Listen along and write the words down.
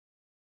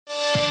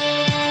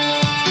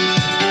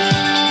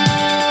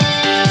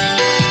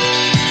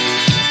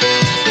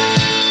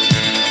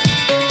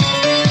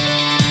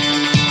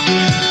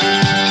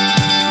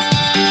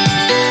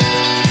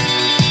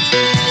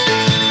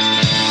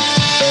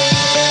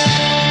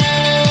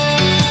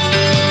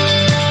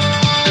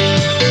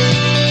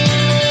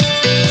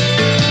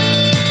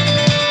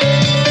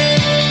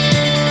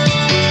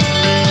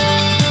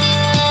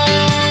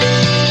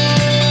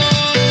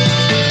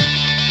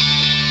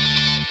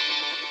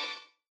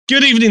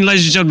Good evening,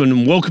 ladies and gentlemen,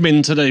 and welcome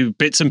into the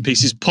Bits and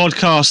Pieces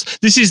podcast.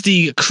 This is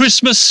the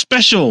Christmas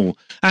special,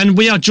 and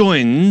we are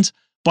joined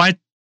by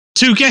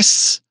two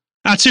guests.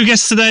 Our two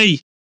guests today.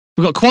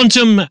 We've got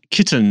Quantum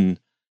Kitten.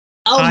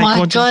 Oh Hi, my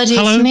Quantum. God,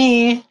 Hello. It's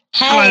me. Hey.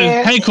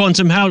 Hello. Hey,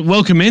 Quantum.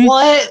 Welcome in.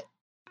 What?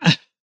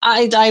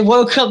 I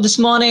woke up this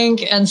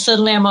morning and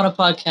suddenly I'm on a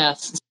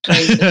podcast.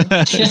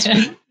 It's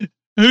crazy.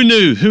 Who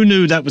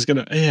knew that was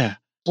going to... Yeah.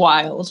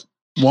 Wild.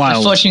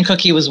 The fortune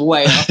cookie was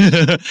way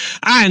off.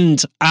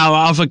 And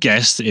our other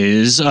guest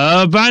is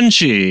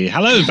Banshee.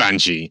 Hello,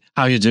 Banshee.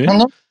 How are you doing?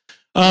 Hello.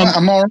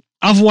 I'm all right.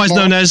 Otherwise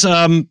known as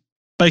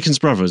Bacon's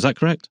brother. Is that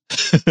correct?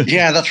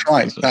 Yeah, that's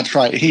right. That's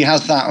right. He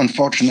has that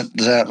unfortunate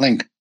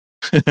link.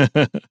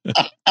 But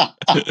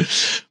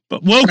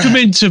welcome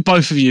into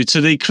both of you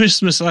to the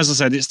Christmas. As I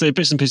said, it's the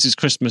Bits and Pieces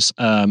Christmas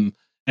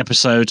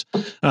episode.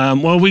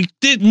 Well, we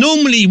did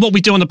normally what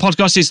we do on the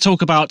podcast is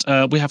talk about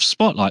we have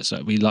spotlights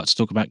that we like to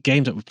talk about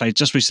games that we played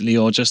just recently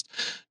or just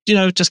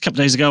a couple of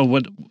days ago,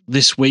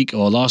 this week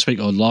or last week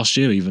or last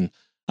year even.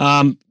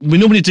 We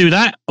normally do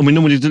that, and we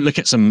normally look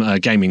at some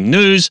gaming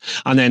news,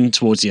 and then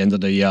towards the end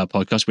of the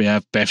podcast we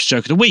have Beth's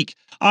joke of the week.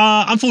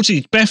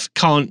 Unfortunately, Beth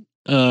can't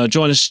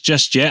join us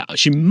just yet.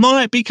 She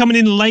might be coming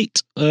in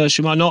late,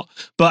 she might not,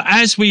 but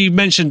as we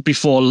mentioned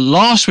before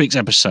last week's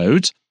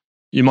episode,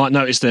 you might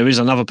notice there is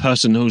another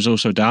person who's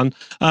also down.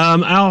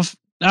 Our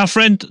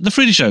friend, The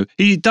Freedy Show.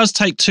 He does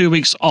take 2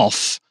 weeks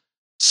off.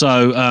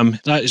 So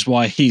that is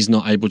why he's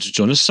not able to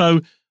join us.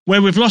 So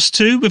where we've lost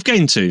 2, we've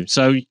gained 2.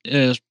 So,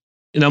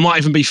 might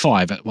even be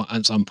 5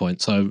 at some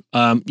point. So,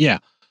 yeah.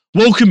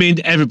 Welcome in,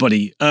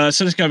 everybody.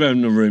 So let's go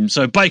around the room.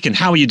 So, Bacon,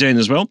 how are you doing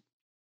as well?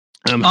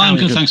 I'm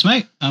good, thanks,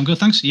 mate. I'm good,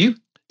 thanks. You?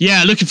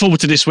 Yeah, looking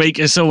forward to this week.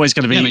 It's always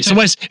going to be. Yeah,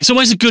 it's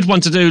always a good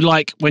one to do.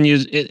 Like when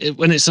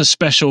it's a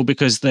special,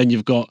 because then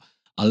you've got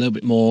a little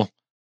bit more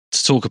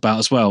to talk about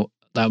as well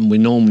than we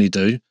normally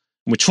do.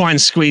 We try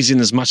and squeeze in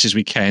as much as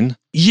we can.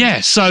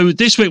 Yeah. So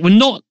this week we're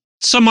not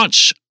so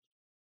much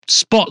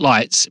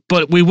spotlights,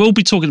 but we will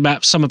be talking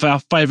about some of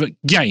our favourite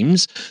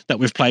games that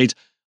we've played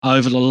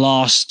over the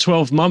last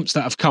 12 months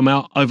that have come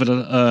out over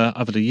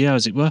the year,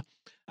 as it were.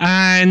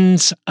 And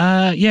so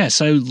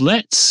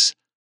let's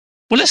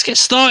get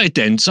started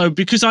then. So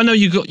because I know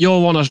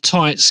you're on a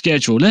tight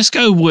schedule, let's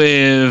go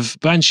with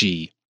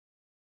Banshee.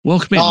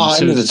 Welcome in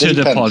to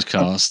the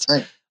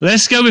podcast.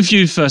 Let's go with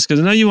you first, because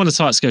I know you're on a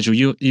tight schedule.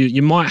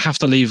 You might have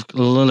to leave a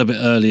little bit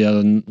earlier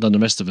than the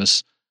rest of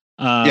us.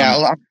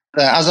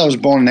 As I was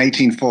born in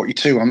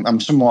 1842, I'm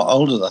somewhat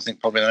older, I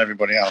think, probably than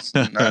everybody else.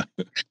 And,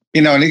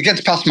 and it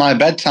gets past my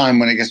bedtime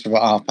when it gets to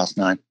about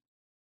 9:30.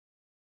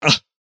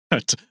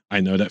 I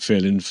know that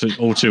feeling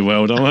all too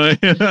well, don't I?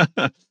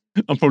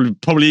 I'm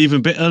probably even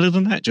a bit earlier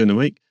than that during the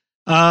week.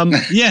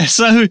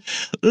 So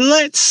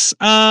let's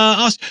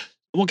ask,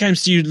 what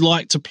games do you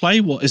like to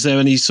play? Is there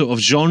any sort of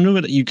genre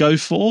that you go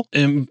for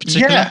in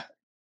particular?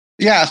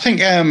 Yeah. I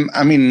think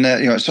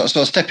sort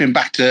of stepping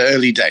back to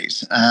early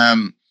days.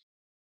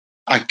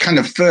 I kind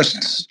of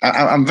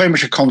I'm very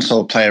much a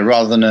console player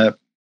rather than a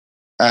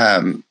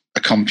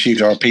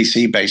computer or a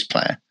PC based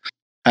player.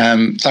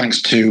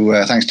 Thanks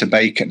to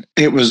Bacon.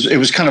 It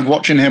was kind of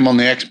watching him on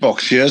the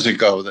Xbox years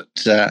ago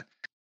that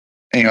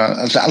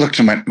I looked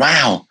and went,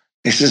 wow,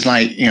 this is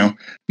like,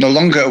 no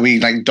longer are we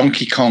like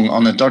Donkey Kong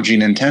on a dodgy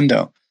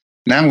Nintendo.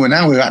 Now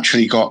we've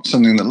actually got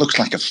something that looks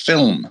like a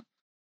film,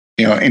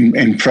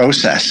 in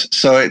process.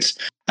 So it's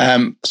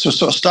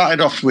sort of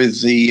started off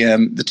with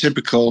the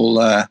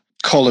typical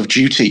Call of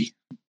Duty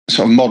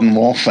sort of modern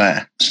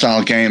warfare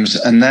style games,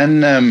 and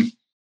then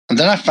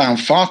I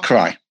found Far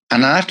Cry.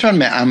 And I have to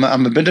admit, I'm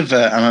a bit of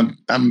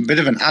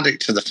an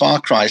addict to the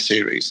Far Cry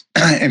series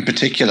in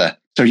particular.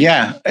 So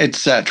yeah,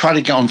 it's try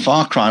to get on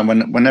Far Cry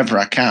whenever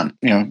I can.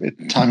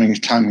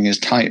 Timing is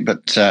tight,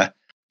 but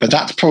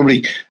that's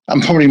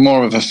I'm probably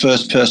more of a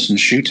first person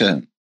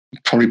shooter,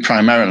 probably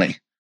primarily.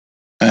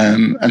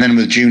 And then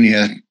with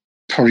Junior,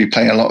 probably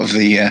play a lot of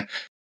the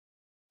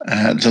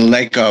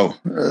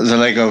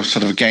Lego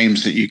sort of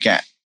games that you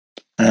get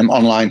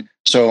online.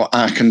 So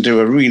I can do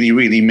a really,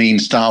 really mean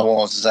Star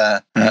Wars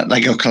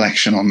Lego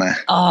collection on there.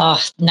 Oh,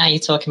 now you're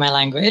talking my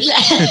language.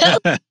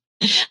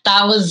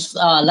 That was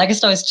Lego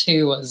Star Wars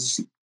 2 was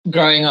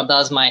growing up. That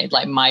was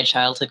my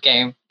childhood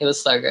game. It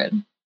was so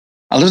good.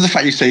 I love the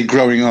fact you say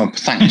growing up.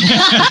 Thanks.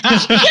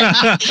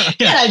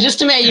 Yeah, just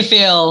to make you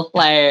feel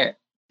like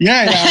your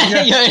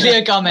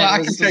earlier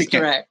comment was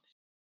correct.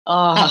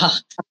 Oh.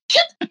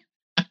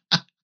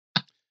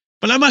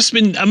 But that must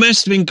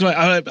have been great.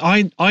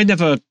 I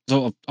never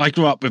I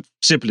grew up with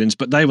siblings,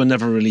 but they were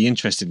never really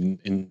interested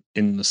in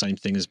the same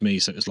thing as me.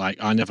 So it was like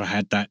I never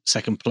had that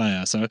second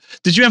player. So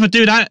did you ever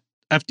do that?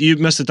 After you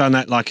must have done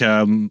that, like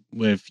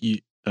with you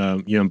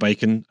and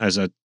Bacon as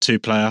a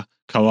 2-player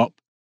co-op.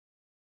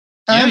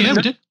 Yeah,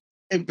 we did.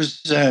 It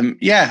was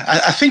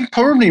I think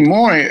probably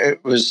more.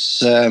 It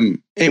was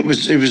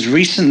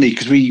recently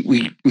because we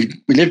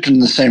lived in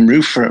the same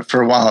roof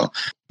for a while.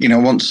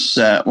 Once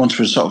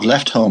we sort of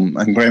left home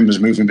and Graham was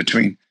moving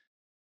between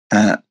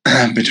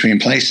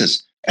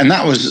places. And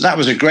that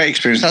was a great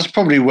experience. That's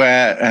probably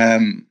where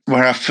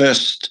I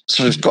first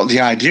sort of got the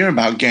idea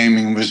about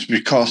gaming, was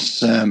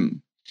because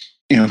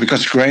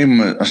because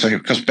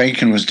because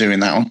Bacon was doing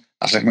that one.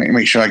 I said,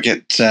 make sure I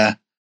get the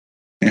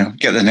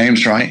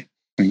names right.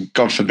 And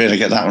God forbid I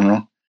get that one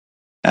wrong.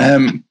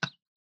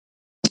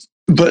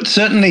 But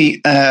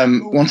certainly,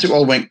 once it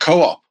all went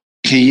co-op,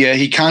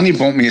 he kindly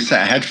bought me a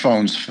set of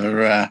headphones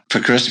for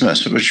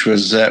Christmas, which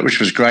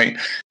was great.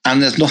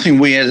 And there's nothing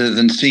weirder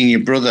than seeing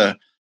your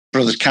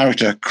brother's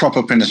character crop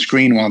up in the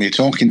screen while you're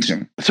talking to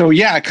him. So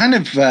yeah, I kind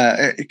of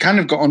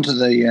got onto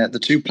the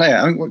 2-player.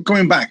 I mean,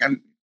 going back,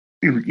 and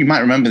you might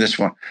remember this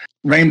one,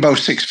 Rainbow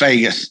Six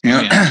Vegas. You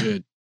know?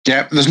 Good.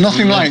 Yeah, there's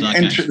nothing like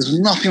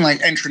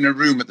entering a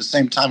room at the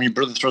same time your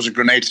brother throws a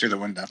grenade through the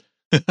window.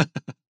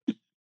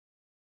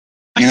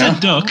 I said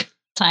duck.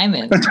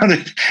 Timing.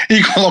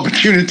 Equal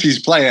opportunities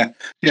player.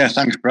 Yeah,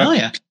 thanks, bro. Oh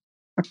yeah.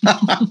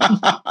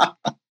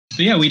 So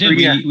yeah, we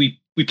did.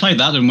 We played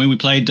that, and we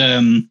played.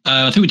 I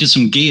think we did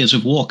some Gears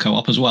of War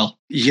co-op as well.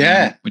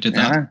 Yeah, we did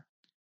that.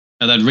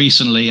 And then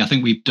recently, I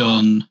think we've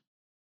done.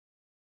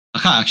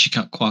 I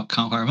can't quite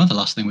remember the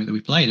last thing that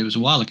we played. It was a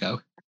while ago.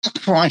 Far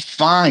Cry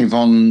 5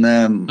 on.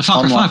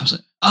 Far Cry 5 was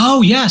it?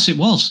 Oh yes, it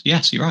was.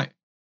 Yes, you're right.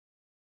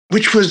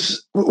 Which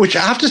I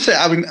have to say,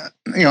 I mean,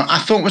 I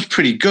thought was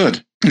pretty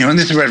good. And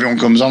this is where everyone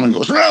comes on and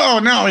goes, "Oh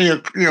no, you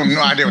have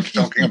no idea what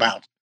you're talking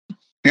about."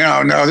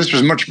 No, this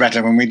was much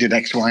better when we did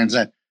X, Y, and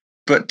Z.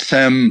 But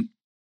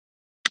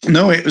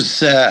no, it was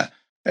that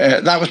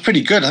was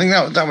pretty good. I think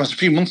that was a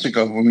few months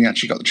ago when we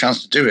actually got the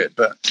chance to do it.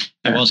 But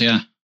it was,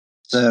 yeah.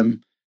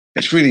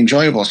 It's really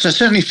enjoyable. So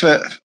certainly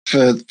for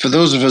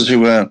those of us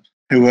who were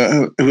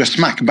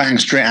smack bang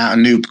straight out of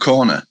Noob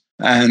Corner,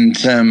 and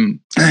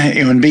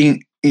and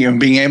being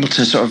able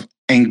to sort of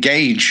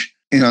engage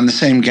in the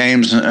same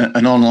games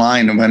and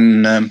online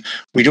when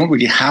we don't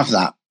really have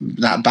that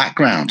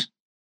background.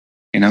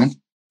 We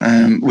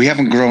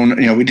haven't grown.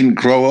 We didn't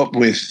grow up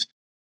with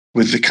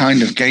the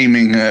kind of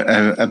gaming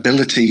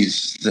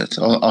abilities that,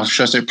 or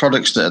should I say,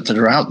 products that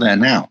are out there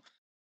now.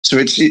 So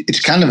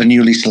it's kind of a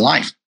new lease of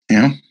life.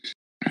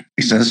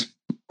 He says,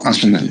 I've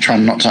been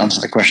trying not to answer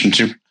the question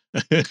too.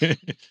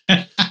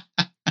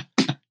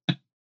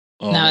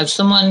 Now, as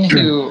someone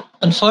who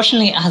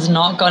unfortunately has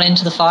not got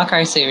into the Far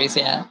Cry series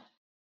yet,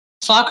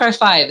 Far Cry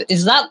 5,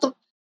 is that the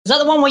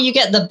one where you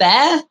get the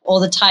bear or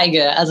the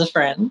tiger as a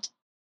friend?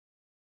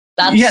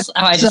 That's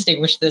how I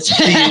distinguish this.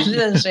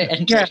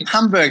 Yeah,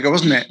 hamburger,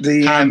 wasn't it?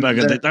 The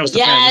hamburger. That was the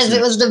bear,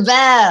 it was the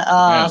bear.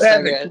 Oh,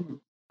 so good.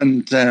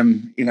 And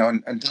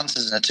and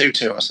dances in a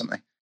tutu or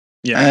something.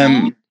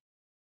 Yeah.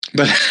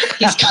 But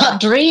he's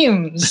got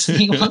dreams.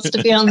 He wants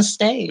to be on the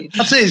stage.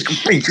 I'd say he's got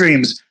big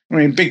dreams. I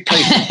mean, big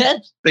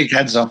places, big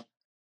heads off.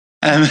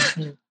 But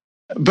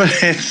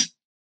it's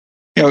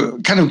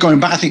kind of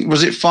going back. I think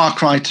was it Far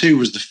Cry 2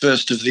 was the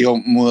first of the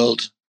open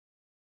world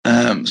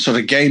sort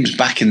of games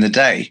back in the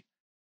day,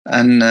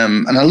 and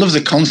I love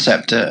the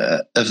concept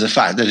of the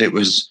fact that it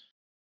was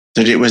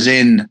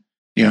in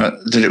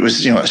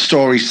a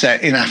story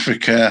set in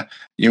Africa.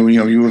 You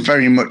were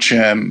very much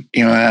a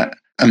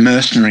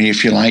mercenary,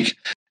 if you like.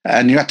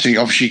 And you had to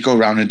obviously go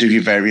around and do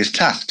your various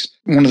tasks.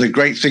 One of the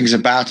great things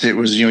about it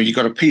was, you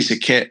got a piece of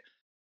kit,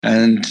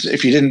 and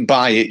if you didn't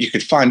buy it, you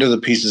could find other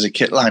pieces of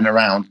kit lying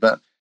around. But,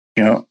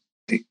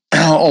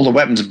 all the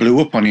weapons blew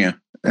up on you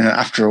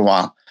after a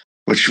while,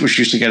 which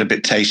used to get a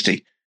bit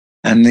tasty.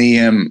 And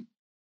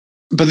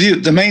but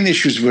the main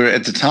issues were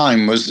at the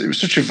time was it was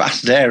such a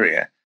vast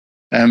area.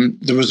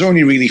 There was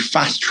only really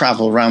fast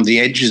travel around the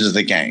edges of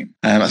the game.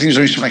 I think there's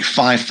only something like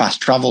 5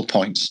 fast travel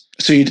points.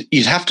 So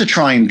you'd have to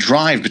try and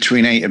drive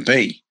between A to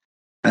B.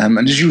 And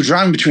as you were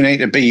driving between A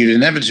to B, you'd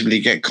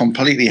inevitably get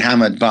completely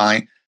hammered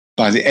by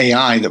the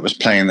AI that was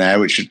playing there,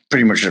 which is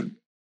pretty much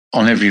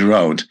on every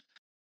road.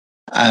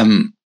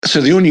 So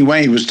the only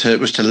way was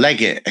to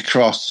leg it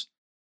across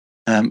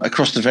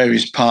the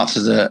various parts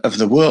of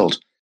the world.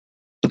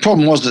 The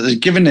problem was that they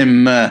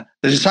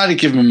decided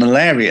to give him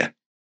malaria.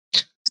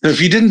 So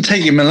if you didn't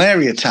take your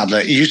malaria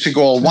tablet, you used to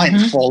go all white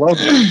and fall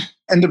over,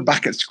 end up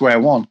back at square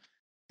one.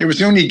 It was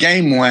the only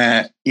game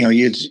where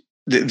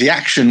the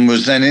action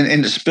was then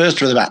interspersed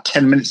with about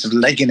 10 minutes of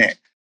legging it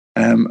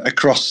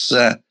across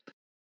a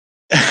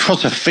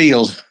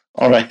field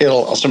or a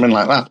hill or something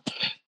like that.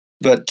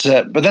 But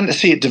then to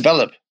see it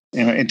develop,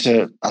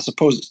 into, I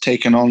suppose it's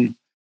taken on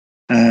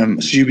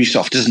it's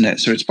Ubisoft, isn't it?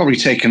 So it's probably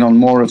taken on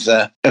more of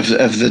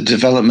the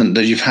development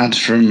that you've had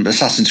from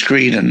Assassin's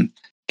Creed and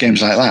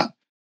games like that.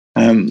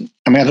 I mean,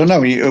 I don't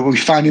know. Are we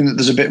finding that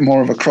there's a bit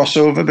more of a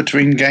crossover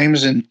between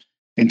games in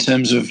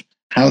terms of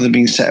how they're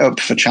being set up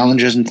for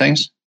challenges and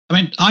things?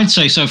 I mean, I'd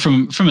say so.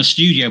 From a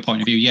studio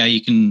point of view, yeah,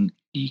 you can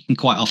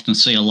quite often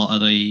see a lot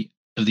of the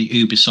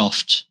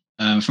Ubisoft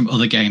from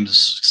other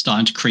games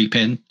starting to creep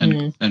in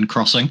and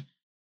crossing.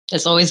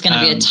 There's always going to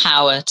be a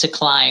tower to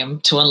climb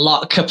to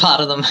unlock a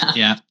part of the map.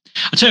 Yeah,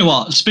 I tell you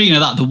what. Speaking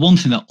of that, the one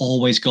thing that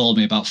always galled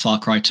me about Far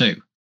Cry 2,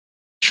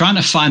 trying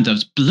to find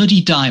those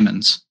bloody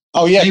diamonds.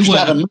 Oh yeah, they were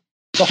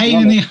a pain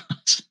in the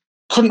ass.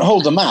 Couldn't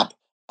hold the map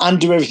and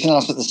do everything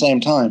else at the same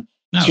time.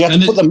 So you had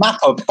to put the map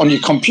up on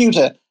your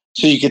computer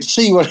so you could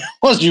see what it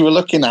was you were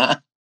looking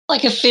at.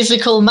 Like a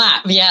physical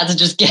map. You had to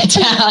just get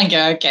down and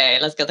go, okay,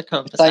 let's get the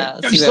compass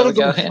out. See where we're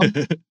going.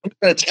 I'm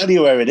going to tell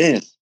you where it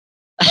is.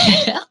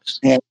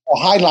 Yeah, or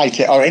highlight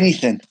it or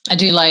anything. I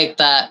do like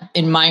that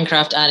in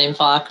Minecraft and in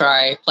Far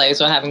Cry,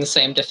 players were having the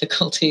same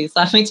difficulties.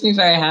 That makes me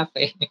very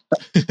happy.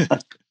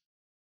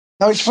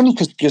 No, it's funny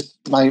because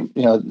my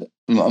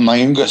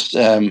youngest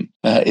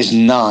is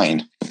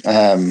 9,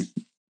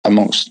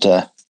 amongst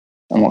other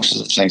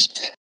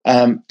things,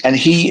 and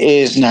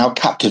he is now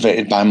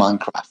captivated by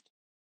Minecraft.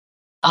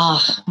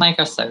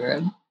 Minecraft's so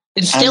good.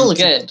 It's still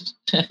good.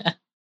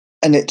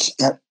 And it's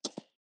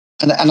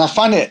and I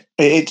find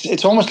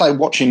it's almost like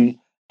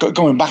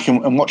going back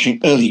and watching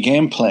early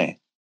gameplay.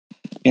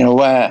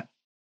 Where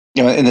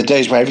in the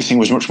days where everything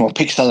was much more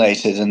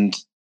pixelated and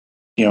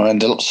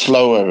and a lot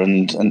slower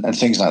and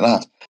things like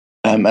that.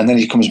 And then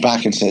he comes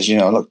back and says,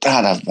 look,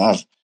 Dad,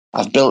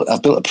 I've built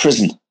a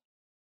prison.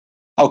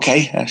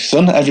 Okay,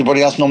 son,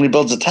 everybody else normally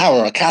builds a tower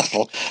or a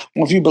castle.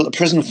 What have you built a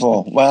prison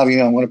for? Well,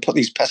 I'm going to put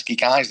these pesky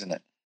guys in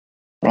it.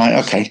 Right,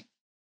 okay.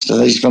 So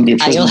there's going to be a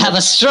prison. You'll have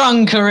a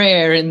strong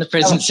career in the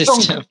prison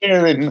system. Strong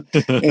career in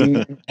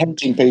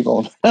hunting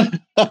people.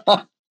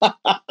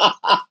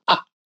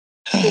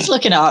 He's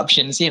looking at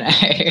options,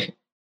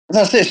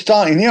 That's it,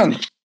 starting young.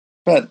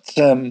 But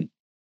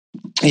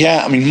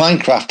yeah, I mean,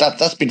 Minecraft,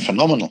 that's been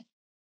phenomenal.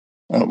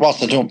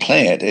 Whilst I don't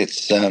play it, it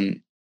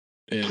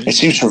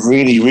seems to have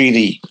really,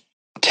 really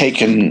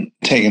taken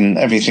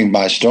everything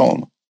by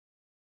storm.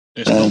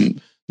 It's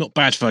not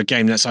bad for a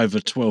game that's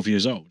over 12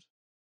 years old.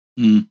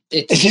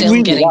 It's still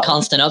really getting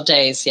constant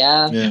updates,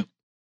 yeah.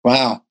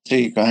 Wow,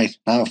 gee, great.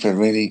 Now I feel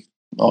really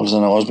older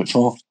than I was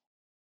before.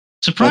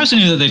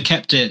 Surprisingly that they've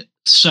kept it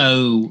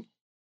so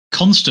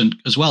constant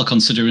as well,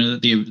 considering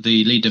that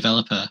the lead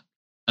developer,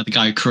 the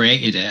guy who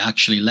created it,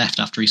 actually left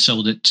after he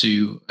sold it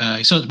to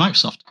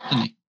Microsoft,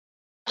 didn't he?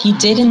 He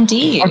did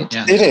indeed.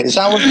 Yeah. Did it? Is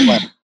that what it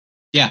went?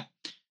 Yeah.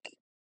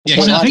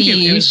 Yeah, I think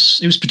it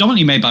was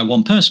predominantly made by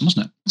one person,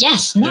 wasn't it?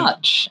 Yes,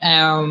 Notch.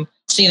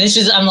 See,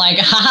 I'm like,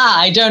 haha,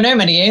 I don't know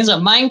many games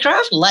of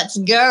Minecraft. Let's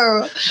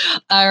go.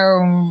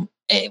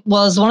 It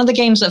was one of the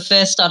games that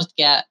first started to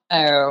get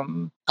a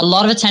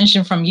lot of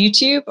attention from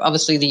YouTube.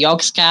 Obviously, the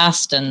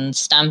Yogscast and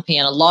Stampy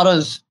and a lot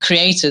of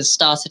creators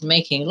started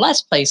making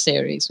Let's Play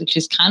series, which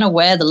is kind of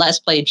where the Let's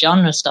Play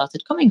genre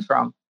started coming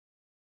from.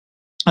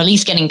 Or at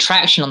least getting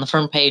traction on the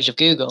front page of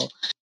Google.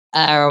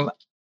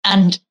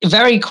 And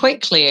very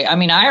quickly, I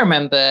mean, I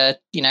remember,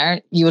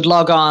 you would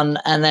log on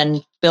and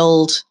then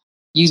build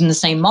using the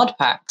same mod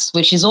packs,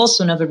 which is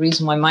also another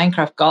reason why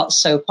Minecraft got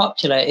so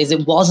popular, is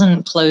it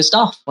wasn't closed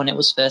off when it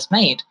was first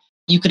made.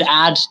 You could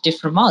add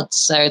different mods.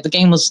 So the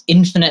game was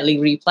infinitely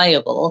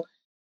replayable.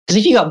 Because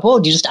if you got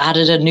bored, you just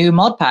added a new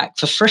mod pack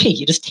for free.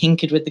 You just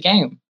tinkered with the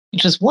game,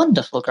 which was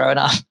wonderful growing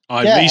up.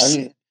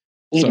 So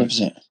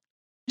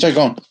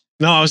go on.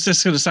 No, I was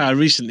just going to say, I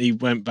recently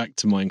went back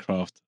to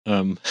Minecraft.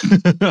 I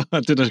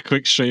did a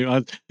quick stream.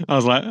 I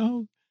was like,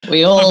 oh.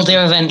 We all do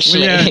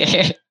eventually.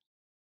 Yeah.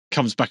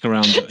 Comes back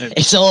around.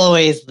 It's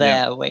always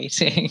there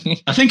waiting.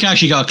 I think I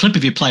actually got a clip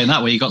of you playing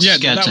that where you got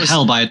scared to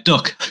hell by a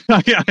duck.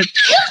 I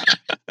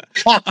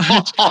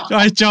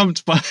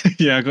jumped by,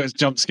 I got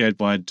jump scared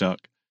by a duck.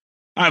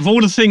 Out of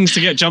all the things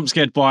to get jump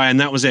scared by, and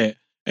that was it.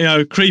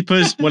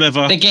 Creepers,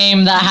 whatever. The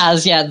game that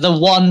has, the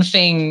one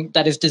thing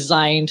that is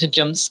designed to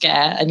jump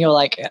scare, and you're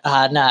like,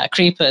 nah,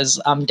 creepers,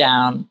 I'm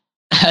down.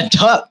 A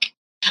duck?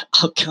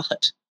 Oh,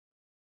 God.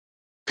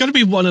 Going to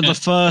be one of the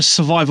first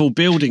survival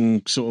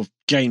building sort of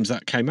games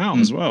that came out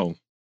as well.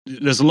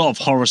 There's a lot of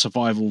horror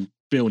survival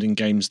building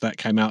games that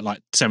came out, like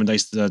 7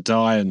 Days to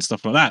Die and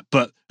stuff like that.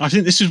 But I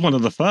think this is one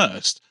of the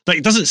first. Like,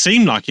 it doesn't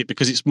seem like it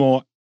because it's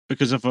more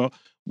because of who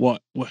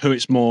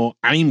it's more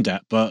aimed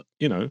at. But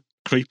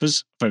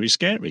creepers, very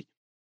scary.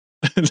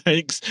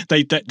 they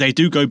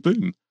do go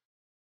boom.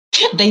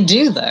 They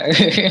do, though.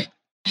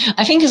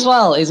 I think as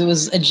well it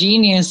was a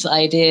genius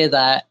idea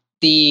that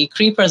the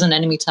creeper as an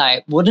enemy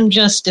type wouldn't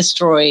just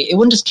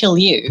kill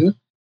you,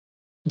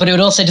 but it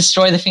would also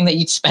destroy the thing that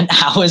you'd spent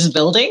hours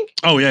building.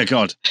 Oh yeah,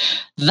 God.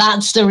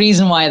 That's the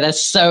reason why they're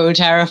so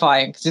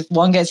terrifying. Because if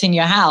one gets in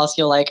your house,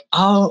 you're like,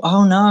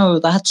 oh no,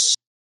 that's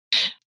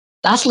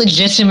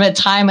legitimate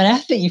time and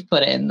effort you've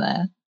put in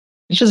there.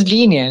 Which was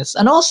genius.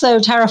 And also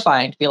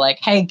terrifying to be like,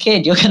 hey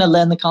kid, you're gonna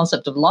learn the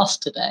concept of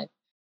Lost today.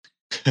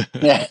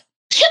 Yeah.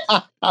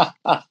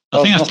 I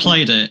think I've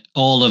played it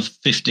all of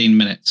 15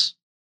 minutes.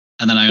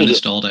 And then I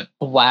uninstalled it.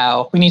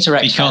 Wow, we need to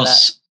rectify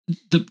that.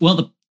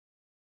 Because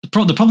the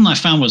problem I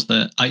found was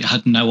that I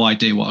had no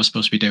idea what I was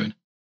supposed to be doing.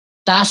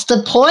 That's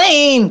the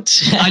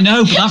point. I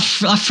know, but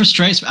that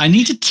frustrates me. I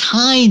need a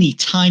tiny,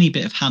 tiny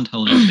bit of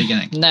handholding at the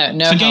beginning. No.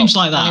 For games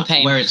like that,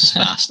 where it's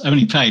fast,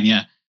 only pain.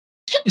 Yeah.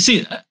 You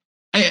see,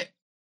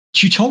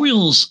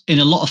 tutorials in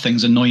a lot of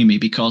things annoy me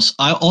because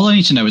all I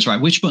need to know is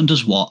which button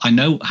does what. I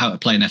know how to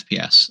play an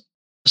FPS,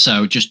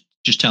 so just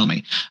tell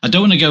me. I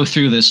don't want to go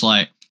through this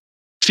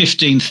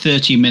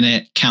 15-30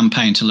 minute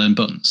campaign to learn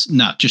buttons.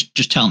 No,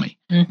 just tell me.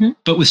 Mm-hmm.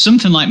 But with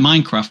something like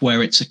Minecraft,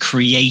 where it's a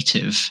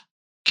creative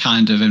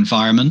kind of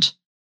environment,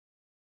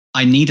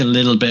 I need a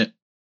little bit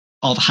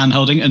of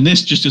hand-holding, and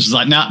this just is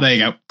like, nah, there you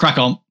go, crack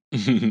on.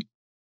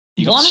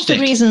 One of the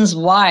reasons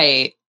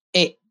why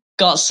it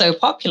got so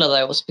popular,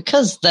 though, was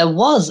because there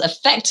was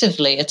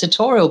effectively a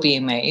tutorial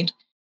being made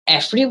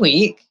every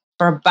week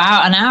for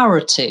about an hour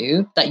or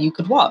two that you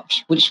could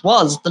watch, which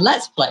was the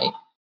Let's Play.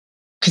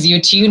 Because you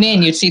would tune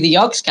in, you'd see the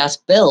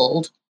Yogscast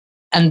build,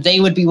 and they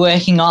would be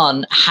working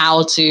on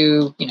how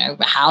to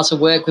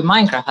work with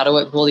Minecraft, how to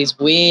work with all these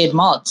weird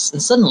mods.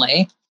 And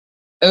suddenly,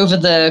 over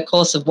the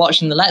course of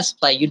watching the Let's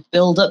Play, you'd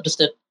build up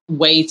just a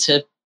way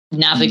to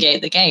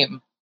navigate the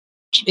game.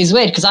 Which is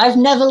weird, because I've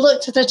never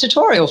looked at a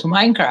tutorial for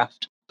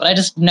Minecraft, but I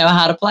just know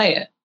how to play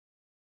it.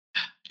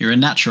 You're a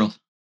natural.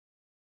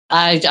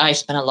 I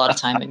spend a lot of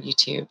time on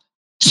YouTube.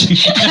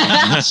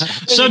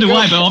 So do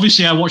I, but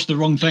obviously I watch the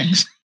wrong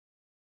things.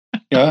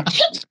 Yeah.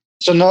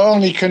 So not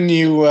only can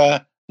you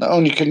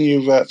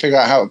figure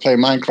out how to play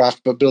Minecraft,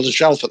 but build a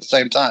shelf at the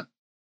same time.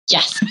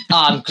 Yes,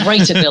 I'm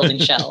great at building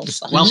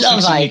shelves. Well,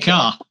 fixing your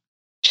car.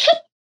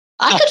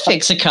 I could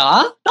fix a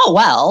car. Not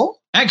well.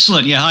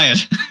 Excellent, you're hired.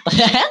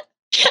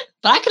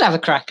 But I could have a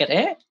crack at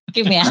it.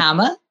 Give me a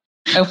hammer.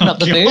 Open up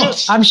the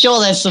boot. I'm sure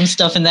there's some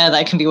stuff in there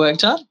that can be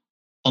worked on.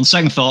 On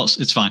second thoughts,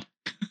 it's fine.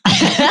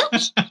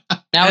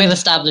 Now we've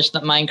established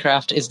that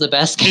Minecraft is the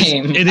best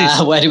game. It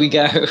is. Where do we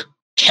go?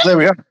 There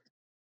we are.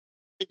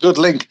 Good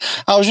link.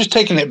 I was just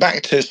taking it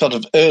back to sort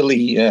of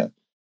early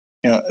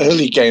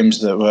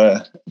games that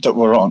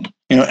were on,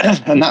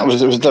 and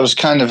that was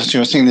kind of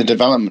seeing the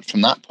development from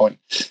that point.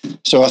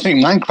 So I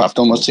think Minecraft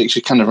almost takes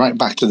you kind of right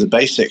back to the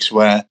basics,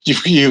 where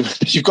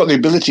you've got the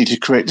ability to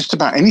create just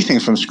about anything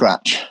from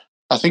scratch.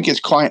 I think it's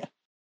quite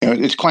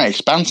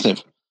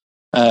expansive,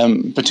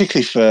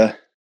 particularly for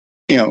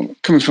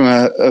coming from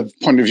a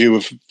point of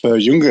view for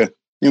younger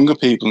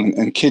people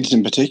and kids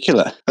in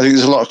particular. I think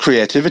there's a lot of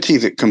creativity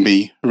that can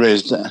be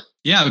raised there.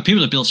 Yeah, but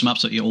people have built some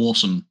absolutely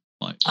awesome,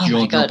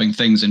 jaw-dropping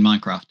things in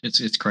Minecraft.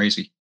 It's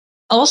crazy.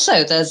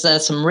 Also, there's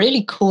some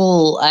really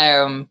cool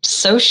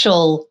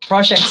social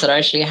projects that are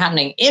actually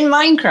happening in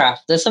Minecraft.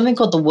 There's something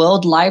called the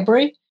World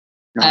Library.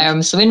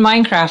 Right. So in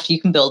Minecraft, you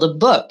can build a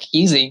book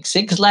using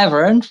 6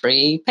 leather and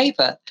 3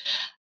 paper.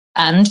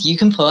 And you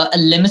can put a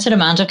limited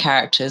amount of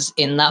characters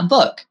in that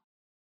book.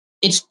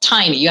 It's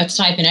tiny. You have to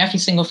type in every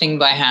single thing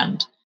by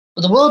hand.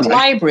 But the World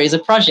Library is a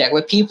project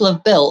where people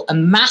have built a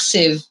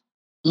massive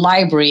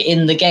library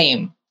in the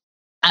game.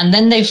 And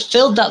then they've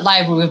filled that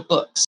library with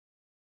books.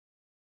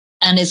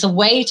 And it's a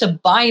way to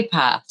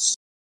bypass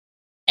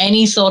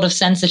any sort of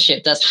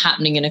censorship that's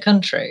happening in a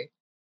country.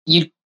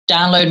 You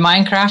download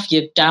Minecraft,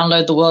 you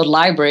download the World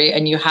Library,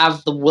 and you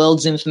have the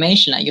world's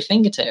information at your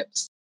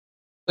fingertips,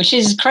 which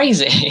is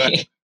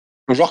crazy.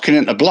 We're rocking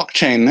into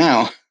blockchain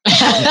now.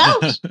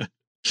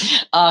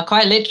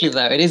 Quite literally,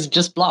 though. It is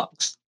just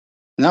blocks.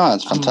 No,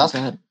 it's fantastic.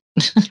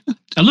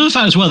 I love the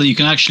fact as well that you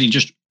can actually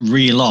just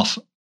reel off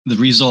the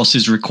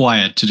resources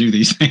required to do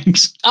these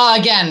things. Oh,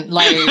 again,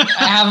 I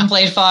haven't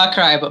played Far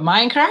Cry, but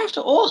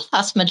Minecraft,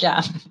 that's my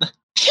jam.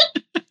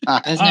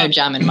 There's no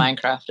jam in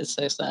Minecraft. It's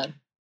so sad.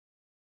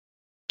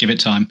 Give it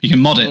time. You can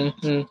mod it.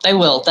 Mm-hmm. They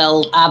will.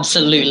 They'll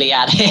absolutely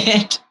add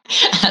it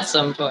at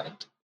some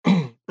point.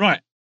 Right.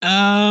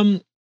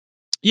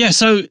 Yeah,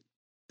 so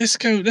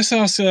let's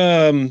ask,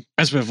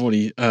 as we've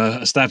already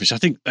established, I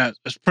think that's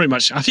pretty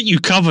much, I think you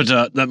covered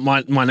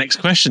my next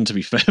question, to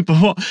be fair, but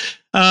what,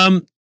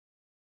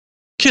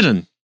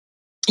 Kidden,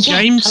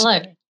 games? Hello.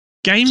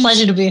 Games?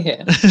 Pleasure to be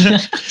here.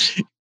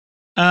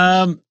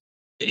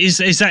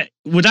 Is that,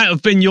 would that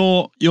have been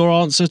your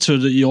answer to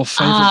your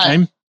favorite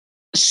game?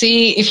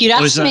 See, if you'd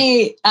asked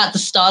me at the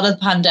start of the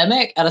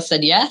pandemic, I'd have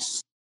said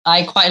yes.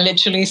 I quite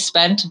literally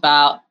spent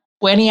about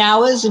 20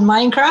 hours in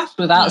Minecraft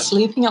without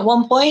sleeping at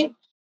one point.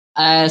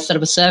 Set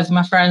up a server with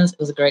my friends. It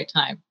was a great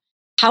time.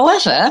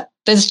 However,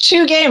 there's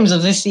 2 games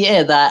of this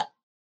year that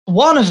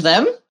one of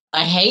them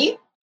I hate,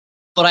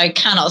 but I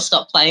cannot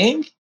stop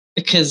playing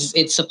because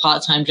it's a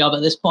part-time job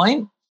at this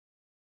point.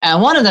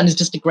 And one of them is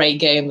just a great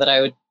game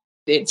that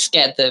it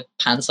scared the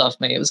pants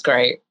off me. It was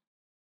great.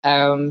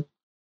 And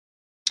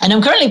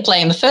I'm currently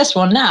playing the first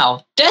one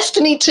now,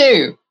 Destiny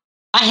 2.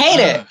 I hate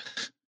it,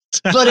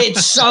 but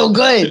it's so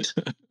good.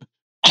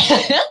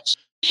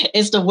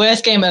 It's the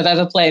worst game I've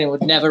ever played and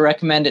would never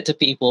recommend it to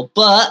people.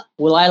 But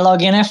will I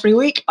log in every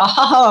week?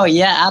 Oh,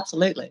 yeah,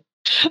 absolutely.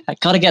 I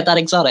got to get that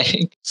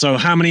exotic. So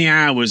how many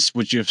hours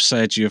would you have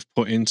said you have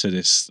put into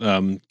this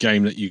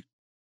game that you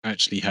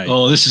actually hate?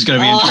 Oh, this is going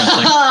to be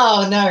interesting.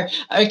 Oh, no.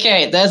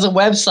 Okay, there's a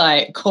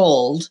website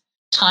called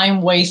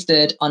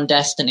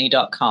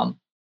timewastedondestiny.com.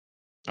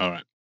 All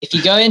right. If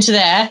you go into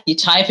there, you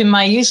type in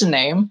my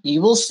username,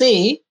 you will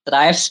see that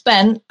I have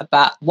spent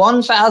about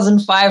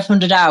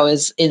 1,500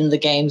 hours in the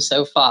game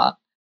so far.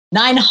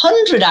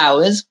 900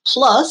 hours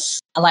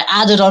plus,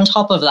 added on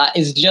top of that,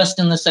 is just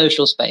in the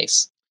social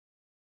space.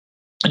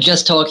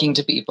 Just talking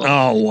to people.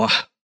 Oh,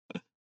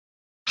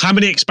 how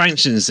many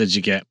expansions did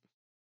you get?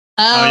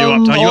 Are you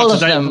up to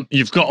date? Them.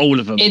 You've got all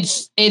of them.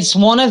 It's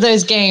one of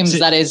those games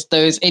that is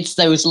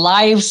those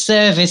live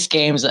service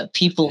games that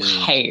people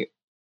hate.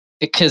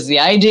 because the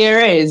idea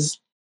is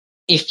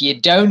if you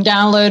don't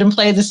download and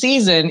play the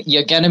season,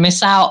 you're going to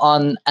miss out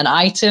on an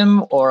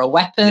item or a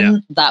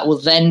weapon that will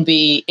then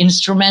be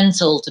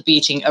instrumental to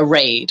beating a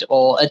raid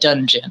or a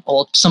dungeon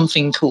or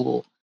something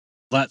cool.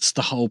 That's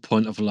the whole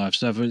point of a live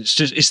server. It's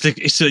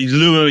to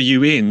lure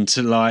you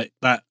into like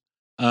that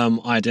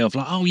idea of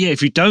like, oh yeah,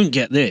 if you don't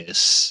get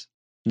this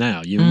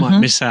now, you might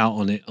miss out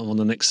on it on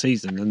the next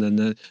season,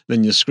 and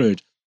then you're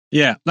screwed.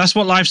 Yeah, that's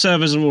what live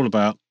servers are all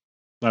about.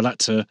 They like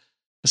to.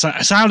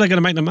 It's how they're going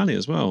to make the money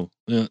as well.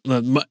 Yeah,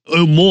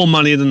 more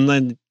money than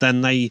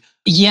they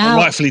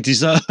rightfully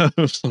deserve.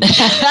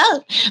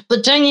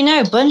 But don't you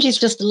know, Bungie's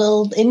just a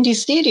little indie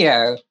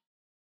studio.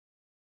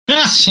 Maybe.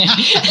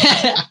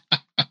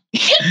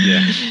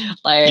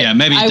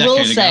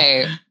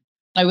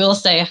 I will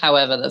say,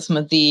 however, that some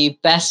of the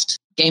best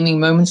gaming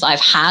moments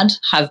I've had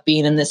have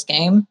been in this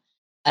game.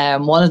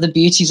 One of the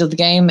beauties of the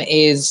game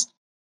is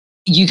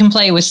you can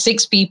play with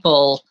 6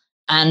 people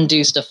and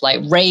do stuff like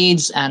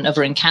raids and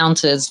other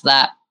encounters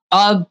that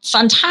are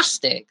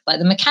fantastic. Like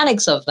the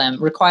mechanics of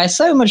them require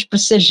so much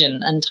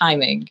precision and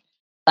timing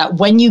that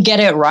when you get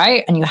it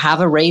right and you have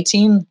a raid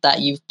team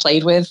that you've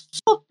played with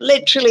for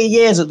literally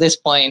years at this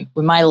point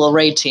with my little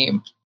raid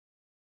team,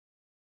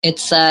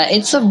 it's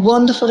a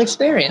wonderful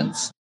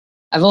experience.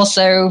 I've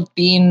also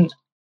been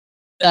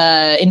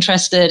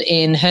interested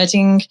in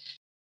hurting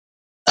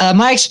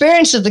my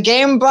experience of the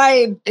game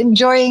by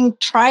enjoying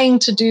trying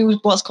to do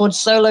what's called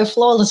solo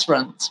flawless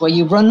runs, where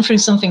you run through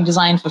something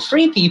designed for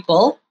 3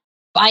 people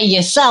by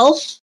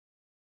yourself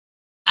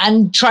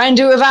and try and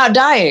do it without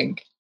dying.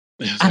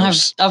 And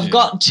I've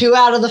got 2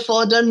 out of the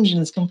 4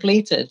 dungeons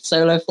completed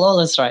solo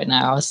flawless right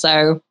now.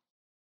 So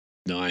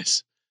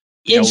nice.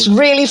 It's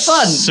really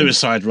fun.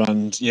 Suicide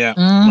runs, love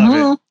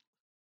it.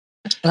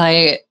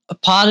 Like a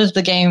part of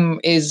the game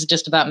is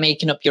just about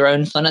making up your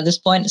own fun at this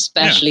point,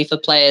 especially for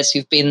players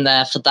who've been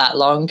there for that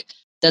long.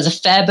 There's a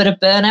fair bit of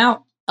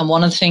burnout, and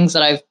one of the things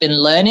that I've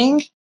been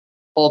learning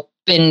or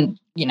been,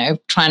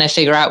 trying to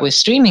figure out with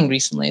streaming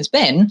recently has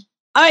been,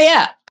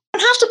 I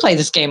don't have to play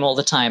this game all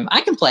the time.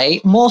 I can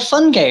play more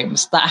fun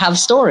games that have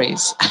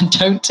stories and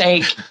don't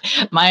take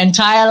my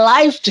entire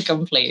life to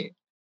complete.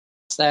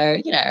 So,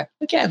 we're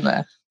getting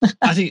there.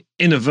 I think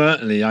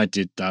inadvertently I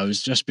did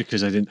those just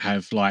because I didn't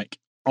have like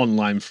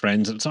online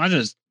friends. And so I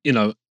just,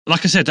 like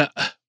I said, that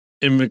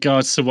in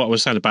regards to what I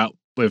was saying about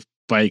with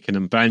Bacon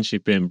and Banshee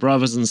being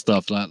brothers and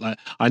stuff, like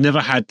I never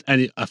had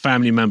a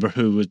family member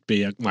who would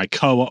be my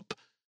co-op.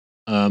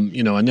 I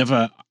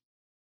never,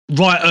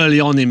 right early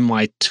on in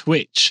my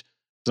Twitch,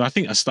 so I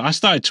think I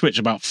started Twitch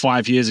about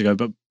 5 years ago,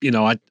 but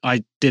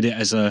I did it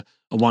as a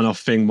one-off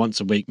thing once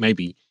a week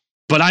maybe.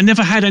 But I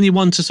never had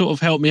anyone to sort of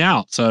help me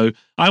out, so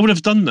I would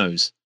have done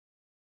those.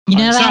 You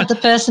never had the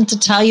person to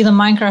tell you the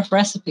Minecraft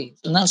recipes,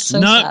 and that's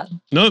so sad.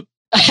 Nope.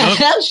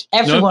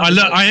 Everyone.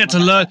 I had to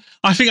learn.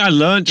 I think I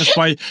learned just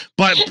by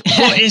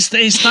it's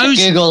those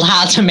Googled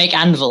how to make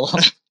anvil.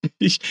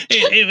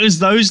 it was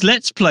those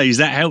Let's Plays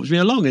that helped me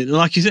along.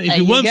 Like you said,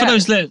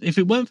 if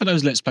it weren't for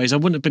those Let's Plays, I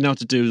wouldn't have been able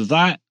to do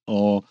that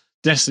or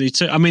Destiny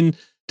 2. I mean,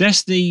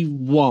 Destiny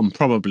 1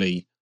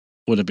 probably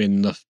would have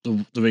been the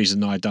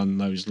reason I done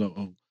those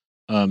little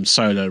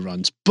solo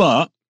runs.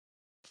 But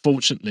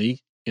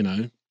fortunately,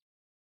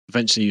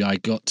 eventually I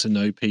got to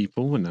know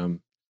people,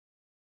 and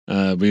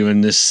we were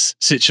in this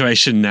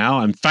situation now.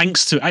 And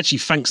thanks to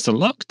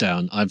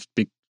lockdown, I've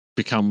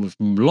become with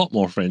a lot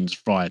more friends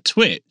via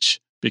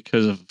Twitch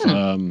because of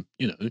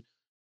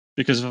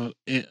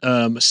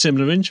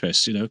similar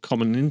interests,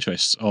 common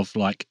interests of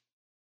like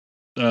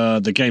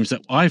the games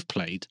that I've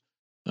played,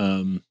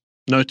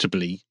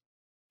 notably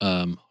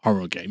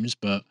horror games.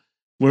 But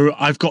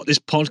I've got this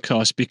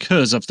podcast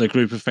because of the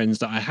group of friends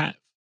that I have.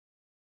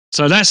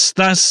 So that's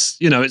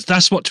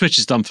what Twitch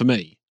has done for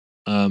me.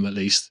 At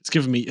least it's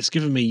given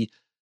me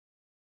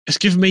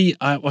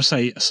I'll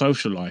say a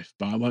social life,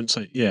 but I won't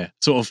say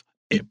sort of.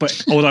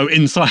 But although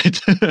inside,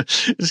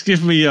 it's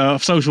given me a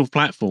social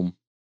platform.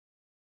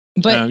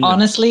 But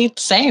honestly,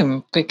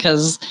 same,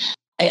 because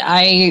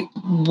I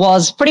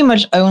was pretty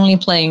much only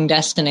playing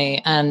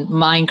Destiny and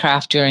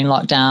Minecraft during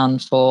lockdown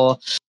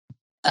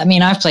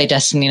I've played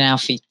Destiny now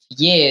for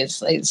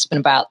years. It's been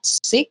about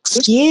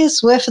 6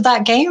 years worth of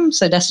that game.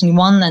 So Destiny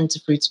 1, then to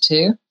through to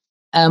 2.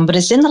 But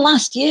it's in the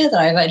last year that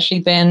I've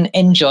actually been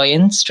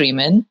enjoying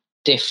streaming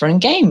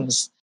different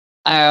games.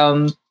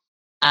 And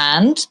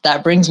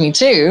that brings me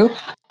to,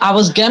 I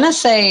was going to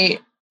say,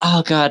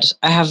 oh God,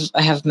 I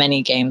have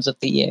many games of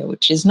the year,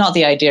 which is not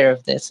the idea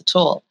of this at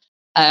all.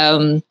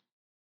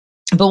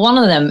 But one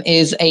of them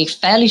is a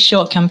fairly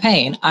short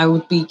campaign. I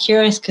would be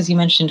curious, because you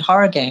mentioned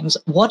horror games.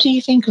 What do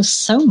you think of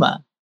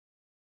Soma?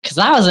 Because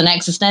that was an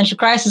existential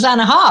crisis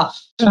and a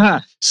half.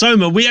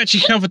 Soma, we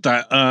actually covered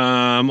that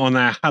on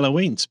our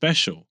Halloween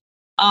special.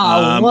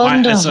 Oh,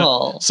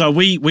 wonderful. So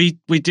we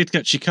did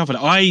actually cover it.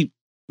 I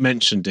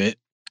mentioned it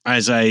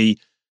as a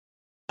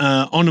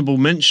honorable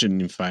mention,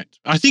 in fact.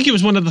 I think it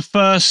was one of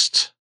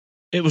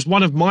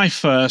my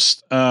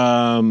first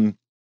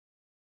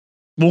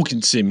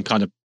walking sim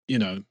kind of,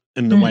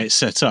 in the way it's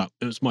set up.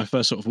 It was my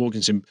first sort of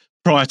walking sim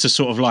prior to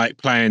sort of like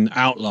playing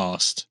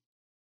Outlast.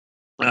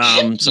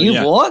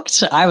 You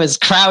walked? I was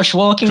crouch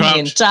walking the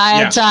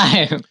entire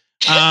time.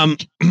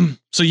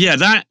 So yeah,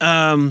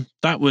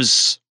 that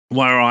was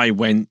where I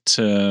went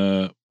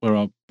to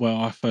where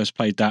I first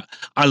played that.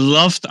 I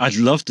loved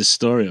the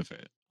story of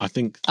it. I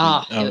think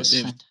it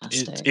was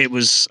fantastic. It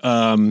was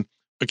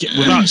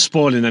without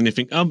spoiling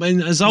anything. I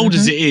mean, as old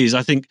as it is,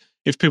 I think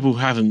if people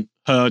haven't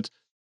heard,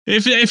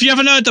 if you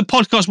haven't heard the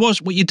podcast,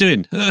 what you're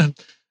doing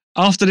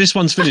after this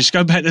one's finished,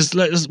 go back.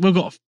 We've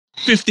got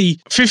 50. You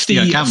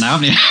got count now,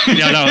 haven't you?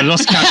 Yeah, no, I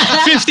lost count.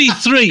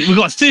 53. We've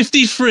got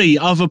 53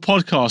 other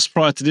podcasts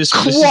prior to this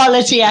one.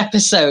 Quality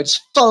episodes,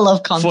 full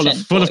of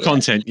content. Full of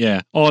content, yeah.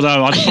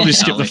 Although I'd probably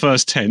skip the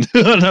first 10.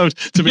 No,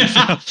 to be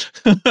fair.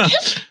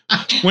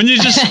 When you're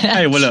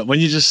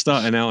just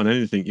starting out on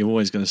anything, you're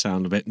always going to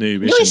sound a bit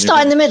noobish. You always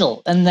start in the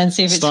middle and then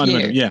see if it's you.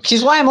 Yeah. Which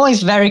is why I'm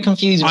always very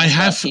confused. I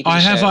have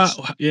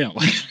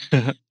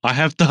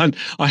done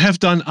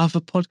other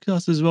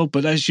podcasts as well,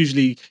 but that's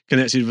usually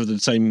connected with the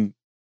same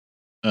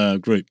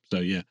group. So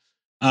yeah.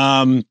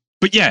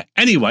 But yeah,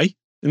 anyway,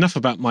 enough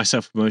about my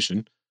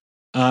self-promotion.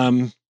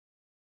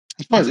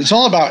 It's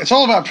all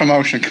about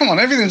promotion. Come on,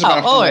 everything's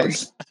about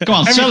promotion. Come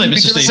on, sell it,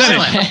 Mr. Steve.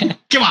 Sell it.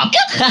 Come on.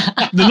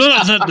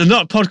 the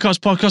not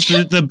podcast,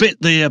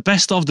 the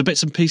best of the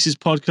bits and pieces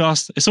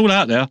podcast. It's all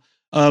out there.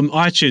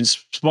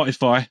 iTunes,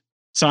 Spotify,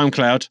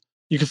 SoundCloud.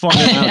 You can find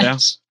it out there.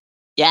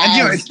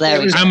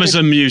 Yes,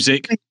 Amazon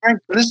Music.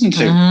 Listen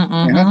to.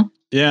 Mm-hmm. You know?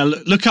 Yeah,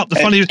 look up the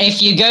funny.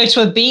 If you go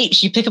to a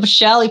beach, you pick up a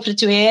shell, you put it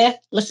to your ear,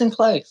 listen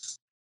close.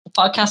 The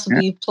podcast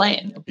will be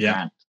playing.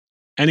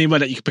 Anywhere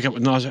that you can pick up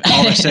an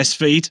RSS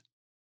feed.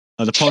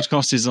 The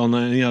podcast is on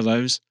any of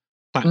those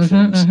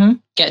platforms.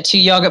 Get 2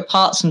 yogurt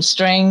pots, some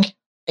string.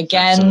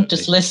 Again, Absolutely.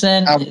 Just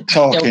listen.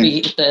 There'll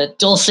be the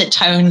dulcet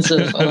tones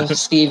of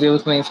Stevie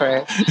with me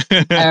through.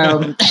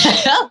 But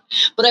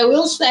I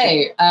will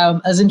say,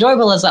 as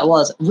enjoyable as that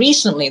was,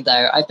 recently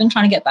though, I've been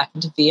trying to get back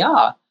into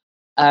VR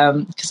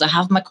because I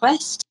have my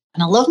Quest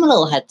and I love my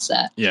little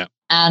headset. Yeah.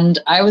 And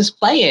I was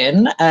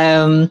playing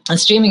and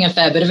streaming a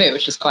fair bit of it,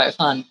 which was quite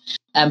fun.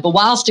 But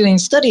whilst doing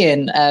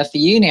studying for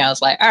uni, I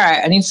was like, all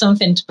right, I need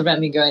something to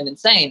prevent me going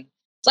insane.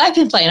 So I've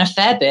been playing a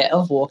fair bit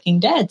of Walking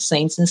Dead,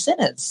 Saints and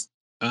Sinners.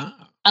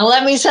 Ah. And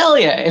let me tell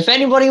you, if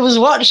anybody was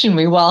watching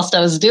me whilst I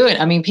was doing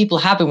it, I mean, people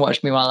have been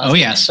watching me while I was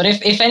doing it. But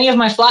if any of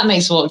my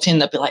flatmates walked in,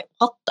 they'd be like,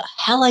 what the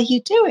hell are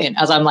you doing?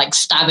 As I'm like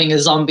stabbing a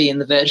zombie in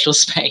the virtual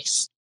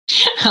space.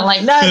 I'm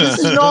like, no, this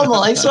is normal,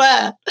 I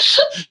swear.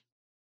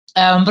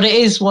 But it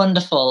is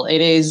wonderful.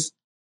 It is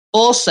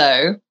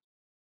also,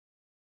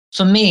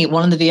 for me,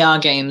 one of the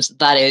VR games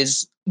that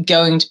is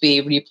going to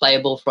be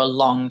replayable for a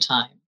long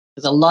time.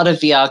 Because a lot of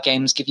VR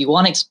games give you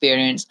one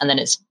experience and then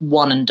it's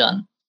one and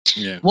done.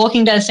 Yeah.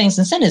 Walking Dead Saints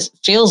and Sinners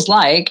feels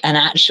like an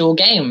actual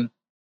game.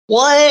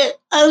 What?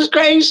 That's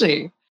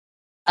crazy.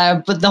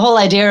 But the whole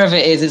idea of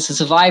it is it's a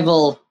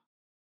survival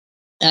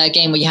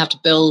game where you have to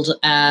build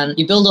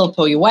up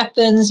all your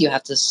weapons, you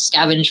have to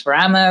scavenge for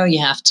ammo, you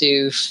have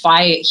to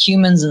fight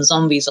humans and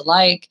zombies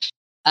alike.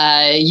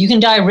 You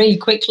can die really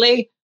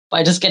quickly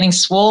by just getting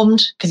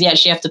swarmed because you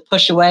actually have to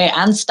push away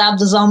and stab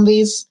the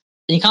zombies.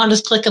 And you can't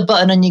just click a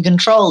button on your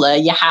controller,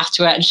 you have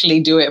to actually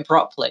do it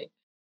properly.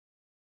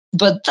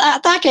 But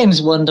that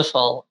game's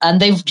wonderful. And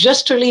they've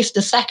just released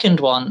a second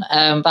one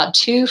about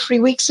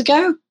 2-3 weeks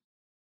ago.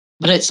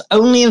 But it's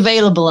only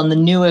available on the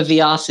newer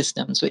VR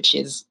systems, which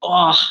is,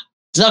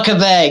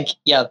 Zuckerberg,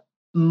 you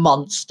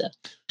monster.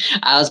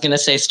 I was going to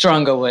say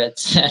stronger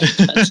words. I'm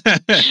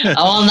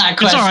on that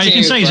quest. It's all right, you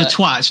can say he's a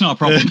twat. It's not a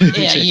problem.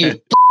 Yeah,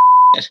 you.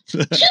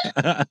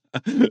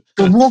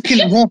 But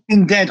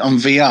Walking Dead on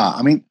VR,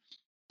 I mean,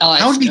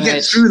 how do you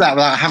get through that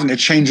without having to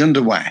change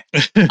underwear?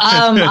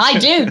 I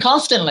do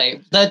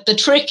constantly. The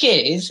trick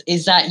is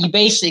that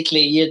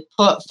you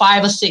put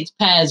 5 or 6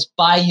 pairs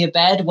by your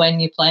bed when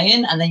you're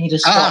playing, and then you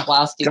just swap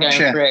whilst you're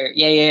going through.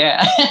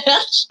 Yeah.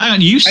 Hang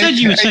on, you said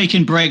you were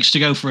taking breaks to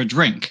go for a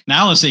drink.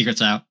 Now the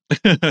secret's out.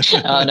 Oh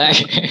no!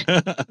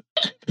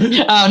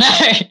 Oh no!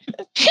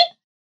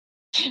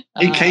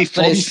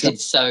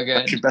 It's so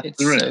good.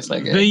 It's so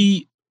good.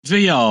 The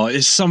VR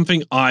is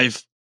something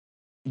I've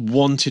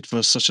wanted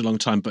for such a long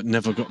time but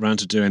never got around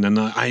to doing, and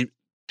I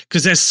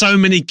because there's so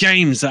many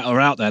games that are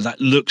out there that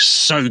look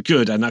so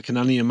good, and I can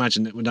only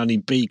imagine it would only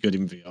be good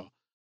in VR.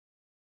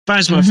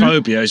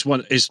 Phasmophobia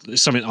is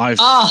something I've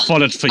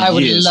followed for years. I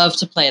would love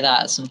to play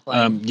that at some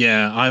point.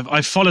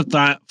 I've followed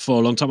that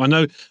for a long time. I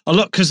know a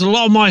lot because a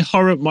lot of my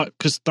horror,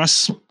 because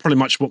that's pretty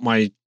much what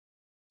my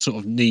sort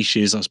of niche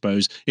is, I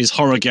suppose, is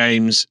horror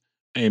games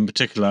in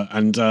particular,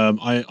 and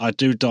I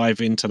do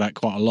dive into that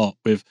quite a lot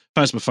with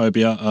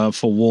Phasmophobia,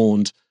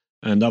 Forewarned,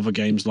 and other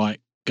games like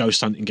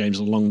ghost hunting games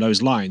along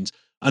those lines.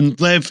 And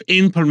they've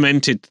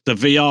implemented the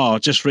VR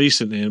just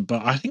recently,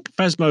 but I think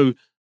Phasmo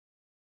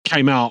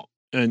came out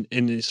in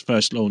its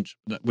first launch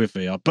with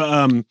VR.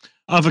 But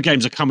other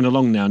games are coming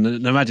along now,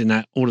 and they're adding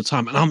that all the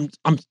time. And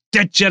I'm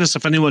dead jealous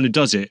of anyone who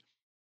does it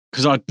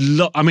because I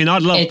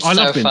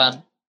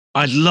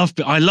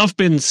love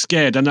being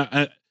scared,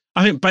 and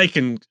I think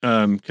Bacon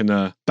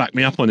can back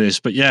me up on this,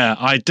 but yeah,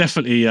 I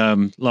definitely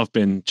love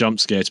being jump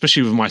scared,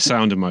 especially with my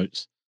sound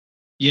emotes.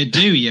 You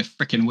do, you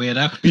freaking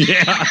weirdo.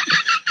 Yeah.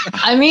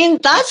 I mean,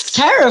 that's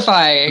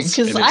terrifying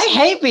because I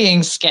hate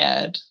being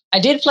scared. I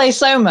did play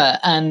Soma,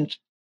 and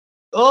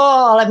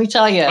let me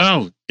tell you.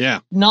 Oh, yeah.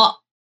 Not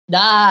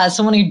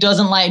someone who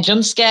doesn't like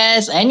jump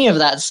scares, any of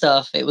that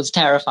stuff. It was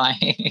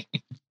terrifying.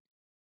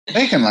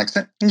 Bacon likes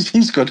it.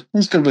 He's good.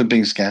 He's good with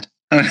being scared.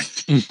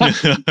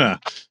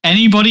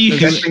 Anybody who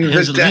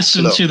has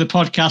listened to the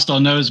podcast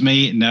or knows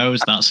me knows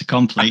that's a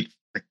complete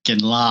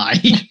freaking lie.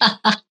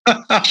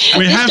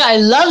 This guy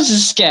loves a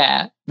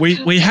scare.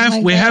 We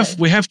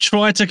have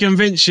tried to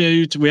convince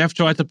you. We have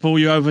tried to pull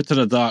you over to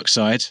the dark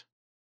side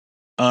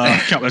a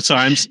couple of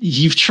times.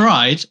 You've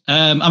tried.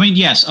 I mean,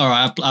 yes. All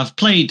right. I've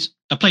played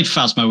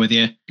Phasmo with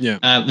you. Yeah.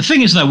 The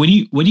thing is, though, when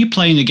you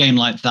play in a game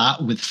like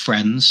that with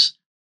friends,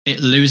 it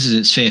loses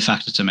its fear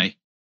factor to me.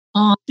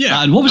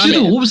 Yeah. And what was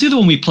the other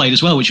one we played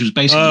as well, which was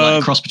basically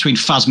like a cross between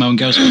Phasmo and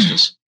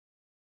Ghostbusters?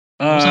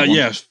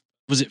 Yeah.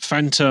 Was it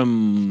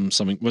Phantom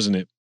something? Wasn't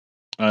it?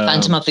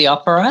 Phantom of the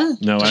Opera?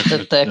 No,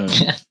 Phantom.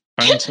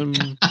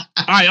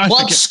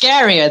 What's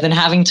scarier than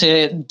having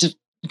to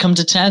come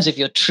to terms with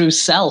your true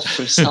self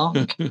through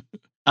song?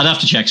 I'd have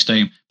to check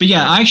Steam, but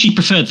yeah, I actually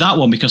preferred that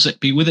one because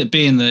with it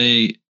being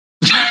the.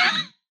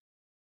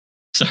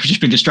 So I've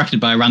just been distracted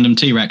by a random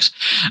T-Rex.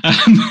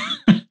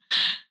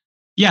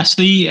 Yes,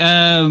 the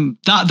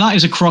that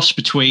is a cross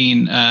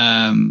between.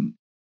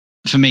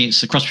 For me,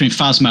 it's a cross between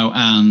Phasmo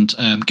and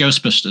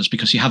Ghostbusters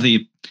because you have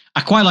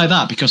I quite like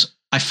that because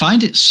I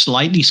find it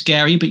slightly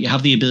scary, but you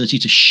have the ability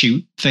to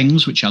shoot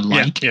things, which I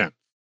like. Yeah.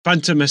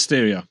 Phantom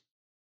Hysteria.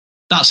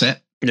 That's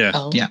it. Yeah.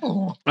 Oh. Yeah.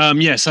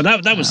 Yeah. So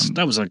that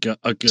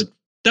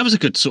was a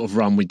good sort of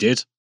run we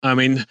did. I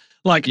mean,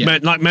 like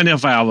many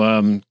of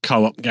our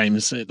co-op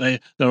games, they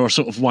are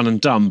sort of one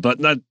and done, but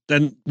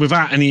then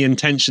without any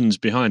intentions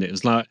behind it.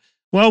 It's like,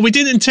 well, we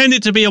didn't intend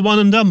it to be a one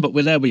and done, but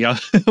there we go.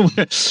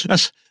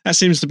 That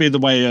seems to be the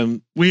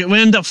way. We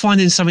end up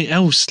finding something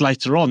else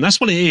later on. That's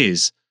what it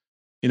is.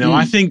 You know,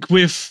 I think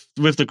with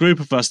the group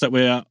of us that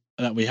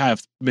we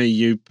have, me,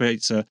 you,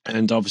 Peter,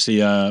 and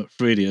obviously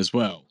Freddie as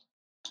well.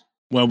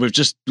 Well, we've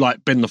just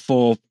like been the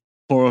four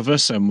of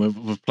us, and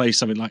we've played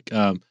something like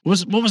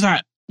what was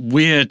that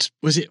weird?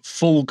 Was it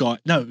Fall Guys?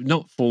 No,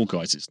 not Fall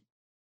Guys.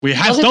 We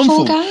have done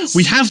Fall Guys.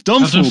 We have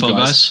done Fall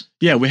Guys.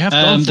 Yeah, we have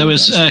done. There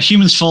was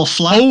Humans Fall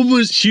Flat.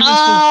 Humans Fall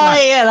Flat.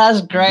 Oh yeah,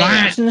 that's great.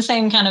 It's in the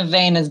same kind of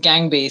vein as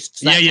Gang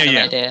Beasts.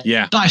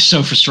 Yeah. That is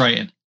so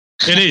frustrating.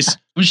 It is.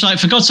 I'm just like,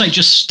 for God's sake,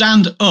 just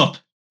stand up.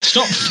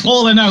 Stop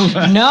falling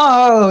over.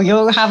 No,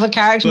 you'll have a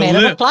character made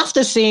of a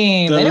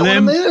plasticine. They don't want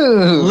to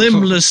move.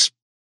 Limbless,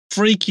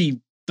 freaky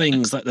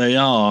things that they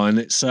are, and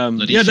it's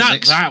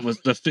physics. that was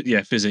the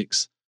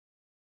physics.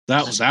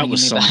 That was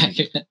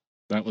something.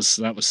 That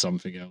was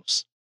something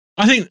else.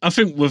 I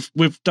think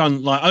we've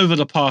done like over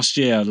the past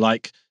year,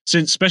 like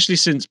especially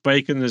since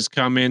Bacon has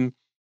come in,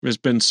 there's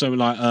been so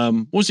like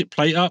what was it?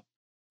 Plate Up?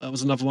 That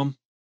was another one.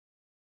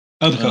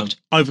 Overcooked.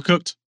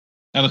 Overcooked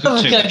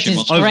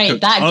is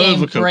great. That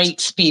game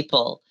breaks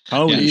people.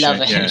 Holy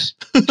love shit,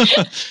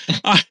 it.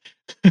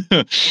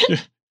 Yeah.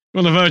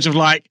 On the verge of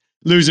like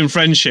losing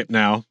friendship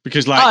now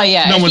because like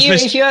no one's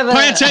listening.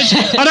 Pay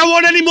attention. I don't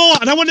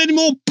want any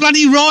more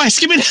bloody rice.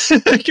 Give me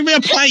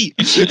a plate.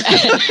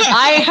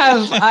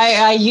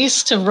 I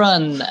used to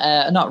run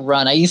I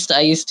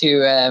used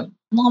to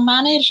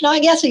manage. No, I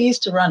guess I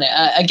used to run it.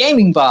 A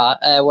gaming bar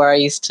where I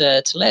used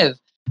to live.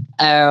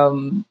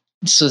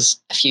 This was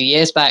a few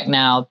years back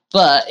now,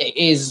 but it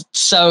is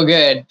so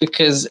good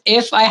because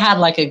if I had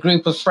like a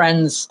group of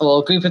friends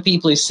or a group of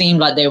people who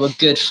seemed like they were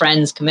good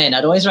friends come in,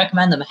 I'd always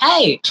recommend them,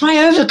 hey, try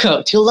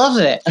Overcooked, you'll love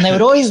it. And they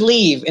would always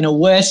leave in a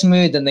worse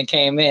mood than they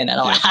came in. And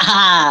I'm like,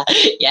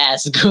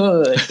 yes,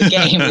 good. The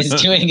game is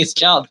doing its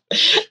job.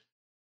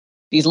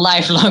 These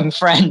lifelong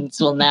friends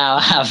will now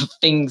have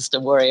things to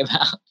worry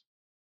about.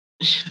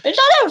 Which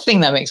I don't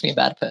think that makes me a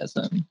bad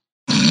person.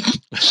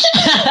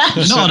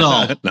 Not at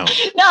all. No.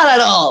 Not at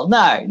all.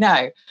 No.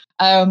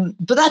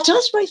 But that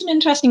does raise an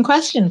interesting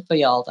question for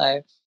y'all,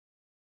 though.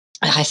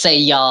 I say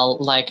y'all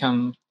like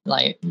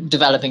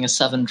developing a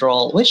southern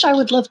drawl, which I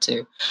would love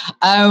to.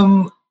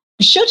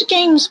 Should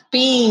games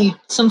be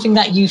something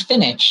that you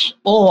finish,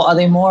 or are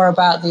they more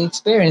about the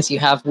experience you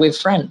have with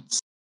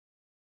friends?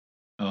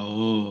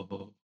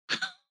 Oh.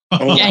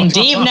 Getting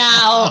deep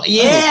now.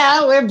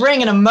 Yeah, we're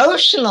bringing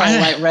emotional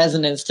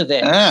resonance to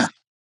this. Yeah.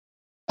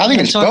 I think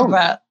it's talk both.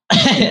 about.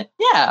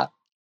 Yeah.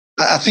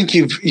 I think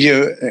you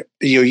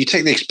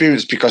take the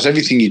experience because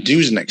everything you do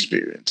is an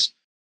experience.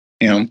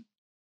 You know,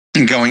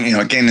 going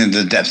again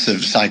into the depths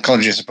of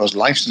psychology, I suppose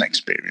life's an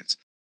experience.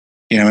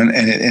 You know, and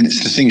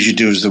it's the things you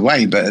do is the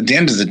way. But at the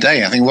end of the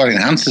day, I think what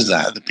enhances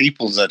that are the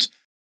people that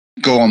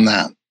go on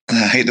that.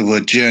 I hate the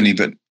word journey,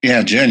 but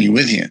journey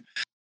with you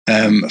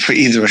for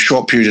either a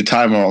short period of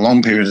time or a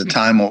long period of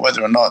time, or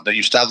whether or not that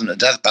you stab them to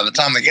death by the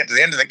time they get to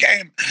the end of the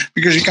game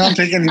because you can't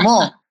take any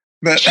more.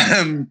 But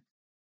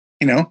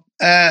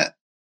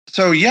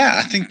So yeah,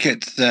 I think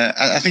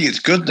it's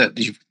good that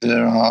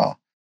there are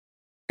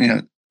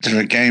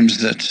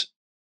games that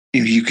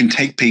you can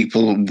take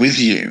people with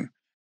you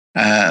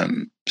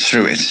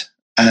through it,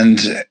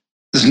 and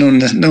there's no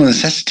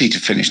necessity to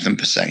finish them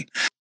per se.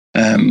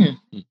 I mean,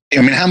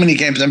 how many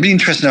games? I'd be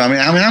interested to know. I mean,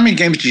 how many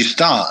games do you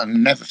start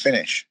and never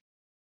finish?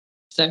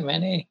 So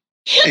many.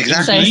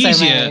 Exactly.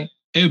 So many.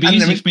 It would be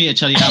easy for me to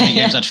tell you how many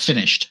games I'd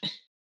finished.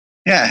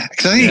 Yeah,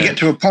 because I think you get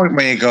to a point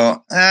where you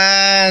go,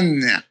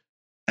 nah.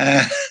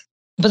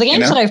 But the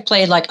games that I've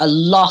played like a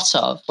lot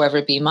of, whether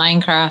it be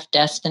Minecraft,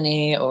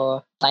 Destiny,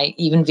 or like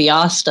even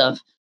VR stuff,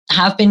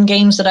 have been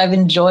games that I've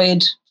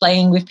enjoyed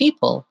playing with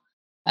people.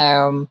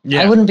 I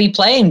wouldn't be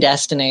playing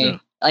Destiny. Yeah.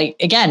 Like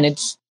again,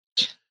 it's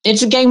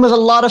a game with a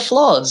lot of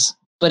flaws,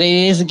 but it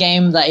is a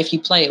game that if you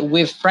play it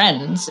with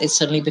friends, it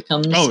suddenly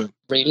becomes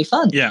really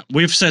fun. Yeah,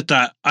 we've said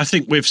that. I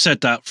think we've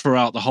said that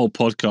throughout the whole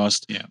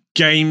podcast. Yeah,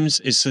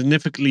 games is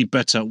significantly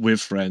better with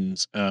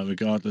friends,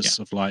 regardless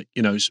of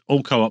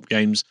all co-op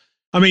games.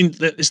 I mean,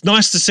 it's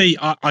nice to see.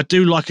 I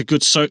do like a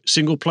good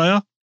single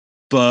player,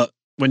 but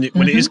when it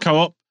is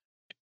co-op,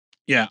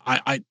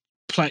 I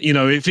play.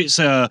 If it's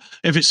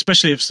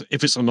especially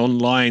if it's an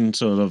online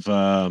sort of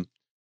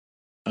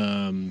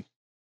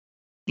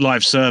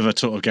live server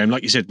sort of game,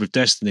 like you said with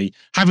Destiny,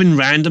 having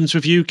randoms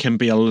with you can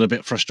be a little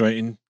bit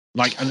frustrating.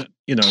 Like,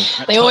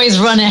 they always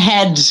run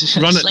ahead.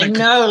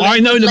 I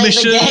know the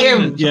mission.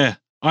 Yeah,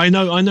 I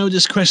know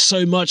this quest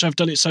so much. I've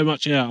done it so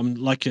much. Yeah, I'm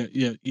like,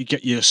 you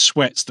get your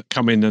sweats that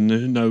come in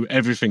and know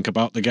everything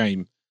about the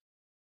game.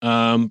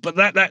 But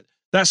that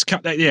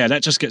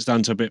just gets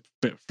down to a bit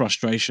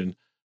frustration.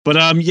 But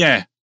playing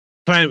it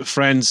with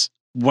friends,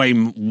 way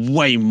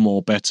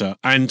more better.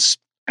 And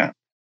you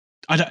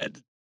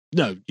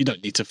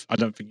don't need to. I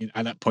don't think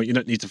at that point you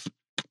don't need to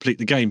complete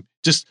the game.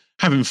 Just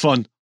having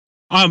fun.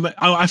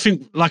 I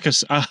think,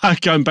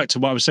 going back to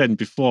what I was saying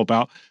before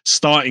about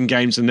starting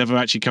games and never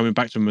actually coming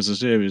back to them as a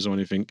series or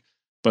anything.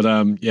 But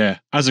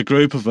as a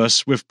group of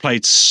us, we've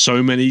played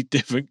so many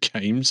different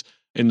games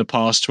in the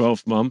past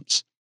 12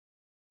 months.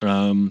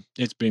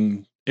 It's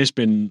been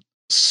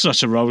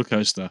such a roller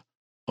coaster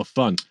of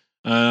fun.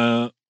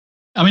 I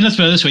mean, let's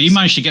put it this way: you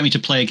managed to get me to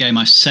play a game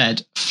I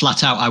said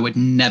flat out I would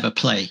never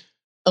play.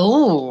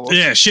 Oh,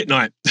 yeah, Shit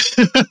Night.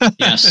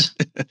 Yes.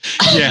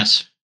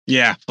 Yes.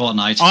 Yeah,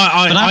 Fortnite.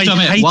 I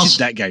hated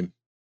that game.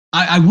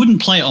 I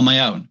wouldn't play it on my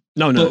own.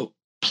 No. But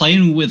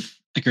playing with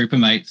a group of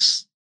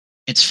mates,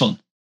 it's fun.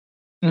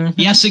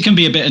 Mm-hmm. Yes, it can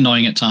be a bit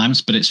annoying at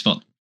times, but it's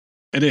fun.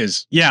 It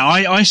is. Yeah,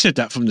 I said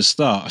that from the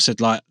start. I said,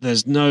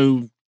 there's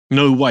no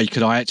way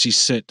could I actually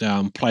sit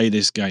down and play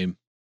this game.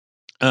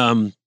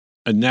 And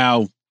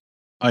now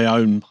I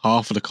own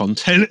half of the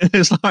content.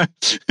 It's like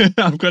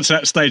I've got to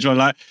that stage where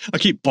I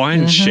keep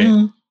buying shit.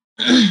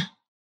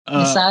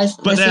 This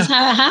is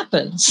how it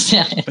happens.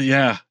 But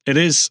yeah, it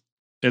is.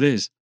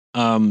 We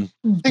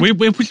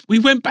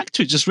went back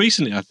to it just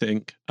recently. I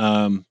think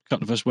a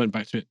couple of us went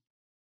back to it.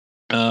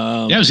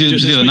 It was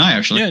the other night,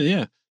 actually.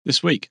 Yeah,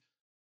 this week,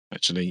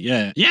 actually.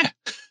 Yeah.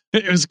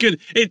 It was good.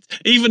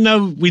 Even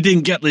though we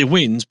didn't get the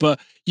wins, but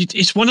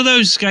it's one of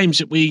those games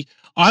that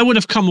I would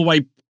have come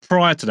away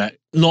prior to that,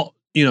 not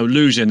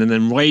losing and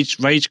then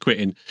rage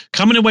quitting,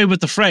 coming away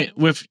with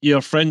with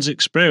your friend's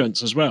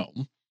experience as well.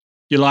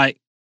 You're like,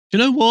 you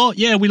know what?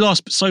 Yeah, we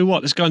lost, but so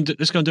what? Let's go and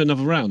do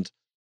another round.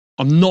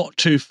 I'm not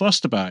too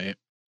fussed about it.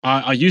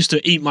 I used to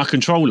eat my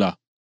controller.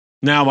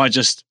 Now I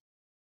don't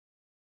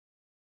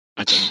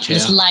care.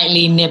 Just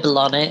lightly nibble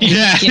on it.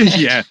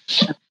 Yeah.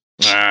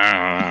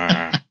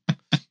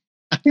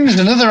 I think there's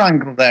another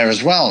angle there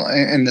as well,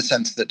 in the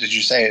sense that, as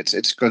you say,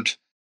 it's good,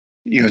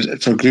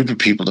 for a group of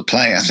people to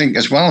play. I think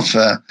as well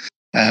for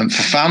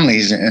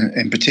families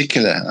in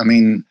particular. I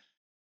mean,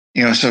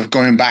 sort of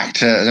going back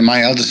to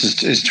my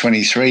eldest is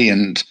 23,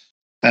 and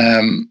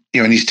in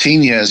his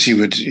teen years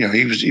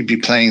he'd be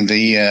playing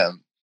the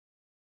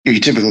your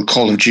typical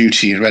Call of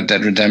Duty, Red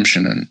Dead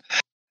Redemption, and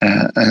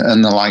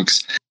the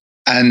likes.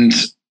 And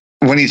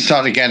when he'd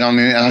start to get on,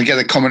 and I'd get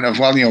the comment of,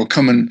 well,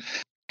 come and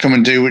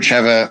do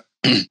whichever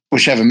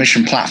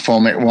mission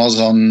platform it was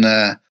on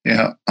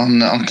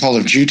Call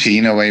of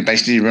Duty, where you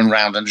basically run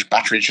around and just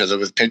batter each other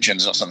with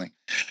pigeons or something.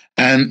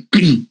 And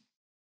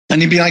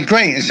he'd be like,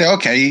 great, and say,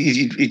 okay,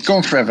 he'd go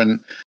on forever,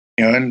 and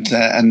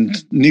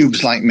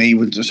noobs like me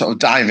would sort of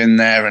dive in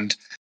there, and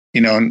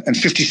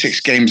 56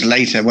 games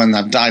later, when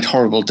I've died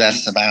horrible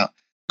deaths about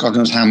God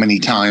knows how many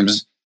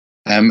times,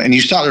 and you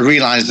start to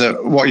realize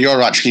that what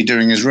you're actually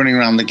doing is running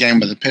around the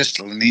game with a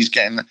pistol, and he's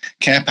getting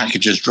care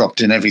packages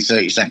dropped in every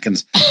 30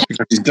 seconds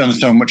because he's done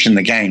so much in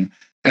the game.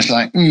 It's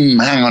like,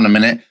 hang on a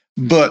minute.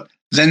 But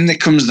then there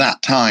comes that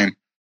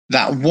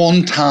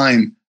one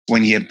time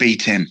when you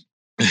beat him,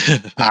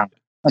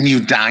 and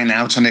you dine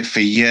out on it for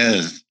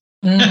years.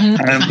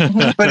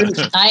 Mm-hmm.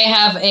 But I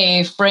have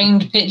a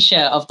framed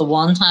picture of the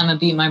one time I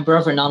beat my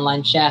brother in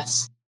online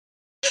chess.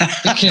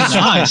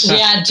 Because we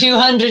had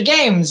 200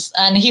 games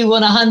and he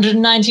won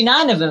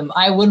 199 of them.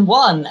 I won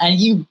one, and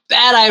you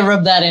bet I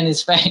rubbed that in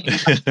his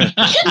face.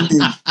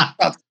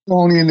 That's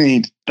all you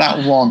need.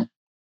 That one.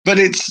 but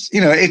it's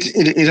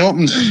it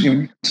opens.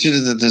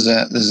 Consider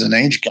that there's an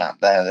age gap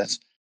there. That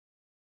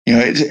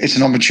it's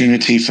an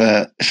opportunity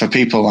for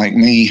people like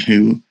me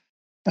who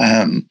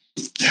aren't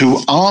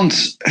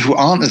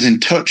as in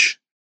touch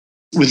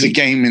with the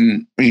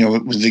gaming,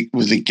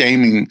 with the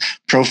gaming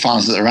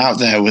profiles that are out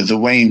there, with the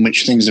way in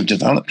which things have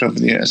developed over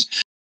the years,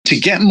 to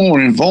get more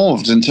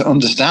involved and to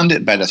understand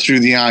it better through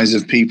the eyes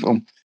of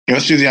people,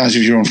 through the eyes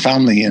of your own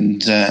family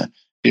and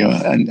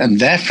and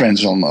their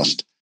friends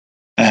almost.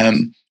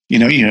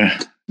 You're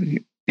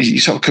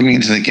sort of coming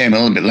into the game a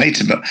little bit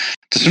later, but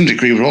to some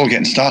degree, we're all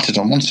getting started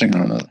on one thing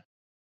or another.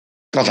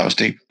 God, that was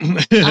deep.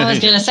 I was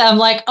gonna say, I'm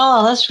like,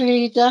 oh, that's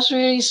really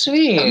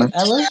sweet.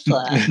 I love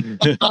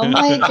that. Oh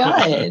my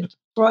God.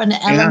 Brought an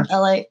element,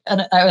 I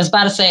was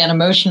about to say an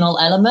emotional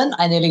element.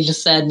 I nearly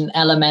just said an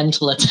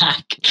elemental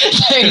attack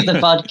during the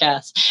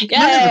podcast.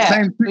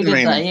 Yeah. We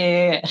did that.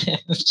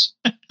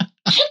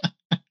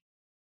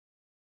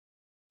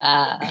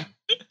 Yeah.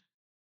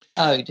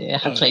 Oh dear,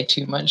 I played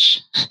too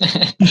much.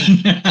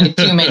 Played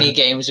too many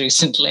games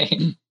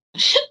recently.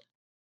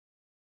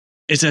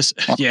 It's just,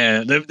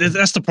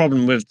 that's the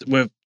problem with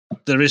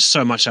there is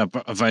so much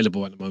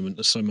available at the moment.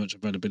 There's so much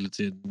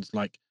availability, and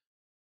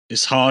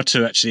it's hard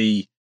to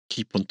actually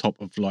keep on top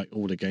of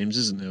all the games,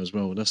 isn't there? As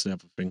well, that's the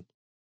other thing.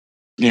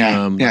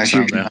 Yeah,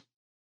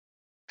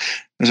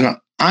 So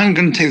I'm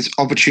going to take this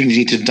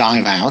opportunity to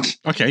dive out.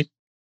 Okay.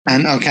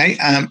 And I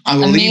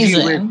will leave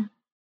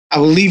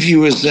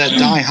you as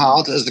Die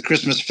Hard as the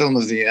Christmas film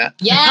of the year.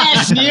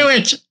 Yes, I knew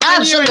it.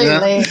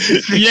 Absolutely.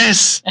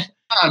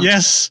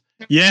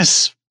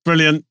 Yes.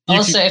 Brilliant.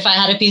 Also, if I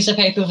had a piece of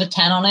paper with a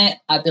 10 on it,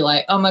 I'd be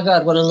like, oh my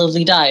God, what a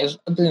lovely dive.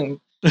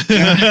 Boom.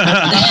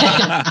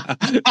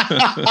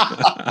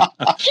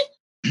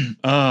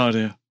 Oh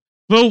dear.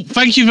 Well,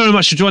 thank you very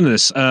much for joining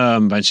us,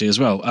 Banshee, as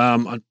well.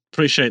 I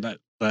appreciate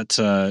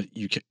that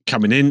you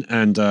coming in,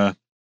 and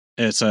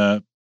it's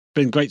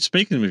been great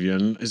speaking with you,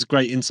 and it's a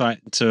great insight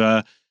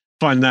to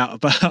find out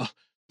about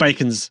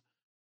Bacon's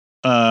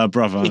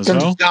brother as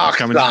well.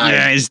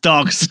 Yeah, his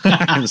dogs.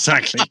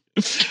 Exactly.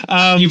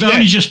 You've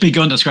only just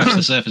begun to scratch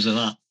the surface of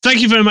that.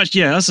 Thank you very much.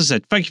 Yeah, as I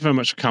said, thank you very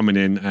much for coming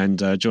in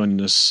and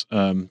joining us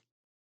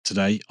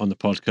today on the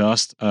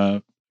podcast.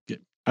 As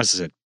I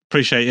said,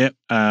 appreciate it.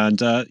 And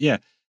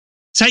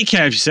take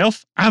care of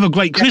yourself. Have a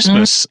great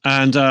Christmas.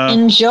 And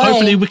enjoy.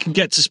 Hopefully we can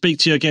get to speak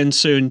to you again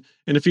soon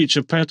in a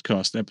future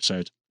podcast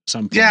episode.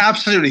 Some point. Yeah,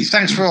 absolutely.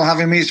 Thanks for all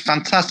having me. It's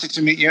fantastic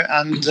to meet you.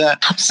 And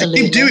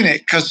absolutely. keep doing it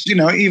because,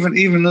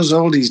 even us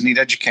oldies need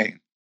educating.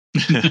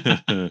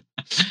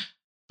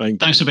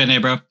 Thanks for being here,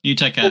 bro. You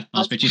take care.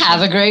 I'll speak to you soon.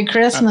 Have a great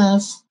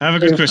Christmas. Have a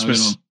good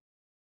Christmas.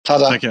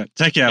 Ta-da.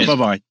 Take care. Yes.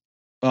 Bye-bye.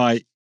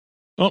 Bye.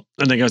 Oh,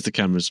 and there goes the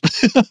cameras.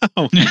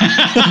 There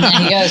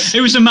he goes.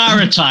 It was a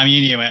matter of time.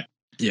 You knew it.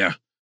 Yeah.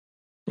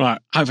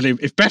 Right. Hopefully,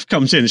 if Beth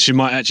comes in, she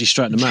might actually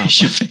straighten them out.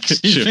 She'll fix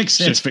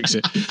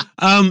it.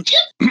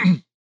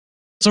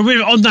 So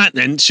we're on that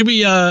then. Should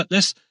we? I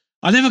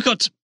never got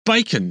to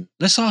Bacon.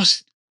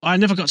 I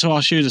never got to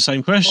ask you the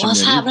same question.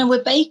 What's happening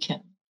with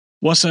Bacon?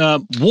 What's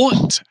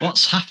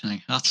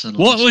happening? That's a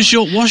what's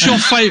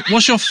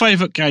your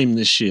favorite game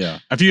this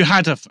year? Have you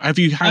had a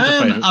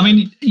favorite? I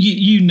mean,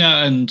 you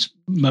know, and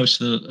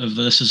most of the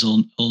listeners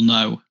will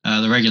know,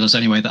 the regulars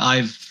anyway, that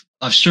I've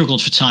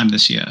struggled for time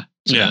this year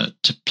to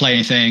play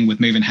anything with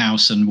moving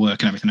house and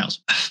work and everything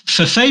else.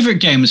 For favorite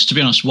games, to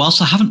be honest,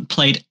 whilst I haven't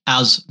played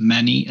as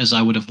many as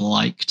I would have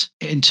liked,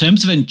 in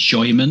terms of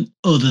enjoyment,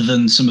 other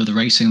than some of the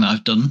racing that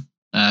I've done,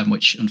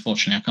 which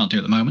unfortunately I can't do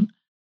at the moment,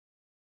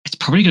 it's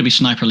probably going to be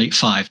Sniper Elite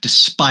 5,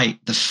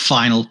 despite the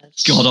final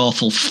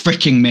god-awful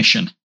freaking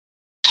mission.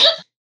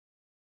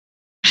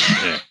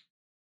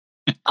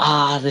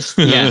 This.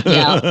 Yep.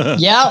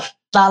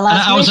 That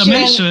last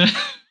mission.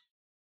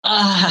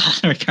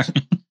 Sorry, Karen.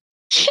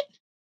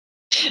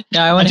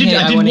 No, I did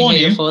warn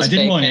you. I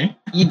did warn you.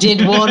 You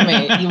did warn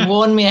me. You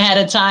warned me ahead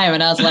of time,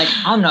 and I was like,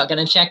 I'm not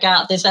going to check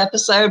out this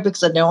episode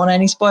because I don't want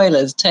any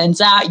spoilers.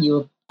 Turns out you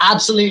were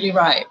absolutely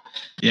right.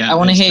 Yeah, I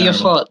want to hear your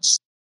thoughts.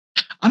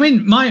 I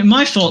mean,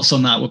 my thoughts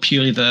on that were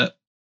purely that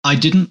I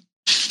didn't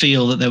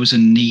feel that there was a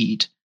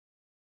need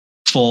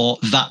for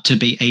that to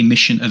be a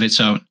mission of its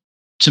own.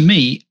 To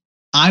me,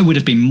 I would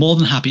have been more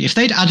than happy if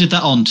they'd added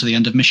that on to the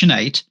end of Mission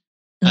 8.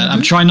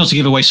 I'm trying not to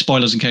give away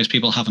spoilers in case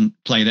people haven't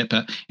played it,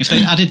 but if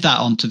they added that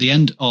on to the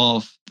end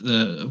of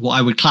what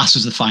I would class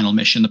as the final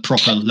mission, the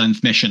proper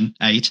length Mission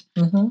 8,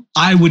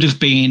 I would have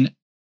been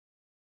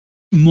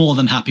more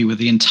than happy with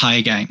the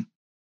entire game.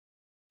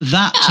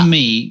 That, to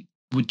me,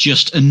 would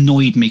just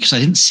annoyed me because I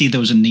didn't see there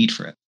was a need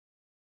for it.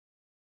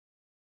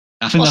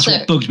 I think that's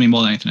what bugged me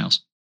more than anything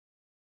else.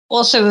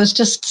 Also, it was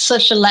just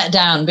such a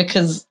letdown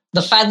because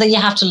the fact that you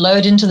have to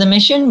load into the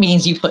mission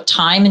means you put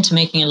time into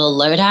making a little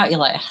loadout. You're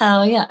like,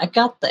 hell yeah, I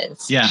got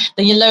this. Yeah.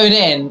 Then you load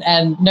in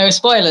and no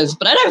spoilers.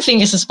 But I don't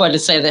think it's a spoiler to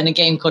say that in a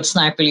game called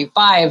Sniper Elite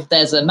 5,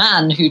 there's a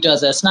man who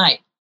does a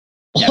snipe.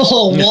 Yeah.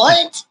 Oh,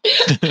 what?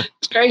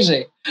 It's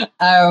crazy.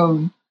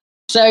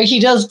 So he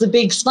does the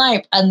big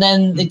snipe and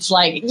then it's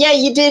like, yeah,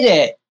 you did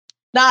it.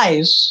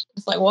 Nice.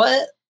 It's like,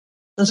 what?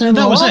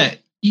 That was it.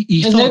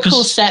 you There's thought, no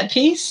cool set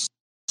piece.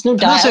 There's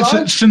no also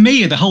dialogue. for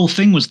me, the whole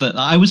thing was that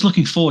I was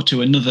looking forward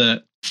to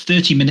another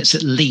 30 minutes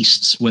at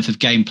least worth of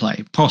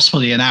gameplay,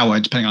 possibly an hour,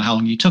 depending on how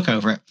long you took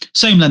over it.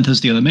 Same length as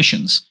the other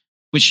missions,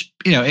 which,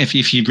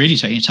 if you really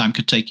take your time,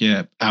 could take you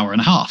an hour and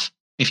a half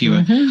if you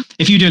were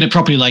doing it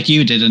properly like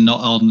you did and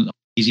not on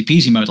easy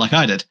peasy mode like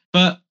I did.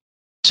 But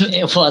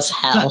it was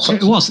hell.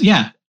 It was,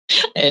 yeah.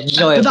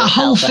 Enjoyable. But that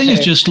whole thing is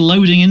just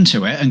loading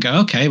into it and go,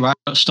 okay, right,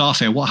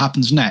 Starfield, what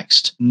happens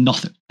next?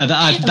 Nothing.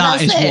 That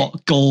is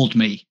what galled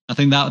me. I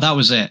think that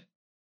was it.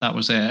 That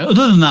was it.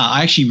 Other than that,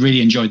 I actually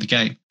really enjoyed the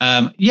game.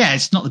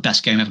 It's not the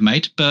best game ever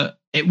made, but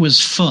it was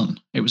fun.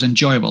 It was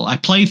enjoyable. I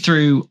played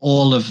through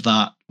all of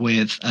that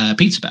with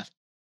Pizza Beth.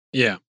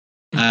 Yeah.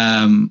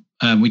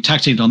 We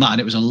tag teamed on that,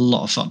 and it was a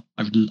lot of fun.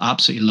 I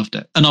absolutely loved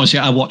it. And obviously,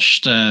 I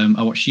watched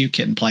you,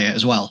 Kitten, play it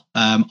as well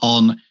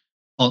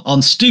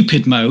on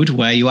stupid mode,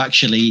 where you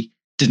actually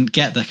didn't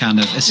get the kind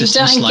of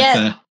assistance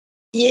the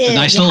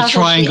nice little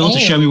triangle to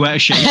show me where to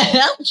shoot.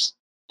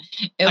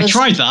 I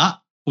tried that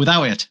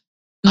without it.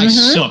 I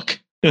suck.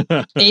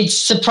 It's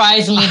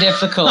surprisingly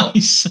difficult.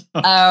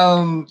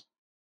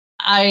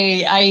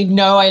 I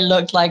know I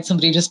looked like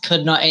somebody who just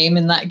could not aim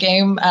in that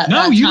game at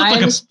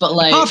times, but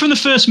apart from the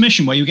first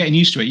mission where you're getting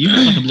used to it, you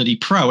look like a bloody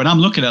pro. And I'm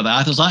looking at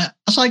that, I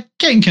was like,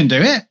 Kitten can do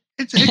it.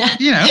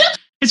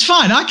 It's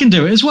fine. I can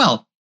do it as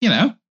well.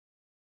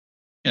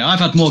 I've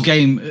had more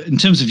in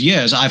terms of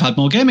years. I've had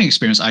more gaming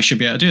experience. I should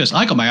be able to do this.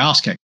 I got my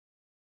arse kicked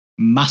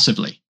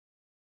massively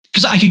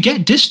because I could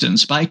get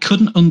distance, but I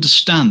couldn't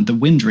understand the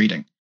wind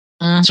reading.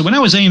 So when I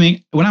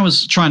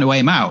was trying to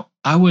aim out,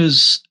 I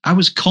was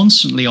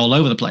constantly all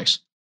over the place.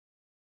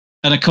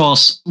 And of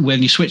course,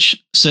 when you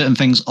switch certain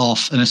things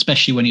off, and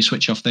especially when you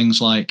switch off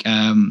things like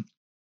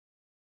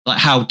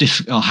how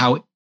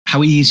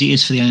easy it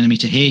is for the enemy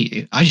to hear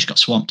you, I just got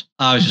swamped.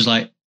 I was just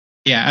like,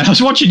 yeah. And I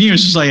was watching you, and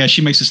it's just like, yeah,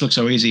 she makes this look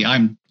so easy.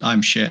 I'm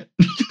shit.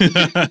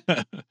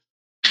 I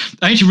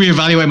need to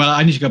reevaluate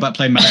I need to go back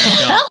playing Mario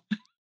Kart.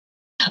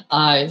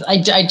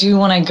 I do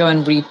want to go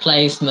and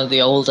replay some of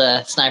the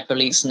older Sniper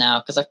Elites now,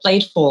 because I've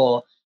played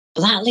 4,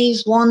 but that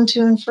leaves 1,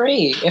 2, and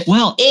 3.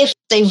 If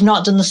they've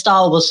not done the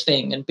Star Wars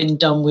thing and been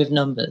done with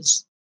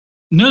numbers.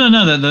 No,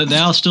 they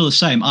are still the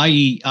same.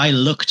 I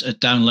looked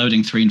at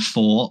downloading 3 and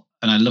 4,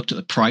 and I looked at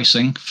the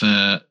pricing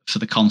for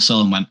the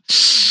console and went,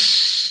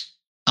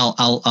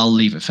 I'll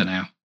leave it for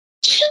now.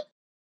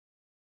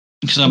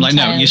 Because I'm like,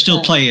 no, you're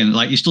still playing,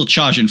 you're still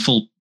charging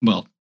full,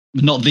 well,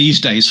 not these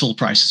days full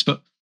prices,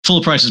 but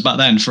full prices back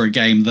then for a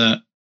game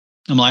that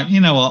I'm like,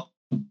 you know what?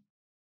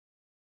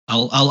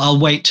 I'll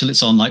wait till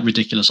it's on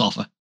ridiculous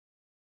offer.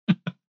 But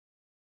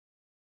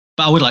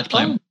I would like to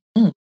play them.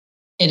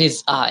 It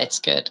is. It's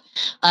good.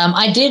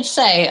 I did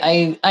say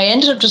I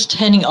ended up just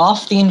turning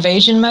off the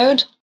invasion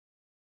mode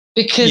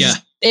because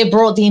it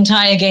brought the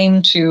entire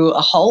game to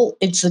a halt.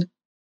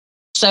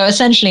 So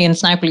essentially in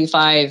Sniper Elite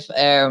 5,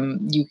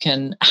 you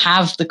can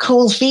have the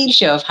cool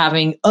feature of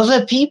having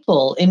other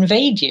people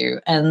invade you,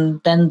 and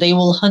then they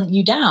will hunt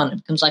you down. It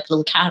becomes like a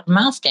little cat and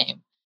mouse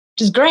game,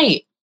 which is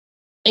great.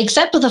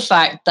 Except for the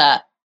fact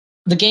that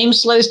the game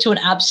slows to an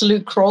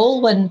absolute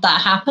crawl when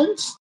that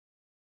happens.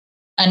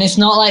 And it's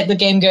not like the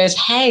game goes,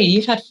 hey,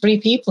 you've had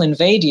 3 people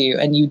invade you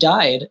and you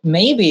died.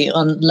 Maybe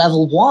on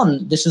level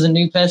 1, this is a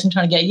new person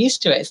trying to get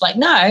used to it. It's like,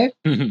 no,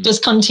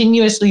 just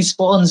continuously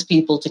spawns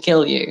people to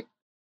kill you.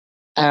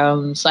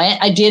 So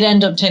I did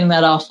end up turning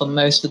that off on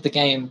most of the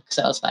game because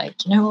I was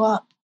like, you know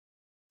what?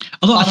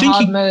 Although on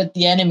hard mode,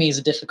 the enemies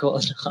are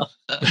difficult enough.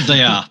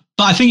 They are.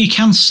 But I think you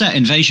can set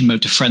invasion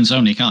mode to friends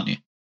only, can't you?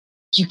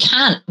 You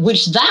can,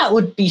 which that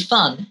would be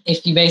fun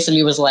if you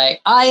basically was like,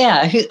 oh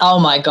yeah, oh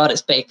my god,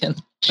 it's bacon.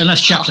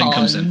 Unless Chaplin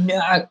comes in.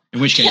 No. In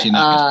which case you're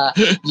not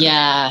good.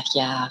 Yeah.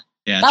 Yeah,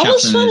 that Chaplin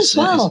was fun as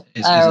well.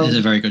 Is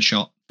a very good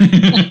shot.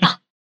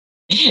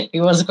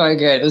 It was quite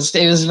good. It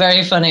was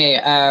very funny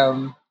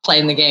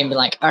playing the game, be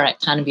like, all right,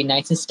 time to be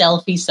nice and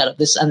stealthy, set up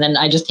this, and then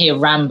I just hear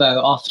Rambo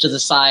off to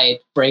the side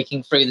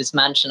breaking through this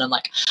mansion. I'm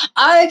like,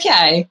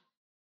 okay,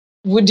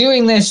 we're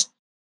doing this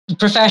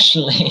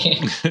professionally.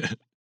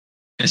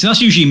 So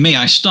that's usually me.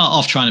 I start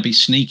off trying to be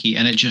sneaky,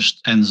 and it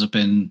just ends up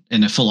in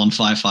a full-on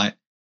firefight.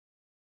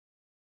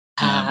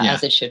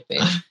 As it should be.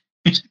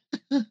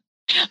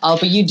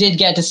 But you did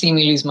get to see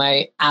me lose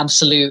my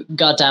absolute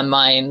goddamn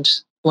mind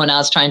when I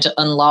was trying to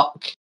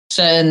unlock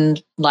certain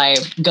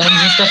guns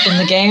and stuff in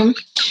the game.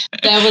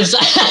 There was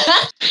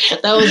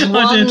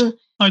one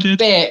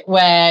bit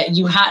where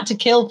you had to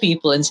kill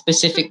people in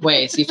specific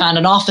ways. You found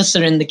an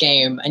officer in the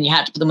game, and you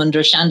had to put them under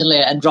a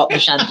chandelier and drop the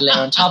chandelier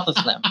on top of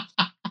them.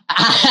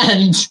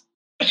 And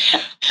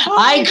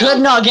I could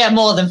not get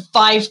more than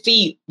 5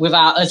 feet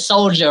without a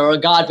soldier or a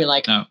guard being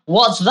like,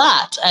 what's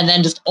that? And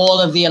then just all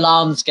of the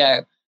alarms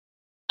go.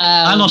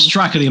 I lost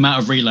track of the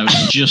amount of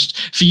reloads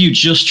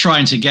just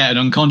trying to get an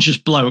unconscious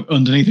bloke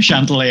underneath a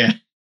chandelier.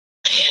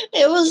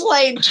 It was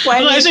like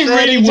 20, 30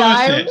 really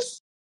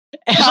times.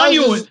 I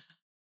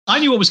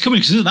knew what was coming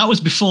because that was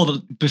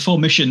before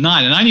mission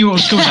 9, and I knew what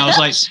was coming. I was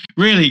like,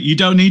 really, you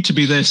don't need to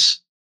be this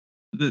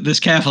this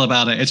careful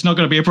about it. It's not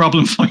going to be a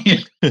problem for you.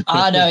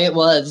 Oh, no, it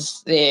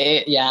was.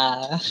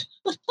 Yeah.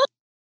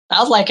 I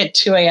was like at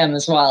 2 a.m.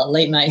 as well,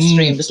 late night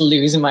stream, just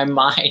losing my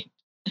mind.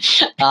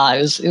 It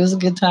was a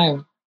good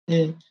time.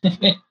 Yeah.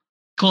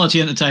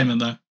 Quality entertainment,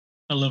 though.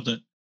 I loved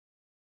it.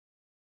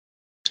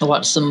 I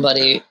watched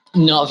somebody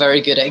not very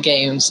good at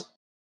games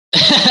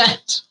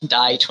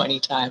die 20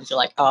 times. You're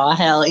like, oh,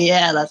 hell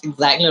yeah, that's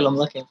exactly what I'm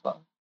looking for.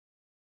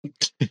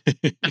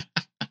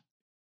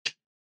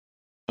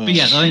 But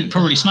yes, I think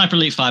probably Sniper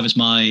Elite 5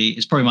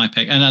 is probably my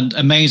pick. And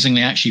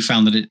amazingly, I actually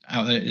found that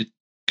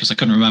because I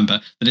couldn't remember,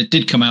 that it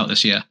did come out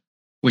this year,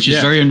 which is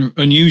very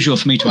unusual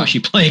for me to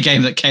actually play a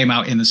game that came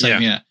out in the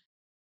same year.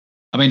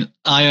 I mean,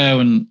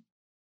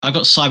 I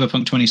got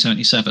Cyberpunk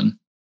 2077.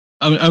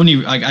 I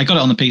got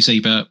it on the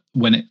PC, but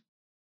when it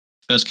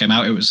first came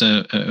out, it was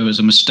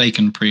a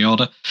mistaken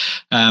pre-order.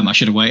 I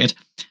should have waited,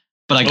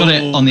 but I got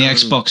it on the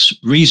Xbox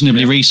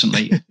reasonably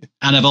recently,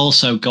 and I've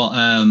also got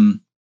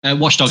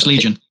Watch Dogs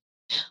Legion.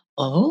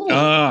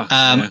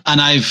 And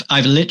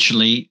I've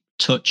literally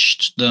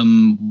touched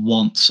them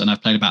once, and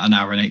I've played about an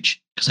hour in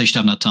each because I just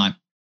haven't had time.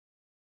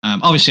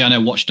 Obviously, I know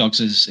Watch Dogs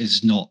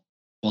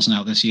wasn't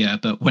out this year,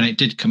 but when it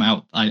did come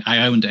out,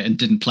 I owned it and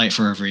didn't play it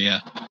for over a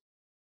year.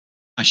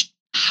 I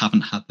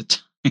haven't had the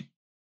time.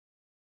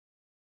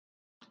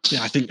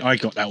 Yeah, I think I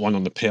got that one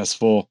on the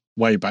PS4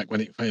 way back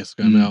when it first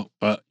came out.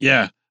 But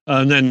yeah,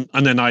 and then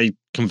I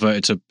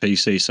converted to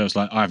PC, so it's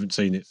like I haven't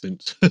seen it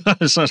since.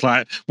 So it's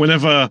like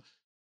whenever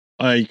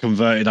I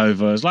converted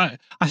over, it's like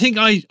I think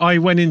I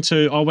went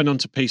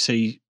onto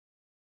PC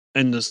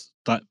in the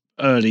like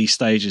early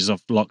stages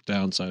of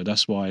lockdown, so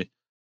that's why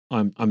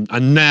I'm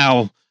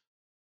now.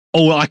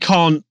 Oh, I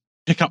can't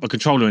pick up a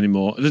controller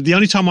anymore. The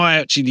only time I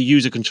actually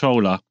use a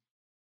controller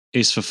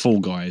is for Fall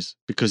Guys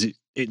because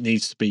it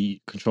needs to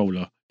be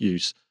controller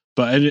use.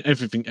 But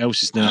everything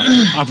else is now.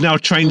 I've now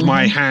trained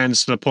my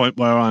hands to the point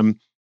where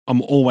I'm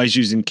always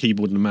using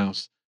keyboard and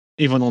mouse,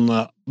 even on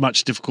the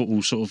much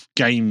difficult sort of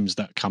games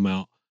that come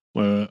out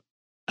where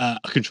a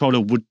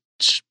controller would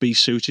be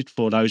suited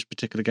for those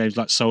particular games,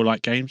 like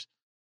Soul-like games.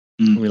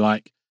 And we're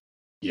like,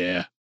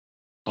 yeah.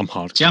 I'm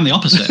hard. See, I'm the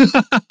opposite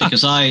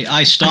because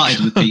I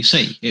started with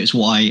PC. It was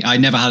why I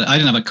didn't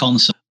have a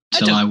console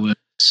until I was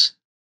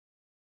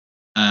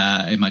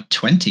in my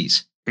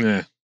 20s.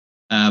 Yeah.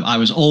 I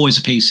was always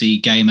a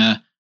PC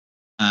gamer.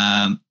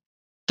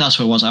 That's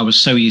what it was. I was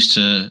so used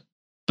to,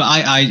 but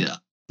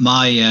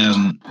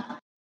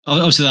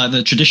obviously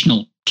the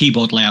traditional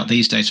keyboard layout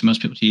these days for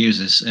most people to use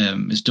is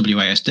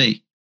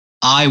WASD.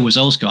 I was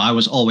old school. I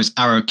was always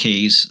arrow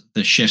keys,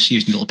 the shifts,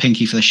 using the little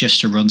pinky for the shifts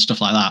to run,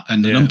 stuff like that,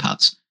 and the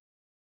numpads.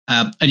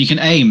 And you can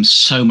aim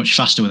so much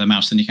faster with a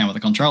mouse than you can with a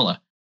controller.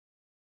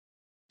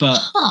 But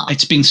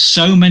it's been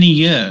so many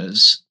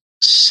years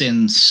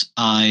since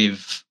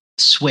I've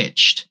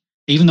switched.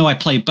 Even though I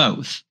play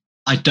both,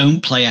 I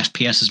don't play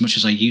FPS as much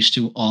as I used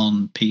to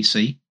on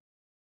PC.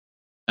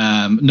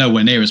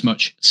 Nowhere near as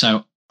much.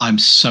 So I'm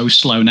so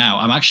slow now.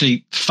 I'm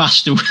actually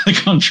faster with a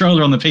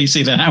controller on the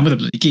PC than I am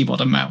with a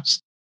keyboard and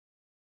mouse.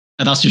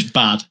 And that's just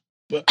bad.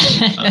 But,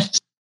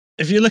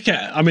 if you looking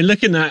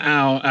at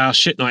our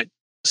shit night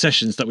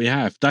sessions that we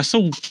have, that's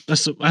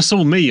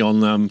all me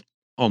on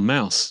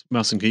mouse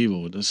and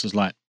keyboard. This is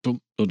like boom,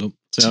 boom, boom.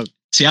 So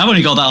see, I've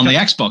only got that on the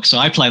Xbox, so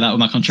I play that with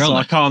my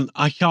controller. So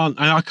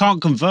I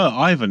can't convert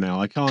either now.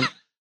 I can't.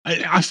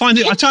 I find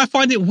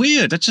it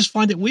weird. I just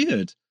find it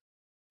weird.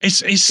 It's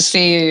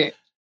see.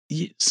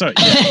 Sorry.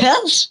 Yeah.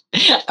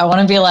 I want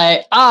to be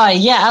like,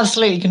 yeah,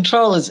 absolutely,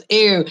 controllers.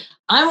 Ew.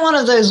 I'm one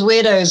of those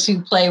weirdos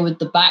who play with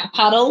the back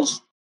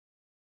paddles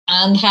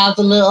and have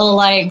the little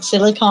like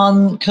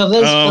silicone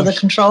covers for the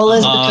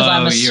controllers because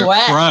I'm a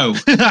sweat.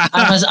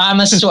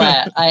 I'm a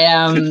sweat. I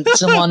am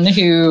someone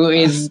who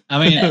is. I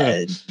mean,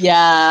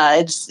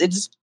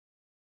 it's.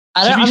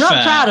 I'm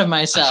not proud of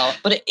myself,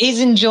 but it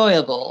is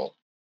enjoyable.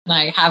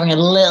 Like having a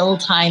little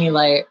tiny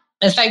like.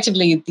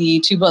 Effectively, the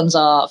two buttons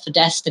are for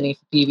Destiny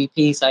for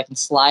PvP, so I can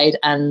slide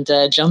and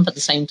jump at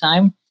the same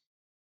time.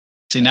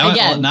 See, now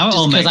it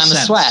all makes sense. Because I'm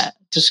a sweat.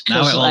 Just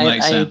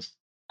because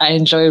I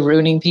enjoy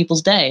ruining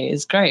people's day.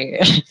 It's great.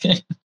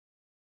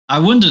 I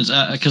wondered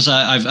because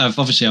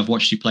I've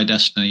watched you play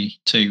Destiny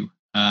 2.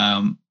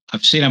 I've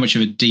seen how much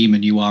of a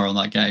demon you are on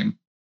that game.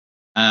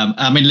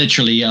 I mean,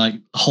 literally, like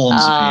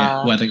horns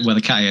appear where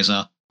the cat ears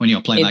are when you're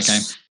playing that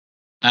game.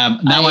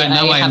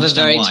 I have a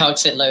very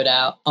toxic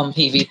loadout on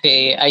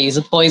PvP. I use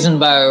a poison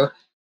bow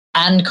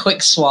and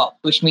quick swap,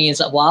 which means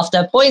that whilst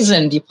they're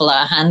poisoned, you pull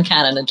out a hand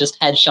cannon and just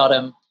headshot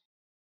them.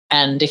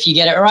 And if you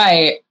get it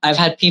right, I've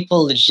had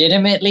people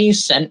legitimately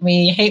send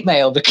me hate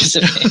mail because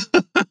of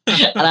it.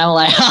 And I'm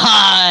like,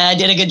 I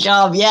did a good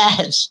job,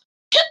 yes.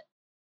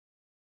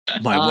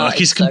 My work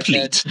is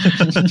complete.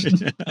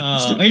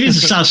 It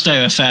is a sad state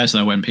of affairs,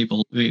 though, when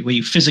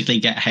we physically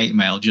get hate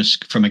mail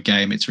just from a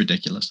game. It's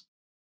ridiculous.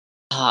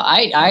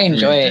 I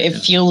enjoy it. It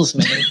fuels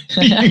me.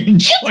 You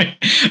enjoy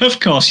it.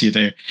 Of course you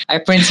do. I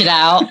print it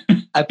out.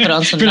 I put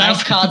on some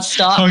nice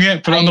cardstock.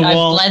 Put it on the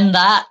wall. I blend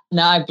that.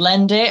 No, I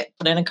blend it.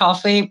 Put in a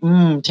coffee.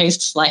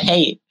 Tastes like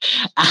hate.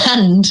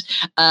 And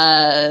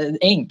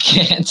ink.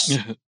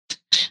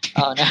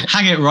 Oh no!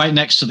 Hang it right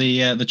next to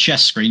the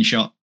chess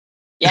screenshot.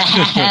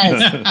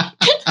 Yes.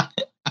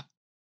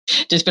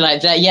 Just be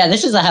like, yeah,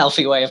 this is a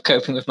healthy way of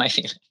coping with my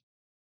feelings.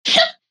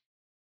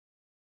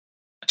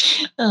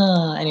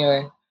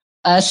 Anyway.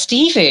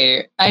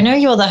 Stevie, I know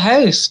you're the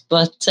host,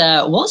 but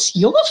what's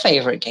your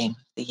favorite game of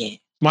the year?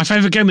 My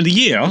favorite game of the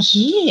year?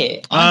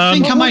 Yeah. I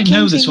think I might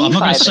know this one. I'm not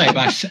going to say,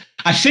 but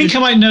I think I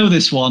might know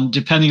this one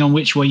depending on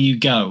which way you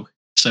go.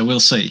 So we'll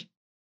see.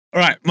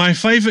 All right. My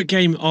favorite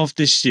game of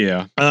this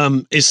year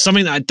is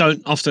something that I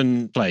don't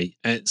often play.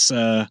 It's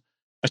a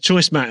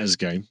Choice Matters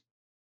game.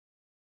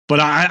 But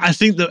I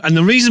think that, and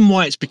the reason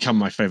why it's become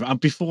my favorite,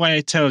 before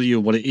I tell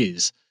you what it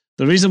is,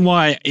 the reason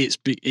why it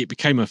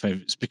became my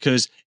favorite is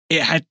because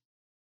it had.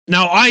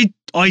 Now, I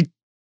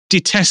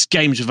detest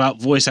games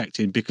without voice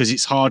acting because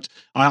it's hard.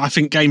 I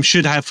think games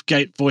should have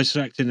voice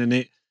acting in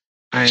it.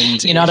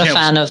 And you're not a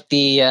fan of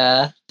the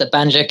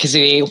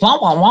Banjo-Kazooie.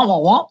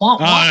 No.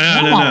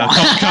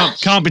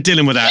 Can't be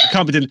dealing with that.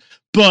 Can't be dealing.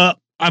 But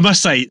I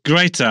must say,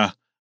 Greta,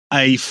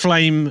 A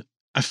Flame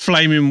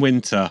in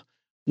Winter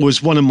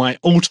was one of my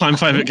all-time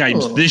favorite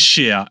games this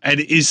year,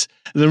 and it is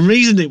the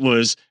reason it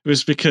was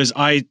because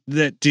I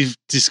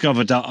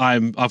discovered that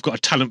I've got a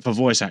talent for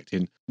voice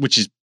acting, which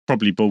is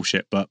probably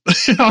bullshit, but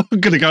I'm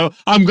gonna go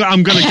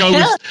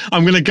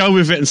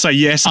with it and say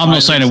yes. I'm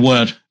not saying a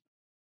word.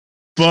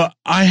 But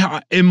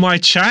I in my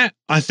chat,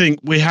 I think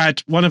we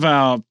had one of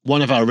our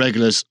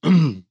regulars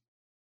who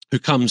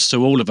comes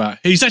to all of our.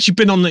 He's actually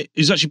been on the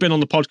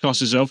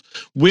podcast as well.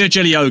 We're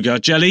Jelly Ogre.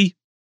 Jelly,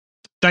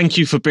 thank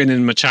you for being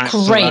in my chat.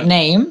 Great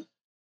name.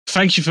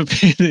 Thank you for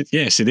being.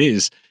 Yes, it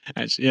is.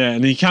 Actually, yeah,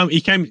 and he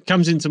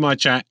comes into my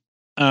chat.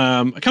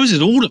 Comes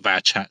into all of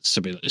our chats,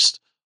 to be honest.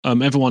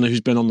 Everyone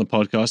who's been on the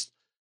podcast.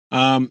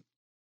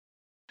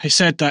 He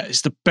said that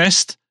it's the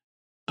best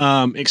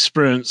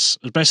experience,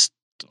 the best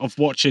of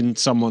watching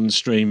someone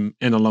stream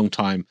in a long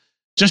time,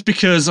 just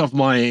because of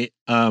my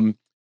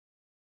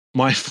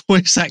my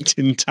voice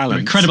acting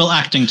talents. Incredible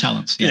acting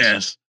talents.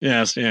 Yes.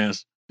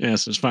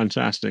 It's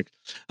fantastic.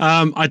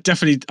 I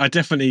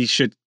definitely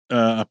should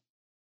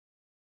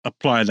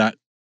apply that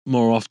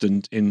more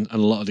often in a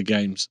lot of the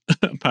games,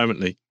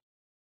 apparently.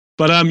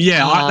 But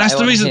that's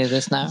the reason. Hear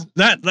this now.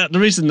 The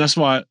reason. That's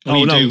why.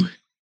 No.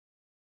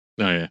 No,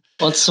 yeah.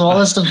 What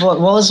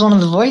was one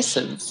of the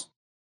voices?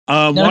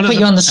 Not to put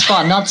you on the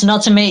spot,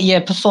 not to make you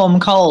perform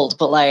cold,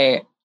 but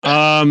like.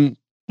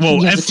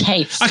 Well, the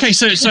taste. Okay,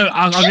 so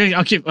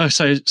I'll keep.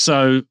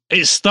 So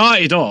it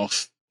started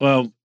off.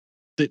 Well,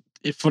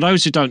 for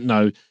those who don't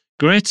know,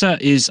 Greta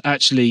is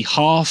actually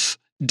half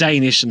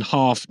Danish and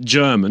half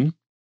German.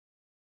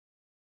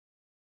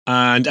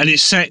 And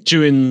it's set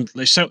during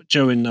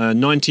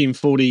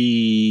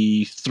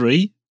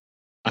 1943,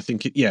 I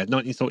think.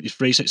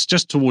 1943. So it's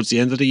just towards the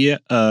end of the year,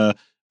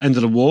 end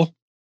of the war,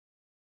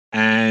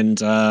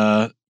 and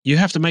you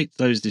have to make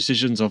those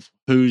decisions of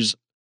whose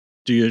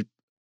do you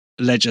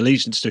pledge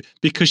allegiance to,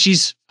 because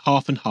she's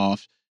half and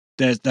half.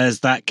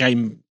 There's that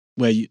game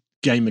where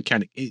game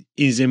mechanic it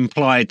is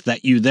implied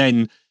that you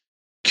then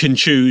can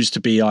choose to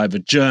be either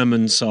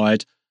German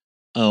side,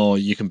 or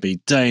you can be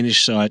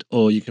Danish side,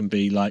 or you can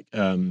be like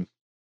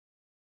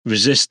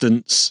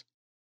resistance.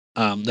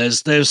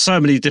 There's so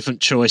many different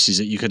choices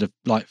that you could have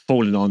like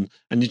fallen on,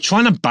 and you're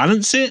trying to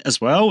balance it as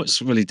well. It's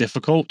really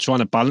difficult trying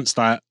to balance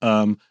that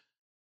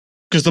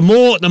because the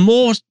more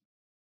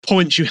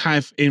points you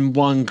have in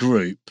one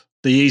group,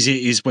 the easier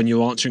it is when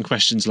you're answering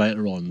questions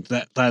later on.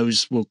 That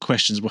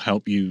questions will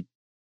help you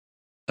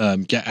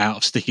get out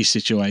of sticky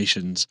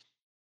situations.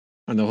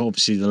 And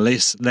obviously, the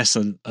less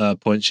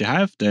points you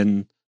have,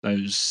 then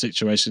those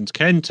situations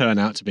can turn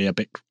out to be a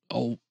bit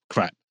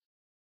crap.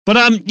 But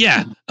I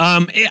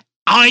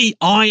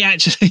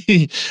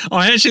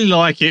actually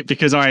like it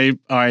because I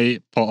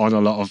put on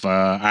a lot of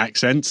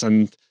accents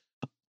and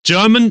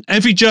German.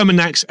 Every German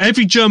that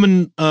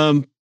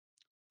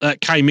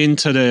came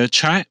into the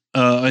chat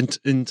and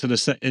into the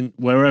set in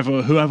whoever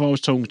I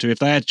was talking to, if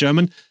they had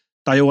German,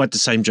 they all had the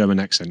same German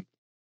accent.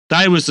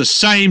 They was the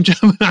same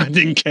German. I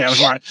didn't care. I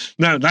was like,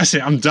 no, that's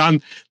it. I'm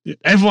done.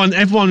 Everyone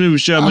who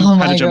was German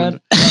had a German.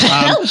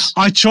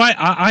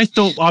 I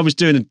thought I was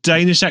doing a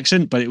Danish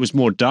accent, but it was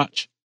more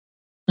Dutch.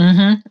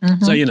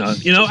 Mm-hmm. So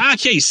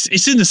okay,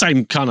 it's in the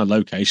same kind of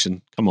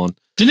location. Come on.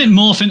 Didn't it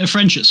morph into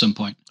French at some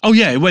point? Oh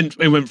yeah, it went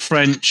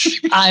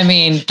French. I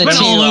mean, the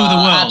two all over the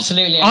world.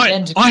 Absolutely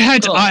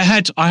identical. I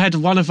had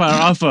one of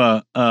our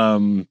other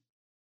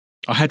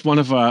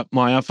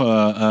my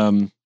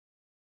other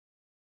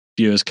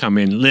viewers come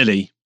in,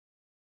 Lily.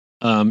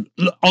 On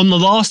the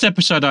last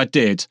episode I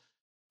did,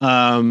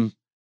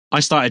 I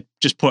started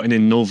just putting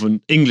in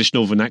English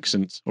Northern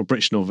accents or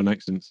British Northern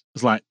accents.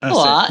 It's like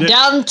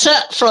down to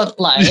front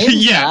line.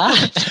 Yeah.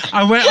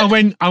 What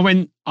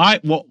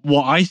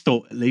I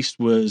thought at least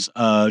was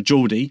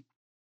Geordie,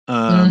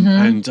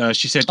 And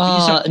she said,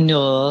 "Oh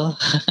no!"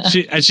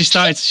 She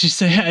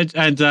said,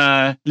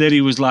 and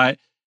Lily was like,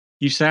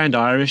 "You sound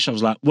Irish." I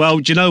was like, "Well,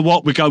 do you know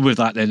what? We go with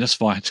that then. That's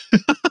fine."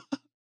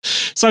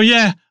 So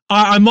yeah,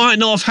 I might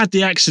not have had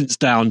the accents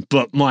down,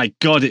 but my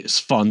God, it's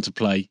fun to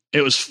play.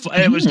 It was.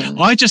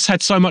 I just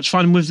had so much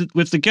fun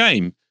with the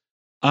game.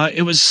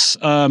 It was.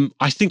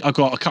 I think I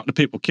got a couple of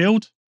people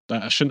killed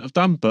that I shouldn't have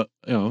done, but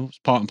it's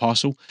part and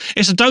parcel.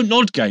 It's a Don't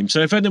Nod game,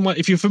 so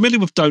if you're familiar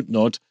with Don't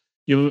Nod,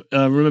 you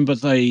remember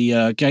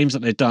the games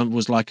that they've done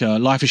was like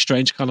Life is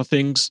Strange kind of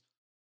things.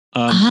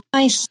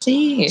 I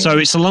see. So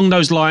it's along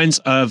those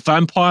lines.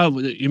 Vampire.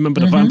 You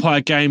remember the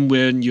vampire game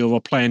when you were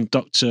playing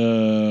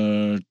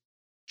Dr.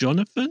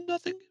 Jonathan? I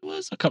think it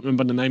was. I can't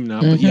remember the name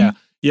now, but yeah.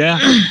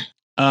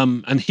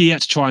 And he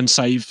had to try and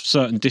save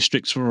certain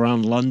districts from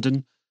around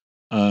London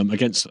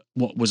against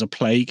what was a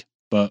plague,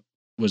 but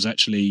was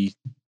actually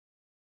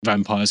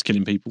vampires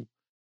killing people.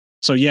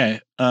 So yeah,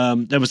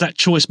 there was that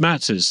choice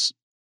matters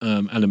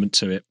element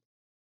to it,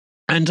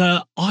 and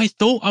I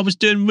thought I was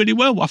doing really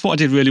well. I thought I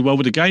did really well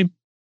with the game.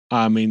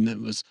 I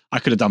mean, I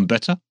could have done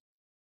better.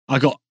 I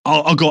got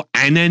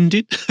an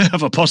ending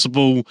of a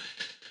possible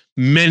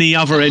many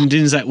other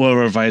endings that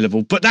were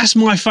available, but that's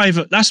my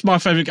favorite.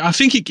 I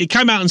think it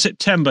came out in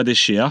September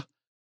this year.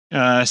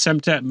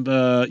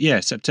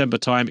 September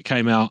time it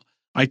came out.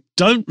 I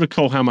don't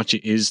recall how much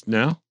it is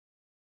now.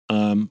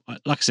 Like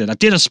I said, I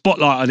did a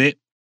spotlight on it,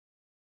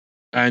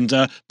 and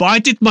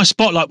but my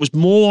spotlight was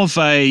more of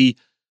a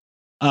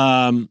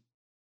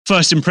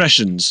first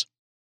impressions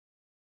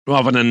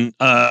rather than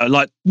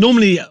like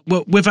normally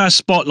with our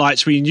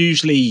spotlights we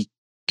usually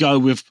go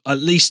with at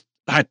least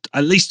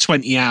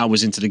 20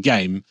 hours into the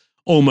game,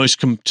 almost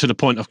to the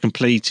point of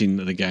completing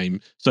the game,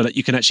 so that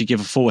you can actually give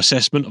a full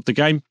assessment of the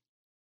game.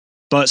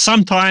 But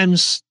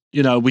sometimes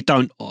we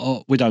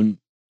don't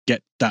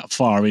get that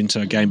far into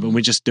a game, but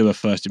we just do a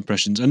first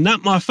impressions. And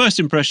that my first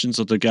impressions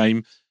of the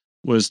game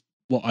was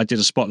what I did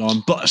a spotlight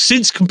on. But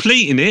since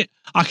completing it,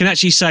 I can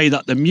actually say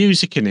that the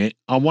music in it,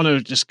 I want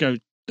to just go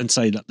and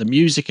say that the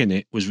music in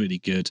it was really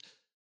good.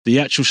 The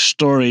actual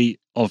story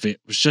of it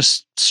was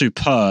just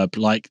superb.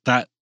 Like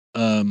that,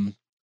 the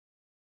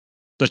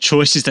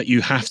choices that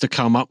you have to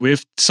come up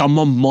with,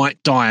 someone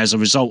might die as a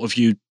result of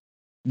you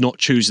not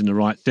choosing the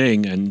right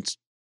thing. And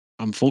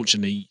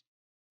unfortunately,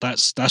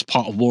 that's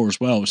part of war as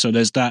well. So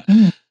there's that.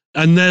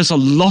 And there's a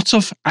lot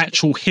of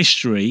actual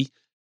history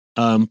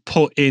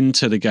put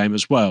into the game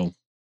as well.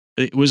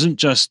 It wasn't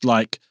just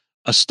like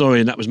a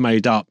story that was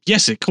made up.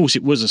 Yes, of course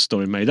it was a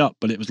story made up,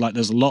 but it was like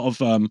there's a lot of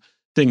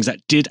things that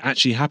did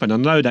actually happen. I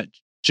know that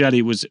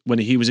Jelly was, when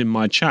he was in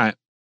my chat,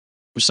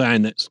 was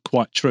saying that's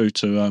quite true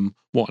to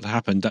what had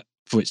happened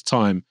for its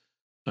time.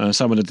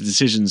 Some of the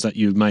decisions that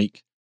you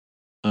make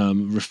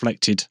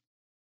reflected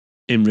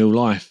in real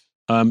life.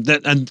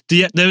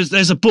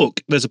 There's a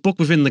book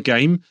within the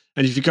game,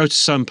 and if you go to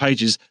some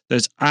pages,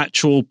 there's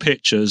actual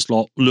pictures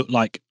look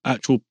like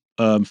actual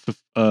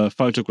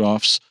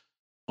photographs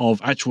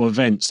of actual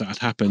events that had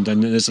happened,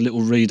 and there's a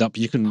little read up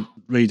you can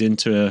read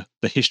into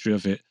the history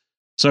of it.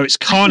 So it's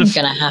kind of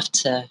going to have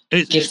to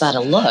give that a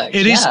look.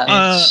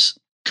 It's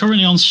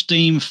currently on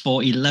Steam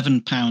for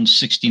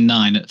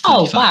 £11.69 at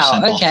 35% wow,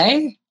 off.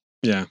 Okay.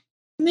 Yeah.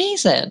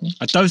 Amazing.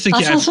 I don't think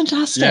that sounds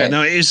fantastic. Yeah,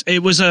 no,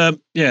 it was that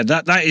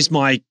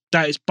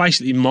is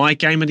basically my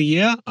game of the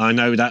year. I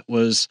know that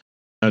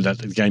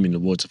the Gaming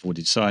Awards have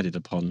already decided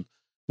upon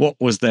what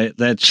was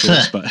their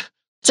choice, but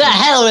to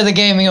hell with the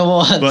Gaming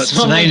Awards. But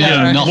they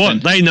know nothing.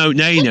 What they know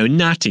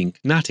nothing.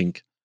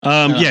 So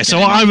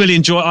I really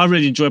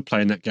enjoyed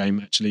playing that game.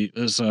 Actually, it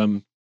was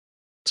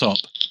top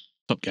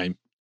game.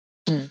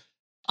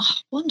 Oh,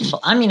 wonderful.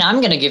 I mean, I'm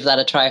going to give that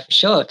a try for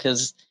sure,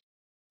 because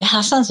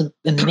that sounds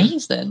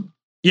amazing.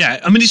 Yeah,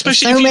 I mean,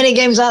 especially there's so many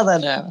games out there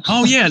now.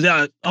 Oh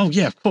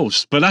yeah, of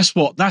course. But that's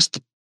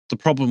the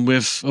problem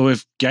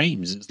with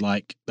games. It's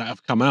like that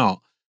have come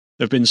out.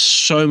 There've been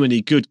so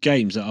many good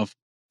games that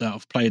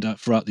I've played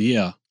throughout the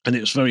year, and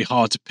it was very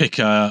hard to pick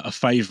a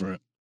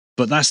favorite.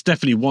 But that's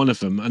definitely one of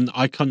them. And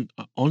I can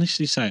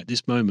honestly say at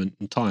this moment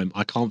in time,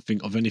 I can't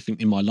think of anything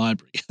in my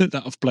library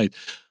that I've played.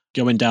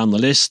 Going down the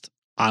list,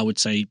 I would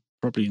say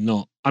probably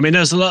not. I mean,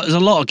 there's a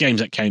lot of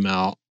games that came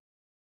out,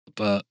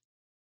 but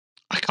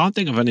I can't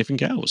think of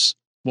anything else.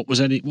 What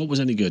was any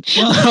good?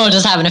 Well,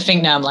 just having to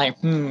think now. I'm like,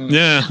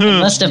 yeah.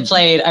 I must have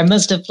played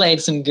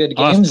some good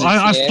games.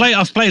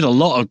 I've played a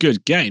lot of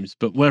good games,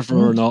 but whether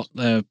or not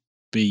they'll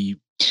be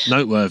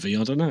noteworthy,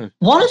 I don't know.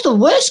 One of the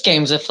worst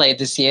games I've played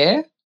this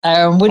year,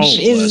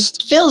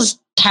 feels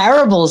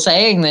terrible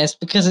saying this,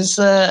 because it's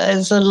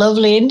a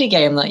lovely indie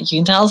game that you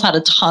can tell has had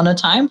a ton of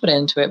time put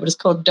into it, but it's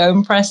called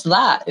Don't Press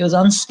That. It was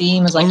on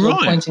Steam as like a little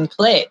point and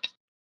click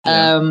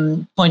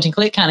kind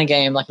of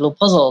game, like a little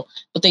puzzle,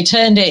 but they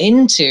turned it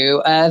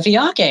into a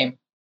VR game.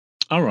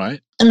 All right.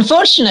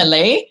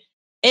 Unfortunately,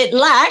 it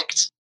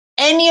lacked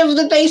any of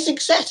the basic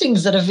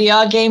settings that a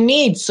VR game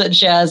needs,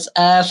 such as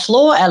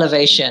floor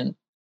elevation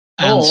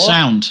and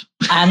sound.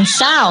 And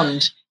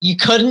sound. You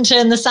couldn't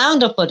turn the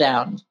sound up or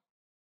down.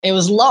 It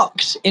was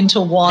locked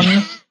into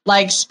one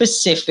like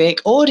specific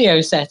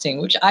audio setting,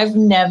 which I've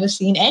never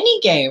seen any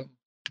game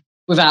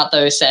without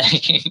those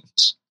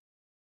settings.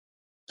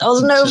 There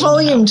was no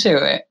volume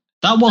to it.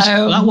 That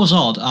was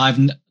odd.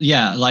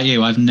 Like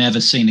you, I've never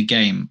seen a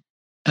game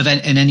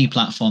in any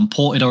platform,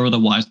 ported or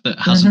otherwise, that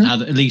hasn't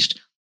had at least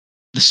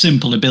the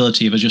simple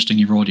ability of adjusting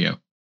your audio.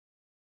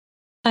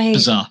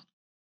 Bizarre.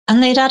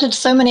 And they'd added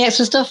so many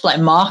extra stuff, like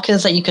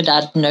markers that you could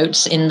add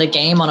notes in the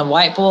game on a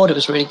whiteboard. It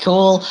was really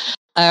cool.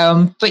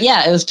 But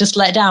yeah, it was just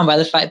let down by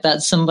the fact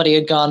that somebody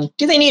had gone,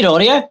 do they need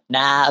audio?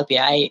 Nah, it'll be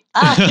all right.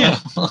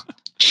 Cool.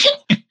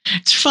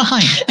 It's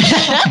fine.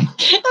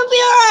 It'll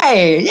be all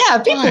right. Yeah,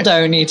 people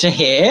don't need to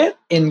hear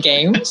in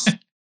games.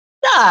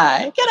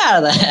 Nah, get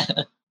out of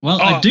there. Well,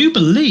 I do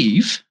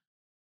believe,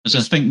 as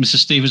I think Mr.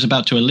 Steve was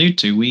about to allude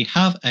to, we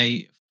have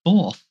a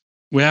fourth.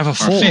 We have a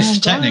fourth. Or a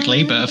fifth,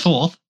 technically, but a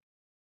fourth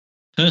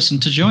person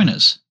to join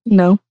us.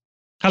 No.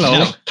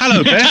 Hello.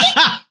 Hello, Beth.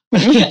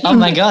 Oh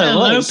my God, a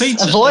voice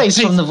Pizza.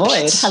 from the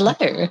void. Hello.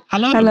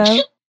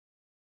 Hello.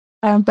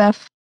 I'm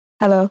Beth.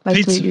 Hello.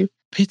 Nice to meet you.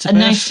 Peter Beth.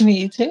 Nice to meet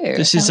you too.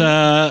 This is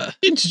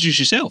introduce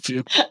yourself.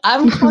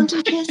 I'm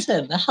Quantum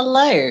Kitten.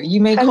 Hello.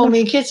 You may call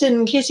me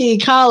Kitten, Kitty,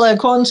 Carla,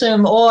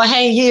 Quantum, or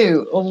Hey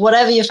You, or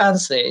whatever you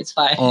fancy. It's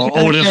fine. Or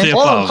all of the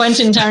above. Or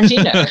Quentin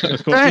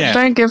Tarantino.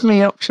 Don't give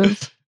me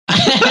options.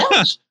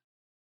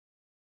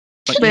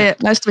 But yeah,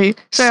 nice to meet you.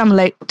 Sorry I'm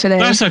late today.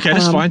 That's okay.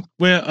 That's fine.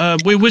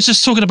 We were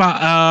just talking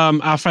about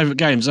our favourite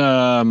games.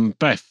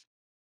 Beth,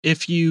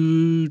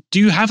 do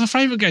you have a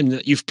favourite game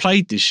that you've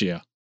played this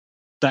year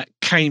that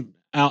came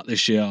out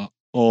this year,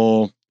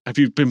 or have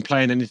you been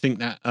playing anything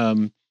that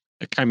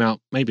came out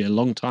maybe a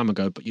long time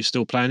ago, but you're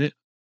still playing it?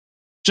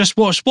 Just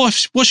what's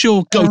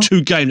your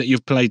go-to game that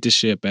you've played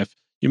this year, Beth?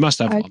 You must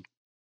have one.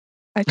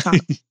 I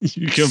can't.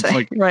 You can't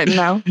say right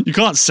now. You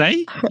can't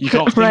say. You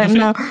can't right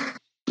now.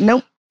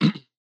 Nope.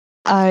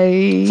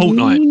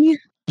 Fortnite.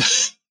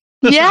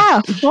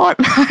 Yeah,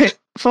 Fortnite.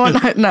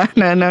 Fortnite.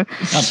 No.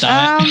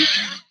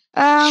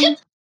 I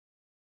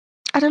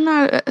don't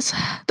know.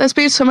 There's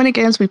been so many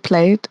games we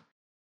played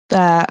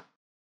that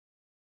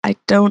I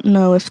don't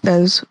know if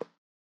there's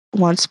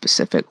one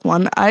specific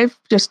one. I've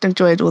just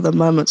enjoyed all the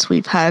moments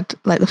we've had,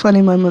 like the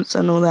funny moments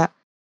and all that.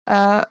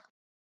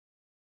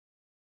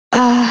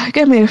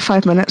 Give me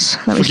 5 minutes.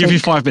 We'll give you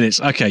 5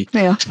 minutes. Okay.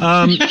 Yeah.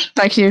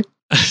 Thank you.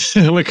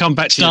 We'll come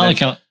back to you.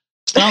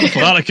 Start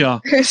the car.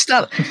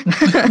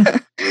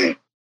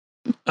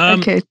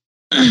 Okay.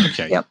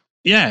 Yep.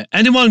 Yeah.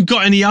 Anyone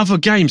got any other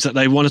games that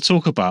they want to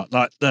talk about,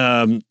 like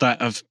that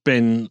have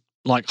been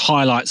like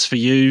highlights for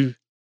you?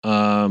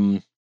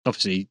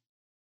 Obviously,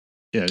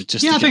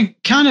 just I think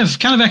kind of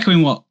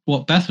echoing what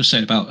Beth was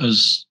saying about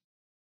us.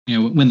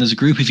 When there's a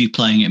group of you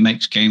playing, it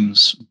makes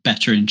games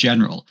better in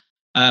general.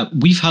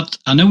 We've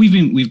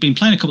been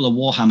playing a couple of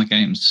Warhammer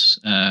games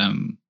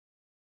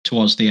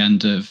towards the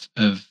end towards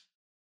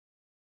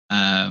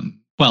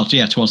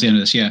the end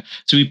of this year.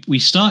 So we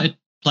started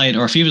playing,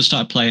 or a few of us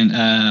started playing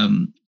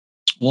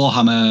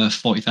Warhammer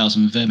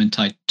 40,000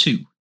 Vermintide 2,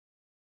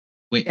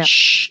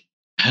 which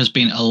has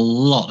been a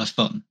lot of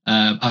fun.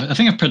 I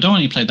think I've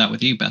predominantly played that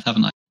with you, Beth,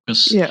 haven't I?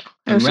 Yeah,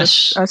 it was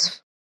just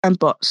us and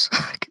bots.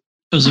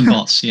 Us and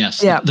bots,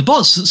 yes. Yeah. The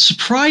bots,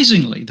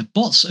 surprisingly, the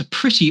bots are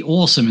pretty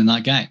awesome in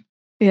that game.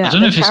 Yeah, I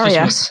don't know if it's carry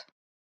us.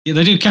 Yeah,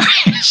 they do carry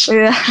us.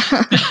 Yeah.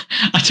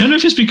 I don't know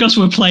if it's because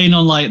we're playing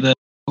on like the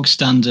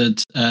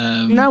standard.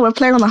 No, we're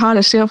playing on the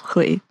hardest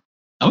difficulty.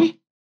 Are we?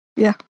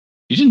 Yeah.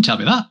 You didn't tell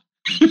me that.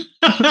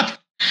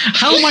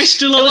 How am I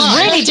still alive? It was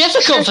really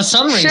difficult for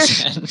some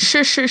reason.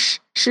 Shush.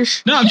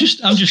 No, I'm just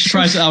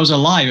surprised that I was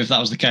alive if that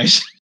was the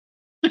case.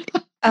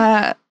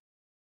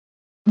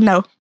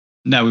 No.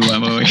 No, we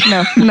weren't, were we?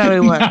 No,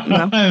 we weren't. No.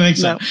 I don't think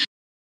so.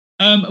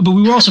 No. But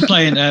we were also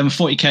playing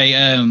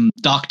 40k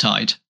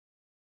Darktide.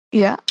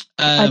 Yeah,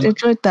 I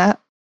enjoyed that.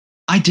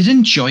 I did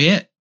enjoy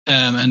it,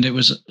 and it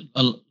was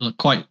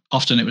quite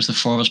often it was the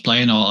four of us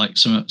playing, or like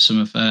some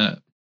of our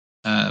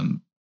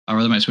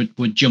other mates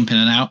would jump in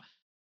and out.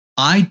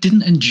 I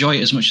didn't enjoy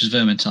it as much as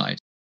Vermintide,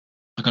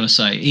 I've got to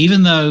say.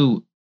 Even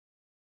though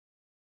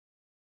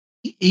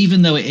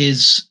it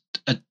is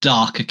a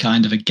darker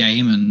kind of a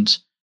game and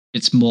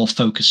it's more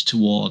focused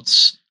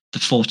towards the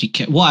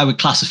 40k, what I would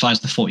classify as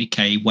the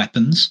 40k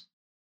weapons,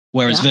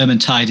 whereas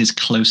Vermintide is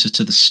closer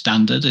to the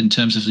standard in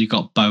terms of you've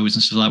got bows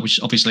and stuff like that, which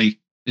obviously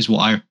is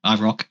what I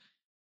rock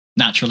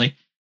naturally.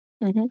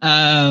 Mm-hmm.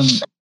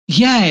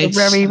 It's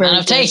very, very man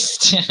of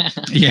taste.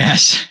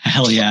 Yes,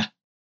 hell yeah.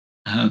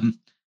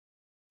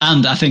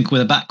 And I think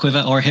with a back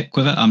quiver or a hip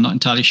quiver, I'm not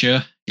entirely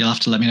sure. You'll have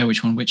to let me know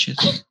which one which is.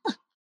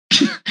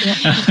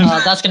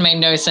 That's going to make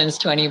no sense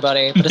to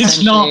anybody. But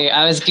essentially,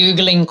 I was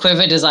Googling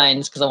quiver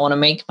designs because I want to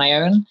make my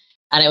own.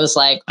 And it was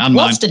like,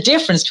 what's the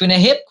difference between a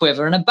hip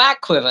quiver and a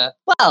back quiver?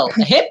 Well,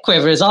 a hip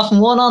quiver is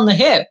often worn on the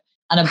hip,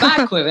 and a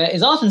back quiver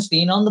is often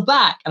seen on the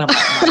back. And I'm like,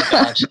 oh my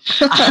God,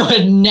 I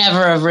would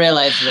never have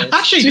realized this.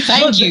 Actually,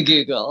 thank you,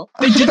 Google.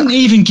 They didn't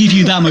even give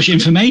you that much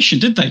information,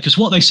 did they? Because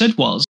what they said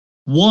was,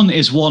 one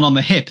is one on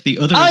the hip, the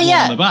other is one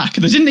yeah. on the back.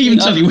 They didn't even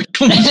tell you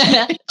which one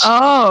was which.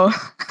 Oh.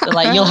 They're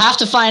like, you'll have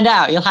to find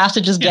out. You'll have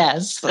to just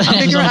guess.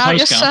 Figure it out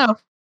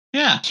yourself.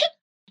 Yeah.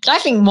 I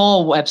think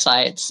more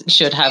websites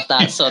should have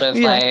that sort of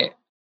like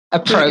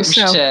approach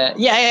to.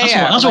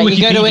 That's like what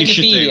you go to Wikipedia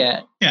should do.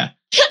 Wikipedia. Yeah.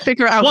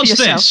 Figure it out What's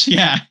for yourself. this?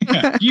 Yeah.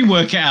 You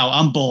work it out.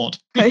 I'm bored.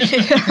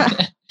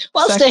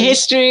 What's the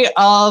history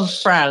of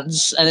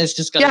France? And it's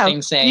just got a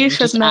thing saying, you should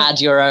just add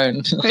your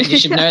own. You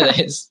should know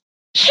this.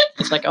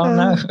 It's like, oh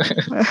no.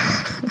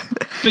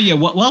 But yeah,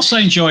 whilst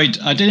I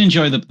did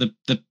enjoy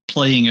the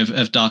playing of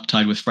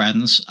Darktide with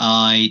friends,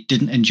 I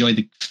didn't enjoy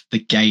the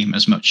game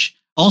as much.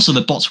 Also,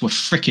 the bots were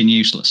freaking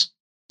useless.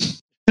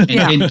 I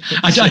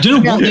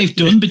don't know what they've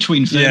done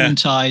between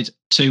Vermintide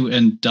 2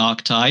 and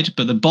Darktide,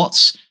 but the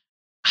bots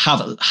have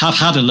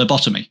had a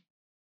lobotomy.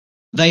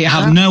 They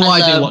have no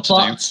idea what to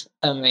do.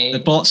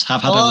 The bots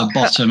have had a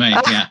lobotomy.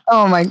 Yeah.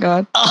 Oh my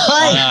god.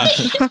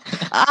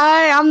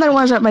 I'm the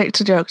ones that make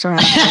the jokes around.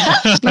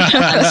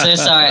 I'm so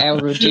sorry. I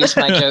will reduce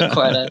my joke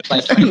quota by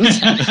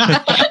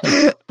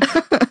 20%.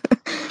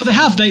 But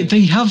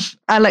they have.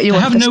 I'll let you. They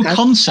have no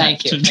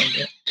concept. Thank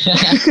you.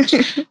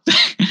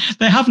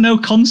 They have no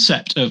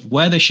concept of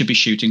where they should be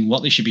shooting,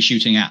 what they should be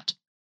shooting at.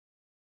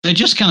 They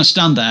just kind of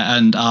stand there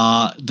and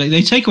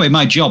they take away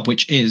my job,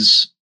 which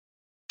is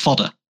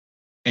fodder.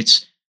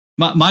 It's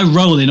my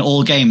role in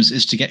all games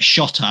is to get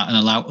shot at and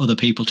allow other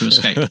people to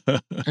escape.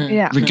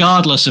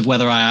 Regardless of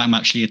whether I am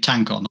actually a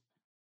tank or not.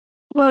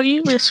 Well,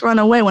 you just run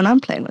away when I'm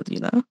playing with you,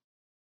 though.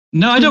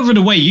 No, I don't run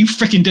away. You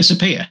freaking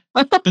disappear.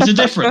 There's a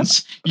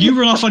difference. You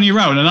run off on your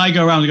own, and I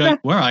go around and go,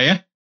 "Where are you?"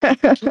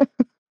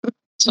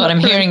 So what I'm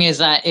hearing is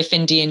that if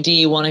in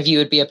D&D one of you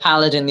would be a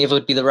paladin, the other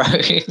would be the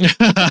rogue.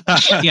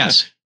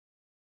 Yes,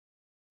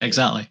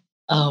 exactly.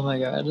 Oh my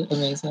god,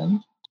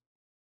 amazing.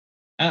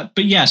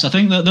 But yes, I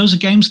think that those are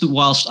games that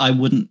whilst I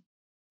wouldn't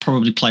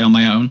probably play on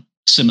my own,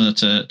 similar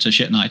to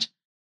Shit Night,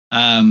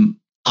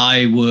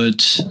 I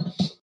would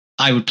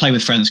play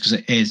with friends because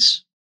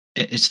it's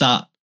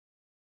that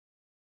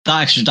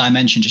extra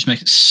dimension just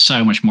makes it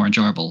so much more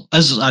enjoyable.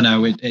 As I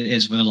know it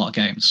is with a lot of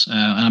games,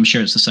 and I'm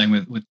sure it's the same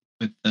with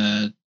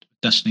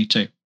Destiny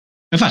 2.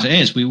 In fact, it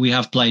is. We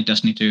have played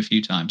Destiny 2 a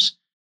few times.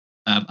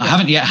 I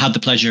haven't yet had the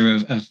pleasure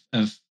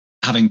of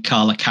having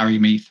Carla carry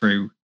me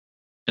through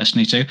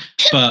Destiny 2,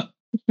 but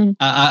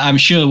I'm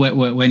sure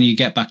when you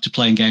get back to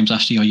playing games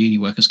after your uni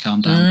work has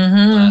calmed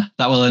down,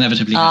 that will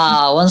inevitably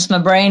happen. Once my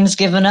brain's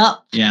given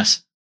up,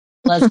 yes,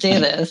 let's do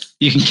this.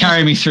 You can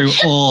carry me through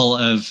all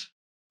of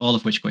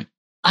Witch Queen.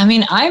 I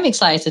mean, I'm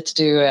excited to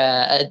do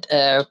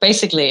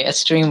basically a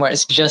stream where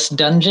it's just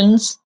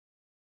dungeons,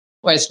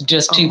 where it's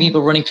just two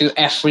people running through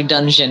every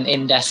dungeon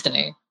in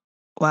Destiny.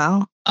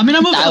 Wow. I mean,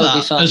 I'm up that for would that.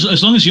 Be fun.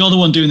 As long as you're the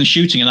one doing the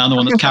shooting and I'm the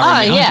one that's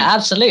carrying you.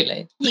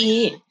 Absolutely.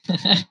 Yeah.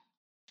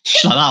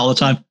 She's like that all the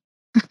time.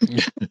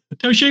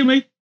 Don't shoot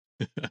me.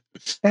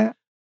 Yeah.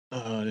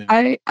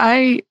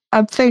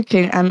 I'm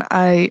thinking, and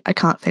I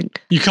can't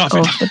think. You can't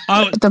think.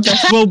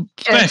 Well,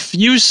 Beth,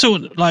 you were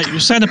saying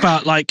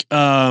about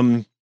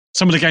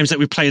some of the games that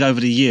we played over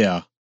the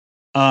year.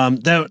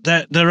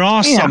 There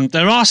are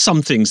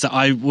some things that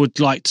I would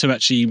like to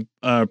actually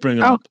bring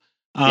up.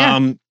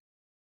 Do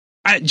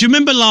you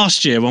remember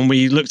last year when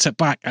we looked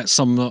back at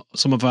some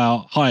of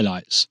our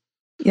highlights?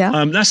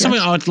 Yeah, that's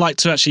something I'd like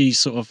to actually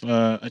sort of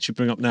actually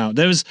bring up now.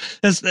 There's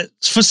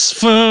for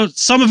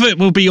some of it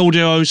will be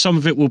audio, some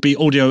of it will be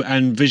audio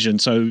and vision.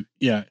 So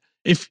yeah,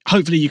 if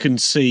hopefully you can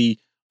see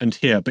and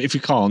hear, but if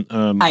you can't,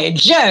 hey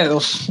Joe,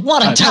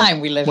 what a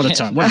time we live in. What a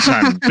time!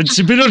 It's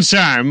a bit of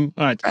time.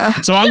 All right,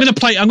 so I'm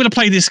gonna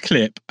play this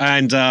clip,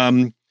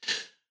 and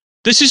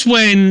this is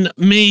when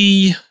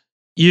me,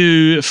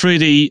 you,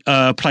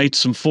 3D played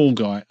some Fall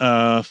Guys,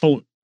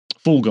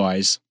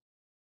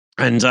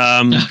 and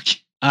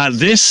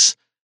this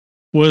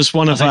was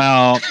one of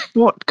our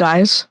what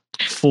guys?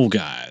 Fall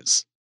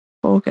Guys.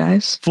 Fall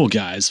Guys. I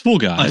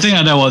think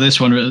I know what this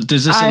one is.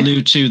 Does this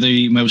allude to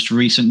the most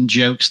recent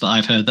jokes that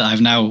I've heard that I've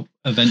now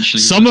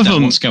eventually some of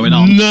them what's going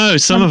on? No,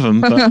 some of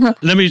them. But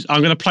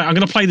I'm gonna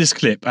play this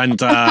clip,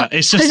 and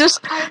it's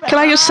just. Can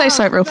I just say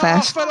something real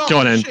fast? Go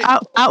on in.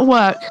 At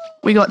work,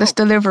 we got this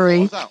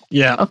delivery.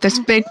 Of this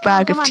big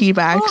bag of tea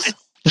bags.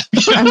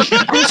 As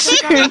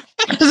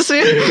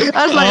soon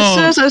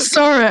as I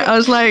saw it, I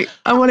was like,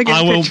 I want to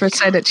get a picture and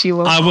send it to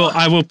you all. I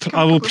will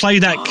play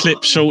that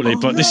clip shortly,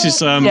 but this is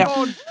so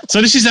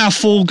this is our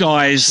Fall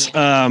Guys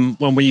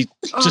when we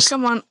just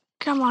come on.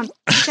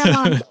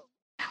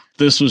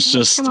 This was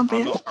just come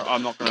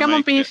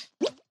on, Beef.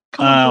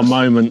 Our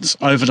moments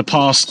over the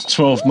past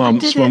 12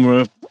 months when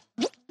we're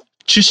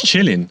just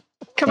chilling.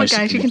 Come on,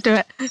 guys, you can do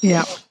it.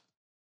 Yeah.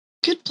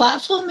 Good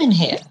platform in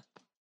here.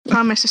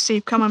 Come on, Mr.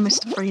 Steve. Come on,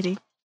 Mr. 3D.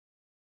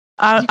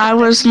 I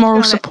was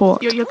moral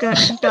support. You're good.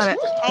 You got it.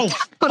 Oh,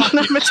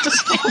 no, Mr.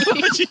 Steve.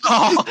 Okay.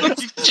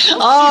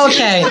 Oh,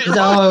 yeah.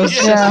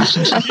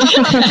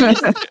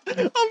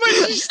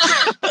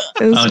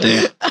 Oh,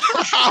 dear.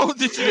 How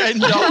did you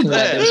end up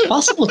there? It was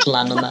possible to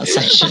land on that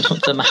section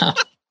of the map.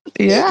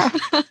 Yeah.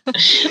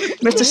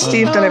 Mr.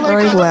 Steve did it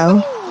very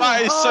well.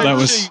 That is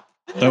so cheap.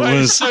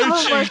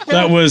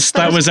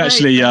 That was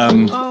actually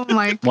oh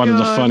my God. one of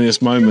the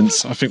funniest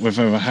moments I think we've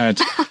ever had.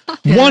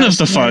 Yeah, One of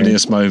the that's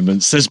funniest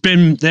moments.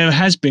 There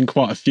has been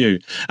quite a few.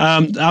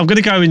 I'm going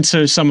to go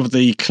into some of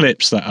the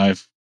clips that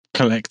I've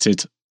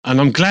collected,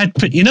 and I'm glad.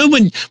 You know,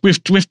 when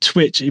with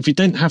Twitch, if you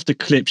didn't have the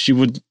clips, you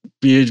would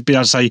be able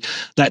to say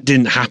that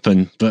didn't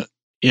happen. But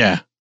yeah,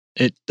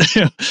 it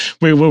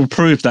we will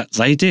prove that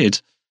they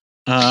did.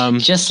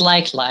 Just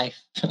like life.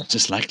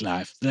 Just like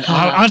life.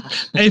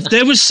 If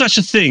there was such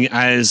a thing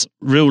as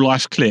real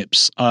life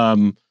clips,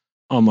 oh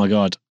my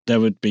God, there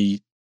would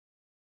be.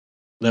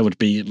 I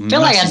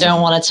feel like I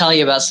don't want to tell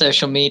you about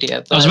social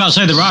media. But... I was about to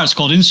say it's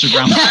called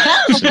Instagram.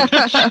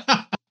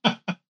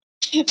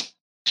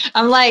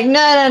 I'm like,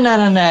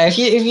 no. If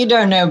you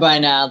don't know by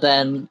now,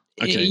 then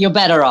you're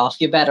better off.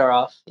 Yeah,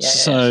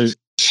 so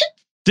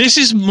this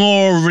is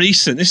more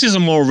recent. This is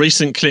a more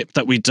recent clip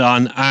that we've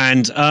done,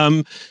 and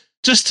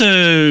just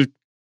to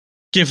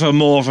give a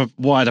more of a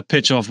wider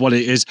picture of what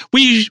it is,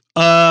 we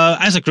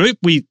as a group,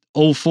 we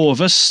all four of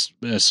us,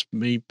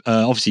 me,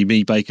 obviously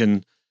me,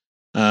 Bacon,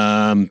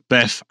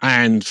 Beth,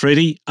 and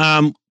Freddie,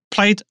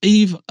 played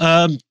Evil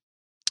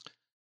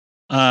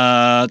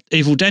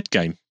Dead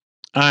game.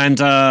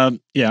 And I'm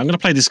going to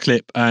play this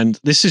clip, and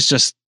this is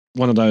just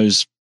one of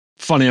those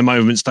funnier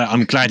moments that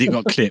I'm glad it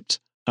got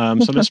clipped.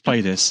 So let's play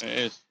this. It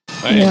is.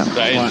 That is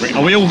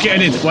Are we all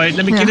getting in? Wait,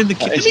 let me get in the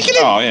clip.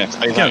 Oh, yeah.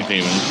 Stay like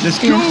demon. Let's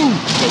go.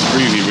 Got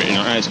groovy written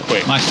on it. It's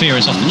quick. My fear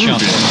is off the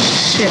charts.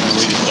 Shit.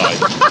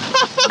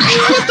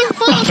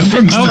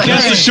 Okay,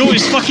 that's the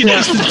shortest fucking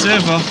distance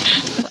ever.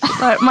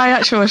 My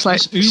actual was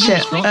like,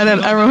 shit. And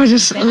then everyone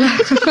just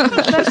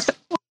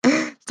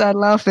started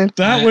laughing.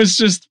 That was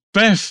just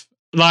Beth.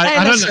 Like, Hey,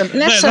 I don't listen,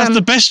 know. That's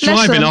the best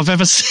driving I've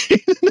ever seen.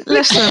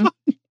 Listen,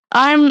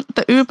 I'm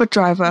the Uber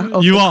driver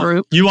of the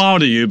group. You are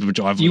the Uber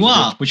driver. You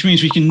are, which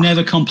means we can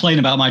never complain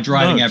about my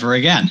driving ever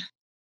again.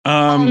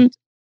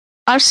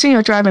 I've seen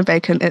your driving,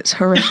 Bacon. It's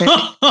horrific.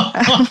 So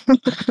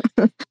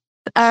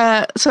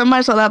it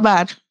might not that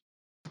bad.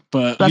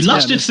 But you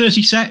lasted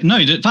 30 seconds. No,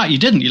 in fact, you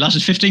didn't. You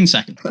lasted 15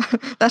 seconds.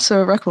 That's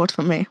a record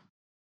for me.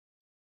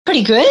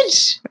 Pretty good.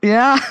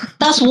 Yeah.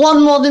 That's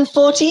one more than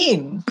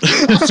 14.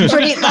 That's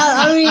pretty.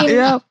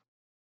 Yeah.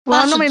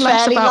 Well, that's a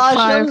fairly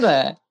large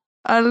number.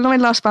 I normally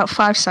last about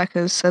 5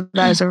 seconds, so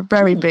that is a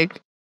very big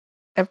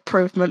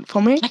improvement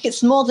for me. Like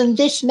it's more than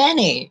this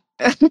many.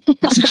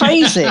 That's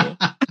crazy.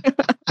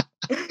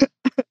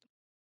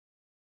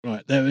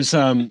 Right, there is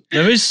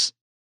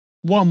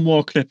one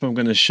more clip I'm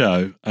going to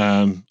show,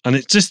 and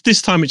it just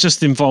this time it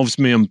just involves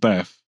me and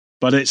Beth,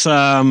 but it's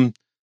a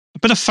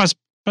bit of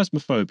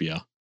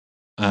phasmophobia,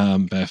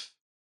 Beth.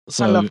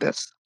 So I love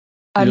this.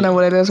 I know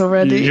what it is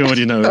already. You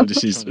already know what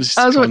this is.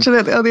 I was watching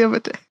it the other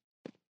day.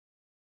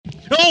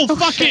 Oh,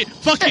 fuck it!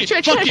 Fuck it!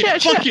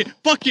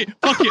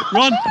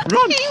 Run!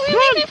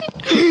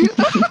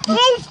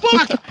 Oh,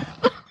 fuck!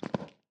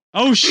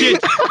 Oh,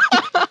 shit!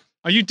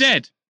 Are you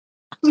dead?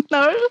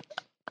 No.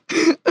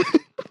 I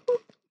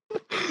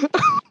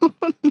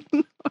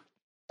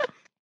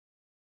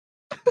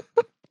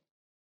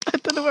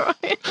don't know where I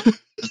am.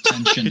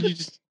 Attention.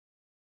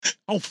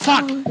 Oh,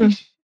 fuck!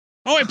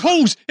 Oh, it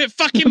pulls! It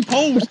fucking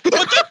pulls!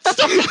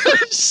 Oh,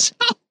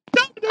 stop!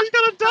 No, he's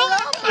gonna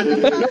die!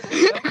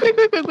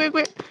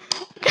 Quick.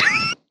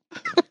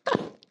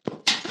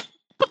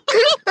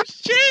 Oh,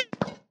 shit!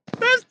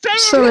 That's terrible!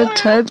 So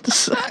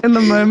intense in the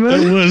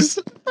moment.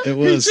 It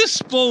was. He just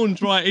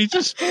spawned, right? He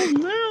just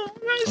spawned now.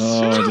 That's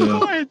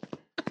terrifying.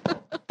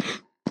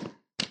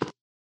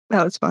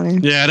 That was funny.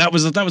 Yeah, that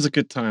was a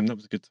good time. We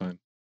heard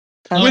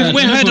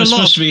a lot.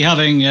 Supposed to be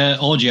having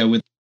audio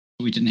with.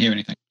 We didn't hear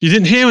anything. You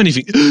didn't hear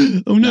anything?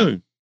 Oh, no.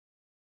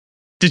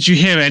 Did you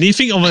hear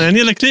anything of any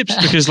other clips?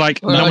 Because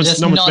like no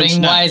one's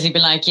nodding. Why has he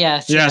been like,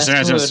 yes,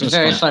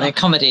 very funny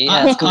comedy.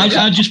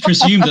 I just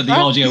presumed that the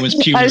audio was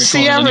purely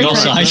recorded on your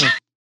side.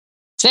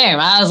 Same.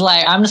 I was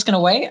like, I'm just gonna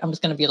wait. I'm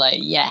just gonna be like,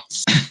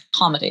 yes,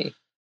 comedy.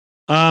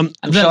 I'm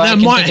sure I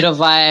can pick it up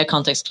via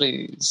context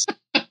clues.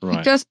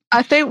 Right. Just,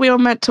 I think we were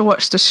meant to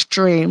watch the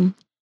stream.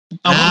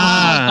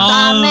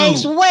 That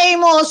makes way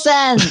more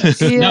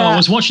sense. Yeah. No, I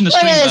was watching the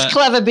stream. Look at this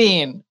clever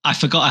bean. I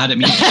forgot I had it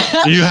muted.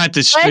 You had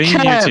the stream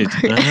muted.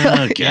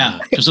 Yeah,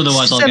 because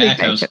otherwise I'll get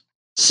echoes.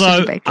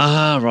 So,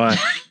 right.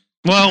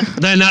 Well,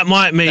 then that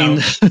might mean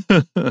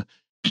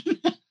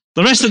the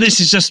rest of this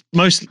is just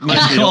mostly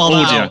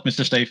audio.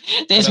 Mr. Steve.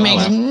 This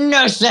makes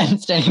no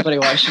sense to anybody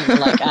watching.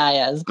 Like,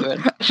 yeah, it's good.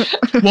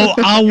 Well,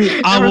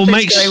 I will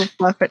make sure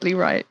perfectly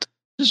right.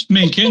 Just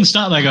me and Kitten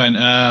start there going,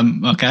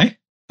 okay.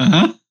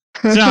 However,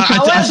 can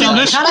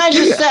I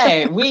just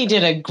say, we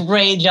did a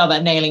great job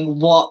at nailing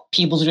what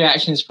people's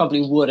reactions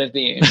probably would have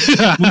been.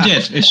 We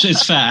did.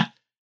 It's fair.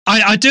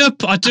 I do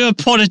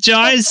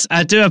apologize.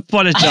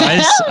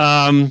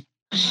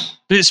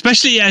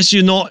 Especially as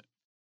you're not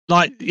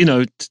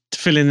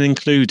feeling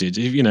included.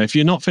 If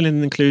you're not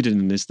feeling included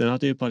in this, then I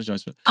do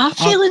apologize. I'm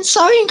feeling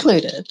so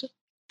included.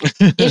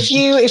 If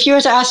you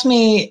were to ask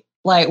me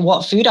like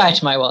what food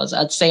item I was,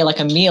 I'd say like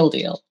a meal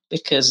deal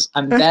because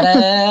I'm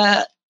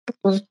better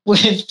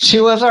with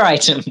two other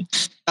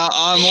items.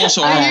 I'm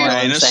also on I know what I'm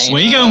hiatus. saying.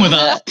 Where are you going with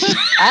that?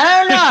 I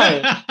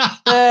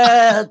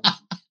don't know.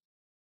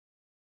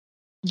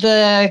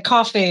 The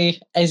coffee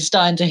is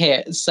starting to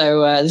hit,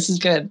 so this is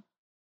good.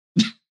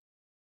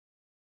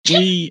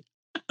 We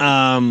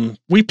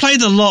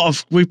played a lot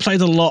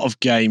of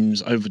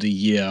games over the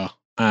year.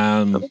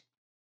 And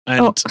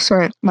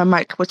sorry, my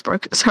mic was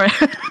broken. Sorry.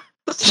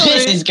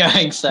 This is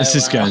going so this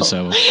is well. going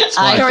so well.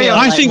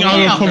 I think I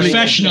We will are probably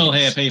professional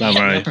here, people.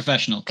 Don't worry. We're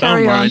professional.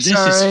 Carry Don't worry, on, this is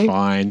sorry.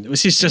 fine.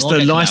 This is just We'll a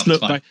get it nice out,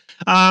 look it's back.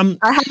 I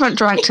haven't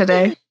drank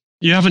today.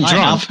 You haven't I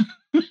drunk.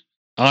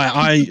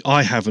 have.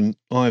 I haven't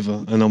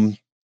either, and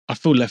I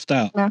feel left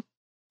out. Yeah.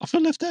 I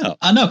feel left out.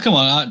 I know. Come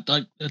on.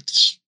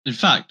 It's in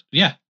fact,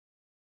 yeah.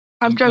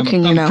 I'm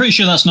joking, I'm you know. pretty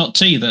sure that's not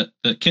tea that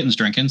Kitten's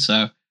drinking.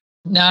 So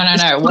No.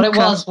 What it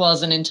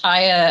was an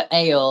entire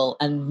ale,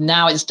 and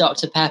now it's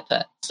Dr.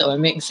 Pepper. So we're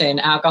mixing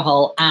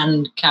alcohol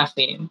and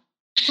caffeine.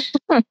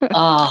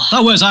 Oh,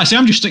 that works. I see.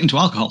 I'm just sticking to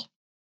alcohol.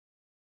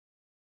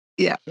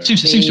 Yeah.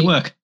 Seems to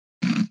work.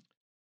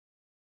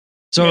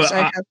 So Yes, I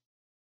have.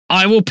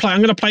 I will play. I'm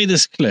going to play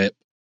this clip,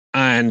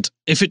 and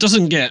if it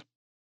doesn't get,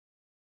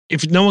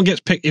 if no one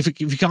gets picked,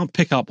 if you can't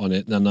pick up on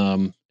it, then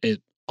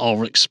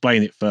I'll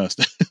explain it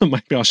first.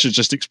 Maybe I should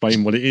just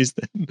explain what it is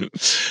then.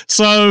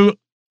 So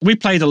we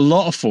played a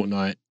lot of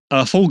Fortnite,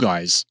 Fall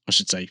Guys, I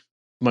should say,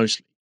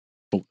 mostly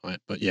Fortnite,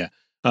 but yeah,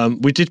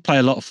 we did play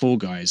a lot of Fall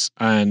Guys,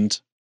 and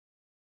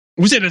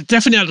was it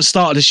definitely at the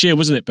start of this year,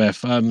 wasn't it,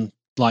 Beth?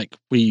 Like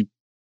we,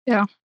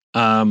 Yeah.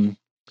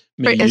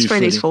 It's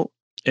Freddie's fault.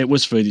 It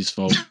was Freddie's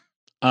fault.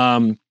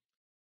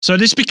 So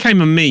this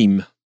became a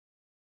meme,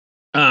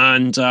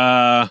 and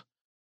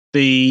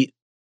we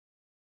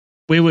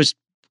was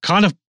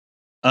kind of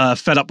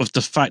fed up with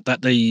the fact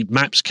that the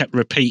maps kept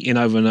repeating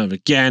over and over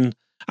again.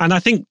 And I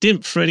think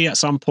didn't Freddie at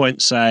some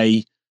point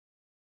say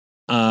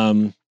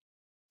something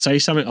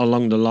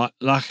along the line?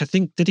 Like I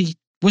think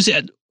was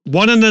it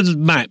one of the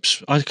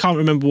maps? I can't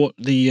remember what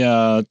the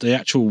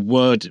actual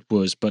word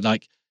was, but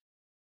like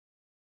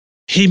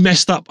he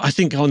messed up. I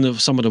think on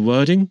some of the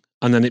wording,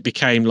 and then it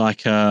became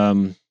like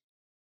a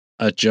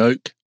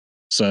joke.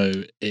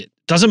 So it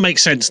doesn't make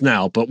sense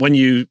now, but when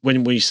we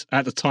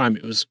at the time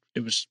it was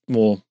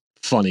more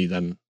funny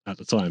than at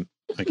the time.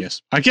 I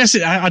guess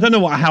I don't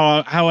know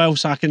how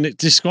else I can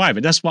describe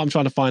it. That's what I'm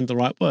trying to find the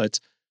right words.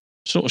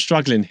 Sort of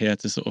struggling here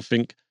to sort of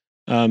think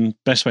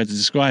best way to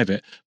describe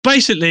it.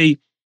 Basically,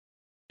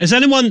 is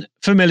anyone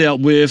familiar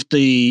with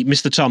the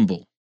Mr.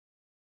 Tumble?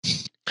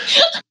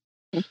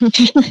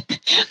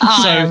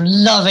 I'm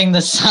loving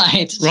the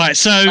sight. Right,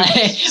 so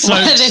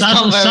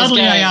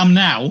sadly I am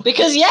now.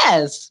 Because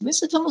yes,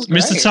 Mr. Tumble's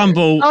great. Mr.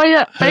 Tumble. Oh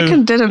yeah,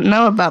 Bacon didn't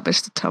know about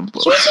Mr.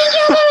 Tumble. You didn't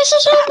know about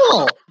Mr.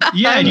 Tumble?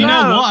 Yeah, and you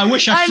know what? I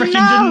wish I freaking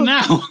didn't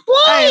know.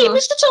 Why?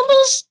 Mr.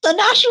 Tumble's the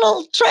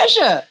national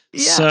treasure.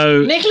 Yeah.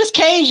 So Nicolas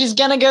Cage is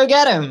gonna go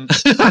get him.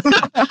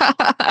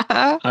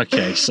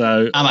 okay,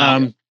 so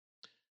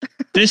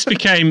this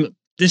became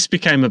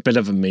a bit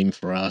of a meme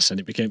for us, and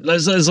it became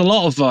there's a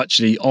lot of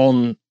actually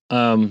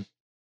ongoing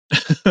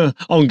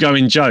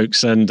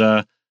jokes, and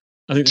I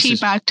think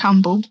Teabag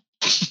Tumble.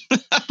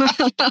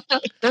 I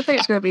don't think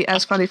it's going to be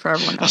as funny for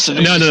everyone else.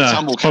 No,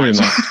 probably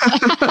not.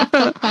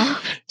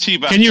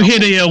 Teabag Can you hear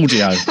the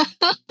audio?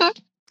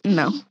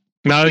 No.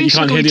 No, you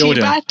can't hear the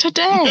audio. Teabag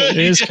today. It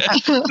is.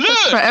 Look,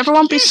 right,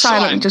 everyone be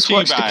silent and just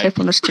watch the clip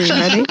on the stream.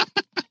 Ready?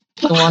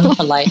 The one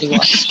politely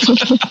watched.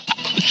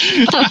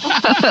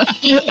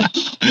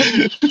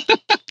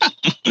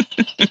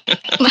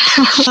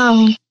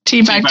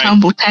 Teabag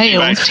Tumble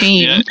Tail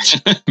team. Yeah.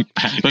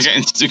 We're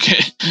getting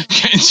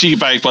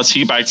teabagged by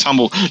Teabag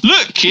Tumble.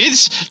 Look,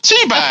 kids,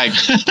 Teabag.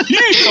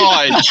 You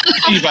guys,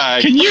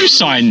 Teabag. Can you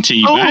sign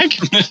Teabag?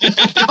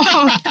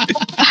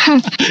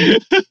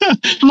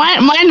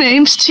 My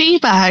name's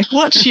Teabag.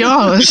 What's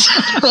yours?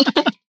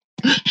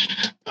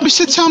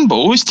 Mr.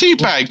 Tumble, is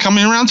Teabag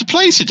coming around to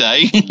play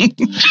today?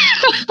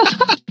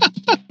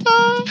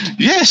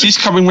 Yes, he's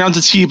coming round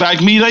to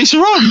teabag me later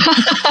on.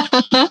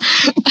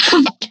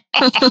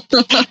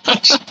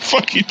 That's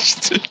fucking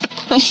stupid.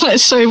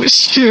 That's so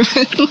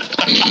stupid.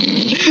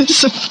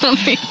 So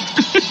funny.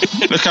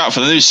 Look out for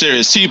the new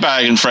series,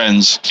 Teabag and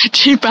Friends.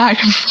 Teabag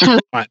and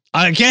Friends. Right.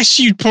 I guess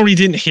you probably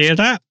didn't hear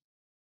that.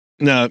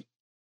 No.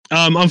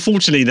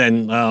 Unfortunately,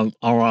 then I'll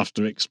have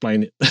to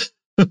explain it.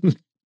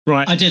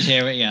 Right. I did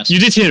hear it, yes. You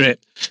did hear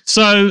it.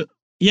 So,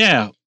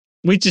 yeah,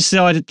 we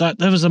decided that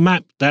there was a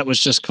map that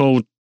was just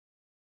called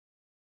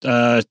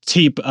I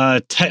keep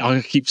saying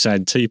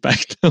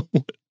Teabag.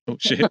 Oh,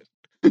 shit.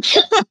 I'm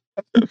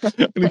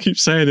going to keep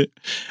saying it.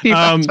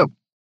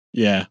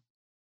 Yeah.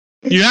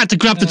 You had to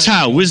grab the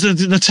towel. It was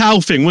the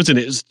towel thing, wasn't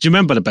it? Do you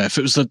remember the Beth?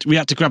 It was we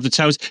had to grab the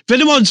towels. If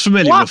anyone's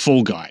familiar with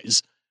Fall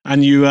Guys,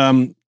 and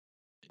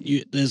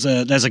there's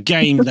a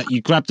game that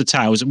you grab the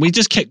towels, and we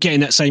just kept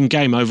getting that same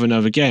game over and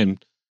over again.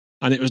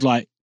 And it was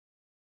like,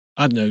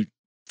 I don't know,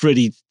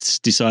 Freddie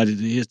decided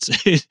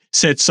it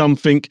said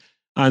something,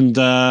 and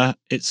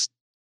it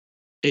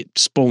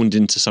spawned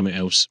into something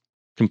else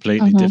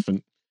completely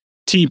different.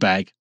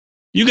 Teabag.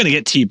 You're going to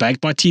get teabagged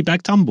by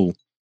Teabag Tumble.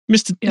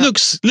 Mr. Yeah.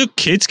 Look,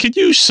 kids, can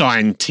you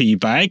sign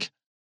Teabag?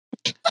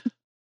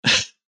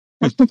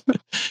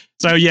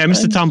 So yeah,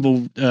 Mr.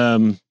 Tumble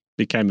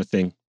became a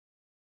thing.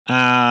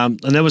 And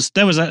there's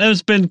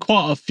been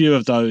quite a few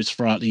of those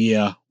throughout the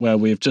year where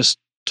we've just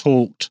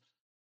talked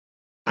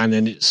and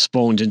then it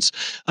spawned in.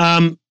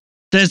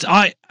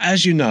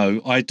 As you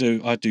know, I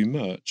do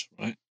merch,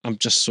 right? I'm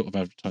just sort of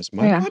advertising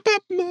my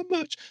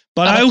merch.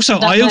 But I also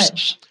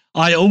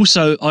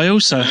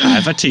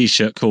have a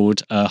t-shirt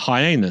called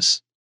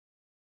Hyannis.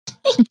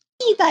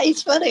 That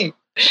is funny.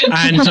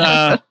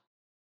 And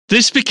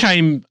this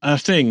became a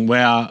thing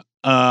where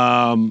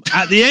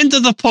at the end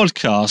of the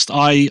podcast,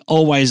 I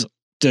always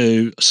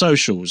do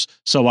socials.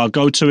 So I'll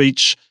go to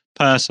each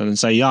person and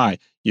say, "Yeah,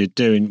 you're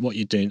doing what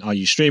you're doing. Are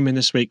you streaming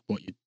this week?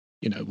 What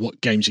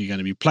games are you going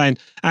to be playing?"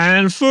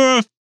 And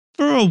for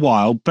a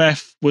while,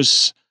 Beth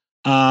was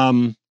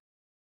Still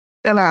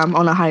am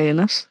on a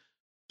hiatus.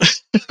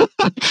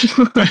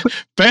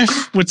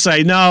 Beth would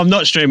say, "No, I'm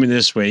not streaming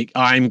this week.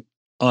 I'm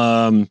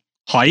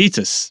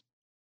hiatus."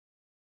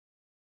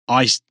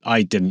 I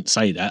didn't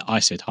say that. I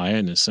said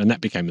hyannis, and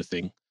that became a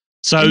thing.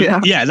 So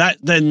that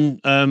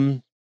then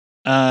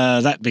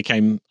that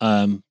became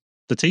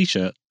the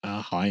t-shirt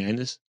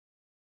hyannis.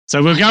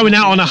 So we're going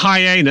out on a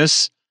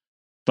hyannis,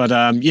 but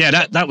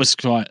that was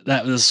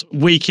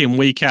week in,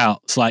 week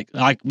out. It's like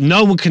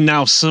no one can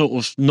now sort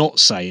of not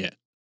say it.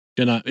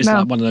 It's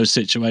like one of those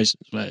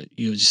situations where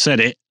you just said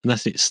it and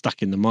that's it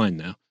stuck in the mind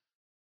now.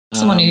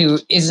 Someone who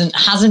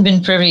hasn't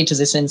been privy to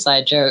this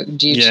inside joke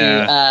due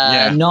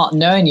to not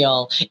knowing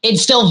y'all,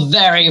 it's still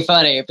very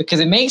funny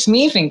because it makes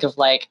me think of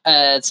like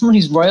someone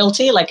who's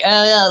royalty, like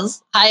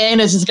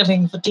hyannis is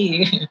coming for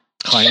tea.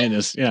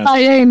 Hyannis, yeah.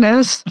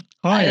 Hyannis.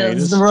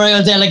 The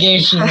royal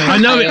delegation. I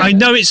know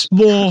it's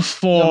more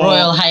for the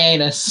royal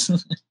hyannis.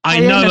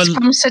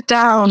 Come sit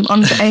down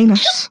on the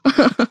anus.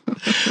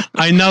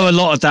 I know a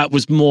lot of that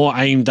was more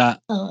aimed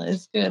at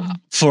it's good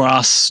for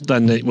us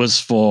than it was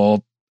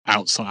for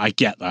outside. I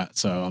get that.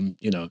 So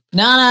No.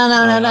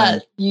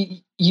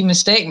 You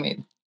mistake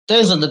me.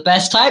 Those are the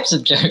best types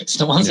of jokes,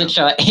 the ones which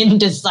are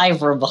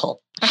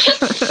indecipherable.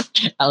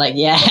 I'm like,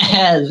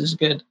 this is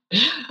good.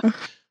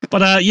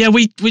 But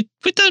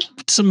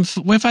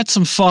we've had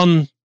some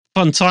fun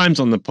times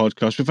on the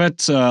podcast. We've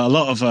had a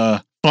lot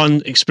of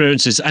fun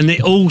experiences, and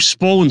it all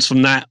spawns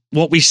from that.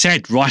 What we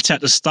said right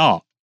at the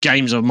start: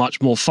 games are much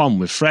more fun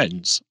with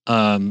friends,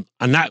 and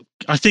that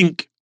I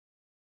think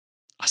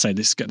I say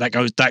this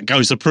that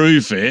goes to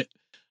prove it.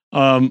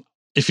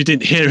 If you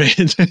didn't hear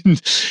it, then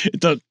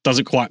it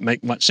doesn't quite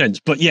make much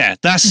sense. But yeah,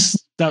 that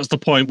was the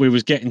point we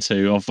was getting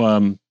to of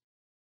fun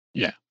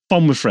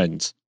with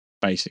friends,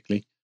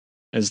 basically.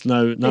 There's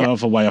no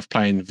other way of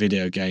playing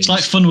video games. It's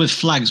like fun with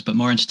flags, but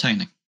more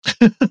entertaining.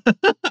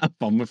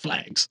 Fun with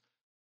flags.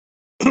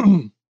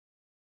 I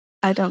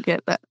don't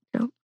get that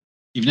joke.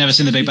 You've never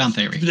seen The Big Bang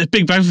Theory? The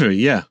Big Bang Theory,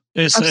 yeah.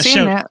 I've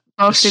seen it.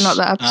 Obviously not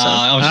that episode.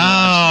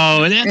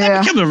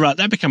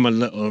 That became a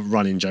little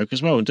running joke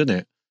as well, didn't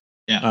it?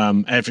 Yeah.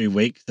 Every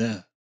week,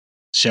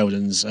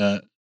 Sheldon's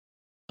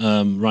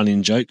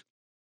running joke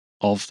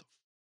of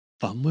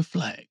fun with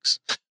flags.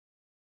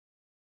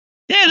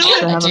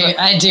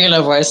 I do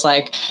love where it's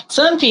like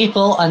some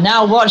people are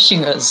now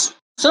watching us,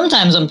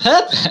 sometimes on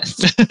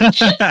purpose.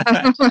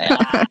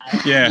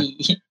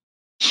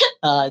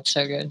 It's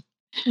so good.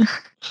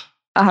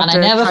 I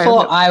never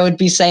thought I would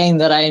be saying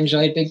that I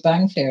enjoyed Big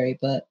Bang Theory,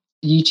 but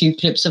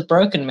YouTube clips have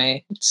broken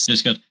me.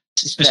 It's good,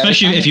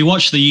 especially if you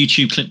watch the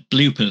YouTube clip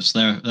bloopers.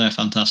 They're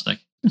fantastic.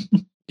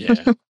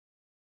 Yeah,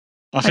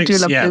 I do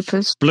love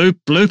bloopers.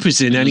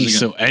 Bloopers in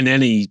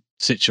any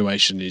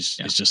situation is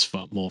just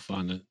more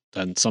fun.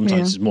 And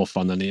sometimes it's more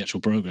fun than the actual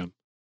program.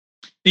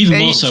 Even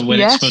more so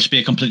when it's supposed to be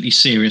a completely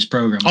serious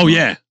program. Oh,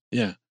 yeah.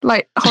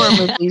 Like horror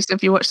movies,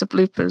 if you watch the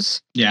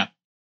bloopers. Yeah.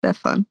 They're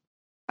fun.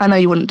 I know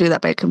you wouldn't do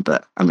that, Bacon,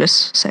 but I'm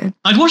just saying.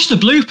 I'd watch the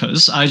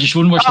bloopers, I just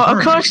wouldn't watch the horror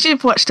of course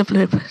you've watched the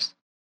bloopers.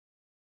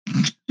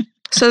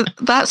 So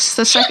that's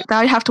the second.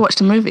 Now you have to watch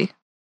the movie.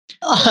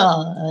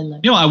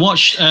 I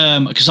watched,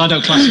 because I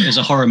don't class it as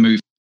a horror movie,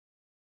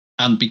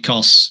 and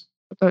because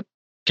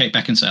Kate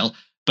Beckinsale,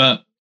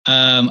 but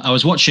I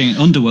was watching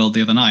Underworld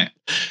the other night,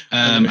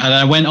 and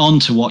I went on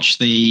to watch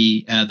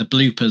the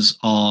bloopers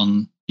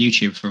on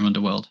YouTube from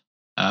Underworld,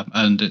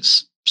 and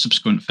its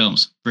subsequent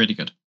films. Really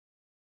good.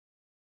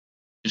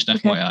 Just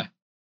FYI.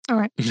 All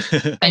right.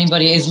 If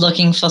anybody is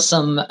looking for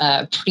some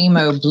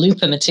primo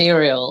blooper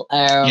material,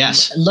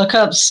 look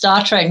up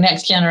Star Trek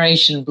Next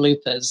Generation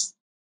bloopers.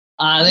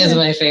 These are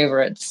my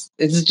favorites.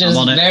 It's just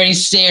very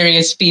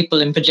serious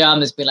people in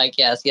pajamas be like,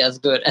 yes,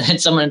 good. And then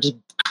someone just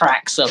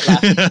cracks up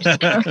laughing.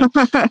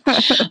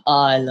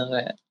 I love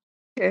it.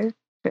 Okay,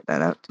 check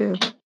that out too.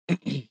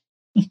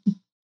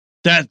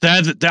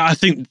 that I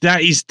think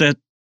that is the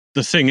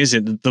thing,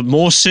 isn't it? The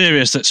more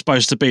serious it's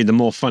supposed to be, the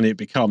more funny it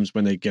becomes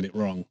when they get it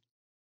wrong.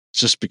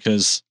 Just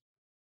because,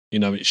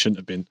 it shouldn't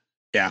have been.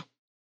 Yeah.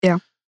 Yeah.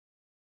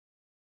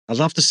 I'd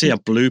love to see a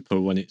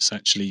blooper when it's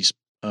actually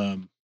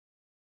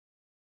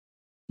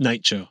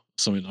nature,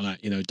 something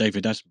like that.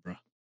 David Attenborough.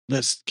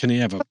 Can he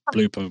have a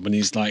blooper when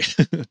he's like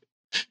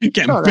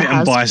getting Oh, there bitten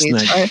has by a to be,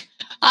 snake? right?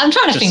 I'm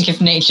trying to Just- think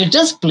if nature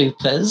does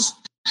bloopers.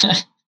 Well,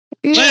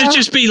 Yeah. it'd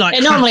just be like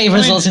It normally crap-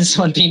 results in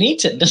someone being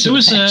eaten, doesn't There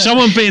was it? a-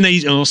 someone being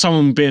eaten or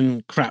someone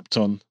being crapped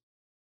on.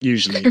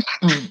 Usually,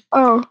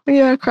 Oh,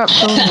 yeah, crap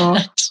or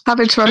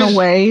having to run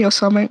away or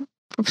something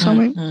from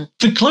something.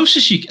 The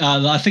closest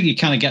I think you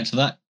kind of get to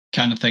that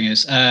kind of thing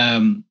is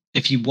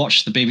if you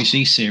watch the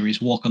BBC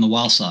series Walk on the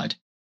Wild Side,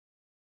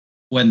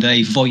 when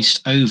they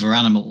voiced over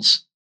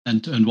animals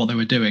and what they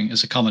were doing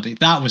as a comedy.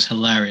 That was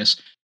hilarious.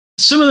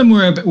 Some of them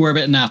were a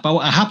bit naff, but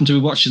I happened to be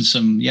watching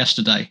some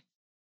yesterday.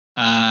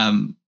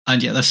 And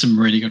yeah, there's some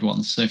really good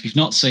ones. So if you've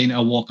not seen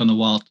A Walk on the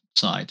Wild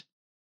Side,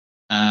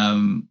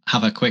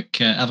 have a quick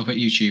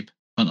YouTube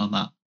hunt on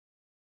that.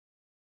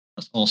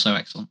 That's also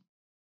excellent.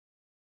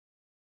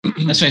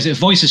 Let's face it,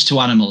 voices to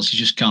animals you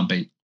just can't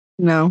beat.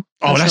 No.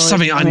 that's always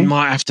something I funny.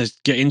 might have to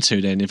get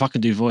into then if I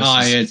can do voices.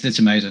 Oh, yeah, it's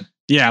amazing.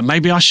 Yeah,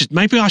 maybe I should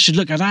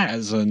look at that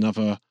as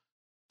another.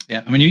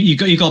 Yeah, I mean you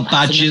got That's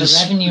badges.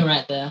 another revenue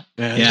right there.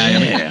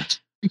 Yeah.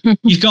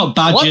 You've got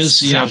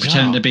badges, What's-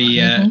 pretending to be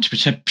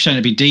pretend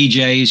to be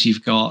DJs.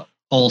 You've got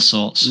all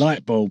sorts.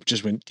 Light bulb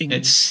just went ding.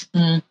 It's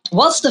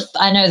What's the?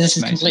 I know this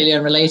is Amazing. completely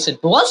unrelated,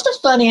 but what's the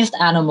funniest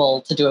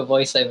animal to do a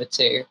voiceover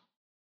to?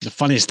 the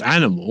funniest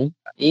animal.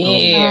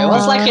 Yeah,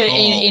 what's like an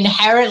Oh.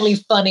 inherently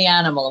funny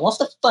animal? And what's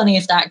the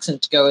funniest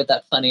accent to go with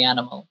that funny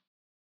animal?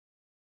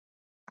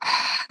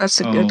 That's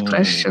a good Oh.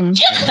 question.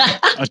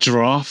 A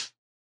giraffe.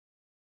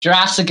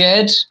 Giraffes are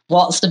good.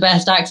 What's the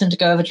best accent to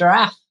go with a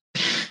giraffe?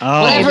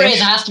 Oh, Whatever it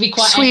is, it has to be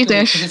quite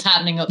Swedish. because it's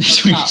happening up top.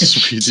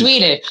 Swedish.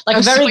 Swedish, like a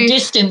A very Swede-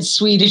 distant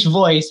Swedish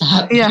voice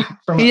happening Yeah,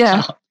 from up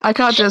yeah. top. I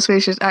can't do a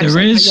Swedish accent. there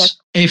but is.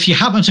 If you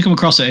happen to come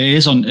across it, it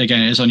is on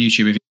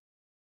YouTube. If you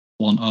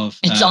one of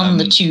It's on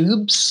the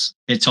tubes.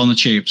 It's on the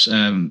tubes.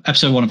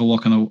 Episode 1 of A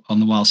Walk on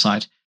the Wild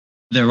Side.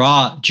 There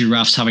are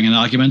giraffes having an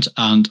argument,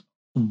 and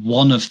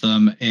one of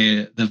them,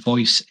 the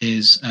voice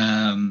is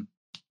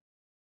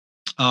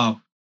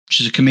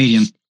she's a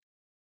comedian.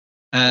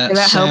 that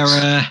helps.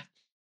 Sarah.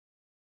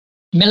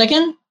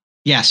 Milligan?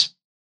 Yes.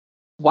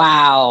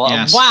 Wow.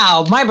 Yes.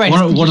 Wow. My brain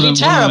is completely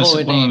terrible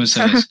with One of them names.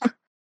 says.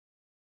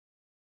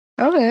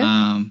 Okay.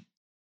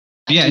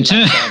 Yeah, I in, do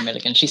like Sarah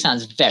Milligan. She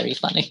sounds very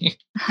funny.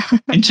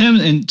 in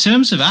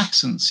terms of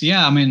accents,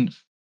 yeah, I mean,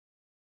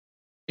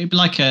 it'd be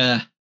like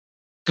a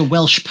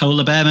Welsh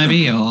polar bear,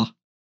 maybe, or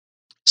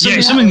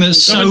something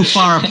that's so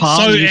far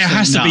apart. So you it just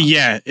has think, to be, "No."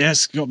 yeah,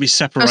 it's got to be A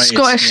separated.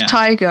 Scottish yeah.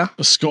 tiger.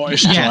 A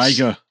Scottish Yes.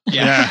 tiger.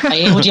 Yeah.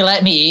 Hey, would you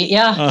let me eat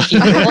ya? If you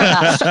will,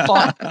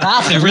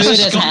 that's There rude is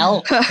a as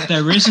hell.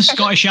 There is a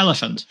Scottish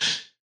elephant.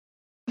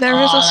 There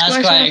is a That's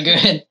Scottish quite tiger.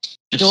 good.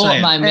 Just Don't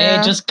saying. mind me,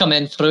 Yeah. just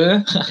coming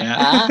through.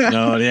 Yeah.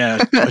 No, yeah.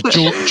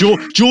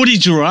 Geordie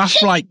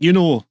giraffe, like, you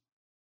know.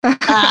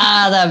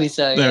 That'd be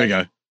so There we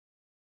good. go.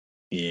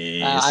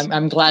 Yes.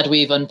 I'm glad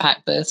we've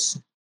unpacked this.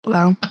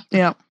 Well,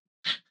 yeah.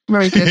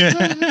 Very good.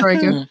 Very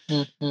good.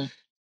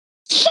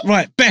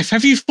 Right, Beth,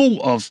 have you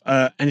thought of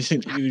anything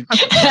that you...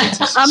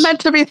 I'm meant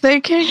to be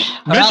thinking.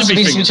 Or else we'll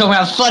be talking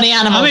about funny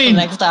animals I mean, for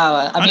the next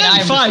hour. I mean,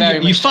 I'm very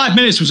your much 5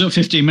 minutes was up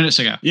 15 minutes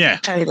ago. Yeah.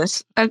 Tell you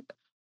this. I'll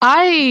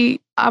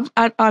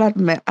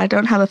admit, I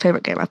don't have a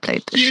favorite game I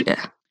played this year.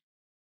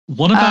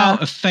 What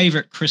about a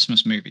favorite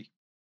Christmas movie?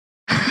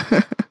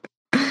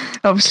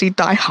 Obviously,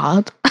 Die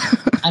Hard.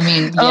 I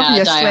mean, yeah,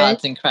 Obviously. Die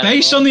Hard's incredible.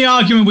 Based on the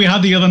argument we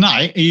had the other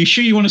night, are you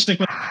sure you want to stick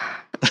with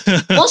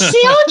What's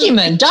the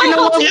argument? Die you know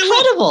Hard's what?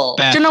 incredible.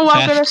 Beth? Do you know what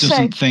I'm Beth gonna say?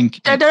 doesn't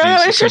think No, it no, no,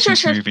 is a shush, Christmas shush,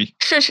 shush. movie.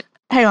 Shush.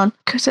 Hang on,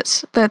 because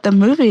it's the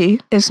movie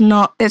is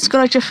not. It's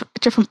got a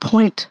different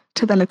point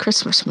to than a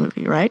Christmas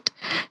movie, right?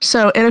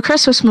 So in a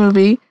Christmas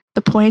movie,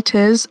 the point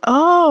is,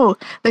 oh,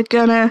 they're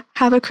gonna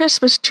have a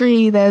Christmas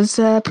tree. There's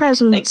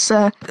presents,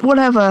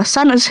 whatever.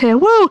 Santa's here.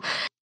 Woo!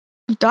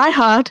 Die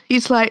Hard.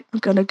 He's like, I'm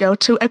gonna go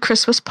to a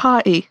Christmas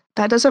party.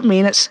 That doesn't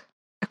mean it's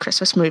a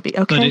Christmas movie,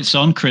 okay? But it's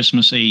on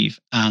Christmas Eve,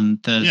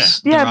 and there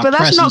Yeah, are but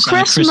that's not presents and a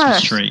Christmas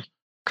Christmas. tree.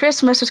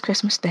 Christmas is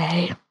Christmas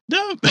Day.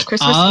 No. Not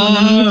Christmas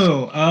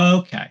Eve. Oh,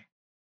 okay.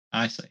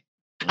 I see.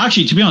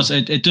 Actually, to be honest,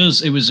 it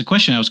does. It was a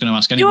question I was going to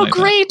ask anyway. You but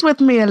agreed with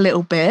me a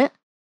little bit.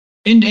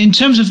 In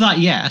terms of that,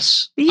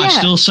 yes. Yeah. I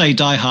still say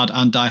Die Hard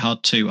and Die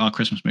Hard 2 are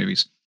Christmas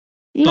movies.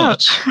 No,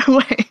 But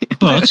wait.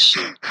 But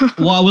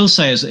what I will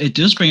say is it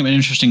does bring up an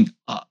interesting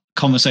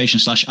conversation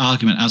 /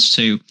 argument as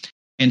to,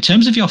 in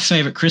terms of your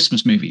favorite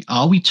Christmas movie,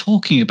 are we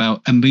talking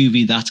about a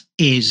movie that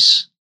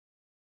is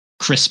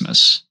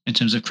Christmas in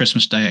terms of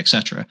Christmas Day,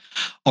 etc.,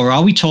 or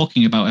are we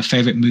talking about a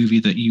favorite movie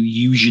that you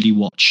usually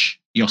watch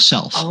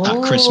yourself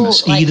at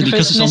Christmas, like either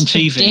because it's on Christmas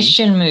TV?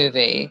 tradition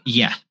movie.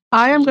 Yeah,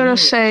 I am going Ooh.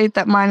 to say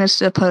that mine is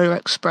the Polar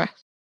Express.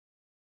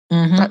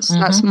 That's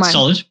mine.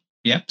 solid.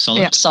 Yeah, solid.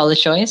 Yeah. Solid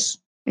choice.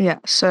 Yeah.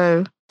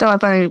 So though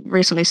I've only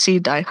recently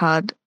seen Die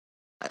Hard,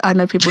 I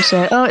know people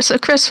say, "Oh, it's a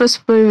Christmas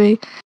movie."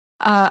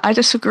 I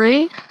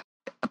disagree,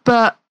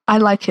 but I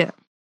like it.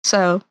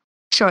 So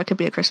sure, it could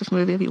be a Christmas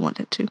movie if you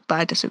wanted to, but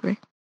I disagree.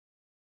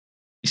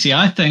 You see,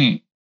 I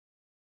think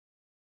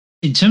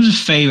in terms of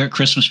favorite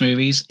Christmas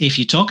movies, if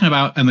you're talking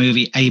about a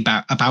movie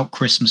about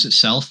Christmas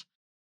itself,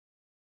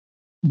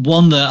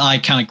 one that I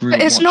kind of grew up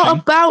It's watching. not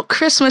about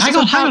Christmas. Hang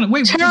on.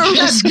 Wait.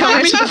 Terrorists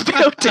coming to the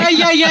building.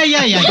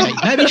 Yeah.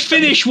 Let me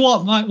finish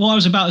what I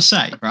was about to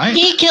say, right?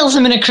 He kills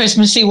him in a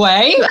Christmassy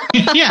way.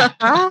 Yeah.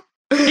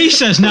 He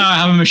says, now I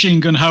have a machine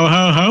gun, ho,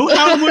 ho, ho.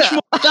 How much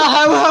more? The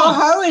ho ho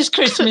ho is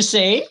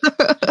Christmassy.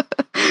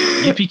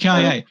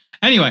 Yippee-ki-yay.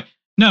 Anyway,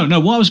 no,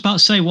 what I was about to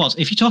say was,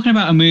 if you're talking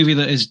about a movie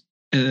that is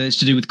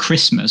to do with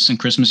Christmas and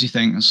Christmassy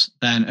things,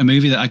 then a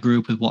movie that I grew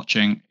up with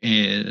watching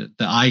that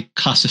I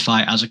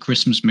classify as a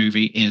Christmas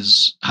movie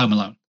is Home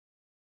Alone.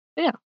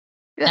 Yeah.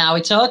 Now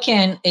we're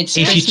talking, it's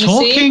If Christmassy,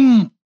 you're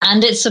talking...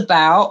 and it's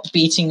about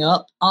beating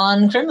up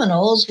on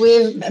criminals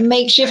with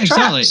makeshift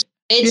Exactly. traps.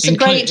 It's a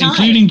great time.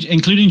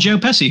 Including Joe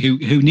Pesci,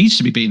 who needs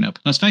to be beaten up,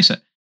 let's face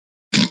it.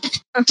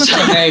 He's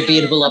got a very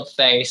beatable up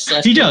face.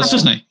 He does,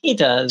 doesn't he? He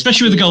does.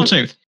 Especially with the gold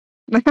tooth.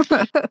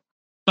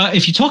 But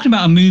if you're talking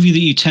about a movie that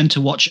you tend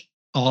to watch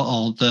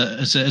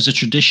as a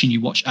tradition you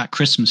watch at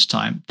Christmas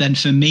time, then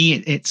for me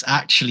it's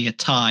actually a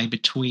tie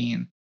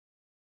between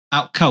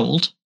Out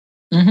Cold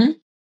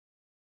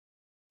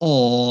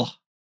or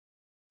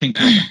Pink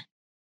Panther.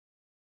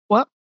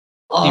 What?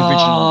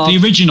 The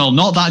original,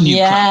 not that new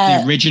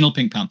crap. The original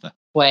Pink Panther.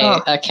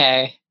 Wait,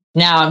 okay.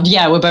 Now,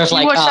 we're both You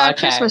like, watched that at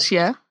okay. Christmas,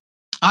 yeah?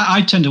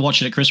 I tend to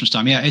watch it at Christmas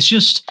time. Yeah, it's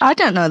just I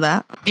don't know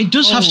that. it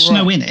does have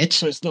snow in it.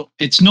 So it's not.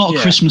 It's not Yeah.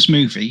 a Christmas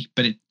movie,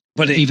 but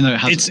even though it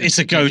has, it's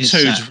a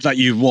go-to that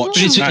you watch.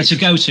 But it's a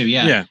go-to,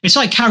 yeah. Yeah. It's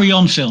like Carry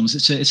On films.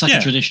 It's like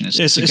a tradition.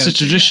 It's a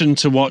tradition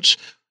to watch.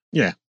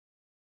 Yeah.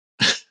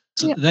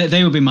 So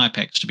they would be my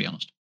picks, to be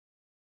honest.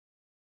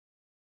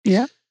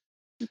 Yeah.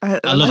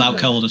 I love Out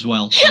Cold as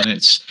well. But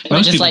it's We're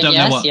most just people like, don't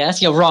know what.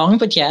 yes, you're wrong,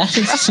 but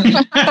yes.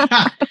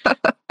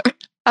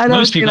 I don't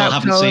Most people see Out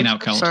haven't seen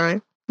Out Cold.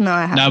 Sorry. No,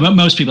 I haven't. No, but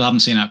most people haven't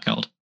seen Out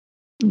Cold.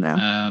 No.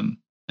 In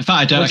fact,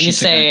 I don't Would actually you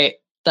say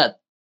that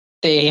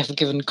they have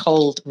given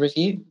cold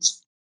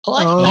reviews?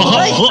 What?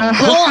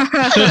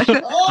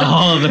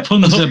 Oh, the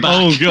puns are back.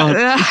 Oh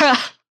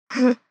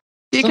god.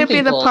 You Some could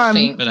be the people pun.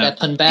 think But, they're You could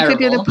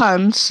do pun-bearable. the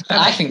puns. But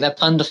I think they're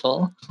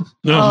pundiful.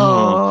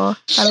 Oh,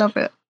 I love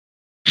it.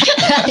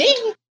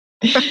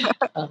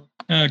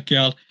 Oh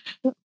god.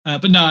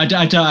 But no, I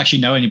don't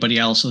actually know anybody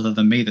else other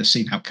than me that's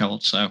seen Out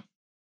Cold. So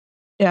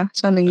Yeah,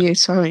 it's only you.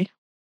 Sorry.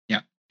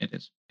 it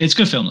is. It's a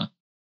good film though.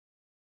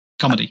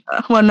 Comedy.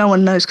 Well, no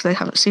one knows because they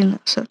haven't seen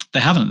it. So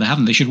They haven't.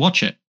 They should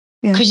watch it.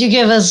 Could you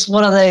give us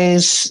one of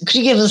those? Could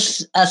you give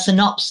us a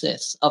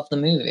synopsis of the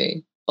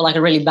movie, but like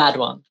a really bad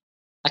one?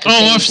 Like a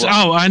vague one?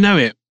 I know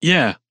it.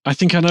 Yeah, I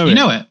think I know it. You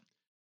know it.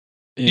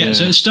 Yeah.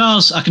 So it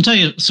stars. I can tell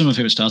you some of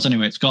who it stars.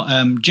 Anyway, it's got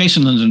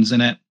Jason London's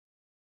in it,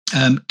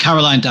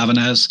 Caroline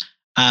Davines,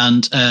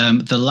 and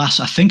the last.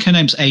 I think her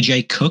name's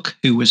AJ Cook,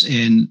 who was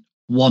in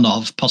one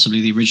of possibly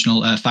the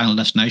original Final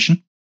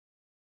Destination.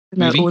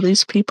 know Movie? all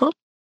these people.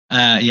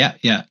 Yeah.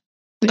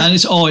 And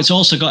it's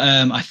also got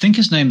I think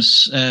his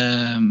name's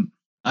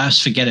I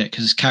just forget it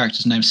because his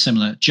character's name's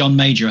similar. John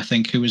Major, I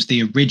think, who was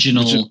the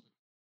original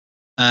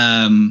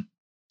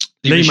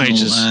Lee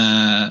Majors.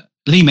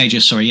 Lee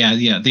Majors, sorry,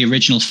 yeah, the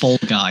original Fall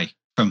Guy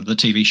from the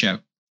TV show.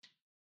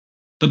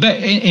 But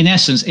in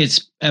essence,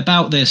 it's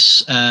about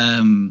this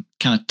kind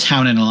of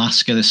town in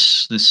Alaska,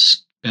 this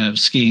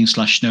skiing /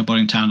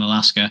 snowboarding town in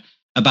Alaska,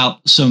 about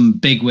some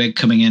bigwig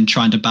coming in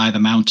trying to buy the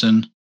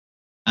mountain.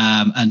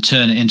 And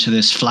turn it into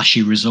this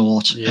flashy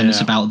resort, and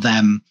it's about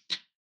them,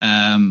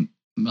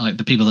 like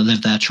the people that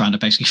live there, trying to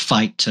basically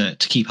fight to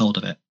keep hold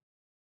of it.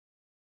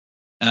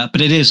 But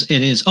it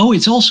is. Oh,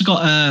 it's also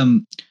got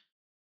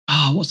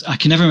I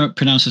can never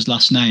pronounce his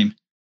last name.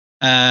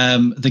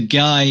 The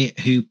guy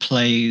who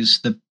plays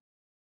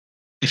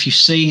if you've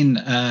seen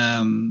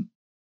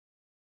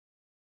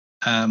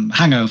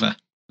Hangover,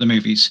 the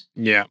movies,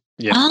 Yeah.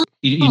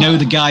 you know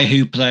the guy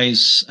who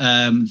plays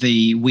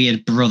the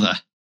weird brother.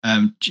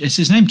 Is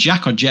his name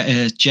Jack or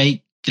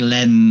Jake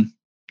Gyllenhaal?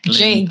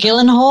 Jake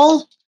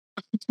Gyllenhaal.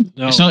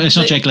 No. It's not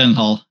Jake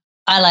Gyllenhaal.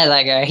 I like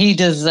that guy. He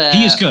does.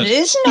 He is good.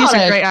 It's He's not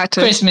a great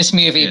actor. Christmas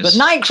movie, He but is.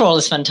 Nightcrawler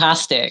is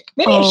fantastic.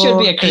 Maybe it should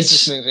be a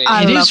Christmas movie.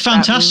 I It love is that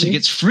fantastic. movie.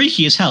 It's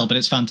freaky as hell, but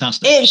it's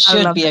fantastic. It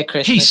should love be a it.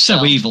 Christmas. He's so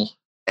film. evil.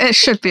 It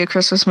should be a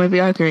Christmas movie.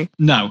 I agree.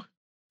 No.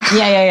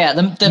 Yeah.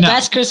 The No.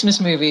 best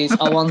Christmas movies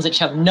are ones which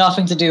have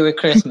nothing to do with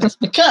Christmas.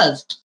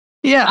 Because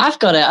Yeah. I've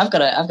got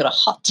a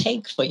hot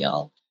take for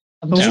y'all.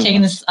 I'm just Ooh.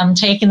 taking this. I'm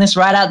taking this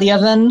right out the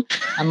oven.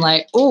 I'm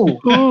like, ooh,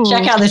 Ooh.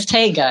 check out this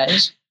take,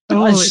 guys.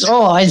 Ooh,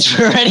 It's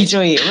ready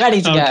to eat,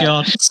 ready to Oh go.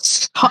 god.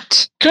 it's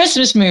hot.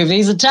 Christmas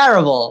movies are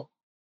terrible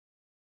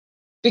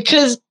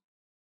because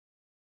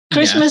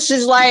Christmas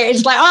is like,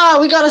 it's like,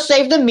 we got to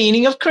save the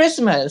meaning of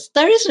Christmas.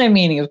 There is no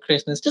meaning of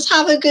Christmas. Just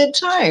have a good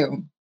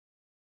time.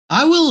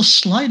 I will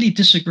slightly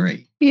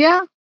disagree.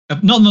 Yeah.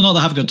 Not that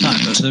I have a good time,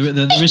 but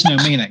there is no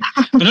meaning.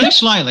 But only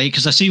slightly,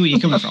 because I see where you're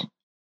coming from.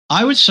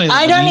 I would say that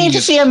I the don't need meaning to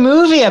of- see a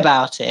movie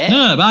about it.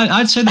 No, but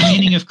I'd say the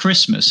meaning of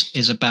Christmas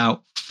is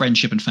about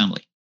friendship and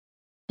family.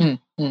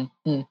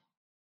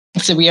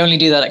 So we only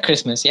do that at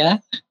Christmas, yeah?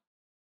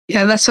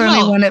 Yeah, that's only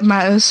Well, when it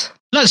matters.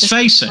 Let's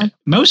face it,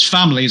 most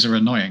families are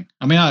annoying.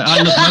 I mean,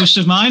 I love most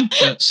of mine,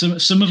 but some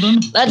of them.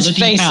 Let's bloody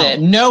face hell.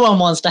 it, no one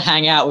wants to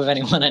hang out with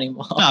anyone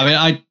anymore. No, I mean,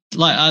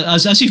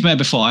 as you've met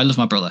before, I love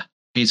my brother.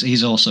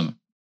 He's awesome.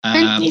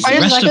 He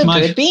seems like a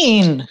good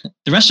bean.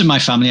 The rest of my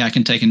family, I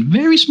can take in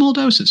very small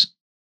doses.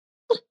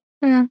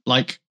 Yeah.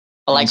 Like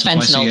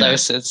Fentanyl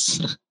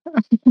doses.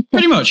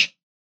 Pretty much,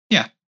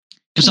 yeah.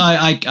 Because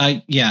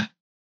I yeah,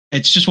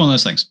 it's just one of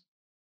those things.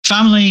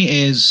 Family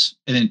is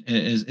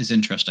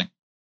interesting.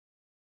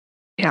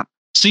 Yeah.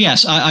 So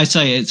yes, I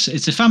say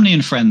it's a family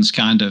and friends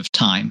kind of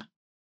time.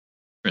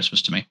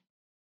 Christmas to me.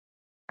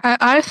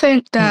 I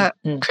think that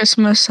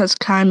Christmas has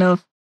kind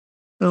of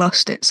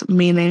lost its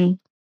meaning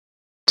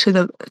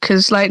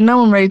because like no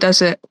one really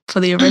does it for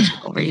the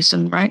original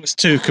reason, right? It's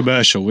too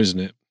commercial, isn't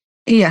it?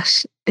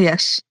 Yes.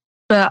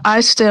 But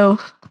I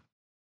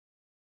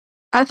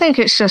think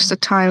it's just a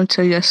time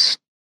to just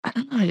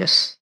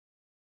vibe.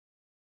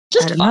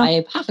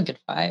 Have a good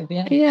vibe,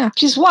 yeah. Yeah.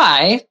 Which is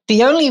why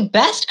the only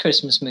best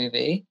Christmas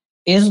movie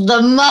is The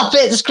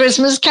Muppets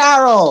Christmas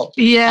Carol.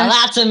 Yeah. And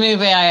that's a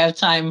movie I have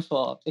time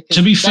for.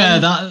 To be fair,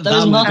 that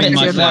would be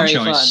my third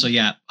choice. Fun. So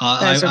yeah,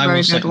 I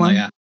will second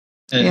that,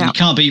 yeah. You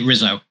can't beat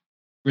Rizzo.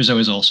 Rizzo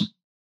is awesome.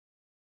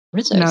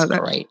 Rizzo's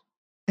great.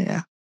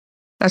 Yeah.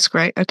 That's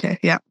great. Okay,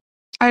 yeah.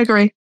 I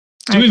agree.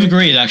 So we've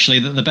agreed, actually,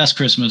 that the best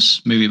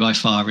Christmas movie by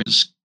far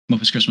is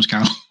Muppets Christmas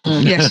Carol.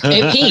 Yes.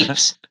 It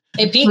peaks.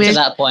 It peaked at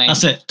that point.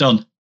 That's it.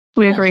 Done.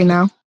 We agree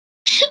now.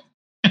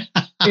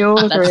 We all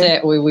agree. That's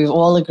it. We've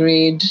all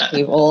agreed.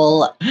 We've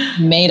all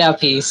made our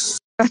peace.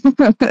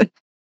 The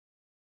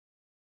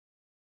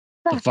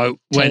vote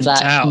went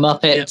out.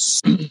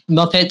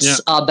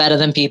 Muppets are better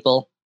than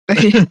people.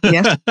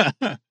 Yes.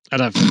 I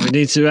don't think we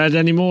need to add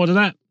any more to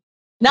that.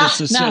 No,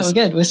 we're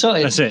good. We're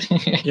sorted. That's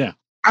it. Yeah.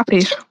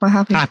 Happy. We're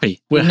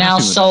happy. We've now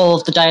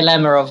solved the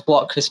dilemma of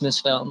what Christmas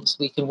films.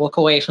 We can walk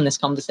away from this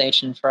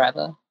conversation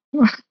forever.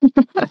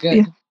 Good.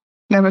 Yeah.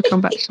 Never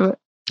come back to it.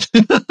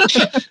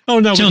 Oh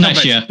no! Until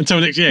next year.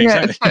 Until next year,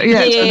 exactly.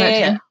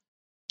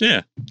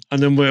 Yeah.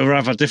 And then we'll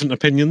have a different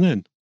opinion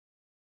then.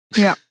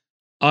 Yeah.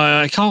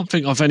 I can't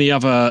think of any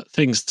other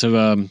things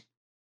to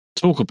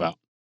talk about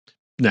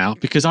now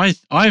because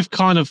I've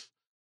kind of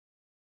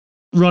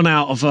run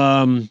out of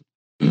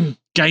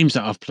games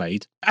that I've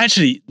played.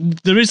 Actually,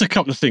 there is a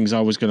couple of things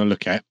I was going to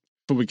look at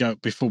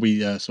before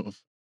we sort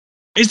of.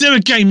 Is there a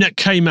game that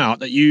came out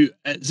that you?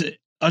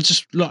 I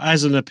just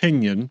as an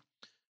opinion.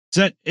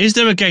 Is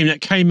there a game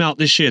that came out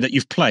this year that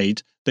you've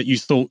played that you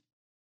thought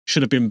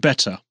should have been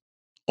better,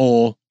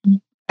 or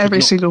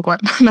every single one?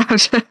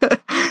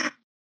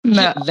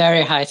 No.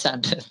 Very high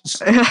standards.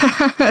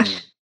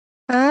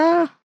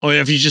 Or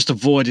have you just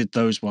avoided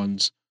those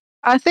ones?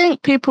 I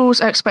think people's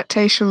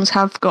expectations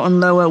have gotten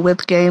lower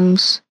with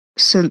games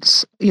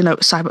since,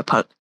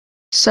 Cyberpunk.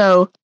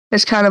 So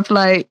it's kind of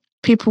like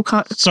people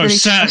can't. So really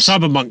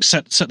Cyberpunk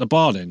set the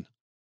bar then.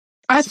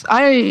 I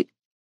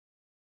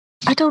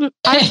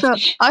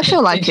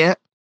feel like it.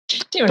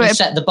 Don't really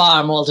set the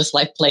bar and we'll just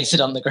place it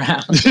on the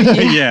ground.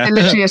 Yeah. They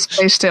literally just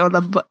placed it on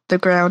the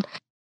ground.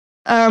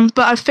 But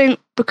I think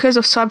because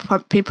of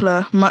Cyberpunk, people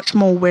are much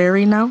more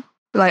wary now.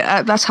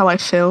 That's how I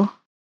feel.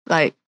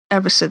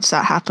 Ever since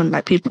that happened,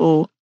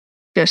 people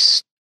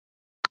just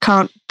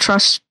can't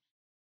trust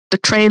the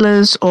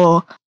trailers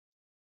or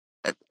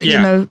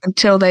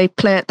until they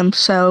play it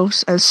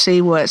themselves and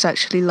see what it's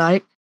actually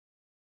like.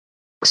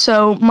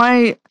 So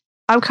I'm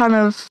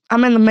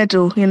in the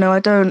middle, I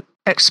don't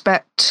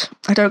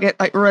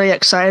get really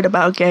excited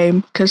about a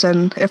game because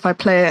then if I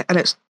play it and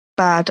it's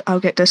bad, I'll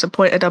get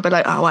disappointed. I'll be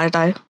like, oh, why did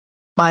I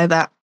buy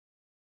that?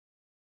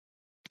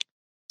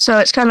 So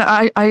it's kind of,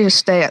 I just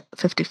stay at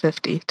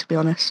 50-50, to be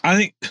honest. I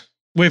think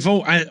we've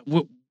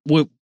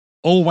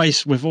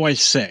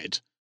always said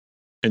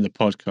in the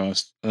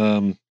podcast,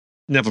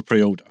 never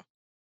pre-order.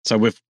 So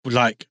we've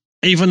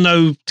even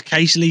though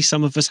occasionally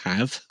some of us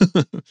have,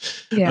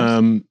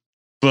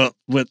 but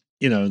with,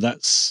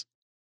 that's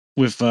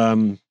with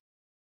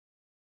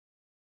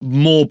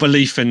more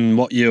belief in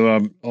what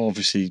you're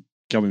obviously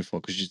going for,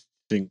 because you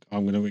think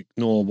I'm going to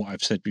ignore what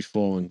I've said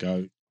before and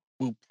go,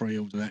 we'll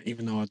pre-order that,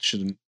 even though I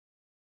shouldn't.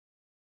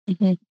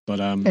 Mm-hmm.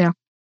 But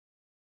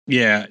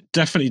yeah,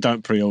 definitely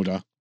don't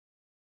pre-order.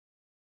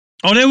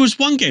 Oh, there was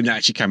one game that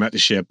actually came out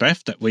this year,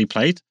 Beth, that we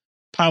played,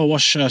 Power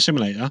Wash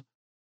Simulator.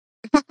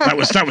 That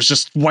was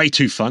just way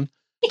too fun.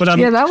 But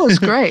yeah, that was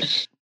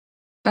great.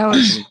 That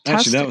was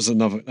actually that was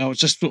another. That was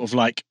just sort of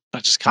that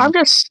just came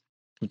to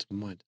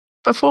my mind.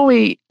 Before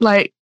we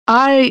with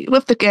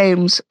the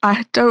games,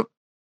 I don't.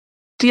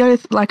 The only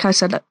like I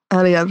said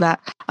earlier that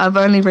I've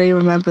only really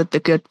remembered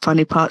the good,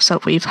 funny parts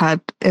that we've had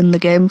in the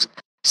games.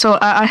 So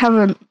I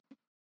haven't,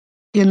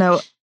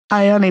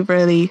 I only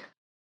really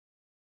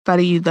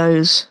value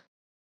those.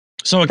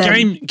 So a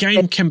game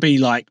can be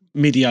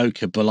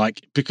mediocre,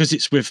 but because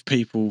it's with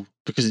people,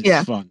 because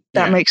it's fun.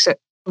 That makes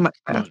it much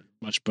better.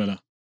 Much better.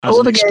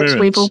 All the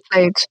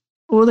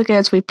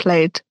games we've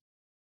played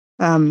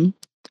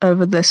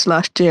over this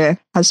last year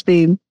has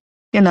been,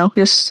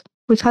 just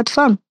we've had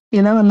fun,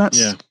 and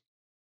that's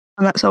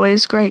And that's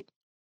always great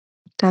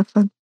to have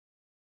fun.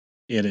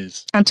 It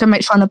is. And to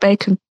make fun of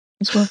bacon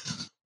as well.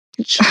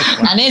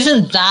 And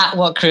isn't that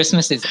what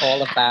Christmas is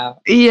all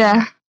about?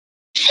 Yeah.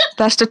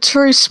 That's the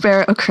true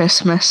spirit of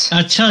Christmas.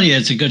 I tell you,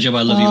 it's a good job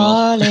I love you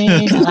all.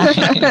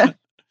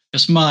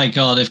 Because my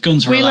God, if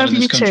guns were allowed in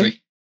this country. Too.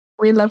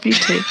 We love you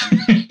too.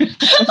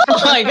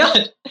 Oh my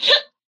God.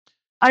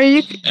 Are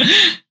you...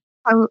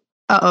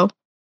 Uh-oh.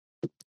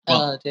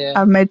 Oh dear.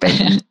 I've made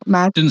bacon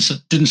mad. Didn't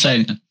say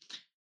anything.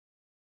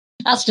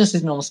 That's just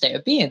his normal state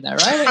of being, though,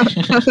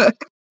 right?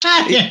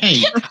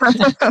 Hey!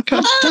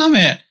 God damn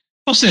it!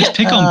 What's this?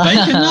 Pick on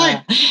bacon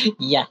night?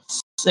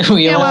 Yes. So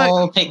we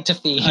all picked a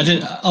feed.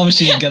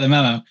 Obviously didn't get the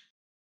memo.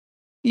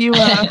 You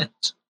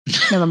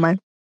never mind.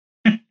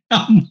 Go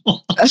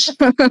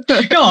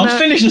on,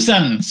 finish the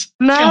sentence.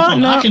 No,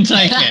 I can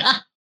take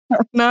it.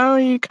 No,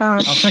 you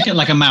can't. I'll take it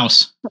like a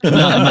mouse, not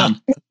a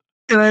man.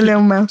 You're a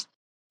little mouse.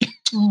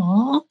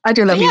 Aww. I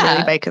do love you,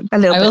 really, Bacon. I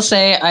will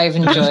say I've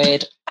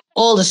enjoyed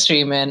all the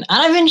streaming, and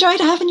I've enjoyed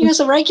having you as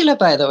a regular,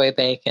 by the way,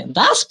 Bacon.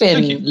 That's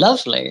been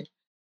lovely.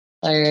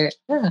 So,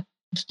 yeah,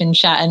 it's been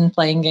chatting,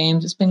 playing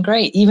games. It's been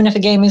great, even if a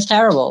game is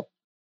terrible.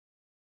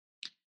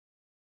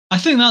 I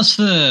think that's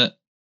the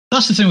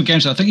thing with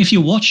games. I think if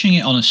you're watching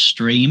it on a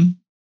stream,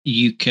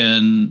 you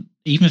can,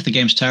 even if the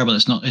game's terrible,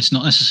 it's not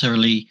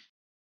necessarily,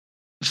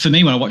 for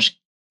me, when I watch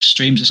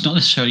streams, it's not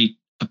necessarily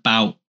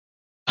about,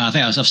 I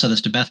think I've said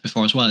this to Beth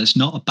before as well, it's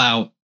not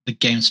about the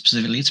game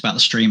specifically, it's about the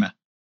streamer.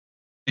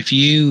 If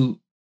you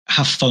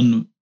have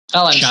fun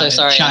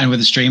chatting with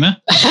the streamer,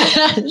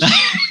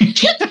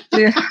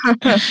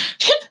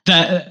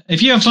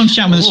 if you have fun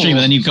chatting with the streamer,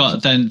 then you're going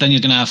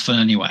to have fun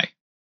anyway.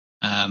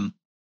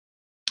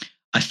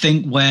 I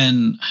think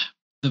when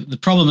the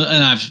problem,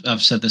 and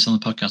I've said this on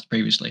the podcast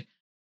previously,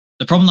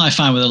 the problem that I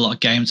find with a lot of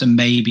games, and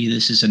maybe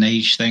this is an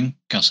age thing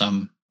because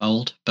I'm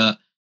old, but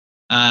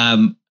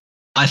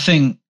I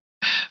think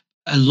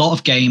a lot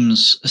of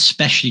games,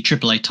 especially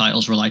AAA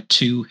titles, rely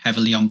too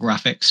heavily on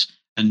graphics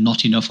and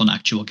not enough on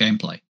actual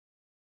gameplay.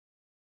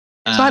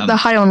 It's like the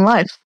High on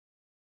Life.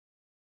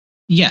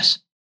 Yes.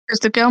 Because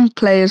the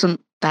gameplay isn't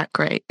that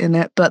great in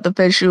it, but the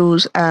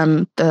visuals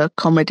and the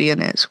comedy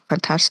in it is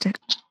fantastic.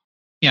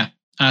 Yeah.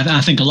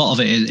 I think a lot of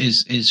it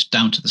is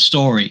down to the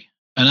story.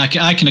 And I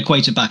can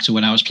equate it back to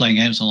when I was playing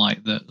games on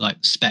like the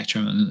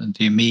Spectrum and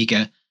the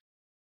Amiga.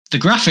 The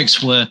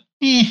graphics were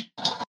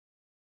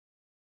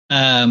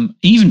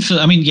even for,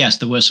 I mean, yes,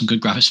 there were some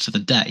good graphics for the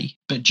day,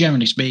 but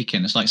generally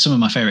speaking, it's like some of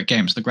my favorite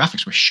games. The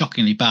graphics were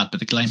shockingly bad, but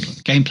the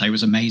gameplay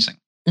was amazing.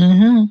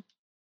 Mm-hmm.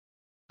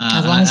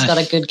 As long as it's got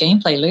a good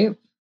gameplay loop.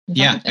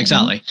 Yeah,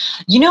 exactly.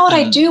 You know what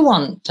I do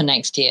want for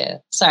next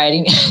year? Sorry, I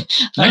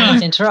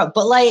didn't interrupt,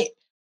 but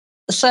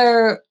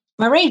so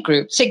my raid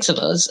group, 6 of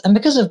us, and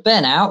because of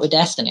Burnout with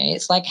Destiny,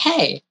 it's like,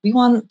 hey, we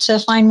want to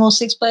find more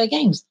 6-player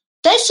games.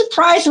 There's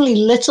surprisingly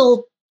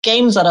little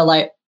games that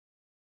are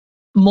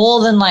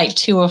more than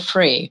 2 or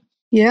 3.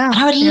 Yeah. And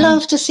I would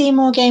love to see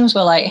more games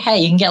where hey,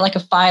 you can get a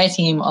fire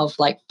team of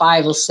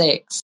 5 or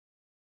 6.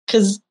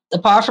 Because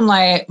apart from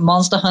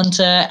Monster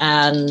Hunter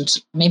and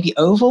maybe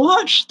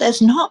Overwatch,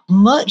 there's not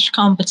much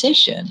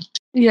competition.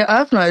 Yeah,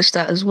 I've noticed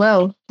that as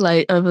well.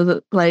 Over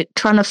the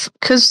trying to,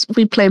 because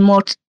we play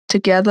more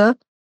together,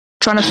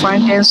 trying to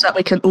find games that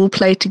we can all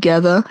play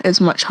together is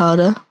much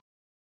harder.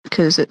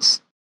 Because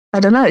it's, I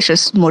don't know, it's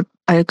just more.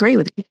 I agree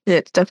with you.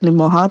 It's definitely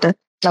more harder.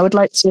 I would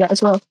like to see that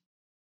as well.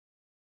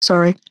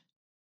 Sorry.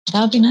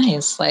 That would be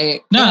nice.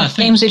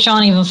 Games which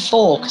aren't even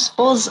 4, because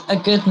 4's a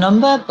good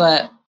number,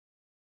 but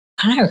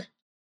I don't know.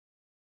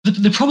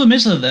 The problem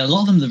is that a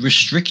lot of them that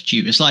restrict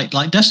you. It's like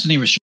Destiny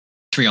restricts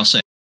 3 or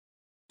 6.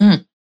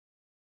 Mm.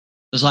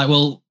 It's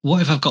well,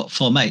 what if I've got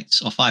 4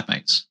 mates or 5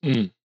 mates?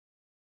 Mm.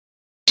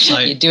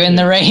 You're doing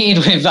the raid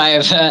with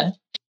either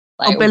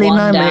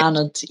one down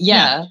and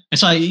yeah.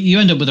 It's you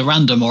end up with a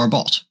random or a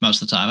bot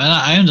most of the time. And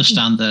I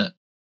understand that.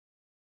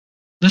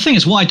 The thing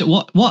is, what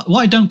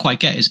I don't quite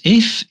get is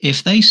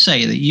if they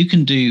say that you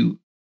can do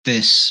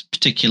this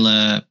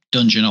particular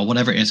dungeon or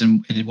whatever it is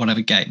in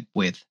whatever game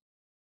with,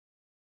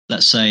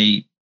 let's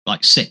say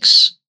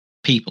 6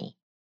 people,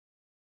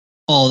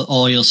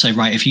 or you'll say,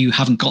 right, if you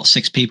haven't got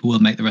 6 people, we'll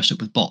make the rest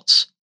up with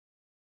bots.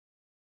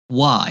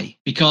 Why?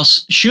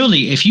 Because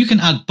surely if you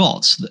can add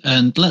bots,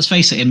 and let's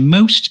face it, in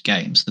most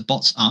games the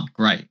bots aren't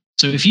great.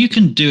 So if you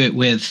can do it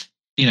with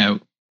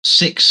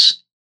 6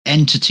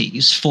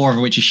 entities, 4 of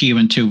which are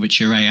human, 2 of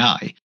which are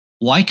AI,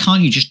 why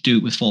can't you just do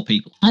it with 4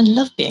 people? I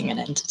love being an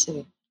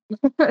entity.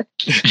 But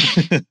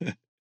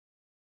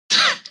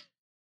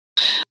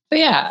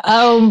yeah,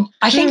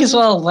 I think as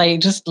well,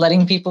 just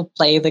letting people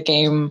play the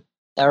game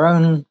their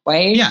own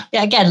way. Yeah.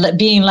 Again,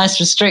 being less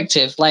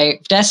restrictive.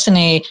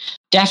 Destiny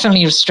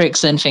definitely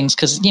restricts certain things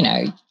because,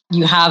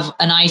 you have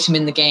an item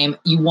in the game,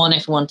 you want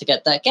everyone to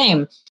get that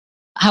game.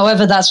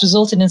 However, that's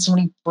resulted in some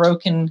really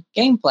broken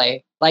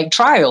gameplay.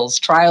 Trials.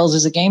 Trials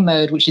is a game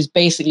mode which is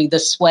basically the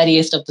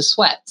sweatiest of the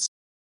sweats.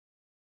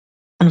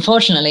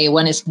 Unfortunately,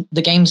 when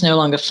the game's no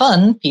longer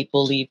fun,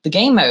 people leave the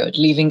game mode,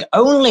 leaving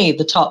only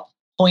the top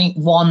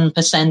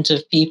 0.1%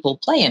 of people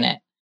playing it.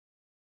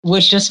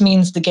 which just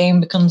means the game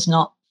becomes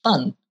not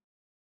fun.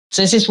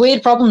 So it's this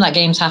weird problem that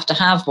games have to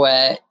have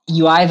where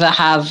you either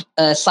have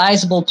a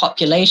sizable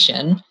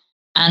population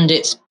and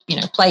it's,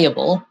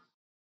 playable,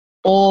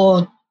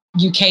 or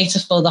you cater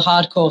for the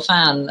hardcore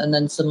fan and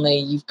then suddenly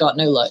you've got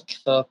no luck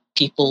for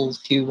people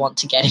who want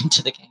to get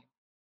into the game.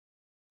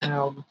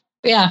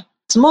 But yeah,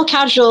 some more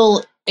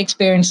casual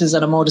experiences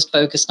that are more just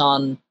focused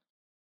on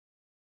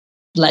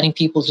letting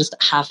people just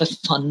have a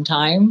fun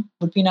time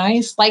would be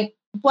nice. Like,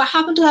 what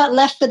happened to that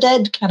Left 4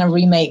 Dead kind of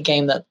remake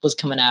game that was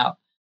coming out?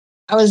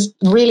 I was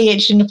really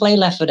itching to play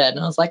Left 4 Dead,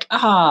 and I was like,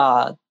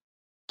 that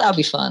would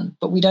be fun.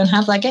 But we don't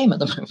have that game at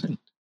the moment.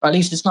 Or at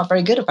least it's not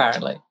very good,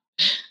 apparently.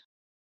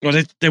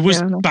 Well, there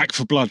was Back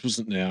 4 Blood,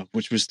 wasn't there?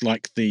 Which was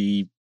like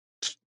a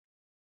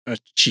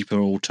cheaper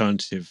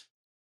alternative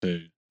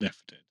to Left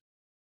 4 Dead,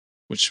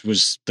 which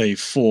was the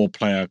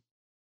 4-player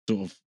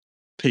sort of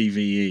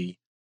PvE,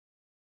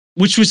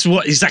 which was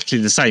exactly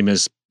the same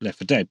as Left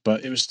 4 Dead,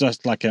 but it was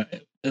just like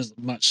it was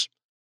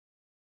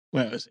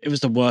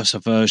the worse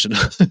version.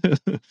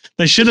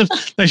 They should have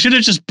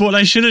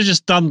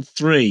just done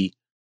 3,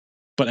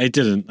 but they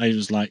didn't. They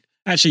was like,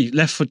 actually,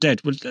 Left 4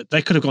 Dead,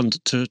 they could have gone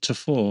to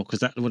 4 because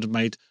that would have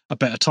made a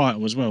better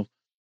title as well.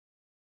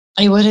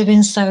 It would have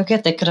been so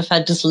good. They could have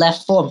had just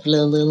Left 4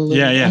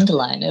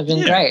 underline. It would have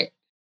been great.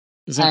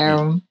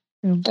 Exactly.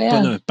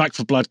 But no, Back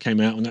 4 Blood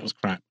came out and that was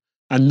crap.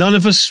 And none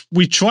of us,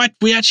 we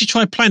actually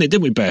tried playing it,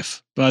 didn't we,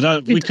 Beth?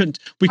 But we couldn't.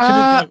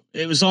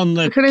 It was on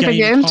the. We couldn't even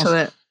get into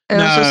it. It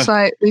was just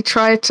like we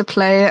tried to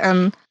play it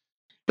and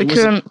we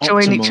couldn't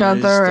join each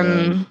other,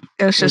 and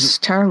it was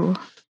just terrible.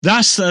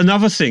 That's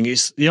another thing.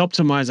 It's the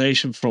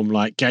optimization from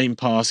like Game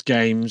Pass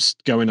games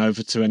going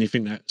over to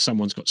anything that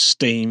someone's got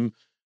Steam,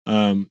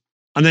 and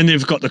then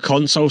they've got the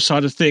console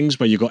side of things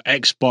where you've got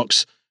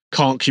Xbox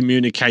can't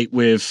communicate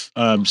with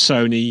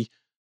Sony.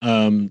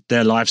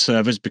 Their live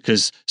servers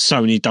because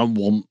Sony don't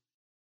want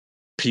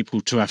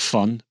people to have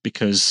fun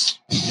because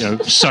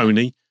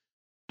Sony.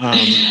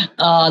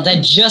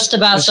 They're just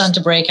about starting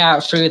to break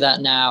out through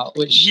that now,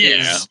 which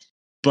is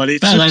but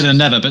it's better late than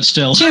never, but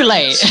still too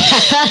late.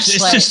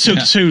 It just took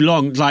too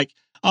long. Like,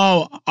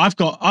 I've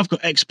got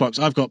Xbox,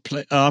 I've got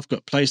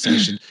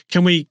PlayStation.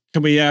 Can we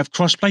have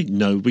crossplay?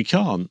 No, we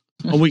can't.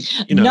 And we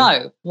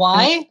no.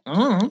 Why?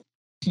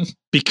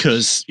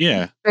 Because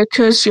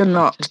because you're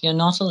not allowed. You're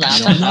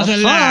not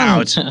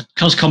allowed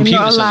because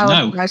computers says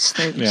no. Nice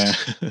things.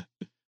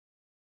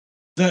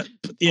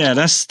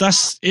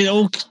 That's it.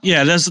 All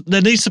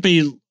there needs to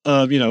be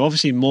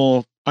obviously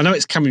more. I know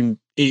it's coming.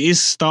 It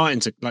is starting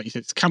to, like you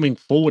said, it's coming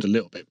forward a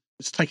little bit.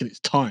 It's taking its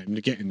time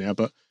to get in there,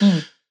 but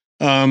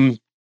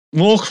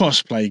more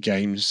crossplay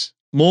games,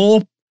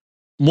 more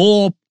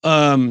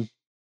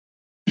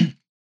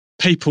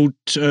people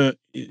to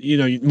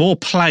more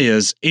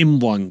players in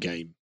one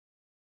game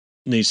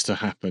needs to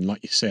happen.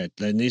 Like you said,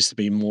 there needs to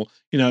be more.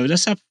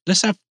 Let's have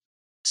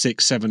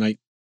 6, 7, 8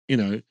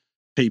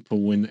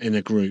 people in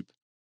a group.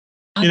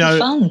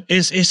 Fun.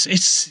 It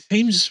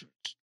seems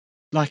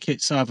like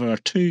it's either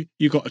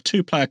you've got a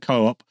 2-player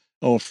co-op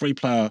or a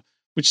 3-player,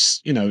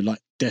 which like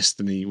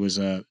Destiny was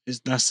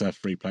that's a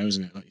 3-player,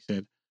 isn't it? Like you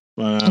said.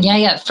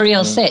 3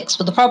 or 6.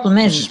 But the problem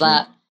is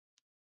that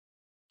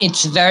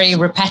it's very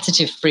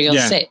repetitive 3 or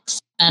 6,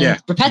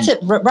 and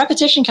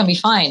repetition can be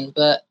fine.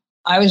 But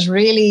I was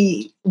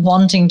really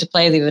wanting to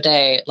play the other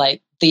day,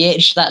 like the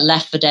itch that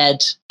Left 4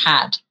 Dead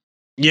had.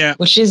 Yeah.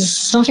 Which is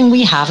something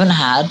we haven't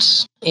had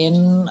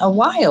in a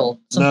while.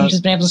 Something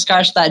who's been able to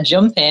scratch that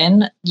jump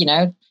in,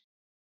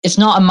 it's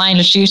not a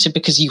mindless shooter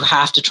because you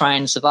have to try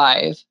and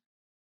survive.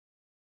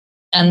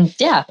 And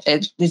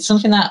it's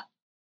something that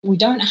we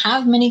don't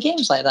have many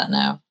games like that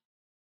now.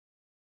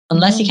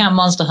 Unless you count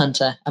Monster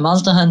Hunter. And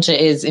Monster Hunter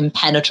is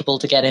impenetrable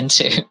to get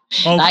into.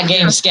 That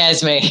game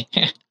scares me.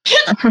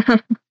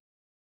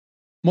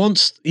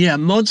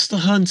 Monster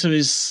Hunter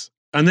is...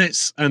 And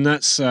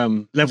that's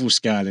level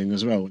scaling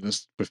as well.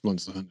 That's with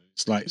Monster Hunter.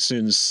 It's like as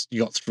soon as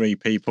you got 3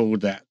 people,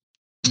 that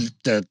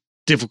the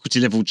difficulty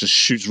level just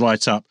shoots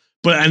right up.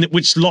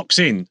 Which locks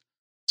in.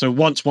 So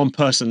once one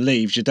person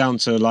leaves, you're down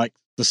to like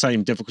the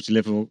same difficulty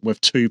level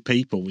with 2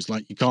 people. It's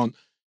like you can't.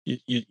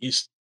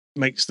 It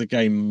makes the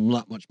game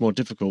that much more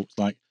difficult.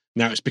 Like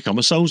now it's become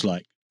a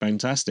Souls-like.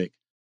 Fantastic.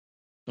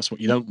 That's what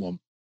you don't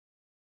want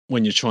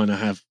when you're trying to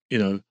have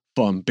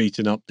fun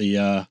beating up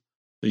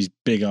these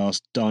big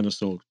ass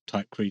dinosaur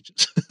type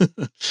creatures.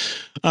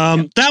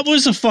 That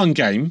was a fun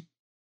game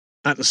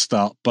at the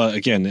start, but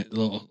again,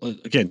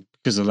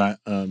 because of that,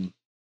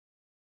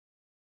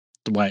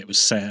 the way it was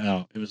set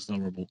out, it was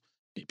horrible.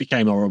 It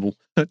became horrible.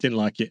 I didn't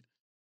like it.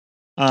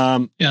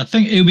 I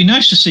think it would be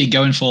nice to see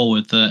going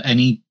forward that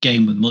any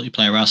game with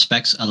multiplayer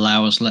aspects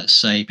allows, let's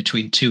say,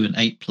 between 2 and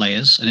 8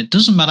 players, and it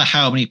doesn't matter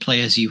how many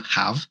players you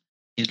have,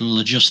 it'll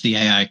adjust the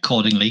AI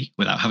accordingly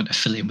without having to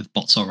fill in with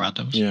bots or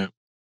randoms. Yeah.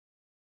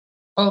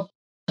 Well,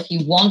 if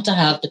you want to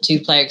have the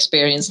 2-player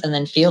experience and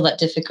then feel that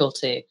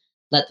difficulty,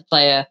 let the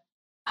player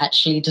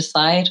actually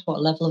decide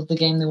what level of the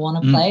game they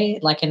want to play.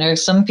 Like I know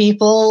some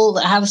people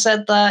have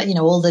said that,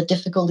 all the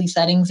difficulty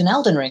settings in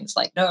Elden Ring's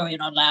like, no, you're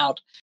not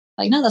allowed.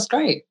 Like, no, that's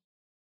great.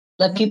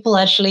 Let people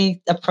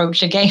actually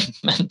approach a game,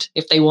 and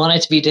if they want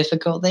it to be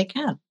difficult, they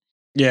can.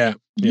 Yeah.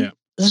 This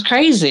is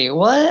crazy.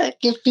 What?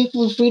 Give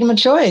people freedom of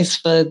choice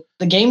for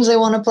the games they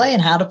want to play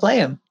and how to play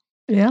them.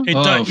 Yeah.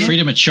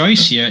 Freedom of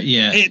choice. Yeah.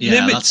 It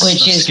limits-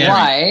 Which is scary.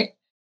 why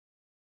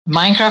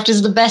Minecraft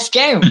is the best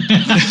game.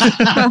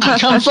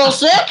 Come full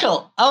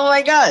circle. Oh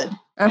my god.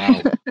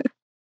 Wow.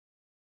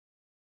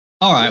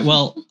 All right.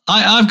 Well,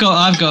 I've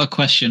got a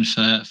question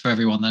for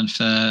everyone then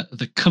for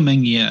the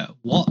coming year.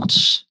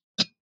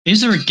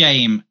 Is there a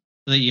game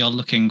that you're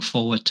looking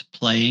forward to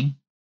playing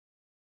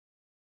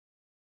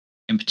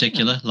in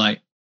particular,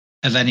 like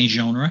of any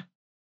genre?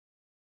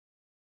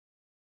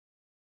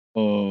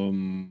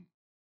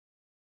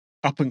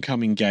 Up and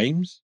coming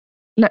games.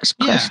 Next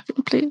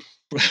question, please.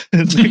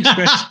 Next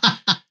question.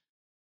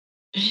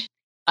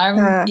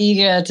 I'm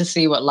eager to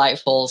see what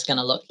Lightfall's going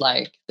to look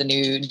like, the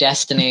new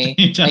Destiny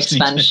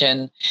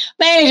expansion.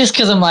 Mainly just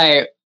because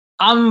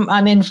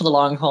I'm in for the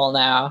long haul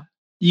now.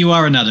 You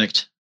are an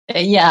addict.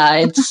 Yeah,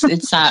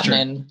 it's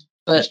happening.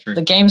 But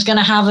the game's going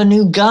to have a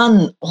new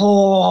gun.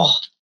 Oh,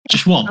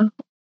 just one.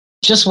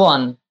 Just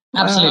one.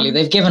 Absolutely.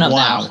 They've given up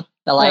now.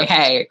 They're like,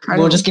 hey,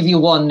 we'll just give you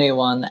one new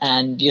one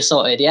and you're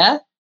sorted, yeah?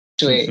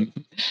 Sweet.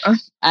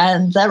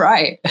 And they're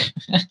right.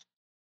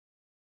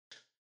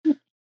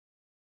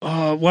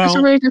 Well, it's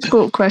a really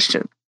difficult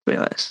question, to be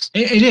honest.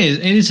 It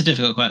is a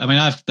difficult question. I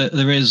mean,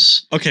 there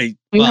is. Okay.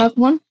 You have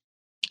one?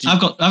 I've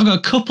got a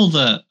couple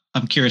that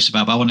I'm curious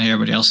about, but I want to hear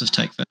everybody else's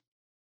take first.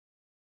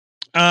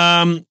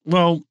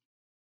 Well,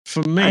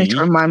 for me, I need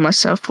to remind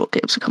myself what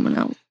games are coming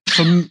out.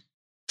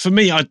 For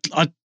me, I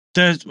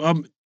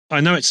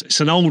know it's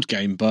an old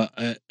game, but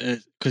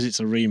because it's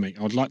a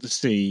remake, I'd like to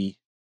see.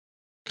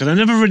 Because I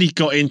never really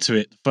got into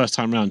it the first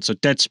time round, so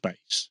Dead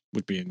Space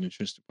would be an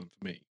interesting one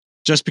for me.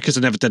 Just because I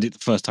never did it the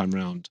first time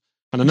round,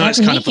 and I know They're it's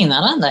kind making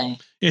that, aren't they?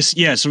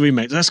 It's a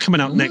remake. That's coming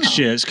out next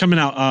year. It's coming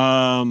out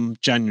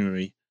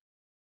January.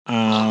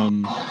 I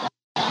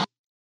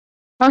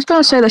was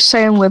going to say the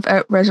same with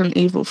Resident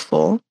Evil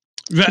 4.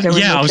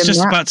 Yeah, I was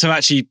just about to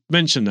actually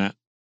mention that.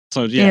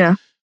 So yeah,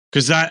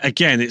 because that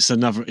again, it's a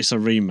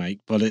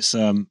remake, but it's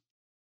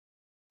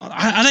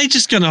are they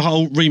just going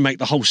to remake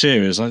the whole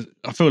series? I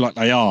feel like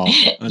they are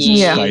at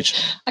this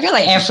stage. I feel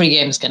like every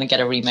game's going to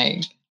get a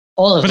remake.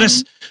 All of them.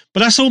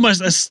 That's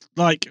almost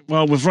like,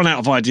 well, we've run out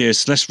of ideas.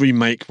 So let's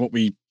remake what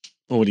we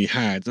already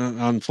had.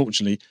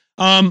 Unfortunately,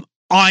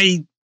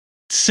 I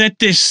said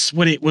this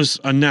when it was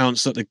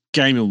announced at the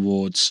Game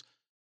Awards.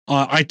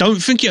 I don't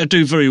think it'll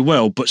do very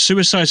well, but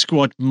Suicide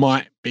Squad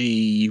might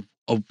be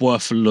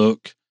worth a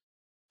look.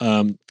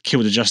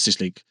 Kill the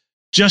Justice League,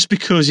 just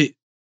because,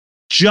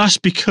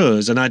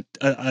 and I'm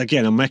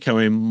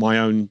echoing my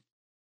own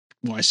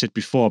what I said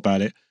before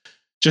about it.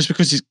 Just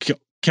because it's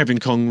Kevin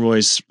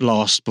Conroy's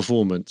last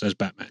performance as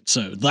Batman,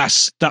 so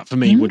that for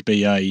me would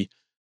be a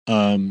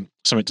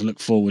something to look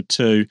forward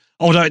to.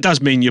 Although it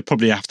does mean you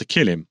probably have to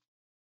kill him,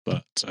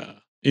 but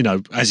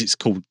as it's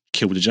called,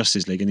 Kill the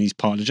Justice League, and he's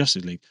part of the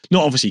Justice League.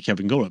 Not obviously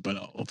Kevin Conroy, but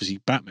obviously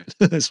Batman.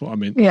 That's what I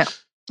mean. Yeah.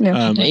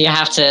 You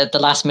have to. The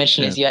last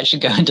mission is you actually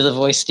go into the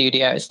voice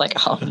studio. It's like,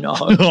 oh no,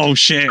 oh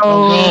shit,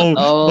 oh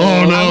no,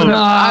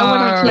 I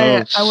wouldn't play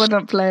it. I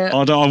wouldn't play it.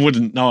 Oh no, I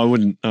wouldn't. No, I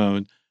wouldn't. No.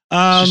 It's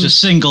just a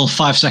single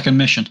 5-second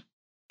mission.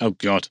 Oh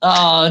god.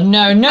 Oh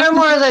no, no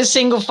more of those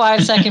single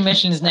 5-second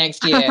missions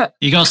next year.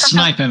 You got to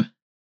snipe him.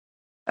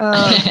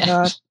 Oh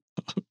god.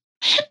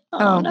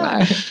 Oh no,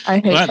 I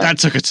hate that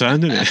took a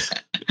turn, didn't it?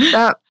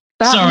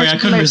 Sorry, I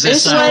couldn't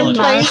resist. That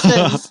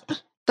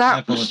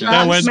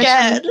I'm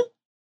scared.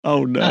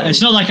 Oh no!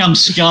 It's not like I'm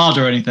scarred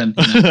or anything.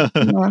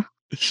 No,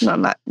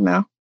 not that.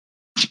 No.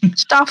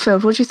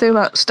 Starfield. What do you think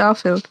about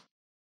Starfield?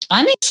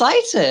 I'm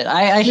excited.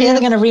 I hear they're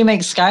going to remake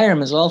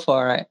Skyrim as well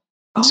for it.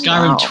 Oh,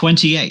 Skyrim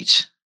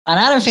 28. And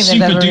I don't think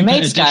they've ever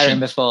remade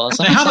Skyrim before.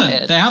 So they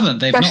haven't.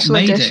 They've not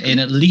made it in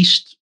at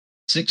least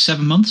 6-7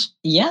 months.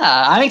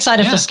 Yeah, I'm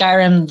excited for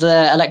Skyrim,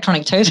 the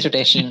Electronic Toaster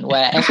Edition,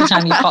 where every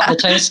time you pop the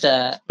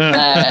toaster,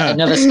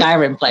 another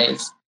Skyrim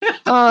plays.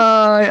 Oh,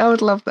 I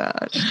would love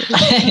that.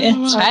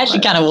 I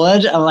actually kind of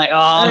would. I'm like,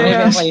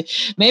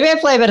 maybe I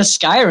play a bit of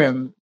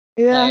Skyrim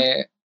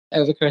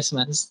over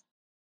Christmas.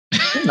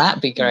 Wouldn't that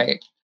be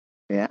great?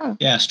 Yeah.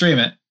 Yeah, stream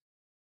it.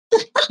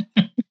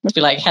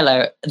 Be like,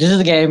 hello, this is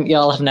a game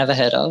y'all have never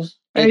heard of.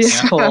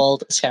 It's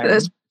called Skyrim.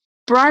 It's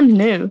brand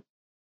new.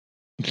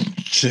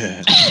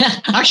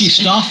 Actually,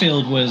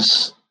 Starfield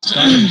was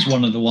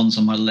one of the ones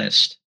on my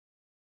list.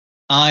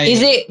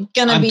 Is it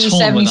going to be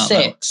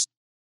 76?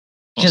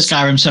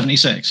 Skyrim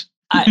 76?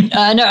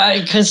 No,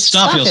 because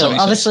Starfield,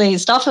 obviously,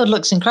 Starfield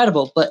looks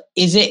incredible, but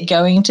is it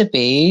going to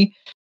be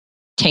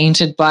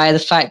tainted by the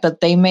fact that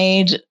they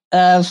made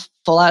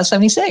Fallout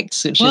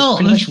 76, which has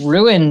pretty much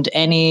ruined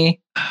any...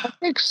 I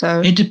think so.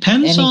 It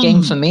depends any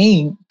game for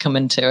me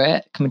coming to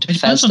Bethesda. It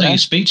depends on who you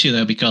speak to,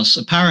 though, because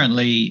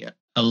apparently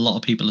a lot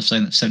of people are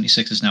saying that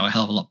 76 is now a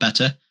hell of a lot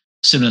better,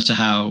 similar to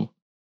how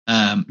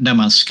No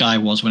Man's Sky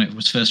was when it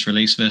was first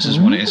released versus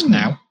what it is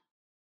now.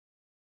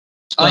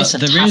 Oh, it's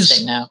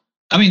fantastic now.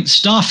 I mean,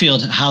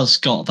 Starfield has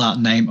got that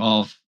name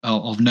of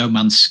No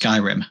Man's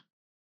Skyrim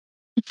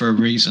for a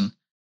reason.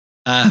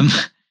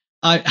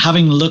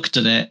 Having looked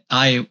at it,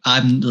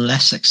 I'm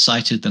less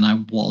excited than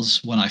I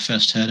was when I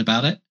first heard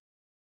about it.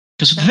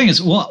 Because the thing is,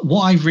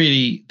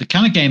 the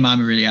kind of game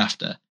I'm really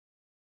after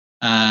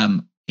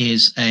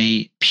is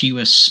a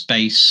pure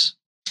space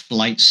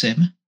flight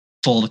sim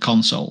for the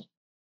console.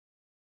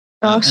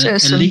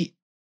 Elite.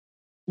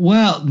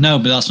 Well, no,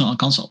 but that's not on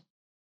console.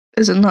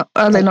 Is it not?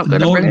 Are they not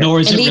going to bring it? Nor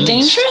is Elite it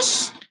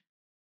Dangerous?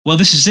 Well,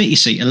 this is it, you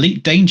see.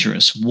 Elite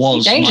Dangerous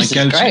was Elite Dangerous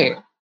my go-to. Is great.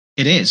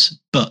 It is,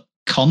 but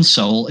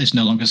console is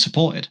no longer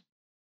supported.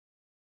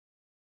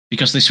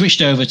 Because they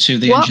switched over to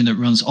the engine that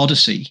runs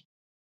Odyssey.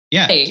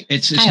 Yeah, Hey,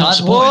 it's hang not on.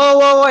 supported.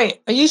 Whoa,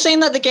 wait. Are you saying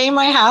that the game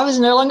I have is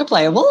no longer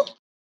playable?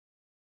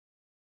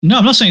 No,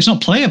 I'm not saying it's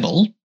not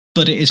playable,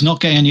 but it is not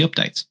getting any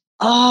updates.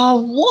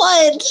 Oh,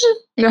 what?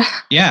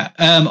 Yeah,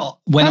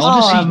 when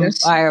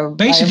Odyssey... I'm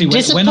basically,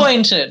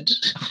 disappointed.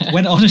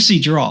 When Odyssey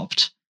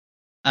dropped,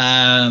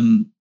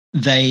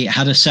 they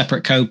had a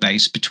separate code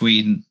base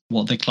between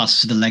what they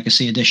class as the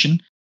Legacy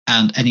Edition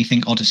and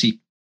anything Odyssey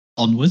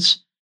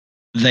onwards.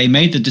 They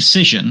made the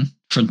decision,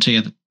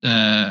 Frontier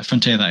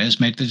that is,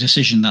 made the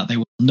decision that they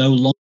will no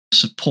longer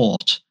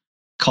support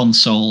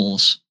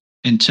consoles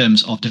in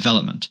terms of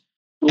development.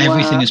 Wow.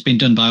 Everything has been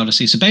done by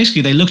Odyssey. So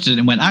basically they looked at it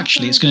and went,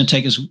 actually, it's going to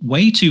take us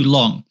way too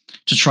long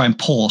to try and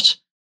port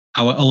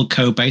our old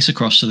code base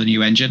across to the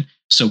new engine,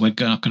 so we're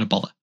not going to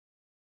bother.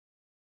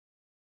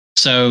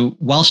 So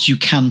whilst you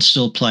can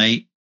still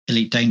play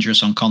Elite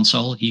Dangerous on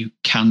console, you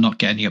cannot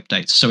get any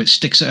updates. So it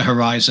sticks at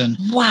Horizon.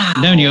 Wow.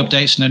 No new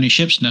updates, no new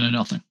ships, no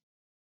nothing.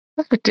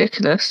 That's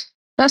ridiculous.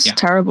 That's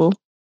terrible.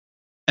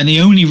 And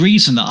the only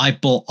reason that I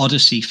bought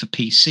Odyssey for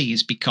PC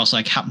is because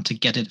I happened to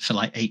get it for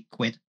like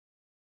 £8.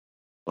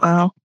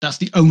 Wow. That's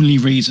the only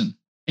reason.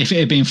 If it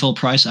had been full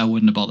price, I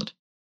wouldn't have bothered.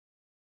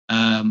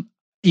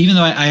 Even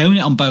though I own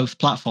it on both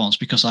platforms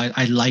because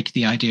I like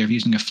the idea of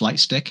using a flight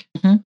stick.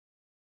 Mm-hmm.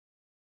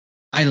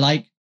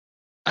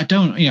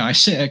 I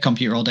sit at a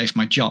computer all day for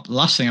my job. The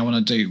last thing I want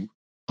to do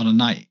on a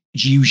night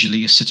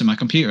usually is sit at my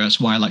computer. That's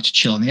why I like to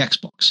chill on the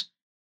Xbox,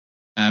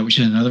 which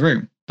is in another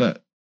room.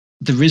 But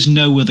there is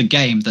no other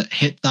game that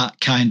hit that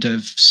kind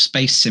of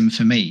space sim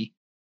for me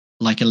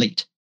like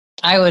Elite.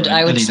 I would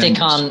Elite stick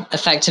Dangerous. on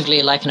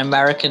effectively like an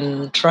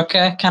American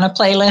trucker kind of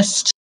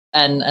playlist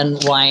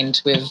and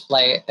wind with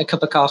like a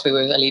cup of coffee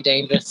with Elite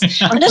Dangerous.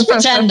 And just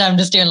pretend I'm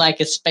just doing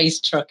like a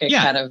space trucker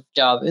kind of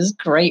job. It's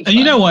great. And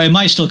you know what? It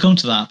might still come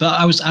to that. But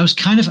I was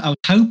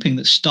hoping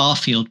that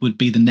Starfield would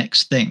be the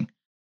next thing.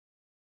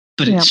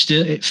 But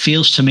it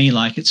feels to me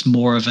like it's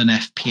more of an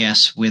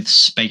FPS with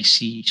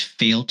spacey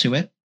feel to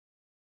it.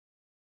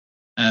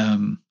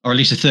 Or at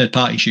least a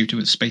third-party shooter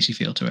with a spacey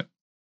feel to it.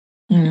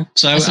 Mm.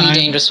 So Elite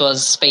Dangerous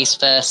was space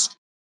first.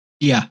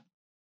 Yeah.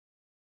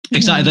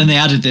 Exactly. Then they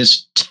added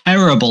this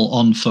terrible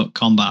on-foot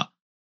combat.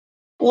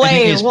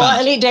 Wait, what?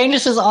 Elite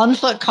Dangerous is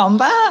on-foot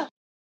combat?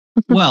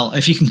 Well,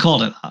 if you can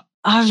call it that.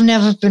 I've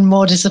never been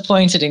more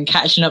disappointed in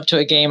catching up to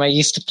a game I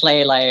used to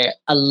play like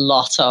a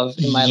lot of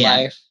in my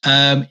life.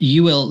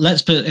 You will.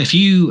 Let's put if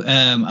you.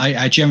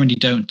 I generally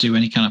don't do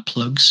any kind of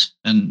plugs,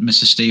 and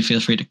Mr. Steve,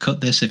 feel free to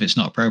cut this if it's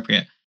not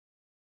appropriate.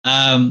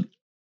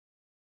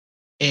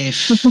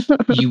 If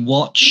you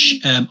watch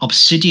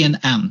Obsidian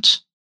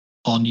Ant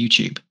on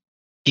YouTube,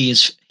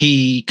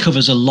 he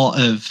covers a lot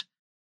of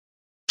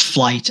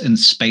flight and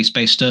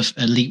space-based stuff.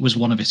 Elite was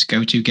one of his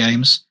go-to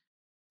games.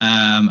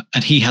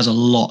 And he has a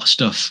lot of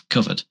stuff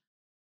covered.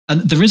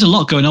 And there is a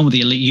lot going on with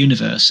the Elite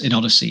universe in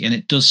Odyssey, and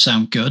it does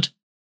sound good,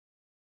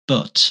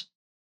 but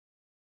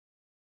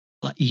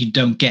you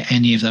don't get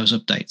any of those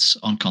updates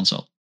on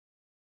console,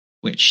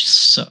 which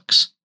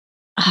sucks.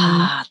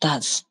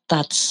 That's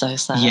so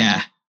sad.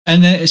 Yeah.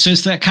 And then, so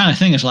it's that kind of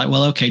thing. It's like,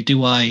 well, okay,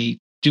 do I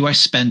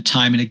spend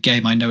time in a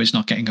game I know is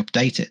not getting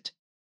updated?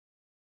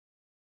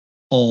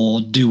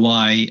 Or do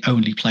I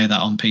only play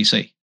that on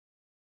PC?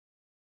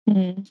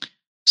 Mm.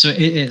 So it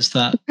is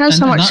that. Depends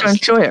how much you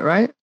enjoy it,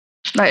 right?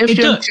 Like if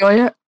you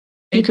enjoy it,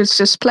 you could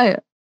just play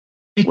it.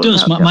 It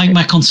does.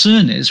 My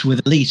concern is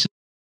with Elite,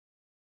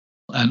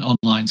 an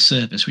online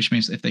service, which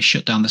means that if they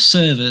shut down the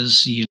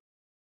servers, you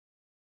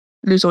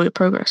lose all your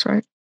progress,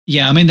 right?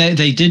 Yeah, I mean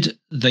they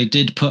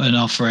did put an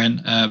offer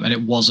in, and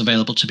it was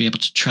available to be able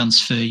to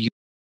transfer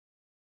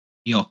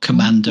your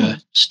Commander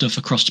stuff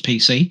across to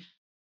PC,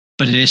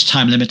 but it is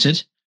time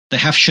limited. They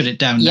have shut it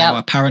down now.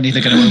 Apparently,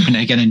 they're going to open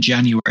it again in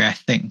January, I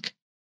think.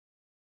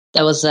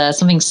 There was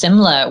something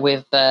similar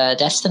with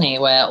Destiny,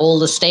 where all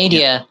the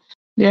Stadia,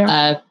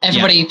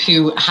 everybody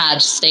who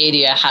had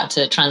Stadia had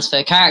to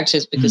transfer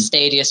characters because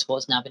Stadia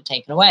support's now been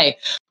taken away,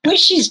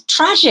 which is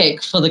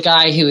tragic for the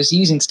guy who was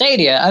using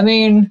Stadia. I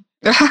mean,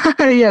 the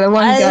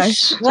one guy.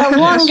 That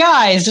one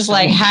guy is just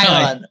like, hang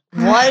on,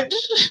 what?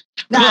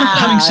 Well,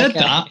 having said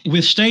that,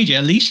 with Stadia,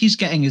 at least he's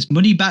getting his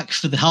money back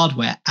for the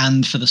hardware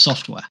and for the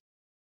software.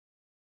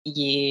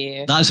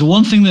 Yeah. That is the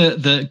one thing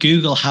that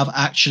Google have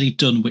actually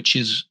done, which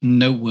is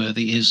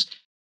noteworthy, is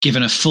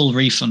given a full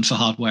refund for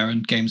hardware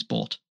and games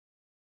bought.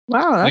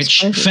 Wow,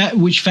 that's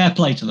which fair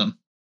play to them.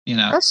 You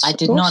know, I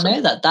did not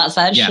know that. That's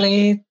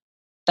actually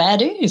fair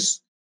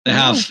dues. They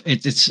have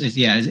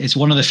it's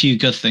one of the few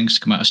good things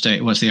to come out of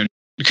Stadia. What's the only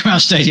to come out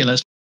of Stadia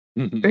list?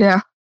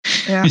 Yeah.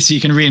 So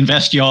you can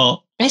reinvest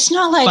your. It's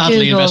not like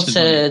badly Google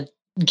invested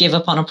to give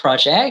up on a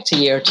project a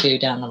year or two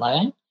down the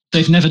line.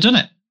 They've never done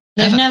it.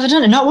 They've never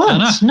done it. Not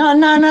once. No,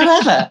 not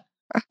ever.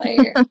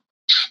 Like,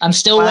 I'm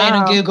still waiting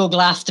on Google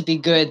Glass to be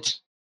good.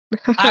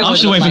 I'm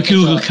still waiting for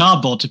Google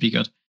Cardboard to be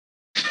good.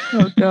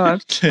 Oh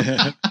God.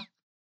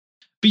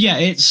 But yeah,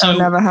 it's so.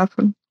 That'll never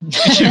happen.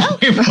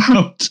 It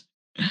won't.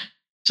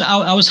 So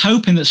I was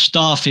hoping that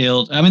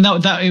Starfield. I mean,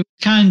 that it was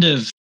kind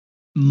of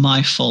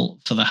my fault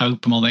for the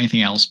hope more than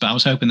anything else. But I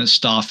was hoping that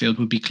Starfield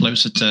would be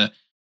closer to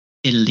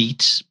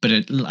Elite. But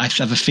I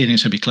have a feeling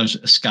it's going to be closer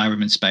to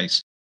Skyrim in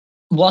space.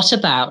 What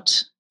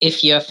about,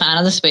 if you're a fan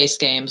of the space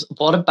games,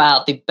 what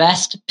about the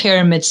best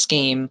pyramid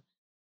scheme,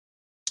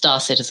 Star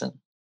Citizen?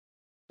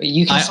 Where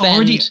you can spend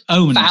already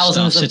own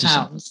thousands Star of Citizen.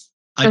 pounds.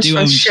 I do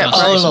own Star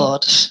Citizen. Oh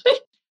Lord!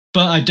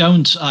 But I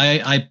don't.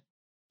 I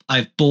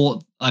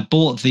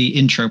bought the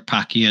intro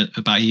pack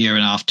about a year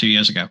and a half, 2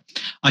 years ago.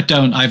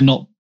 I've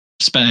not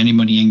spent any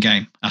money in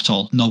game at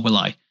all, nor will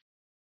I.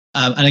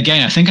 And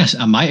again, I think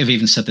I might have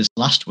even said this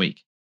last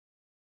week.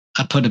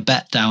 I put a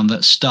bet down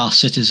that Star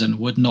Citizen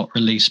would not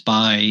release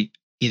by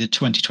either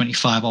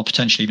 2025 or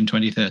potentially even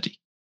 2030.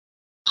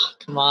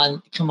 Come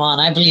on!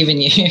 I believe in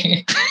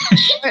you.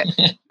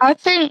 I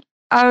think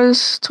I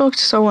was talking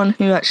to someone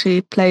who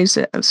actually plays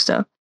it and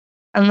stuff,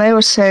 and they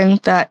were saying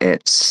that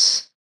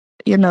it's,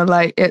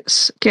 like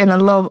it's getting a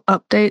lot of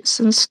updates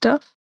and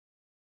stuff.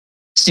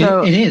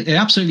 So it is. It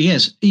absolutely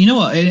is. You know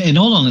what? In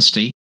all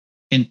honesty,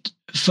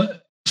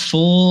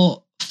 for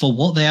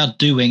what they are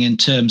doing in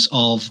terms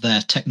of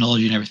their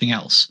technology and everything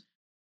else,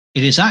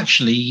 it is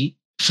actually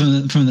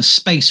from the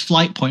space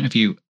flight point of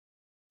view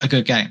a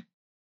good game.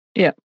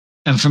 Yeah.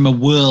 And from a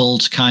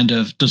world kind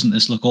of, doesn't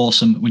this look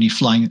awesome when you're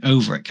flying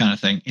over it kind of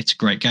thing, it's a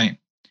great game.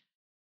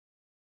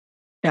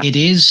 Yeah. It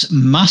is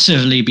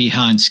massively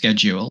behind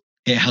schedule.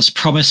 It has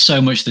promised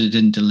so much that it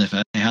didn't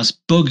deliver. It has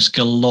bugs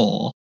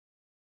galore.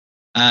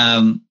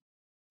 And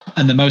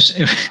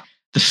the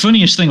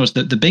funniest thing was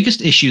that the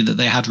biggest issue that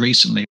they had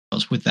recently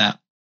was with their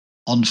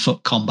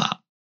on-foot combat.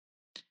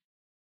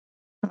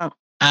 Oh.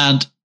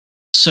 And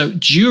so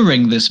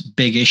during this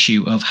big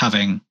issue of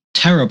having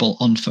terrible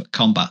on-foot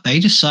combat, they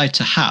decide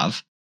to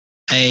have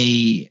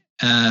a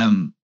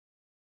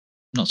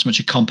not so much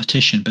a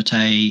competition, but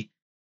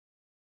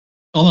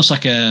almost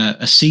like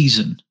a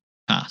season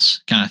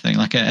pass kind of thing,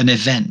 like an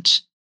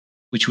event,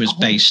 which was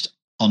based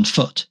on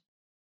foot.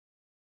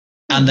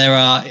 And there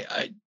are,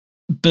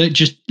 but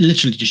just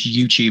literally just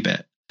YouTube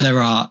it. There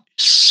are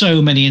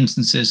so many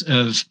instances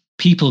of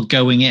people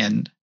going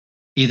in,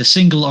 either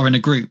single or in a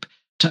group,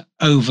 to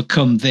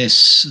overcome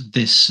this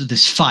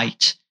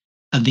fight.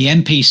 And the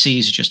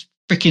NPCs just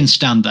freaking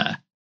stand there.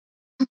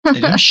 They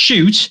don't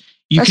shoot.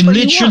 You can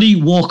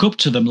literally walk up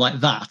to them like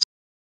that.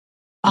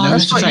 Oh,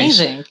 that's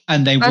amazing.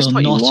 And they will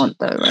not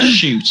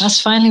shoot.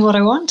 That's finally what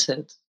I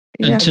wanted.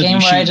 Yeah. A game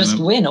where I just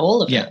win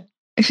all of it.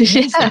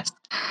 Yes.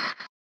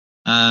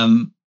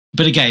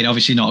 But again,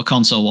 obviously not a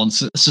console one.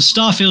 So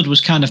Starfield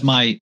was kind of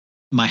my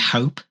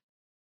hope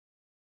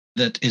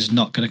that is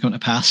not going to come to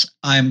pass.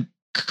 I'm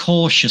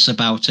cautious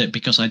about it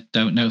because I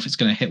don't know if it's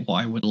going to hit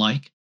what I would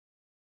like.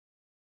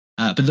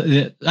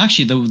 But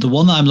actually, the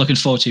one that I'm looking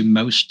forward to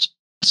most,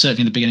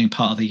 certainly in the beginning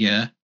part of the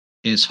year,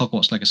 is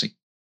Hogwarts Legacy.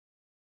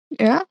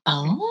 Yeah.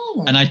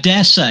 Oh. And I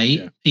dare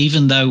say,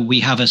 even though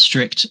we have a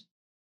strict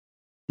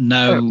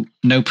no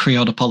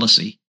pre-order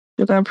policy,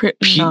 you're going to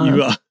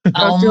you are.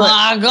 Oh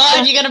my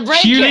God, you're going to break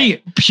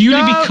it.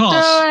 Purely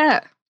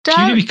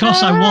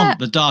because I want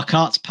the the Dark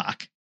Arts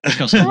pack.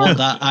 Because I want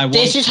that.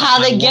 This is how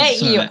they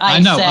get you. I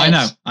know.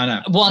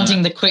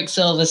 Wanting the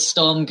Quicksilver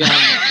Storm gun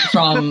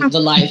from the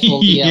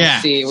Lightfall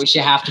DLC, which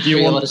you have to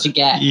pre-order to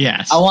get.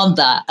 Yes. I want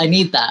that. I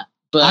need that.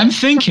 But I'm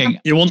thinking.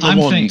 You want the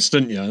wands,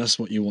 don't you? That's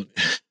what you want.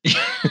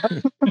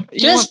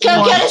 Just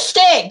go get a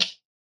stick.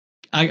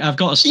 I've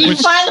got a stick. You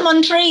find them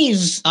on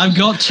trees. I've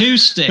got 2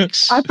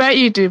 sticks. I bet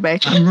you do,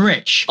 mate. I'm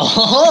rich.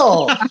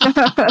 Oh.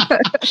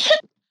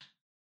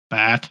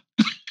 Bad.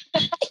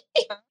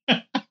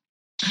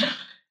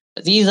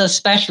 These are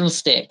special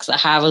sticks that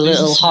have a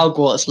little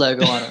Hogwarts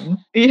logo on them.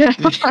 Yeah.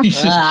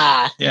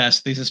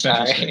 Yes, these are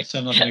special sticks.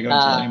 I'm not going to go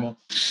into that anymore.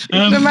 You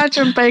can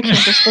imagine Bacon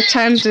just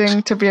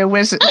pretending to be a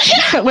wizard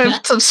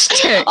with some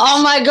sticks.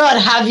 Oh my God,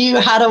 have you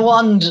had a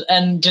wand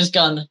and just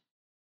gone,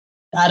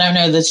 I don't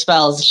know the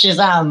spells,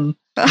 Shazam.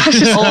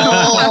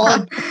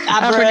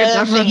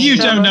 You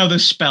don't know the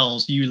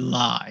spells, you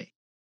lie.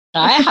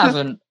 I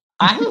haven't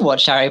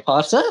watched Harry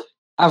Potter.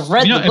 I've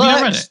read the books. Have you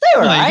not read it? They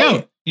were there you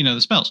go. You know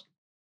the spells.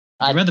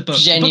 I read the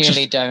books.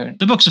 Genuinely don't.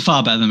 The books are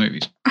far better than the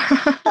movies.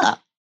 I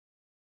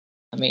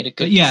made a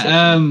good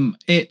decision.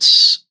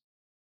 It's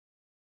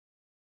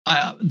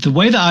the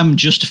way that I'm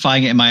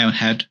justifying it in my own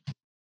head,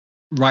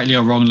 rightly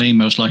or wrongly,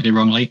 most likely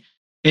wrongly,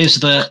 is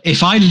that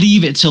if I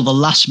leave it till the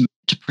last minute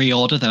to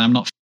pre-order, then I'm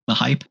not the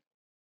hype.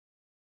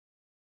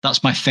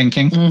 That's my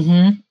thinking.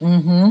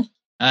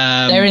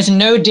 There is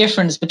no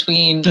difference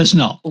between There's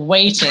not.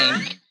 waiting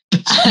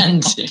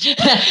and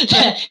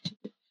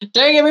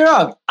don't get me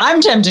wrong,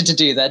 I'm tempted to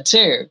do that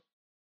too.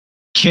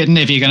 Kitten,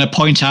 if you're going to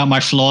point out my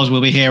flaws,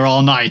 we'll be here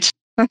all night.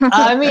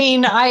 I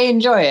mean, I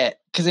enjoy it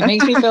because it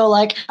makes me feel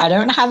like I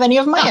don't have any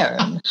of my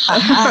own.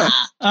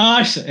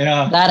 I see.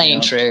 Yeah, That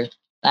ain't true.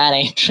 That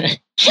ain't true.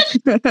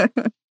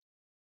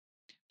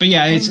 But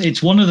yeah,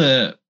 it's one of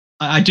the.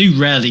 I do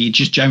rarely,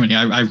 just generally,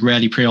 I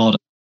rarely pre-order.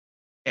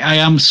 I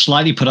am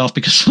slightly put off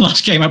because the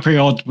last game I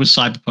pre-ordered was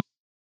Cyberpunk,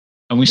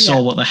 and we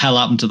saw what the hell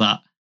happened to that.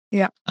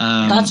 Yeah,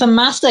 that's a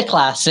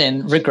masterclass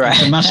in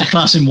regret. A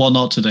masterclass in what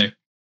not to do.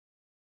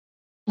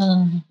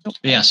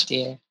 Yes.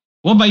 Dear.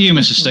 What about you,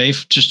 Mr.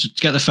 Steve? Just to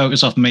get the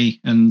focus off me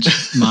and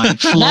my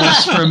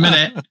flaws for a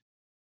minute.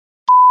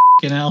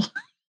 Fucking hell.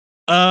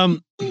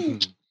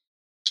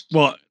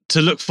 What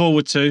to look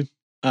forward to?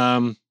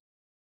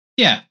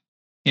 Yeah.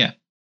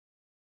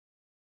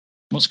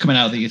 What's coming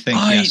out that you think?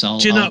 Yes, I'll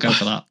go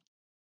for that.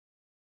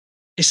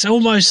 It's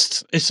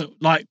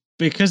like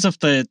because of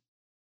the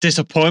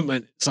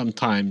disappointment.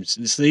 Sometimes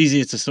it's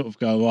easier to sort of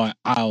go, right,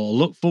 I'll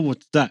look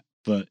forward to that.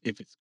 But if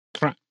it's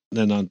crap,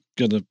 then I'm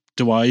gonna.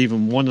 Do I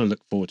even want to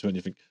look forward to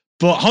anything?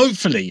 But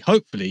hopefully,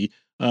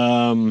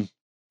 we're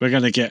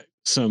gonna get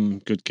some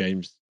good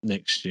games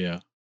next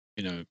year.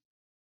 You know,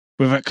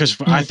 because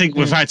I think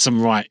we've had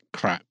some right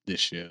crap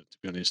this year. To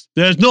be honest,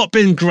 there's not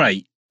been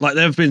great. Like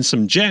there have been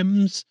some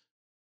gems,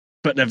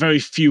 but they're very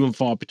few and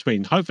far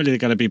between. Hopefully, they're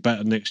going to be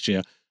better next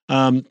year.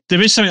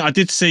 There is something I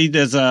did see.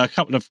 There's a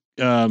couple of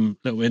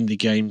little indie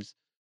games.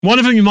 One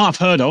of them you might have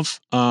heard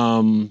of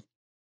from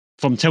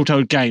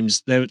Telltale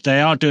Games.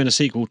 They are doing a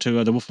sequel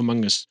to The Wolf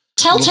Among Us.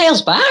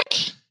 Telltale's back?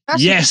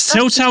 Yes,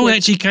 Telltale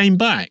actually came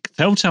back.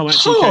 Oh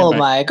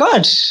my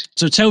god.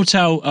 So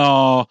Telltale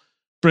are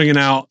bringing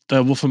out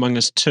The Wolf Among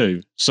Us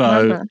 2.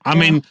 So, I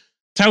mean,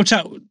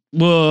 Telltale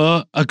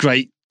were a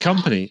great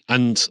company.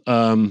 And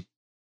they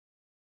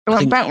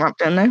went bankrupt,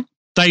 didn't they?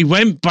 They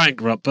went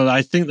bankrupt, but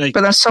I think they...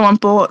 But then someone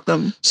bought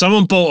them.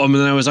 Someone bought them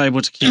and they was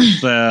able to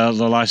keep the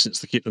license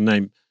to keep the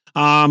name.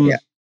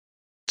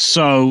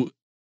 So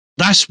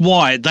that's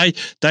why they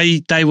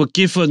were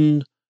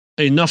given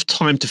enough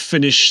time to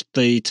finish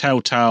the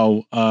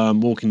Telltale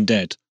Walking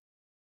Dead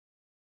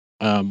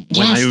when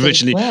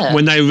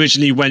they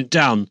originally went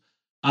down.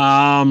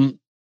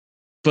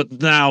 But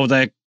now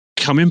they're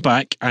coming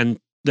back and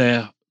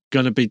they're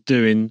going to be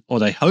doing, or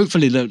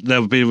hopefully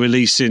they'll be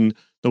releasing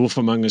The Wolf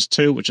Among Us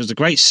 2, which was a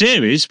great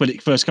series when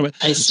it first came out.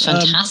 It's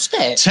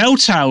fantastic.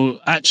 Telltale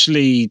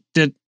actually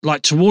did,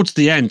 like towards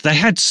the end, they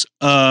had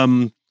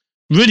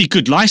really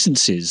good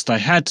licenses. They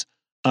had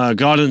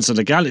Guardians of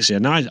the Galaxy,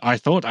 and I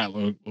thought that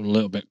was a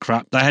little bit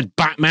crap. They had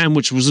Batman,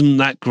 which wasn't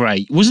that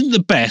great. It wasn't the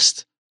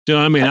best. Do you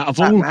know what I mean? Out of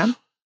Batman.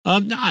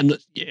 all,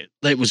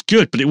 it was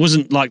good, but it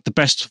wasn't like the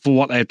best for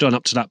what they had done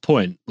up to that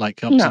point.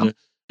 Like up to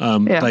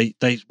the,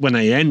 they when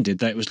they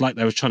ended, it was like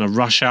they were trying to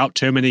rush out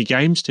too many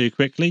games too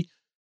quickly.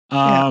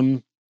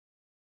 Another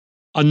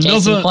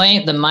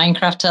point, the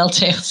Minecraft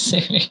Telltale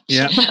series.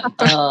 Yeah.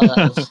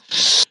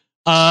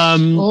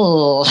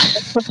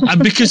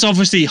 And because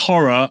obviously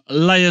horror,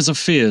 Layers of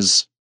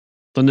Fears,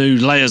 the new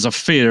Layers of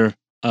Fear.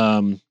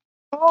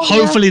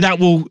 Hopefully that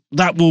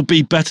will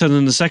be better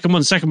than the second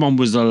one. The second one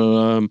was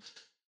the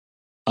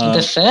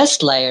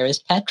first layer is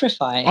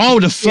petrifying. Oh,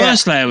 the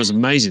first layer was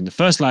amazing. The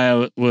first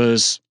layer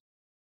was.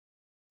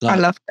 I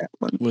love that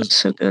one. Was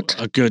so good.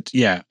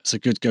 It's a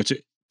good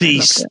go-to.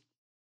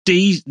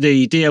 The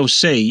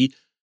DLC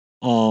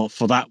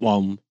for that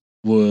one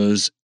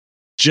was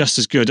just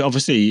as good.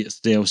 Obviously,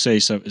 it's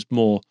DLC, so it's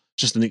more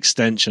just an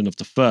extension of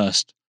the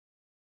first.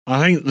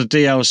 I think the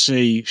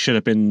DLC should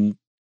have been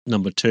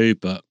number 2,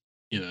 but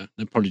there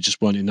probably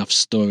just weren't enough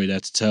story there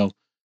to tell.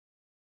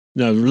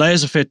 No,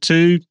 Layers of Fear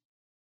 2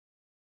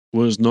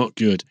 was not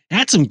good. It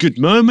had some good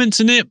moments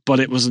in it, but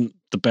it wasn't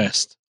the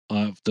best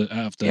out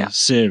of the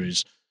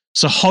series.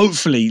 So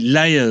hopefully,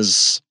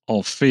 Layers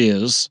of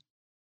Fears,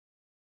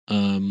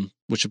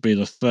 which would be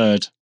the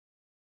third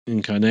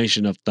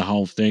incarnation of the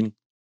whole thing.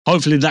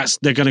 Hopefully,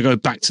 they're going to go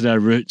back to their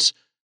roots.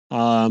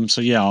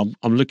 So yeah,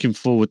 I'm looking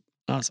forward.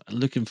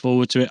 Looking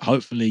forward to it.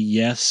 Hopefully,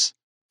 yes,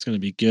 it's going to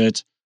be good.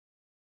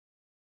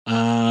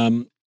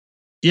 So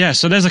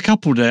there's a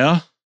couple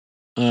there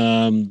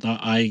that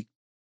I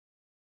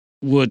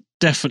would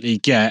definitely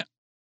get.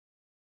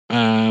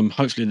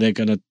 Hopefully, they're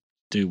going to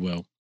do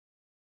well.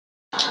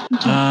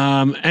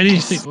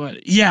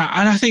 Anything? Yeah,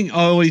 and I think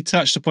I already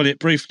touched upon it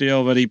briefly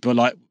already, but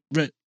like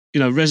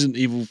Resident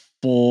Evil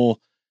 4.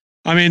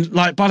 I mean,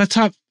 like by the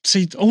time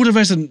all the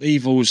Resident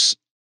Evil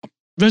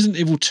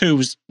 2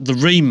 was the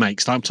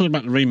remakes. Like, I'm talking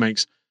about the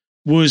remakes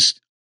was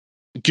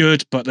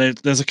good, but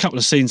there's a couple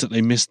of scenes that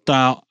they missed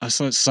out. I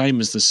saw the same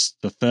as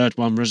the third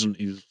one, Resident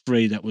Evil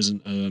 3. That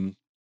wasn't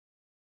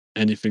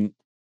anything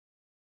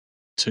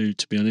to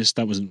be honest.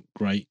 That wasn't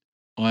great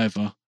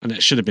either, and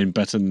it should have been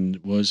better than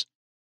it was.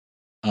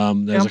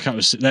 There's a couple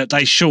of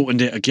they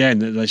shortened it again.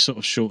 They sort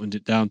of shortened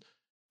it down.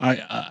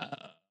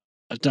 I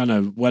don't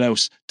know what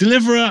else.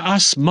 Deliver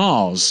Us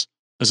Mars.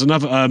 There's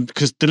another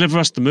because Deliver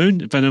Us the Moon.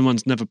 If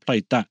anyone's never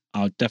played that,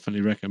 I would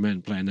definitely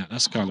recommend playing that.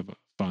 That's kind of a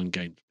fun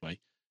game to play.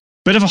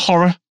 Bit of a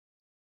horror.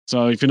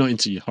 So if you're not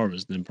into your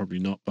horrors, then probably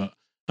not. But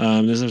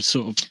there's a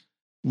sort of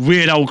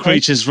weird old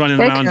creatures running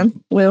around.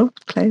 Will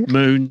play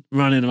Moon,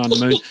 running around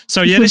the moon.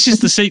 So yeah, this is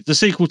the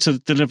sequel to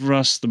Deliver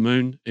Us the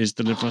Moon is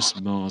Deliver Us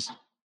Mars.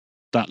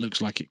 That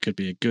looks like it could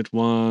be a good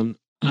one.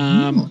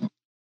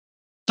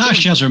 That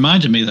actually has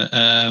reminded me that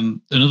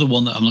another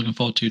one that I'm looking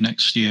forward to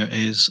next year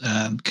is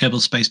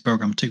Kerbal Space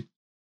Program 2.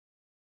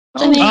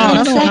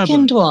 The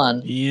second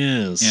one.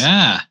 Yes.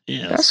 Yeah.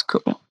 Yes. That's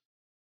cool.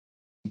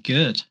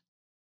 Good.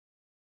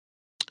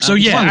 So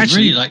yeah, I'd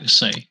actually, really like to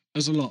say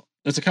there's a lot.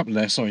 There's a couple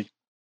there. Sorry.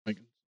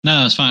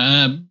 No, that's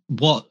fine.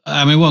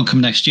 It won't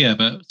come next year,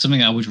 but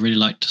something I would really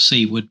like to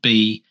see would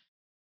be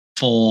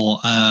for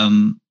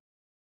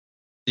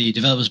the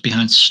developers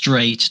behind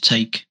Stray to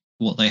take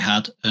what they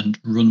had and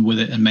run with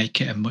it and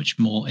make it a much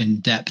more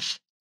in-depth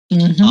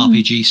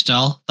RPG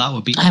style. That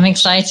would be. I'm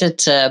excited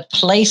to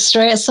play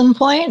Stray at some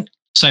point.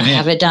 Same here. I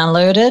have it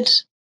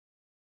downloaded.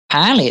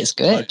 Apparently, it's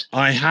good.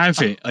 I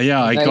have it.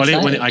 Yeah, I got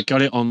it when I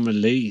got it on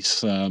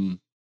release. I'm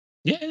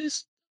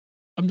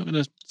not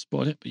going to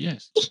spoil it, but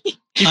yes.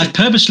 I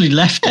purposely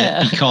left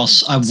it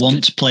because I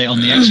want to play it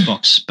on the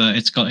Xbox, but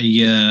it's got a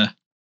year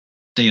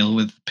deal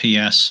with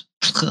PS.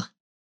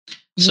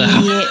 So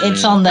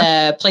it's on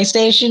the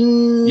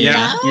PlayStation.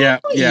 Yeah.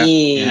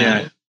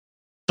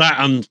 That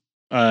on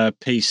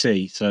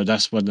PC, so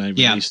that's when they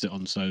released it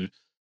on. So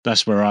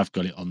that's where I've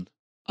got it on.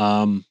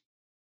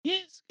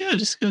 It's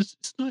good. It's good.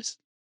 It's nice,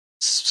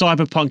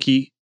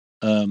 cyberpunky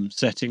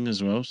setting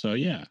as well. So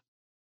yeah,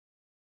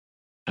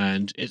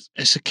 and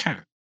it's a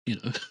cat.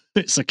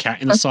 It's a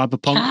cat in a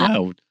cyberpunk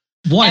world.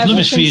 What I'd love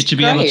is for you to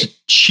be able to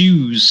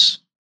choose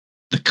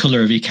the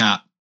color of your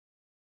cat,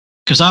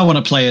 because I want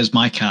to play as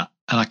my cat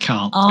and I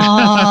can't.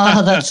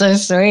 Oh, that's so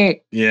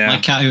sweet. Yeah, my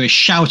cat who is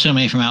shouting at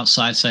me from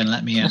outside saying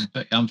 "Let me in,"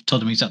 but I've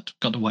told him he's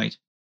got to wait.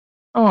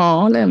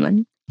 Oh,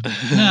 Lemon. No,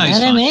 he's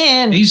Let him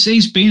in.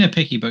 He's been a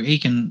picky, but he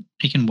can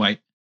wait.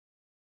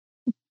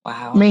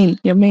 Wow,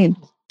 you're mean.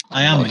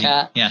 I am mean.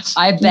 Cat. Yes,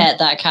 I bet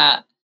that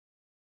cat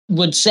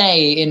would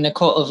say in the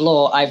court of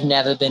law, "I've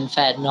never been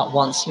fed, not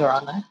once, Your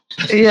Honor."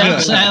 Yeah,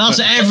 that's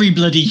every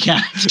bloody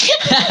cat.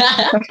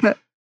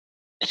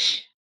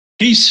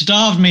 He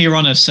starved me, Your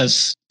Honor,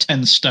 says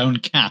 10-stone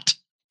cat.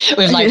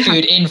 With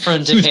food in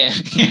front of him.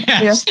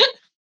 Yes. Yeah.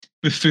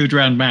 With food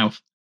round mouth.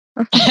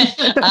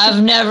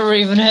 I've never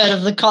even heard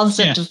of the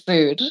concept of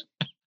food.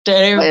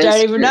 Don't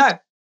even know.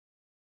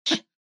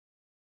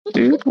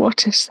 Dude,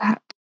 what is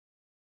that?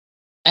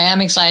 I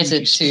am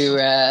excited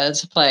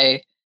to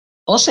play.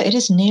 Also, it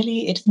is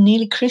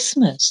nearly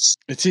Christmas.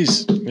 It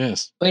is,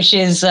 yes. Which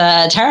is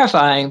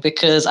terrifying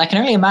because I can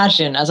only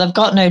imagine, as I've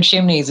got no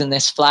chimneys in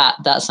this flat,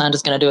 that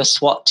Santa's going to do a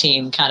SWAT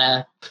team kind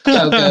of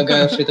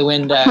go through the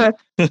window.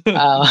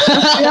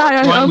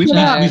 Right,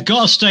 we've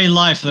got to stay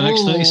live for the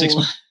next 36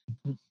 months.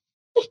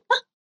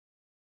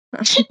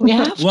 We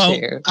have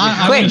to.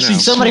 Quick,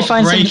 somebody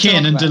break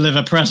in and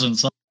deliver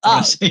presents.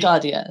 Oh,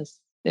 God, yes.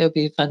 It would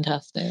be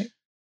fantastic.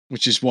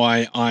 Which is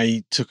why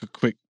I took a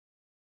quick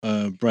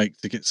break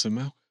to get some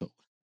alcohol.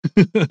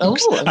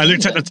 I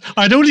looked at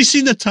I'd already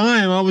seen the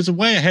time. I was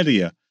way ahead of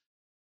you.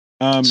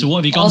 So what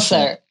have you gone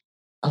for?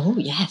 Oh what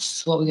we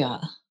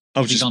got?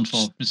 What have you gone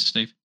for, Mr.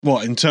 Steve?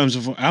 What, in terms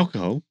of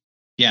alcohol?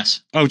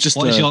 Yes. Oh, just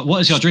what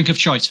is your drink of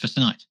choice for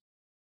tonight?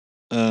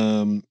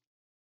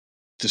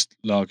 Just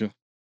lager.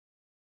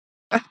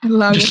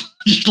 Lager.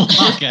 Just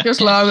lager.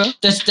 Just lager.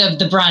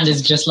 The brand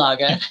is just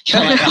lager.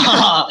 You're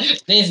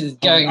like, this is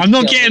going. I'm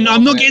not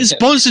getting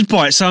sponsored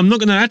by it, so I'm not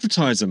going to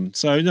advertise them.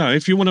 So no,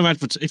 if you want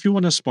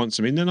to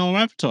sponsor me, then I'll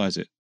advertise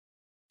it.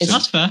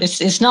 That's fair.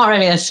 It's not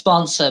really a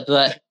sponsor,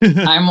 but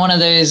I'm one of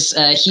those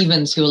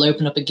heathens who will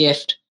open up a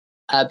gift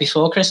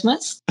before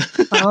Christmas.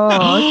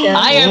 Oh, okay.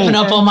 I open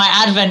up all my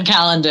advent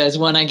calendars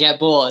when I get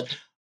bored.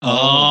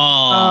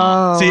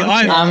 Oh. See,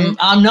 okay.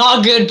 I'm not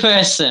a good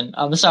person.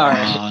 I'm sorry.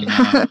 Oh,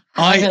 no.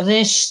 I got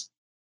this.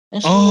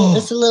 It's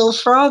a little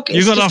frog.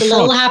 It's got just a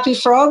little happy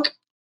frog.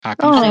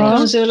 Happy And frog. it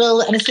comes with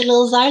it's a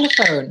little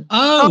xylophone.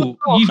 Oh,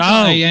 you've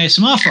got a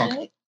ASMR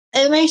frog.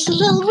 It makes a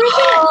little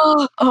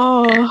ribbit.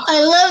 Oh,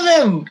 I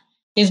love him.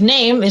 His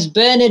name is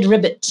Bernard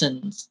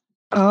Ribbitsons.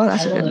 Oh,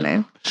 that's a good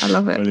name. I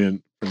love it.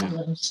 Brilliant.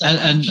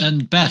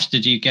 And Beth,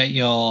 did you get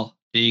your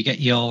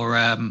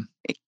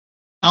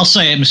I'll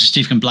say it, Mr.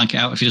 Steve can blank it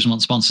out if he doesn't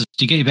want sponsors.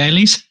 Did you get your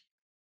Baileys?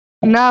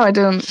 No, I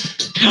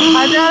didn't.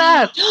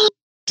 I didn't.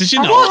 Did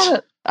you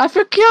not? I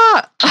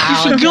forgot.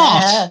 You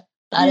forgot? Yeah.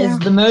 That is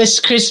the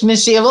most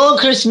Christmassy of all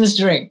Christmas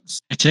drinks.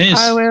 It is.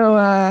 I will.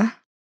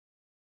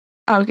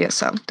 I'll get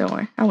some. Don't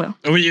worry. I will.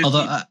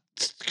 Although,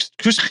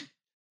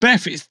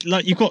 Beth, it's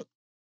like you've got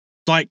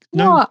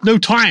no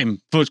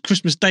time for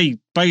Christmas Day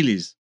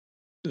Baileys.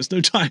 There's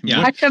no time. Yeah.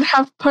 I can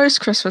have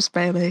post-Christmas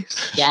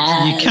Baileys.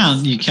 Yeah, you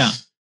can.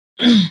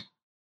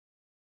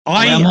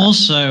 I am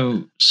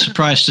also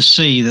surprised to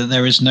see that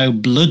there is no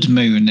Blood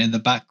Moon in the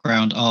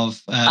background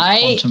of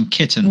Quantum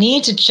Kitten.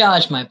 Need to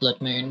charge my Blood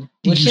Moon,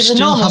 which you is a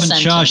still normal haven't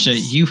sentence. charged it.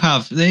 You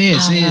have. It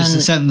is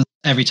the sentence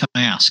every time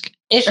I ask.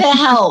 If it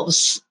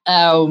helps,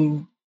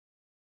 I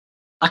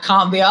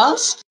can't be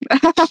asked.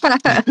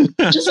 I think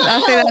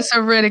that's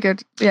a really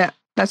good. Yeah,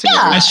 that's a good.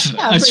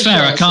 That's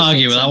fair. I can't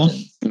argue with that one.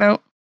 No,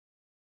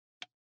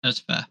 that's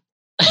fair.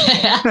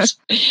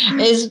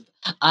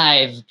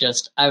 I've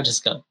just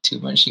got too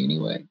much uni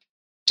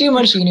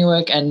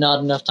work and not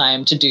enough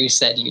time to do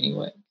said uni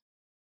work.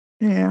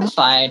 Yeah, we're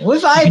fine.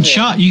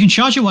 You can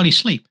charge it while you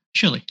sleep,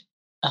 surely.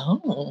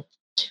 Oh,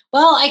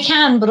 well, I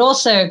can, but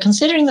also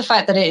considering the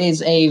fact that it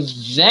is a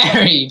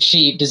very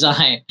cheap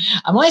design,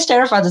 I'm always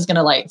terrified it's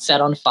going to set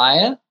on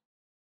fire.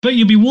 But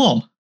you'll be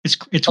warm. It's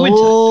winter.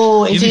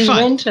 Oh, it is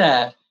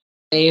winter.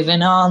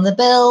 Saving on the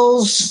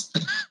bills.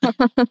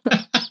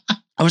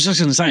 I was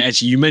just going to say,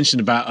 actually, you mentioned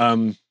about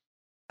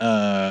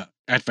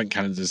advent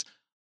calendars.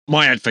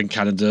 My advent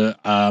calendar,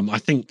 I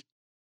think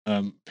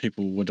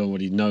people would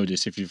already know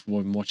this if you've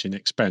been watching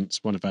Expense,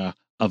 one of our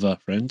other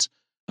friends.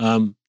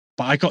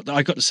 But I got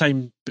the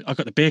same. I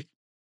got the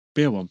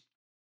beer one,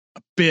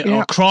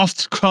 or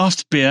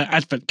craft beer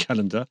advent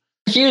calendar.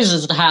 Confused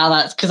as to how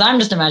that's, because I'm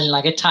just imagining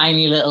a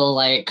tiny little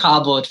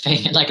cardboard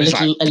thing, a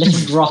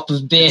little drop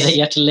of beer that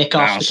you have to lick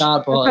off the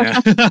cardboard.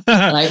 Yeah. Bet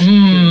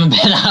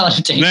that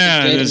would taste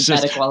good and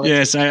better quality.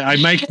 Yes, I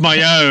make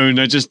my own.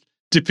 I just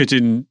dip it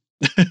in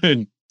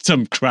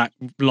some crap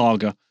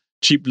lager,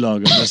 cheap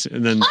lager,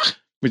 and then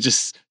we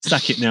just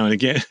stack it now and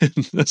again.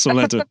 That's all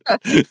I do.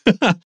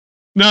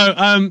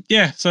 No,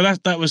 so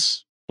that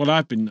was what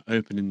I've been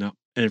opening up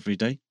every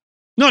day.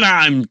 Not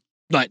that I'm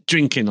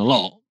drinking a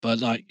lot, but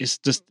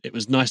it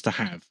was nice to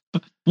have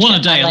one a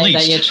day at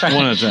least.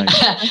 One a day.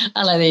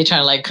 I like that you're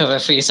trying to cover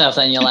for yourself.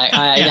 Then you're like,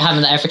 you're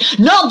having that every.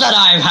 Not that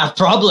I have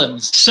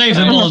problems. Save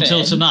them all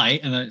until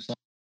tonight, and then it's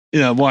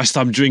whilst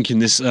I'm drinking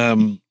this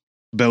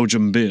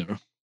Belgian beer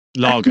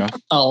lager.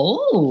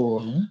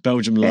 Oh,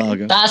 Belgian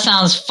lager. That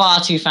sounds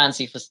far too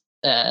fancy for.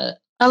 I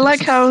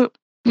like how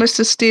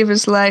Mr. Steve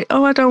is like,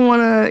 I don't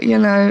want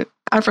to,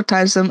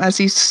 advertise them as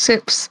he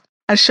sips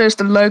and shows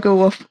the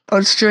logo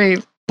on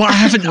stream. But I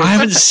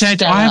haven't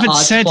said it. I've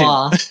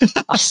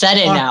said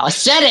it now. I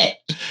said it.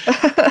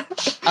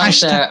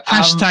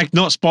 Hashtag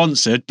not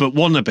sponsored, but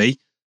wannabe.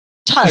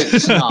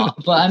 Totes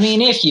not. But I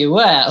mean, if you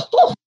were.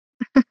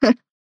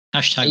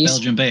 Hashtag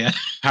Belgian beer.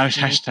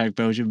 Hashtag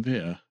Belgian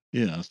beer.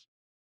 Yes.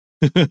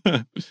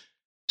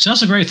 So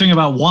that's a great thing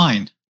about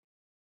wine.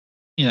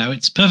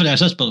 It's perfectly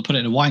accessible to put it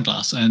in a wine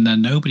glass, and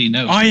then nobody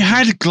knows. I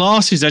had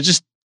glasses. I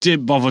just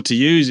didn't bother to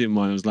use it.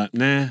 I was like,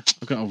 nah,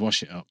 I've got to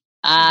wash it up.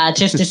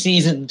 'Tis the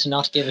season to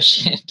not give a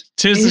shit.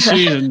 'Tis the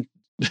season.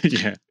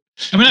 Yeah.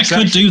 I mean, I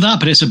could do that,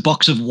 but it's a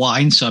box of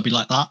wine, so I'd be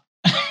like that.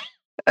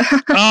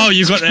 Oh,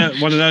 you got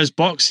one of those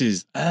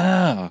boxes.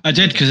 Oh. I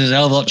did, because it's a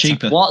hell of a lot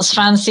cheaper. What's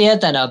fancier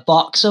than a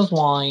box of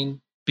wine?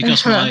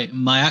 Because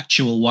my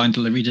actual wine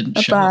delivery didn't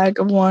show up. A bag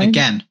of wine.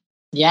 Again.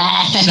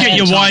 Yeah. You get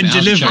your wine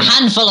delivered. A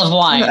handful of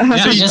wine.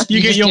 Yeah. You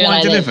get your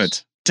wine delivered.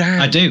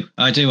 Damn. I do.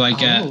 I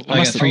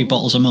get 3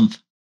 bottles a month.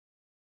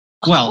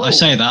 Well, I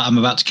say that I'm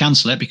about to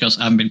cancel it because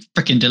I haven't been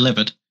freaking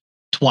delivered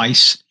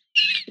twice.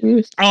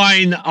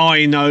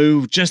 I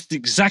know just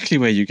exactly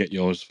where you get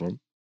yours from.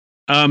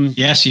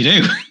 Yes, you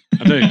do.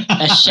 I do.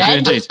 A shed? I do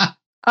indeed.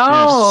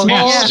 Oh,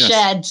 small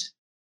shed.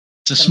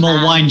 It's a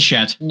small wine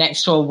shed.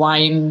 Next to a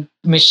wine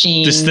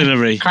machine.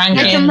 Distillery.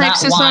 Cranking in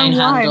that wine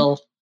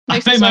handle. I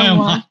make my own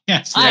wine.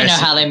 Yes. I know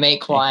how they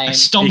make wine. I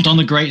stomped on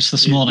the grates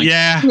this morning.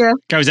 Yeah.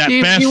 Goes out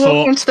barefoot. You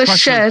walk into the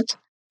shed.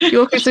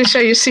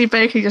 You see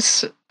Baker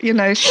just,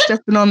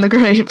 stepping on the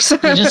grapes.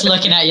 You're just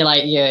looking at your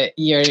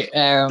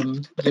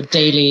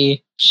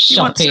daily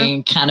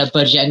shopping kind of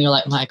budget, and you're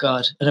like, my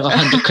God, I'd have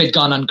 100 quid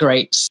gone on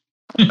grapes.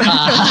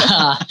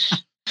 Gotta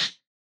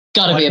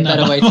be a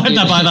better way to do this. Why did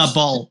I buy that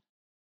bottle?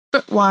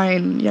 But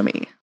wine,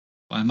 yummy.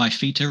 Why my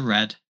feet are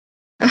red.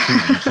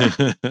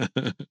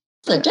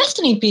 So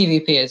Destiny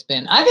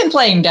PvP I've been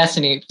playing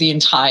Destiny the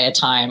entire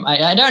time.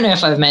 I don't know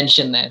if I've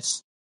mentioned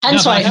this.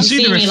 Hence why I can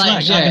see me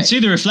I can see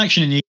the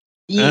reflection in you.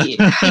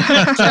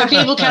 Yeah. So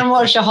people can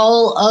watch a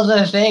whole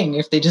other thing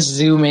if they just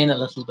zoom in a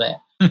little bit.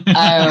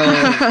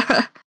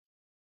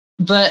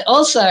 But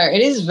also,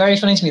 it is very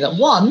funny to me that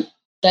 1,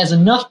 there's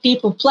enough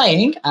people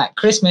playing at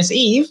Christmas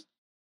Eve,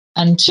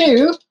 and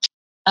 2,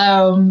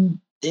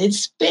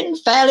 it's been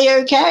fairly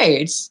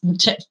okay.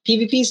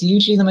 PvP is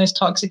usually the most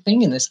toxic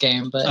thing in this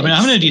game, but I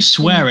haven't heard you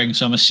swearing,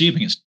 so I'm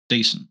assuming it's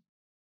decent.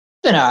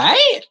 It's been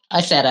alright. I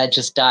said I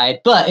just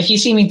died, but if you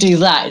see me do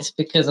that, it's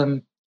because I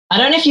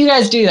don't know if you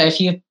guys do that. If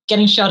you're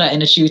getting shot at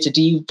in a shooter,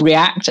 do you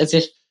react as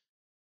if?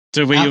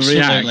 Do we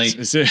Absolutely.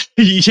 react?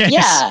 Yes.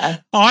 Yeah.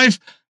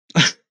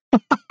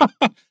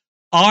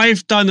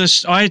 I've done a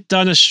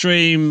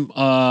stream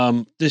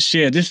this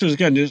year. This was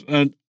again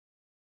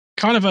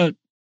kind of a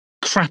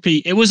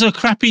crappy. It was a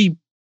crappy.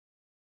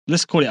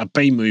 Let's call it a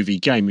B movie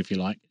game, if you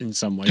like, in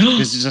some ways,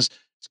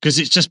 because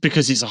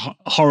it's a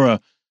horror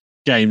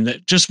game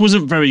that just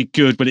wasn't very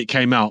good when it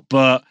came out,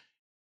 but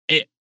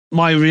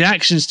my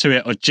reactions to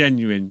it are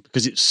genuine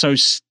because it's so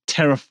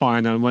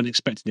terrifying. I wasn't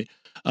expecting it.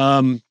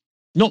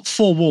 Not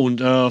Forewarned.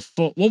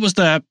 What was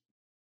that?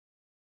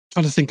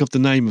 Trying to think of the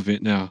name of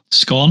it now.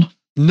 Scorn?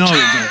 No.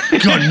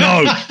 God,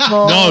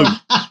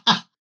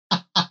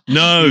 no.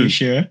 Are you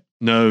sure?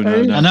 No.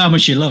 I know how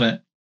much you love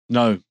it.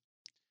 No.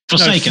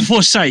 Forsaken.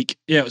 Forsake.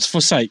 Yeah, it was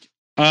Forsake.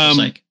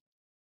 Forsake.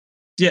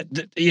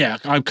 Yeah,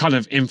 I'm kind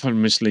of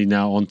infamously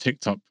now on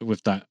TikTok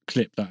with that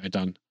clip that I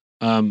done.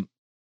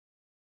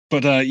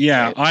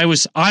 Yeah, I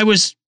was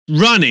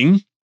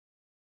running.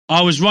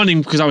 I was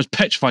running because I was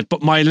petrified,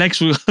 but my legs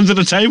were under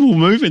the table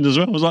moving as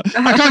well. I was like,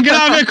 I can't get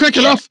out of here quick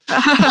enough.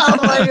 Oh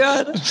my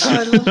god,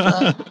 I love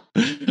that.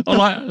 I'm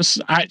like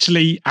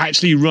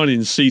actually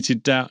running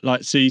seated down,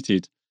 like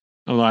seated.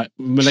 I'm like,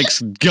 my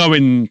legs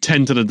going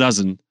 10 to the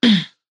dozen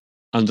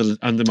under my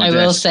desk. I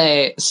will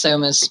say,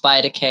 Soma's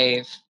spider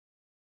cave.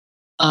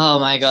 Oh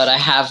my god, I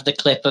have the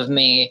clip of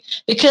me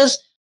because,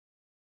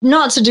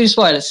 not to do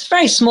spoilers, it's a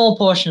very small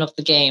portion of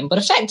the game, but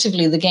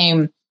effectively the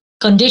game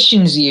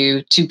conditions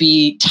you to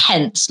be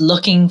tense,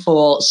 looking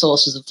for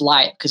sources of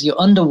light because you're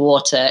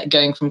underwater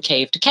going from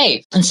cave to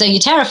cave. And so you're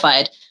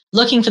terrified,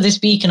 looking for this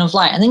beacon of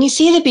light. And then you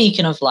see the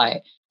beacon of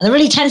light, and the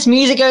really tense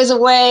music goes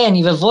away, and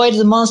you've avoided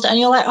the monster, and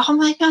you're like, oh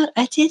my god,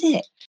 I did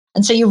it.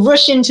 And so you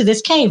rush into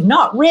this cave,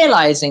 not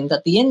realizing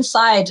that the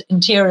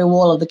interior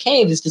wall of the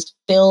cave is just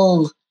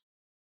filled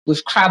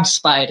with crab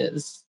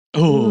spiders.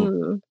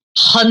 Oh.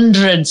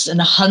 Hundreds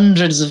and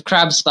hundreds of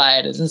crab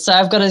spiders. And so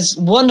I've got this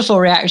wonderful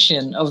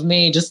reaction of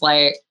me just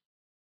like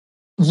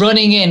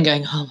running in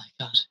going, oh my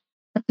god.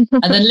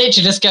 And then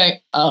literally just going,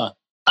 oh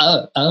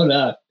no.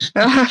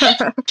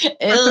 I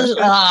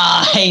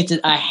hated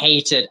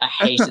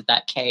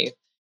that cave.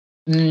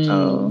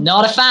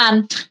 Not a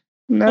fan.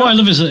 No. What I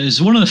love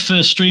is one of the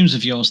first streams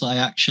of yours that I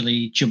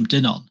actually jumped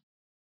in on.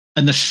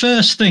 And the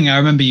first thing I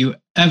remember you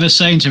ever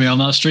saying to me on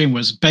that stream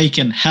was,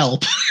 bacon,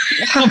 help.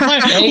 I'm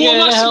like, what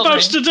am I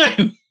supposed to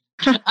do?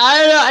 I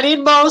don't know. I need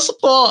moral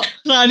support.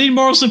 I need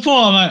moral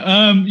support.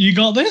 I'm like, you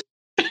got this?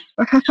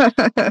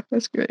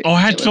 That's great.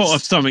 I had thought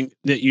of something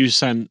that you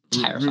sent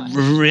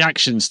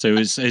reactions to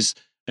is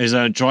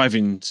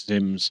driving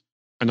sims,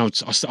 and I'll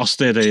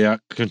steer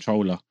the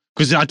controller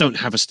because I don't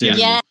have a steering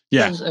wheel.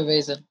 Yeah, that's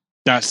amazing.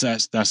 That's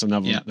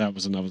another. Yeah. That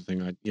was another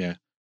thing.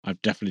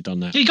 I've definitely done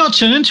that. You got to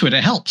turn into it.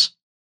 It helps.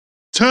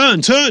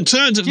 Turn. Yeah, you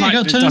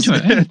got to turn into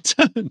it. Yeah.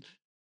 Turn.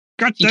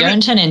 If you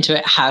don't turn into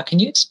it, how can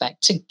you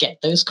expect to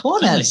get those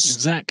corners?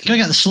 Exactly. Gotta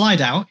get the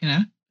slide out, do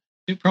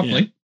it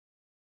properly. Yeah.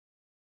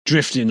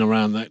 Drifting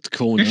around that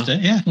corner. Drift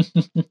it, yeah.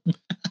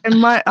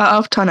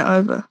 I'll turn it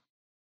over.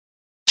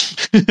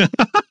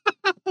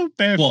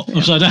 What?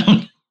 Upside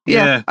down?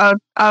 Yeah.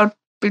 I'll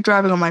be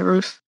driving on my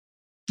roof.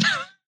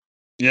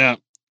 Yeah.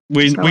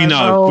 We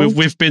know.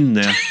 We've been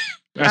there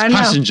as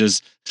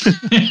passengers.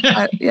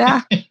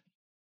 Yeah.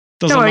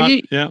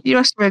 You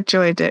must have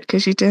enjoyed it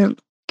because you didn't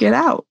get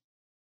out.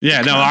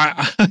 Yeah, no,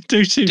 I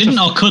do too. Didn't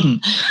or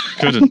couldn't?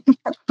 Couldn't.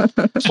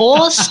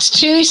 Forced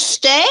to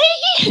stay?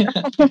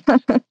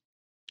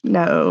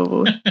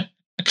 No.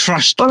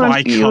 Crushed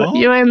by car?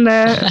 You're in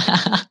there.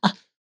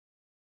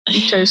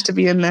 You chose to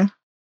be in there.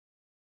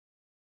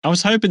 I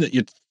was hoping that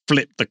you'd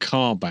flip the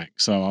car back,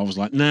 so I was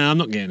like, nah, I'm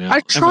not getting out.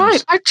 I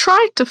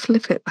tried to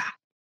flip it back.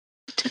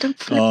 Didn't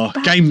flip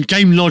back.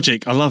 Game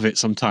logic, I love it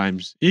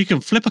sometimes. You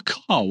can flip a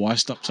car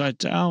whilst upside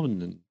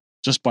down and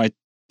just by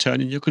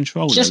turning your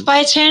controller. Just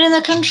by turning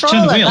the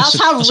controller. That's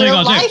how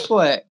real life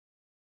works.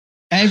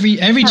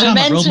 Every time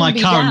I've rolled my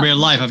car in real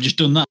life, I've just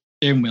done that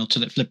steering wheel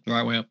till it flipped the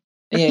right way up.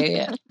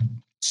 Yeah.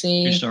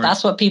 See,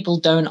 that's what people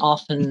don't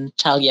often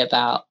tell you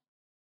about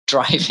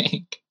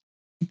driving.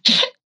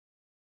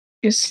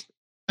 Yes.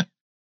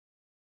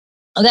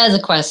 There's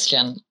a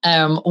question.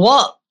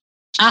 What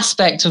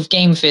aspect of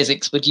game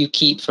physics would you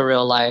keep for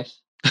real life?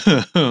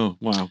 Oh,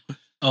 wow.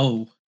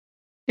 Oh.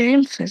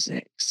 Game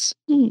physics.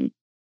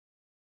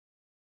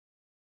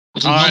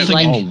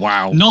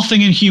 Wow.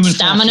 Nothing in human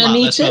stamina form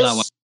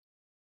meters?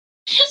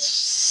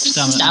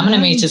 Stamina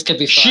meters could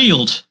be fun.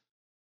 Shield.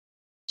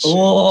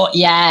 Oh,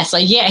 yes.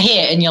 Like, yeah,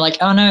 hit, and you're like,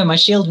 oh no, my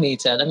shield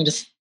meter. Let me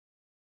just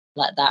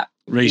let that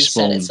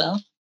reset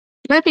itself.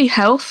 Maybe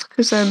health,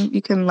 because then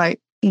you can,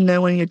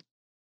 when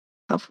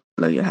how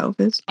low your health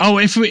is. Oh,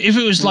 if it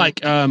was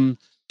like from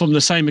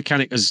the same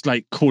mechanic as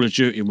like Call of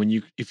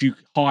Duty, if you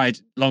hide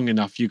long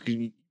enough, you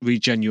can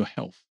regen your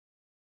health.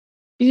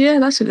 Yeah,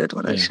 that's a good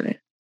one actually.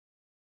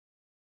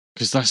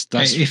 Because that's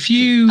if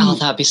you. Oh,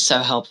 that'd be so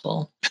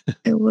helpful.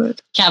 It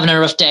would. Having a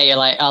rough day, you're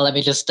like, oh, let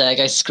me just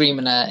go scream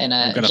in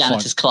a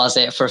janitor's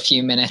closet for a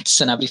few minutes,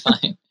 and I'll be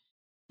fine.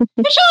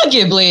 Which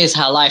arguably is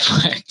how life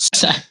works.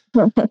 So.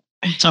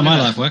 That's how my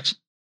life works.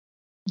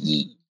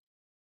 Yeah.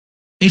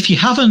 If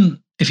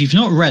you've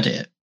not read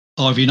it,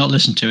 or if you've not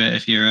listened to it,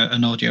 if you're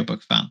an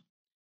audiobook fan,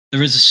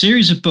 there is a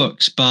series of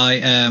books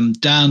by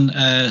Dan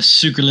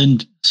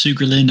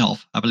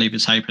Sugralinov, I believe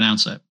is how you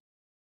pronounce it.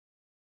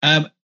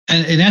 And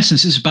in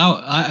essence, it's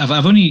about,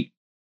 I've only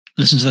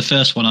listened to the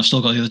first one, I've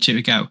still got the other two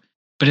to go.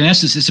 But in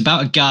essence, it's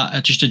about a guy,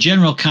 just a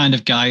general kind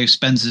of guy who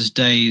spends his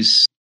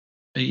days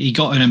he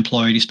got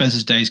unemployed. He spends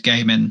his days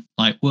gaming.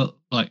 Like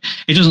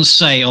it doesn't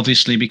say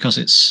obviously because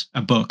it's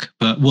a book,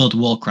 but World of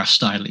Warcraft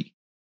style,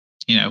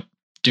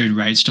 doing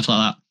raids, stuff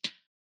like that.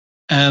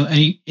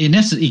 And in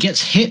essence, he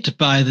gets hit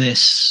by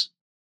this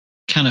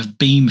kind of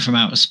beam from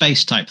outer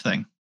space type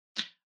thing.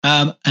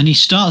 And he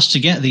starts to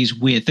get these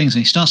weird things,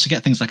 and he starts to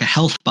get things like a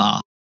health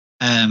bar,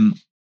 and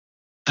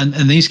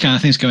these kind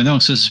of things going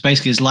on. So it's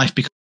basically his life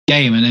becomes a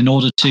game, and in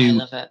order to I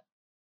love it.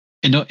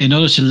 in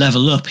order to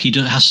level up, he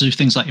has to do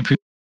things like improve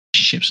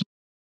relationships.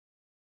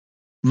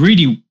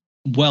 Really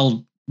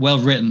well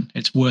written.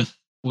 It's worth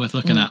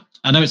looking at.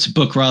 I know it's a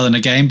book rather than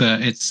a game,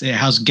 but it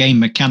has game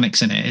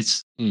mechanics in it.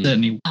 It's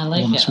certainly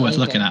one that's worth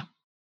looking at.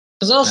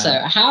 Because also,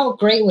 how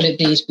great would it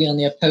be to be on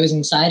the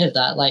opposing side of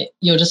that? Like,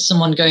 you're just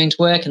someone going to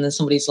work and then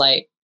somebody's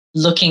like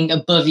looking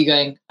above you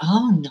going,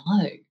 oh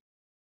no.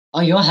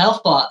 Oh, your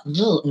health bar.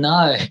 Ugh,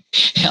 no. Like,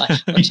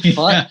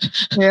 what?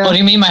 Yeah. What do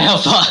you mean my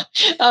health bar?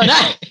 Oh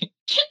no.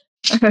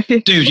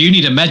 Dude, you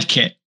need a med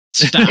kit.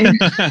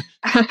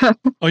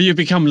 Or you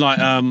become like,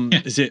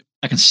 is it?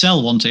 I can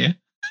sell one to you.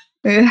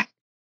 Yeah.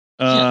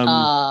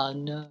 Oh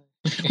no.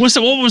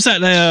 What was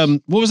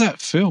that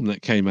film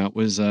that came out?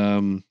 Was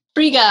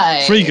Free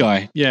Guy. Free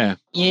Guy, yeah.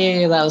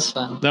 Yeah, that was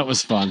fun. That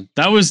was fun.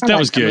 That was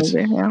good.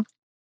 Movie,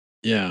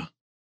 yeah.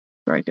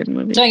 Very good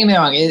movie. Don't get me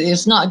wrong,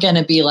 it's not going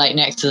to be like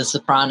next to The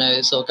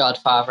Sopranos or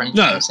Godfather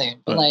anytime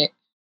soon. But like,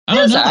 I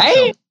don't know.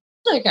 Right.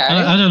 Okay.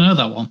 I don't know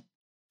that one.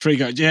 Free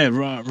Guy, yeah.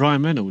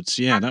 Ryan Reynolds,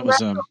 yeah. That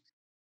was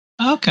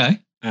okay.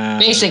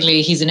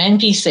 Basically, he's an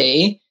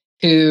NPC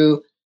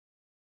who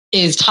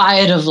is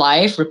tired of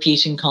life,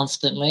 repeating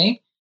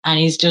constantly. And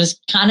he's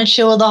just kind of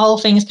chill. The whole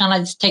thing kind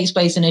of takes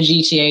place in a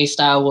GTA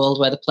style world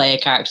where the player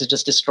character is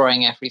just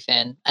destroying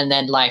everything. And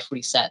then life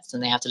resets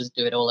and they have to just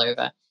do it all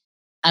over.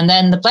 And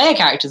then the player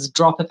characters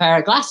drop a pair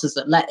of glasses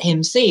that let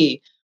him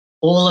see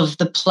all of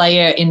the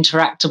player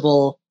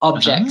interactable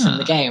objects in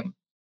the game.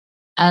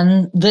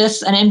 And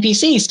an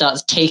NPC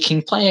starts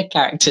taking player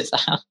characters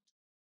out.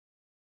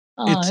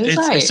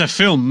 It's a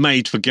film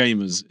made for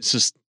gamers. It's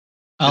just...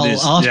 I'll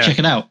have to check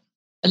it out.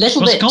 A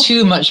little bit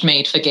too much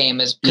made for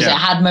gamers because it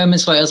had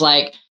moments where it was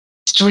like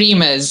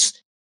streamers.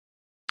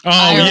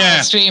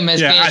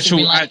 Streamers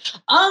basically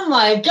oh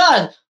my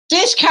god,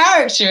 this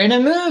character in a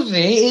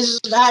movie is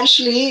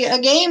actually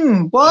a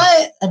game.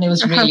 What? And it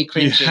was really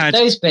cringy.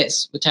 Those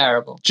bits were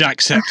terrible.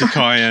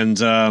 Jacksepticeye and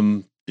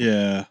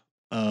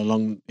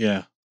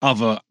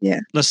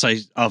let's say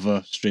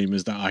other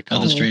streamers that I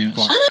can't. Other streamers.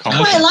 I don't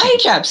quite like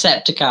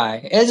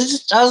Jacksepticeye.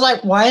 I was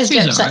like, why is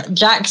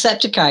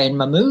Jacksepticeye in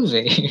my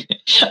movie?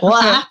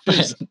 What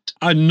happened?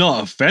 I'm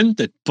not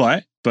offended by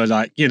it, but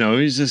like,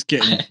 he's just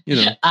getting,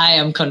 I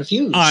am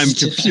confused. I'm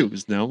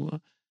confused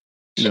now.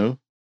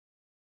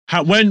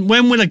 When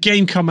will a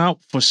game come out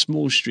for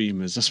small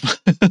streamers? That's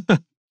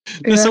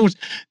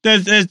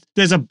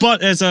there's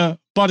a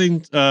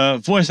budding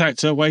voice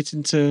actor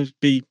waiting to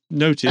be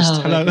noticed.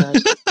 Oh, hello.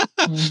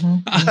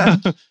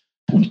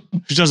 Who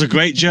does a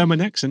great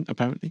German accent,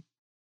 apparently.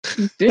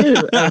 You do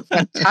a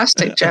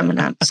fantastic German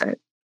accent.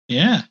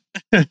 Yeah.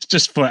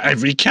 Just for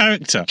every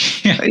character.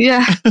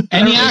 Yeah.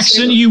 Any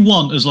accent you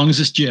want, as long as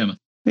it's German.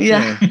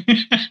 Yeah.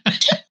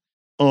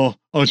 Or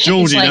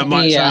Geordie that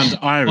might sound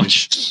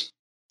Irish.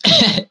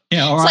 It's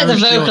like the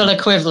vocal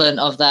equivalent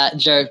of that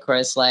joke where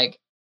it's like,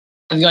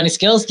 have you got any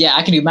skills? Yeah,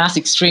 I can do maths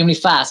extremely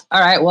fast. All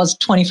right, what's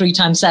 23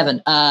 times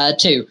 7?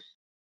 2.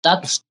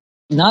 That's...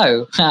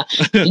 No. You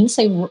didn't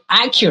say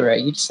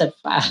accurate, you just said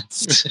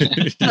fast.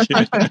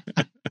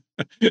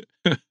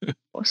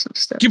 Awesome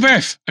stuff.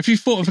 Gibeth, have you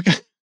thought of a...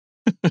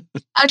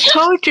 I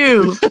told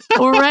you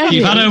already.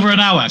 You've had over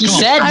an hour. You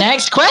said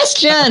next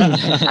question.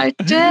 I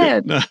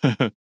did. No.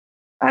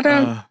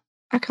 I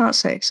can't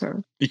say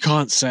sorry. You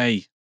can't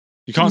say.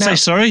 You can't say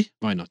sorry?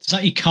 Why not? Is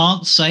that you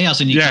can't say,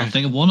 as in you can't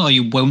think of one, or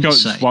you won't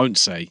say? Won't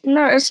say.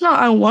 No, it's not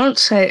I won't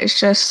say. It's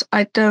just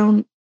I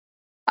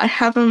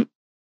haven't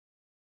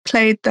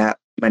played that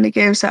many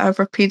games that I've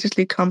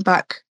repeatedly come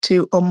back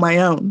to on my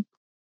own.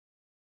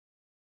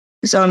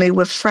 It's only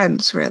with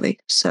friends, really.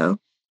 So,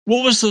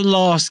 what was the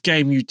last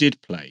game you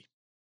did play?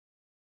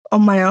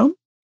 On my own?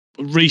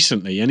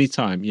 Recently,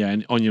 anytime,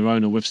 on your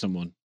own or with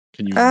someone.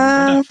 Can you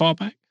remember that far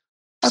back?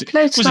 I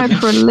played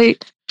Sniper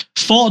Elite.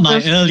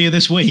 Fortnite earlier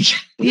this week.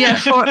 Yeah,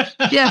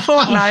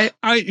 Fortnite.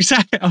 I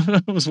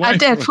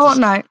did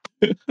Fortnite.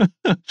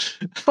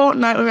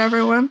 Fortnite with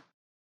everyone.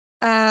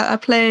 I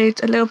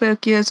played a little bit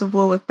of Gears of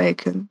War with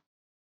Bacon.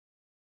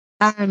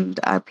 And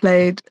I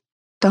played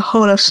the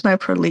whole of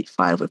Sniper Elite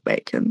 5 with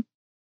Bacon.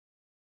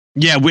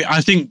 Yeah,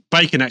 I think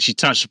Bacon actually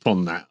touched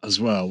upon that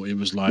as well. It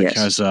was like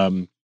as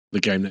the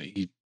game that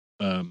he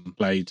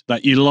played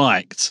that you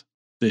liked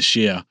this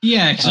year.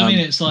 Yeah, because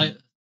it's like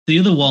the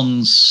other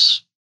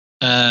ones.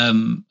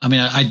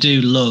 I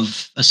do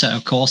love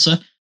Assetto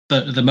Corsa,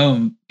 but at the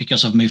moment,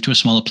 because I've moved to a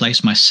smaller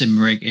place, my sim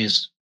rig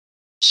is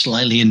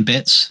slightly in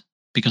bits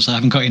because I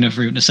haven't got enough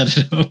room to set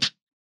it up.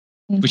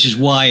 Which is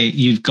why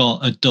you've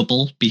got a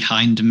double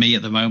behind me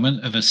at the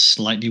moment of a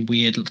slightly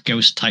weird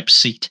ghost type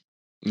seat.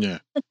 Yeah.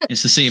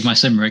 It's the seat of my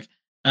sim rig.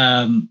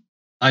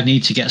 I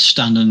need to get a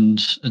stand and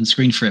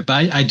screen for it.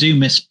 But I do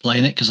miss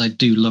playing it because I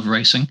do love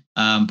racing.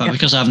 But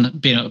because I haven't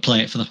been able to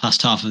play it for the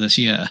past half of this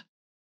year,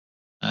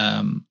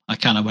 I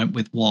kind of went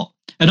with what.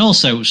 And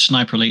also,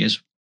 Sniper Elite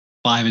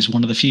 5 is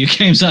one of the few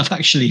games I've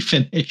actually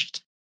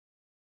finished.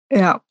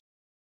 Yeah.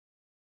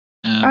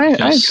 I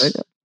enjoyed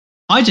it.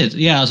 I did,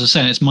 yeah. As I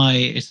said, it's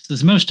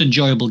the most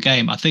enjoyable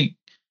game. I think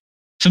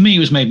for me, it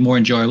was made more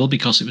enjoyable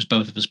because it was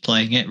both of us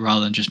playing it rather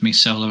than just me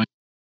soloing.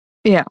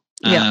 Yeah.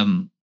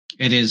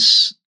 It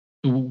is.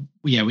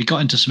 Yeah, we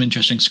got into some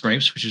interesting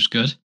scrapes, which was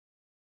good.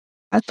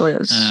 I thought it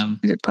was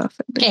you did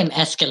perfect. The game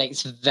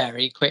escalates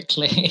very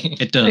quickly.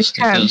 It does. It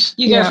does.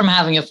 You go from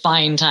having a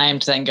fine time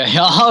to then going,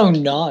 oh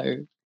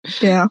no.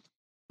 Yeah.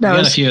 We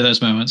had a few of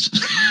those moments.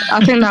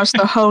 I think that was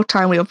the whole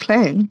time we were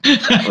playing.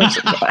 That was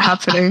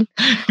happening.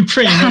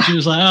 Pretty much, it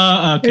was like,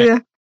 oh,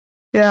 okay.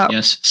 Yeah.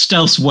 Yes,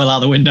 stealth's well out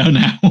the window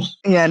now.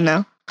 Yeah,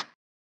 no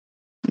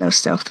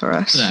stealth for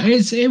us. No,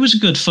 it was a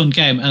good, fun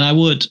game, and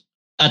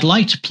I'd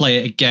like to play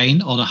it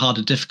again on a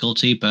harder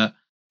difficulty, but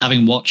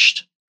having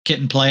watched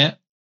Kitten play it,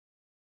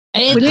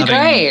 it's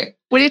great.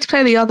 We need to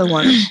play the other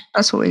one.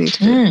 That's what we need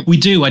to do. We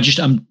do.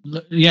 Again,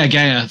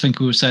 I think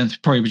we were saying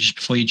probably just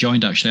before you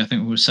joined. Actually, I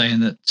think we were saying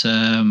that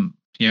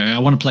I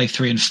want to play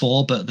 3 and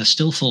 4, but they're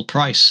still full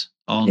price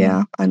on.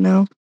 Yeah, I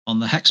know. On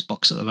the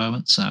Hexbox at the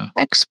moment, so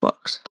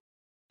Xbox.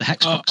 The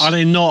Hexbox. Are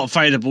they not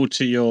available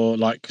to your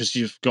because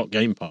you've got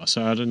Game Pass?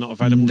 So are they not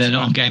available? They're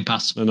not on Game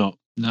Pass. They're not.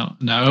 No.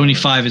 Only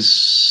 5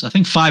 is. I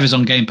think 5 is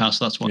on Game Pass.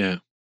 That's what. Yeah.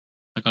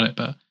 I got it,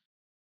 but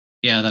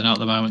yeah, they're not at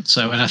the moment.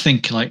 So, and I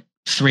think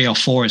 3 or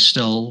 4 is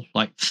still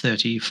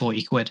 30,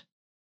 40 quid.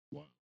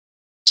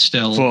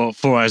 Still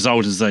for as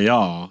old as they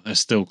are, they're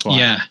still quite.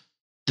 Yeah,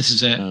 this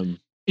is it. And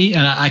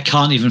I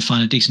can't even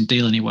find a decent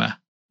deal anywhere.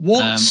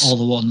 What? All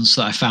the ones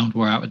that I found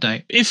were out of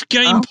date. If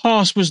Game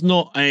Pass was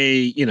not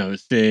a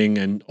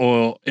thing,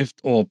 or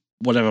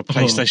whatever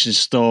PlayStation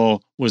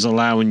Store was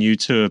allowing you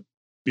to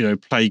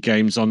play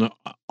games on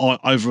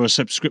over a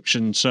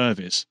subscription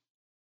service,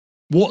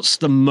 what's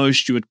the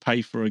most you would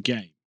pay for a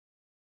game?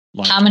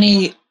 How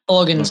many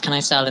organs can I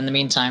sell in the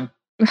meantime?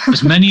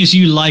 As many as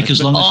you like,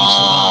 as long as you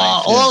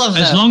survive. All of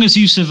them. As long as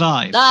you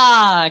survive.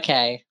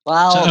 Okay.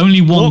 Well, so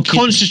only one. What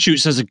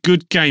constitutes as a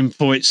good game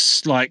for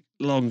its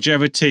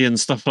longevity and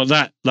stuff like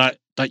that? That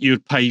you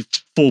would pay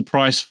full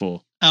price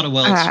for? Outer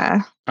Worlds.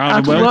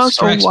 Outer Worlds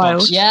or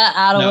Wilds? Yeah,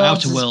 Outer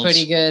Worlds is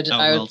pretty good.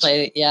 I would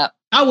play it. Yeah.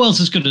 Outer Worlds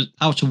is good.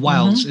 Outer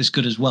Wilds is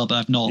good as well, but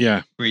I've not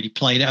really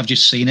played it. I've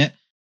just seen it.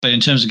 But in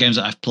terms of games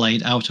that I've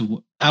played,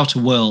 Outer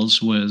Worlds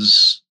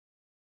was.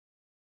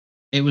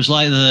 It was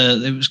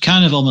it was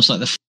kind of almost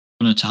like the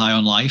Fun to High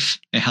on Life.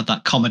 It had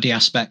that comedy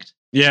aspect.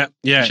 Yeah.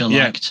 Which I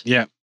liked.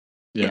 Yeah.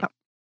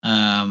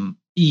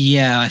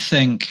 I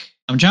think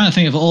I'm trying to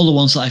think of all the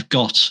ones that I've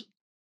got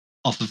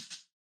off of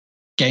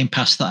Game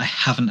Pass that I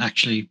haven't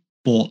actually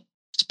bought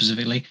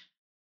specifically.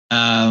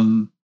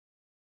 That's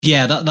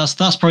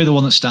probably the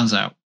one that stands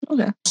out.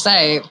 Okay.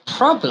 So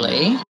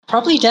probably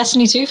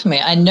Destiny 2 for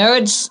me. I know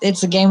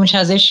it's a game which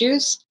has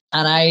issues.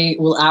 And I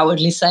will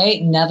outwardly say,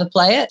 never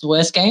play it.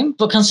 Worst game.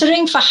 But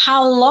considering for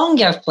how long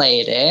I've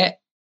played it,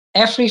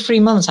 every 3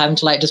 months having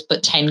to just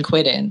put 10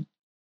 quid in.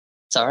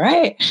 It's all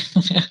right.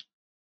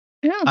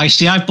 Yeah.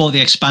 I bought the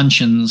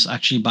expansions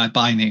actually by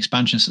buying the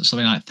expansions at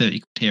something like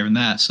 30 quid here and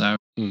there. So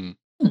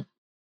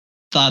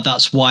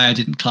that's why I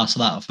didn't class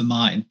that for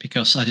mine,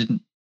 because I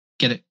didn't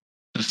get it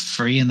for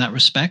free in that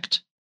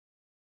respect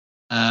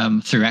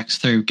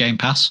through Game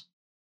Pass.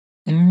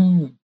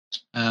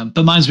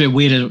 But mine's a bit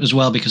weird as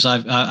well because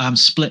I'm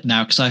split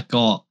now because I've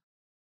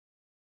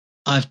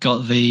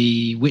got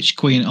the Witch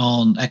Queen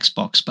on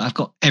Xbox, but I've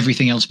got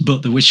everything else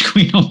but the Witch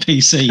Queen on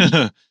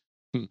PC.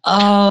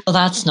 Oh,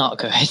 that's not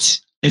good.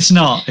 It's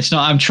not.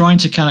 I'm trying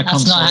to kind of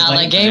consolidate. That's not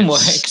how that game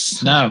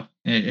works. No,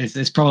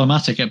 it's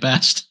problematic at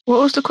best.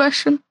 What was the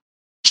question?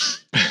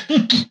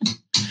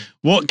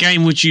 What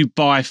game would you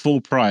buy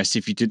full price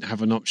if you didn't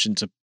have an option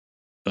to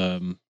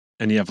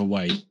any other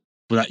way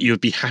that you would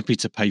be happy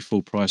to pay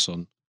full price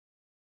on?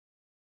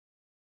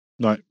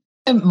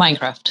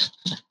 Minecraft.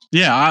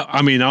 Yeah,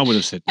 I mean, I would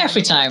have said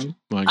every time.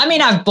 I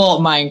mean, I've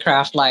bought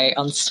Minecraft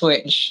on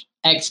Switch,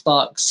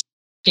 Xbox,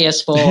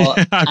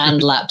 PS4,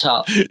 and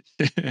laptop.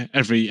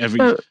 every.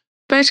 So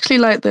basically,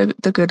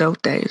 the good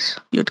old days,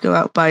 you'd go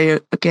out buy a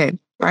game,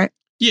 right?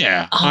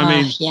 Yeah, I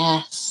mean,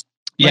 yes.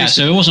 Yeah,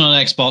 so it wasn't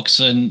on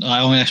Xbox and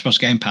on Xbox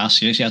Game Pass.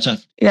 You had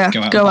to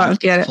go out and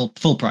get it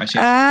full price.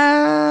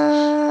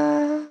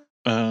 Yeah.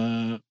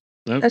 Nope.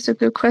 That's a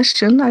good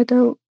question. I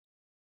don't.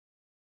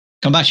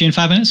 Come back to you in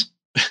 5 minutes.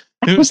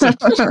 Just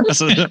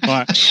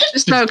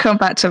don't come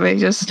back to me.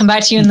 Just come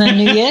back to you in the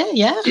new year.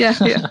 Yeah.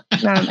 Yeah.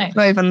 No,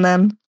 not even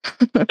then.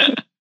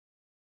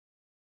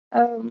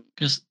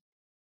 Because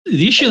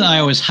the issue that I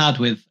always had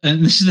with,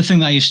 and this is the thing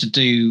that I used to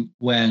do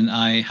when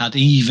I had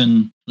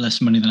even less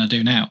money than I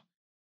do now,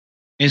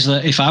 is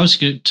that if I was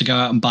to go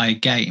out and buy a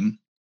game,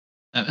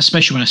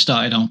 especially when I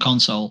started on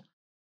console,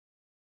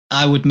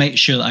 I would make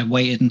sure that I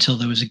waited until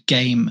there was a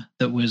game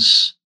that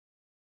was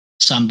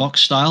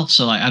sandbox style.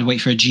 So like I'd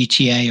wait for a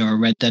GTA or a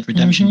Red Dead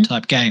Redemption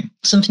type game.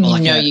 Something Or you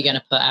like know a- you're going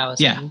to put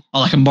hours Yeah, in.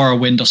 or like a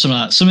Morrowind or something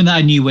like that. Something that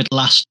I knew would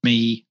last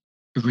me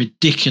a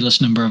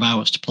ridiculous number of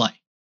hours to play.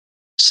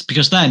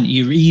 Because then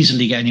you're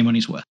easily getting your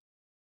money's worth.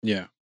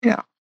 Yeah.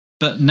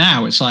 But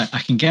now it's like I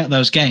can get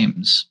those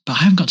games, but I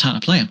haven't got time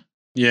to play them.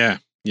 Yeah.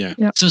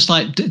 So it's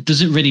like,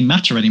 does it really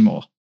matter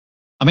anymore?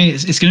 I mean,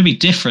 it's going to be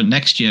different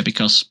next year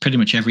because pretty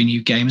much every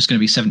new game is going to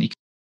be 70.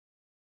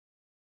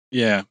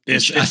 Yeah.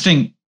 Which I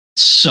think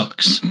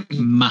sucks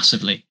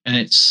massively, and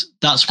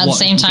that's At the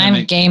same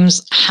time,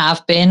 games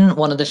have been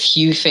one of the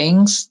few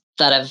things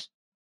that have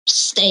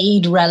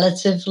stayed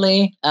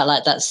relatively at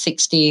like that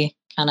 60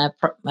 kind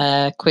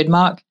of quid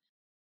mark.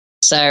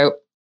 So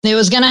it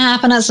was going to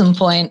happen at some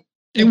point.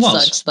 It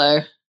was. Sucks though.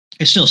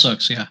 It still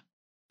sucks, yeah.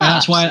 And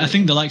that's why I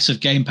think the likes of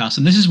Game Pass,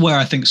 and this is where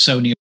I think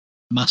Sony are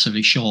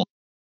massively short.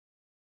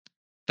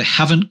 They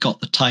haven't got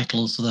the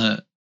titles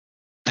that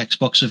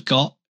Xbox have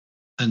got,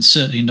 and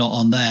certainly not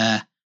on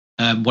their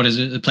what is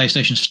it, the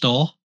PlayStation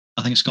Store?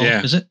 I think it's called.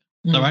 Yeah. Is it?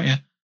 Is that right?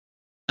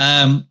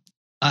 Yeah.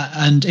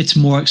 And it's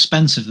more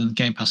expensive than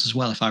Game Pass as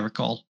well, if I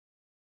recall.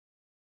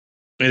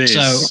 It is.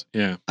 So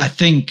yeah. I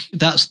think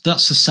that's the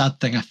sad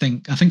thing. I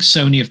think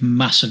Sony have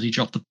massively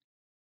dropped the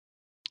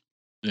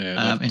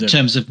in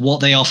terms of what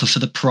they offer for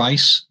the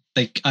price.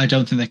 I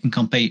don't think they can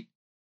compete.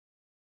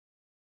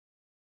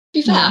 To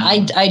be fair,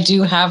 I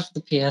do have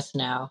the PS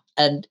now,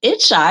 and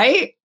it's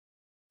shy.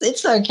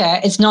 It's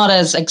okay. It's not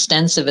as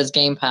extensive as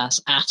Game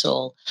Pass at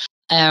all.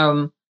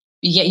 You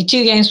get your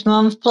 2 games per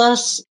month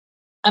plus.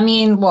 I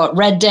mean,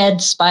 Red Dead,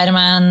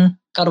 Spider-Man,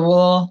 God of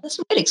War. There's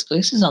some good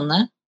exclusives on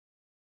there.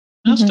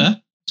 That's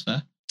fair. That's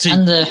fair.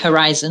 And the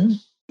Horizon.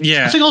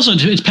 Yeah. I think also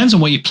it depends on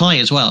what you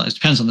play as well. It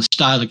depends on the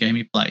style of game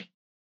you play.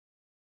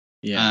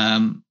 Yeah.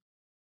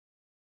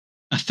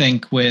 I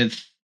think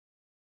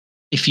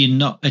if you're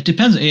not, it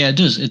depends. Yeah, it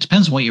does. It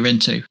depends on what you're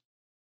into.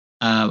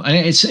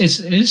 And it's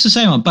the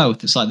same on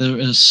both. It's like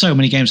there's so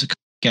many games that come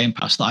to Game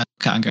Pass that I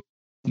look at and go,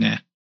 nah,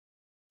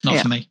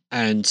 not for me.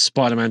 And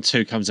Spider-Man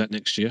 2 comes out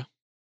next year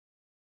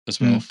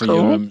as well for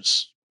Cool.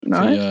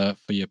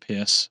 your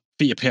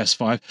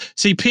PS5.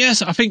 See,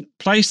 I think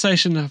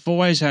PlayStation have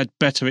always had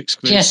better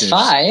exclusives.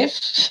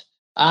 PS5.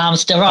 I'm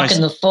still rocking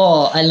the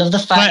 4. I love the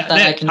fact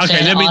that I can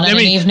turn it on in an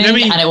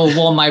evening and it will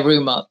warm my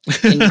room up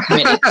in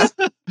minutes.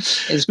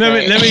 It's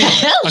great.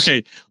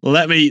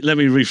 let me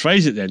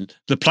rephrase it then.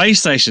 The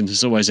PlayStation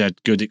has always had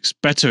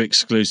better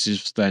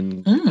exclusives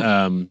than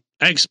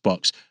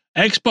Xbox.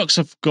 Xbox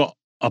have got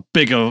a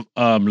bigger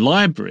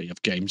library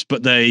of games,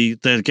 but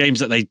the games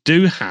that they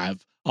do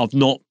have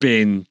not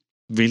been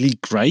really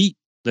great.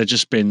 They've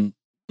just been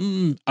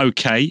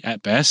okay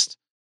at best.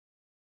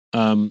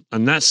 And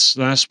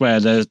that's where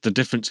the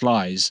difference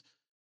lies.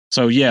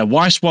 So yeah,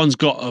 Weiss One's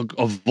got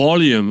a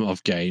volume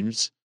of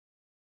games,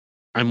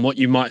 and what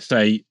you might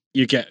say,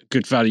 you get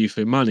good value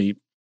for money,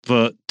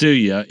 but do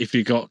you if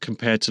you got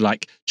compared to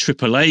like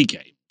AAA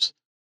games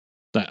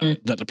that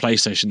the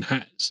PlayStation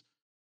has?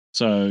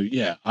 So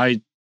yeah, I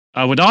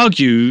would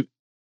argue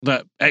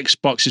that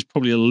Xbox is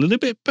probably a little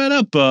bit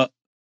better, but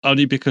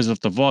only because of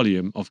the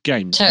volume of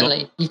games.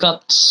 Totally. You've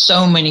got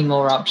so many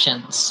more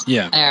options.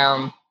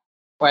 Yeah.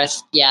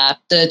 Whereas,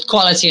 the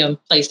quality on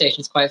PlayStation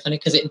is quite funny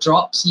because it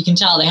drops. You can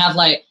tell they have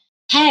like,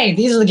 hey,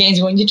 these are the games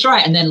you want you to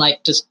try. And then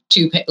like just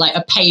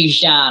a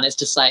page down, it's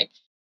just like,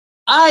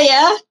 oh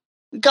yeah,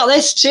 we got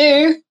this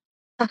too.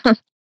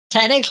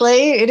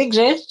 Technically, it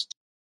exists.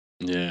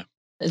 Yeah.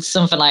 It's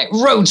something like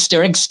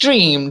Roadster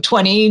Extreme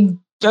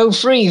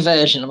 2003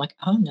 version. I'm like,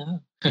 oh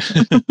no.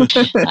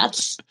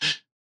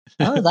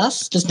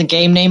 That's just a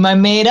game name I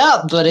made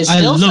up, but it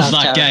still love sounds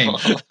that terrible.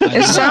 game.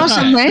 It sounds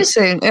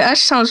amazing. It actually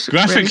sounds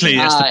Graphically,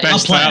 really it's the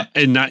best out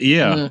in that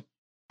year.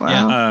 Wow.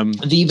 Yeah.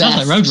 The best.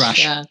 Sounds like Road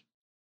Rash. Yeah.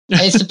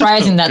 It's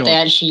surprising that God. they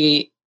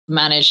actually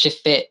managed to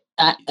fit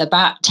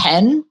about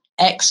 10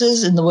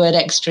 X's in the word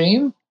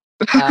extreme.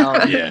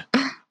 Yeah.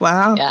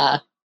 Wow. Yeah.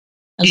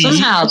 And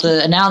somehow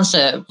the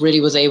announcer really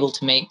was able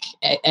to make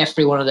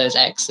every one of those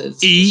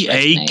X's.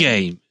 EA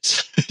Games.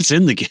 It's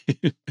in the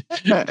game.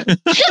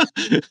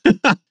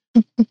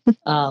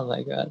 Oh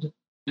my God.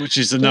 Which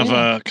is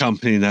another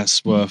company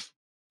that's worth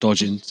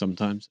dodging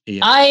sometimes.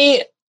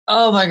 EA.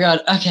 Oh my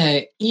God.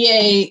 Okay.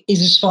 EA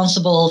is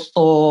responsible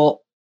for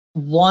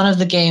one of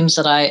the games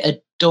that I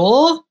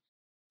adore,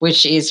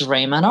 which is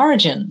Rayman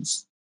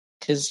Origins.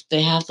 Because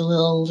they have the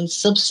little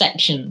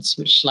subsections,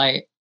 which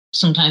like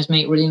sometimes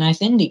make really nice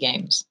indie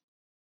games.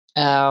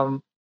 I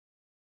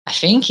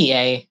think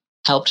EA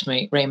helped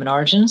make Rayman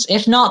Origins.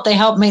 If not, they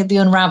helped make the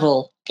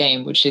Unravel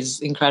game, which is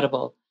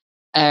incredible.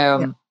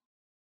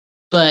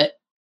 But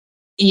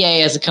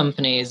EA as a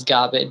company is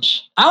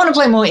garbage. I want to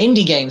play more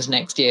indie games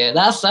next year.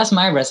 That's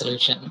my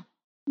resolution.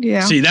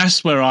 Yeah. See,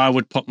 that's where I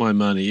would put my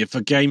money. If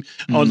a game,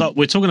 look,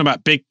 we're talking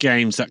about big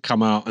games that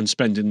come out and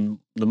spending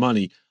the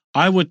money,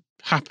 I would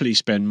happily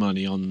spend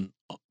money on,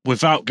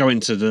 without going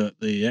to the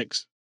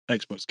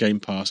Xbox Game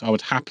Pass, I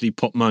would happily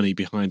put money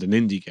behind an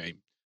indie game.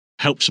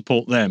 Help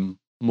support them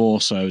more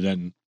so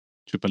than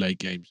AAA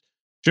games.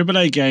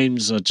 AAA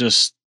games are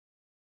just,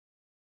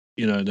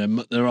 you know,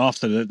 they're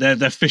after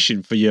they're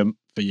fishing for your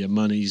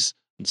monies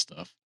and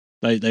stuff.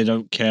 They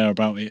don't care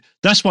about it.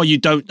 That's why you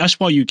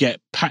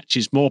get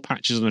more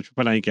patches on a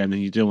AAA game than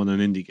you do on an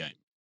indie game,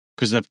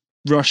 because they've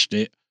rushed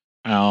it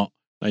out.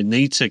 They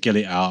need to get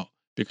it out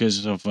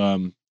because of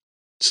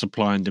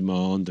supply and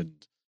demand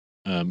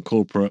and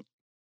corporate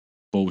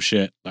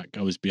bullshit that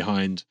goes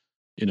behind,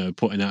 you know,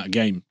 putting out a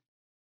game.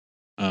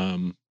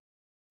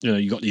 You know,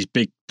 you got the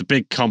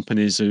big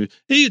companies who,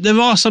 there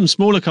are some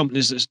smaller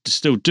companies that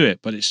still do it,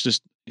 but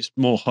it's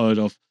more heard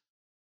of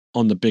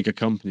on the bigger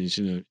companies,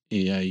 you know,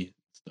 EA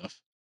stuff.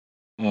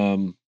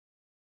 But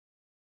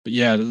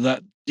yeah,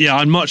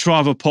 I'd much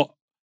rather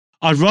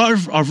I'd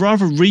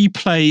rather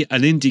replay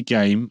an indie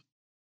game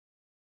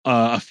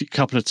a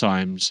couple of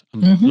times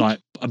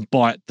and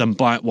buy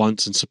it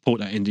once and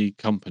support that indie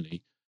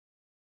company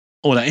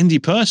or that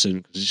indie person,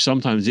 because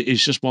sometimes it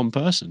is just one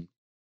person.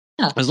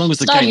 Yeah. As long as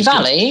the Stardew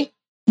Valley,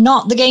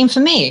 not the game for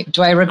me.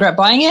 Do I regret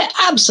buying it?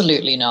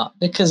 Absolutely not,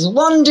 because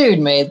one dude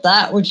made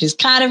that, which is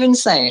kind of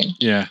insane.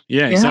 Yeah,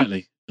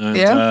 exactly.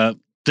 And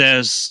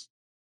there's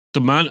the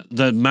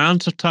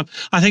amount of time.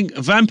 I think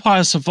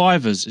Vampire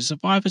Survivors,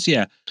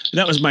 yeah,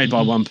 that was made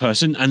by one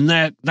person, and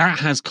that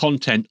has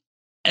content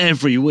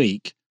every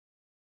week.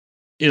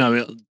 You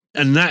know,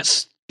 and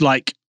that's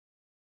like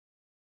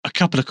a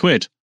couple of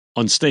quid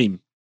on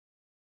Steam.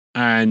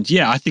 And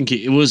yeah, I think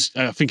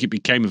it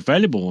became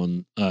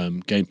available on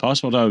Game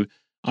Pass, although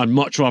I'd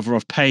much rather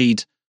have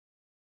paid,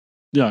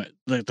 you know,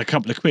 the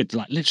couple of quid,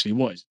 like literally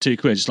what, it's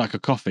 £2. It's like a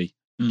coffee.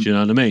 Do you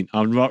know what I mean?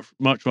 I'd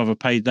much rather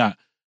paid that,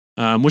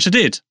 which I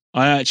did.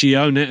 I actually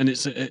own it, and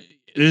it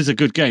is a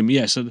good game.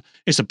 Yeah, so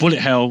it's a bullet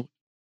hell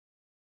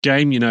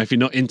game. You know, if you're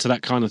not into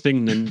that kind of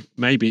thing, then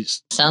maybe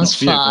it's sounds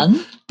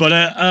fun. But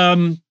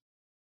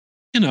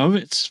you know,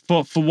 it's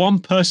for one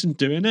person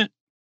doing it.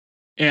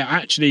 It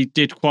actually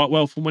did quite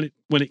well from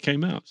when it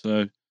came out.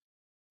 So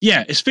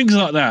yeah, it's things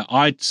like that.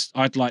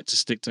 I'd like to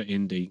stick to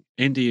indie.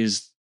 Indie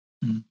is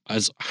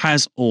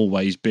has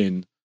always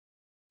been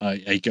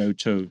a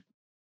go-to.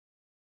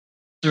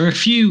 There are a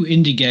few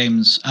indie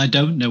games, I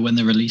don't know when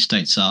the release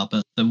dates are,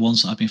 but the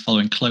ones that I've been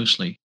following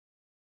closely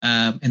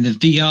in the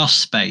VR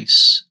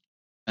space,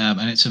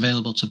 and it's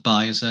available to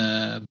buy as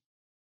a,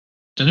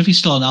 don't know if he's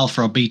still on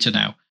alpha or beta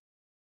now,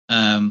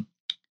 but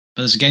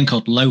there's a game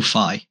called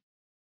Lo-Fi,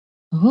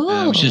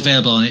 which is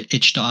available on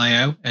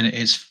itch.io, and it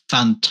is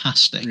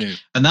fantastic. Yeah.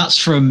 And that's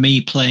from me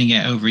playing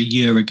it over a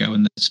year ago,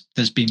 and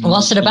there's been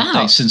what's it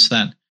about since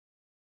then.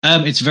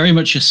 It's very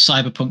much a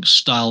cyberpunk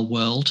style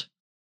world,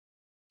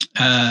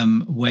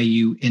 where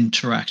you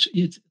interact.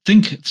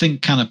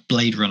 Think kind of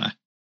Blade Runner,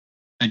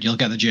 and you'll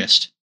get the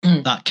gist.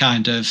 That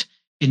kind of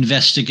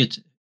investigative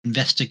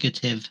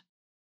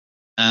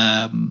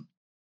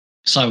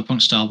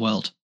cyberpunk style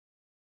world.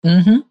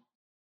 Mm-hmm.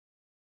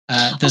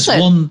 There's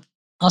one.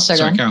 Also,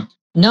 sorry, go on.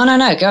 No,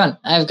 go on.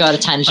 I've got a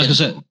tangent. I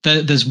was gonna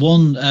say, there's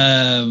one.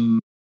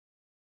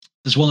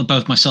 There's one that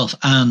both myself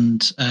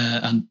and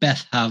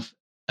Beth have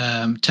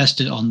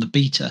tested on the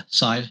beta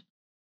side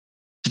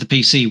for the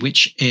PC,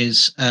 which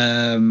is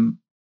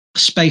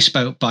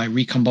Spaceboat by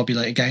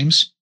Recombobulated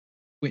Games,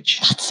 which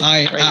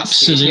I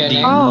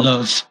absolutely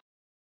love.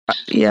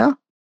 Yeah.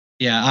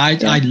 Yeah,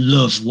 I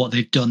love what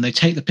they've done. They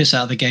take the piss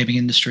out of the gaming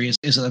industry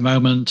as at the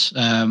moment.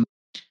 A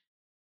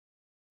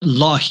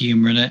lot of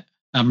humor in it.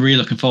 I'm really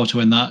looking forward to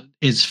when that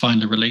is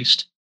finally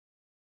released.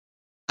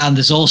 And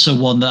there's also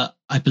one that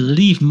I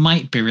believe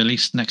might be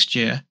released next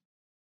year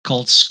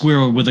called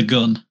Squirrel with a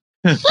Gun.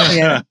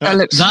 Yeah,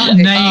 that name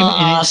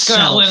in itself.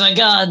 Squirrel with a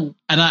gun.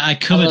 And I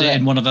covered it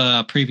in one of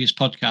our previous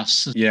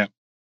podcasts. Yeah.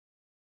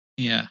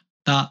 Yeah.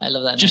 I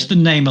love that just name.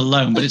 the name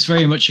alone, but it's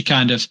very much a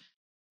kind of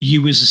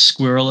you as a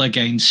squirrel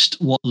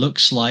against what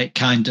looks like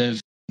kind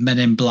of Men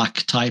in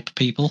Black type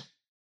people.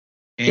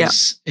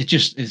 It's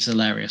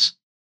hilarious.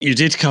 You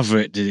did cover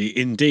it, did he?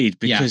 Indeed,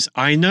 because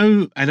I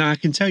know, and I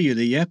can tell you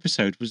the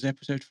episode was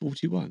episode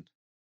 41.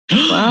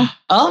 Wow.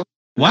 Oh.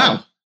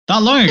 Wow.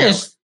 That long ago?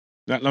 Yes.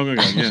 That long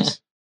ago, yes.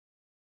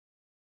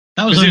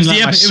 That was only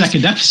my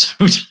second episode.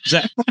 It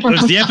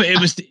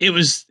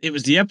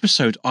was the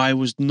episode I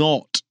was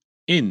not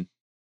in.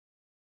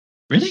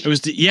 Really? It was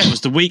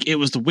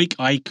the week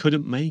I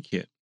couldn't make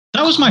it.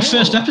 That was my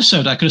first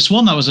episode. I could have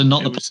sworn that was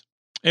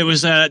It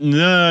was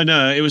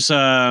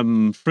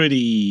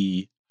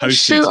Freddie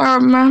hosted. Shoot, I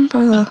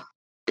remember.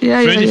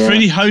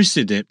 Freddie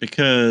hosted it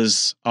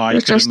because I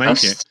couldn't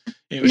make it.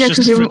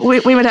 Because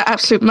we made an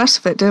absolute mess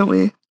of it, didn't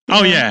we?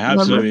 Oh yeah,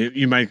 absolutely.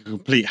 You made a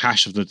complete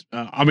hash of the.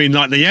 I mean,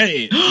 like the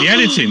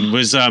editing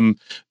was. I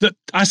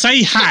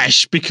say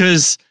hash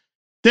because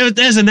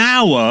there's an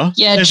hour.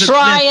 Yeah,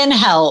 try and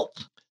help.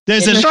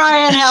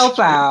 Try and help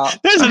out.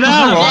 There's an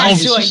hour.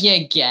 That's what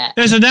you get.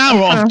 There's an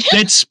hour of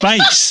dead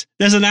space.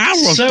 There's an hour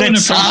of dead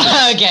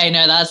space. Okay,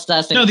 no, that's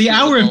no. The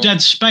hour of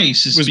dead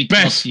space is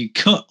because you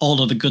cut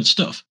all of the good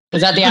stuff.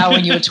 Was that the hour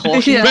when you were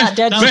talking about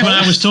dead space? That's when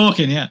I was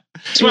talking. Yeah,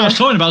 that's when I was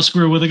talking about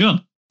Squirrel with a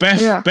Gun.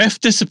 Beth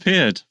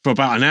disappeared for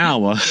about an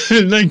hour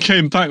and then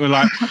came back with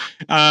like.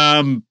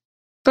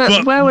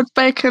 But where was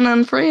Bacon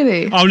and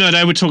Freddie? Oh no,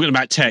 they were talking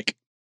about tech.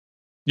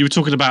 You were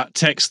talking about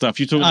tech stuff.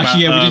 You talking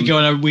Actually,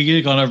 about we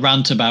did go on a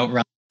rant about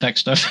tech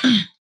stuff.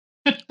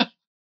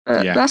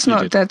 That's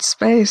not Dead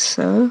Space,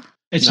 so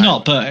It's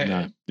not, but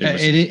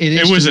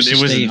it wasn't.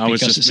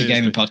 Because it's a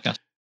gaming podcast.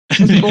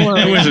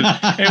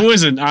 It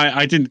wasn't.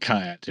 I didn't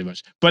cut out too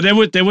much, but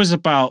there was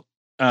about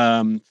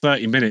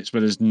 30 minutes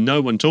where there's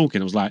no one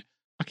talking. I was like,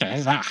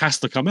 okay, that has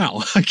to come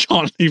out. I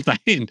can't leave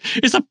that in.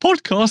 It's a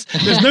podcast.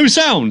 There's no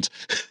sound.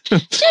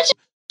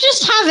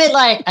 Just have it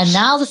like, and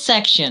now the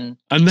section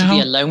to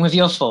be alone with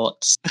your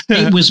thoughts.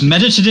 It was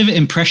meditative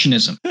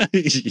impressionism.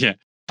 Yeah.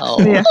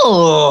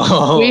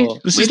 Oh,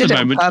 this is the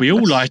moment we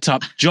all light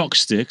up jock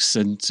sticks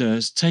and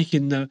take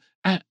in the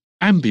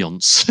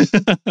ambience.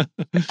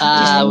 Relax.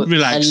 I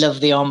love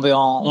the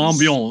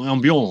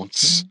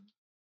ambience.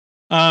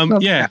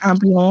 Yeah.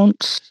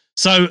 Ambience.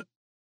 So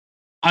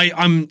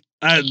I'm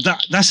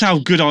that's how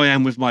good I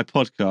am with my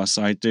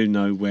podcasts. I do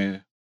know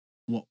what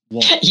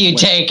you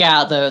take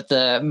out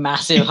the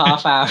massive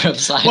half hour of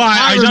silence. Well,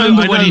 I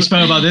remember when he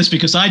spoke about this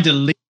because I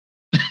deleted.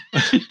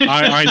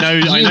 I know.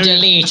 You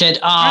deleted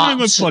art. I know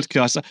my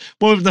podcast.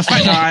 Well, the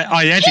fact that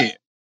I edit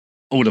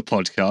all the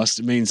podcasts,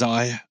 it means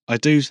I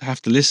do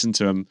have to listen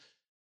to them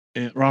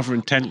rather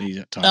intently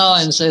at times. Oh,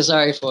 I'm so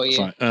sorry for you.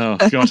 Like, oh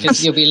God,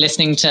 because you'll be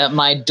listening to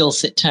my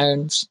dulcet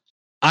tones.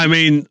 I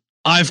mean,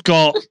 we've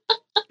got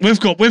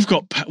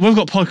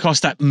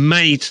podcasts that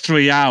made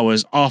 3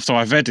 hours after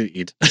I've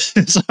edited,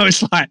 so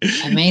it's like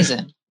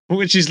amazing.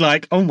 Which is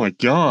like, oh my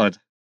God.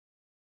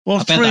 Well,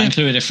 I bet that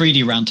included a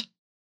 3D rant.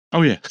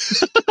 Oh yeah.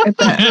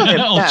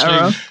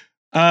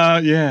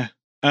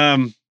 Yeah.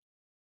 Oh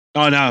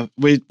no,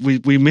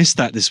 we missed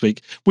that this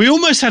week. We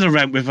almost had a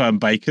rant with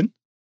Bacon.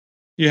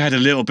 You had a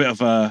little bit of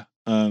a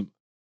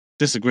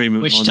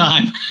disagreement. Which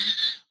time?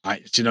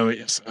 It's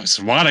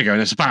a while ago.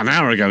 It's about an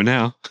hour ago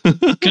now.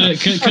 could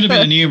have been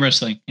a numerous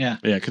thing. Yeah.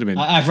 Yeah, it could have been.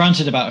 I've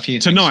ranted about a few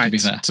things. Tonight. To be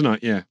fair. Tonight.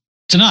 Yeah.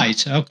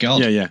 Tonight. Oh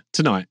God. Yeah.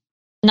 Tonight.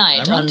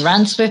 Night on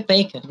Rants with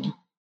Bacon.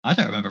 I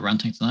don't remember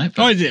ranting tonight.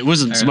 It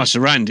wasn't so much a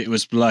rant. It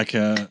was like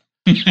a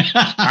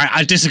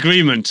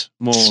disagreement.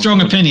 More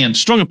strong opinion.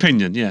 Strong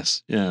opinion.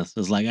 Yes. It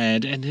was like I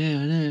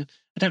don't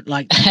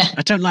like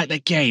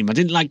that game. I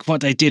didn't like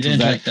what they did with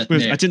that.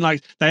 I didn't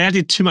like they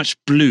added too much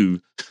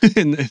blue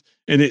in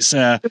its.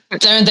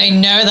 Don't they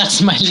know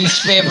that's my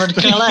least favorite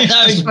color?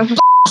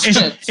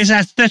 Its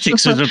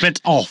aesthetics are a bit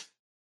off.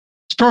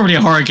 It's probably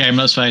a horror game.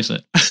 Let's face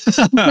it.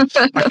 I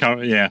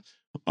can't. Yeah.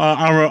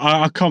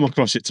 I'll come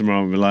across it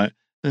tomorrow and be like,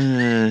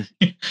 that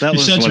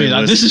was what it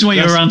was. This is what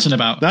you were ranting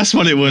about. That's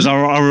what it was.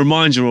 I'll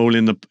remind you all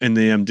in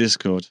the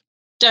Discord.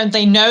 Don't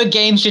they know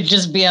games should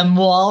just be a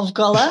mauve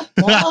color?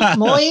 Mauve?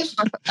 Mauve.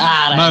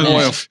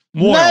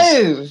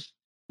 Mauve.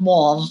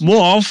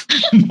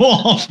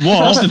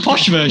 That's the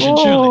posh version,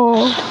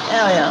 surely.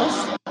 Hell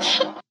yes.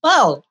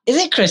 Well, is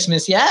it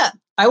Christmas yet?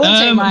 I would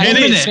say my it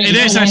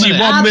is actually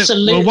 1 minute.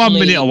 We're 1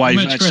 minute away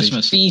from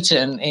Christmas.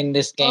 Beaten in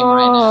this game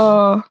right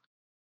now.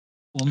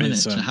 1 minute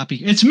to happy.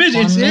 It's mid.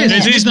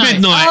 It is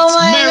midnight. Oh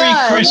my Merry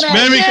God, Christmas.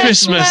 Merry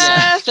Christmas.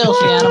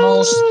 Filthy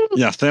animals.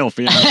 Yeah,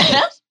 filthy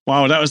animals.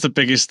 Wow, that was the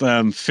biggest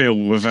fill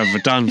we've ever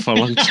done for a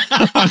long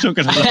time. I'm not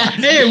going to lie.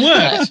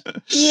 It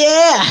worked.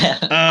 Yeah.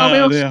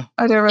 I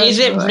don't really is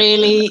it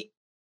really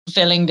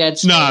filling dead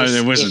space? No,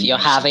 it wasn't. If you're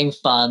having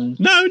fun.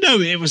 No,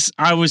 it was.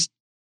 I was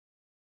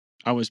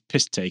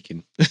piss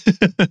taking.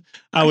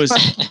 I was.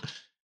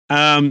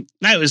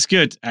 That was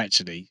good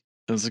actually.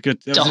 It was a good.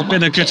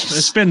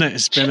 It's been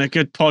a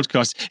good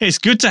podcast. It's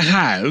good to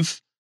have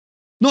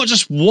not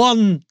just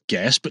one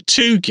guest, but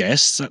two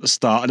guests at the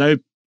start. I know,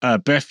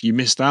 Beth, you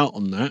missed out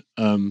on that.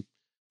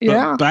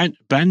 Yeah.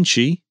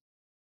 Banshee,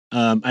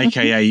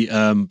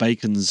 aka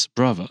Bacon's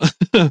brother,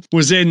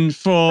 was in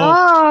for.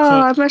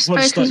 I missed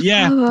Bacon's brother.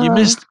 Yeah, you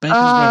missed Bacon's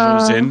brother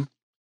was in,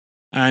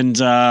 and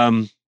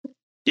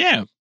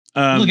yeah.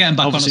 We'll get him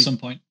back on at some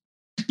point.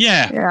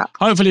 Yeah.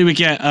 Hopefully we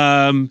get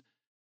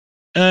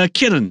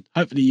Kieran.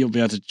 Hopefully you'll be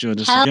able to join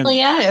us again. Hell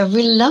yeah, it'd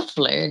be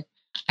lovely.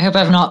 I hope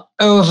I've not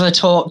over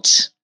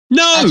talked.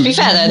 No. To be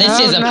fair though, this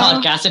is a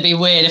podcast. It'd be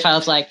weird if I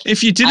was like,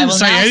 if you didn't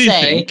say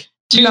anything,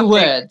 two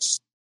words.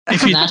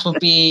 And that would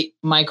be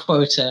my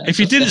quota. If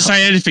you didn't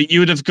say anything, you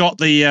would have got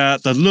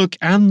the look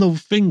and the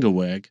finger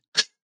wag.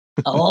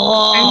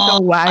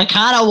 Oh, I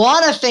kind of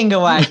want a finger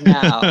wag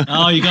now.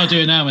 Oh, you got to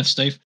do it now,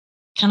 Steve.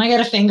 Can I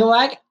get a finger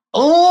wag?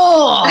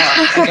 Oh,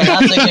 okay,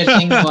 that's a good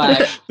finger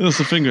wag.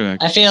 That's a finger wag.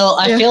 I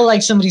feel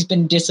like somebody's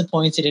been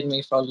disappointed in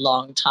me for a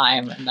long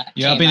time, and that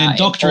I've been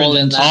indoctrinated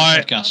into the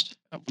podcast.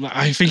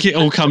 I think it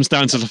all comes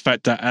down to the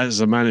fact that as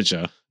a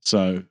manager,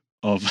 it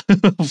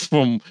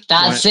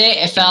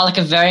felt like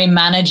a very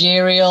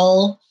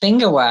managerial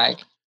finger wag.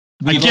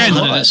 Again,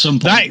 at some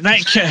point.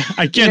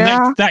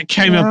 that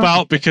came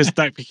about because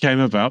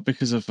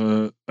of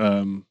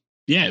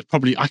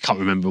probably I can't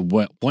remember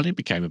what it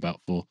became about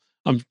for.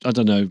 I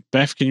don't know.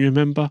 Beth, can you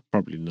remember?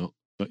 Probably not.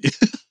 But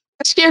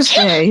Excuse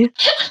me.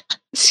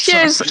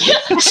 Can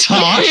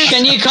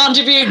you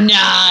contribute?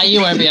 Nah, you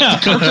won't be able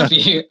to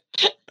contribute.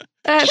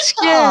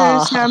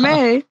 Excuse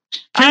me.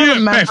 I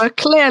remember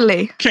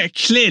clearly.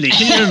 Clearly,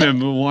 can you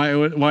remember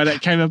why that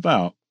came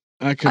about?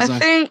 I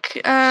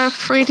think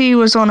 3D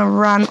was on a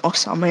rant or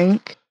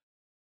something,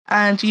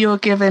 and you were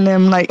giving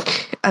him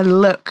like a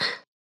look,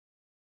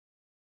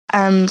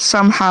 and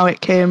somehow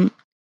it came.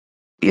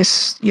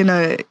 Yes, we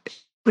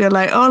were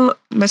like, "Oh, look,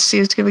 Messi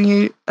is giving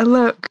you a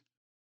look,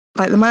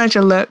 like the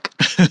manager look,"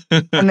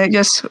 and it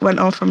just went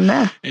on from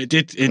there. It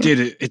did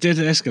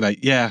escalate.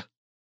 Yeah.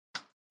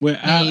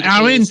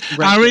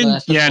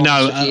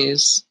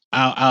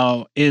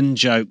 Our in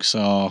jokes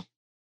are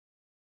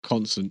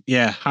constant.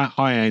 Yeah,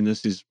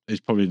 hyenas is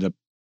probably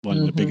one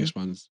of the biggest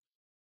ones.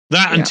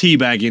 That and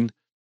teabagging.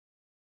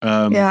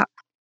 I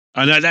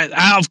know that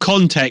out of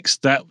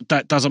context,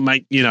 that doesn't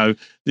make you're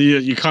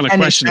kind of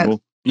questionable.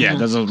 Sense. Yeah, that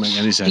doesn't make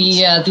any sense.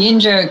 The in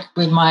joke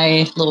with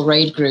my little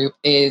raid group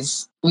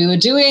is we were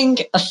doing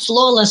a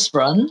flawless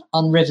run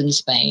on Riven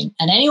Spain,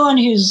 and anyone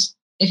who's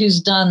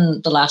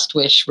done the Last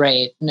Wish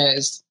raid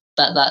knows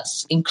that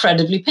that's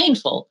incredibly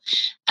painful.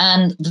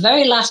 And the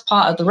very last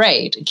part of the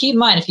raid, keep in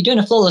mind, if you're doing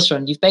a flawless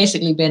run, you've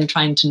basically been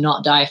trying to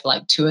not die for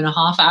like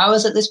 2.5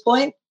 hours at this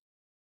point.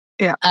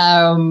 Yeah.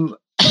 And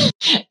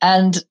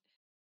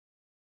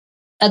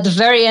at the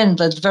very end,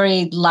 the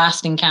very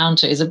last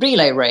encounter is a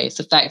relay race.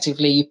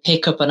 Effectively, you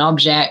pick up an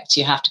object,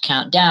 you have to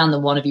count down,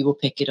 then one of you will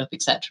pick it up,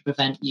 etc., to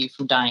prevent you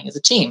from dying as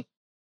a team.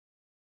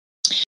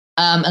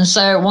 And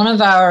so one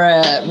of our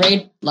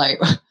raid, I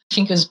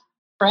think it was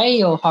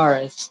Prey or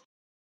Horrors,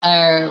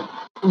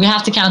 we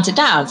have to count it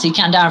down. So you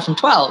count down from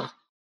 12.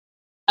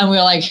 And we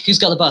were like, who's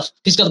got the buff?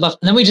 Who's got the buff?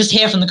 And then we just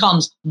hear from the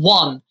comms,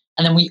 1,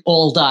 and then we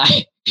all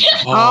die.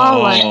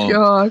 Oh my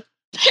God.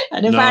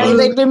 And apparently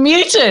they'd been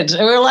muted.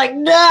 And we were like,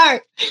 no.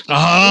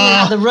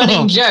 Now the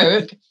running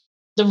joke.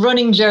 The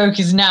running joke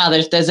is now that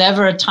if there's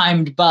ever a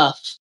timed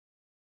buff,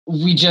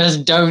 we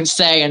just don't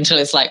say until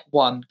it's like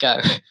 1,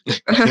 go.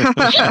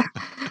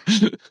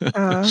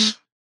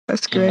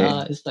 That's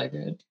great. It's so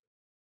good.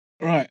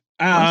 Right.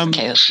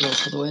 Chaos rules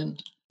for the win.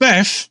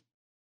 Beth.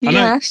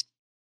 Yes.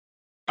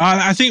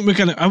 I think we're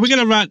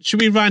gonna round.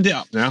 Should we round it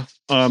up now?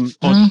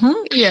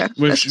 Yeah.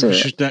 We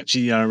should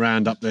actually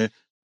round up there.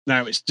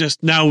 Now it's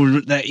just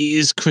that it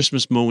is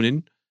Christmas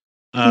morning.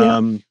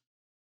 God,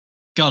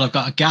 I've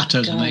got a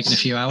gatto to make in a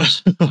few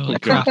hours. Holy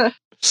crap!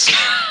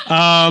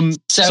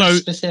 So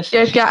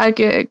specific. You gotta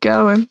get it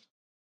going.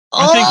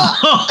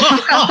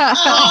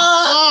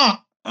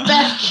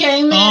 Beth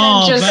came in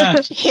and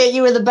just hit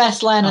you with the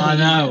best line of the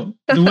year. I know.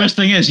 The worst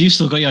thing is, you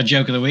still got your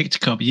joke of the week to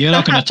come. You're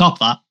not going to top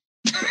that.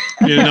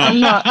 You're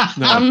not.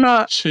 I'm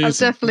not. I'm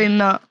definitely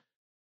not.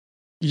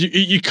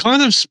 You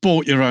kind of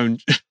sport your own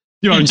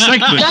segment,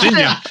 didn't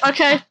you?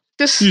 Okay.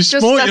 You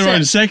sport your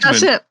own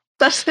segment.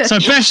 That's it. So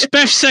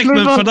Beth's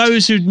segment, for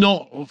those who are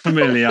not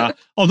familiar,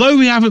 although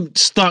we haven't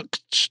stuck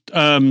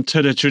to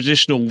the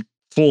traditional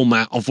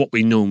format of what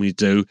we normally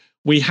do,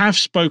 we have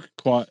spoken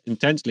quite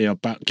intensely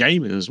about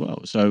gaming as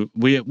well. So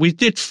we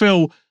did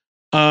feel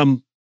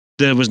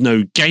there was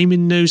no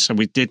gaming news, so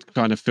we did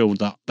kind of fill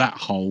that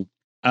hole.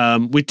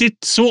 We did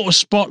sort of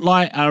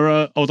spotlight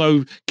our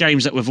although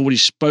games that we've already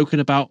spoken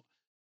about,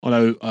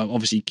 although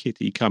obviously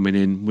Kitty coming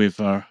in with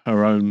her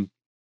own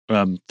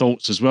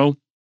thoughts as well,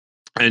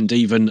 and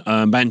even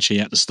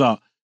Banshee at the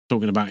start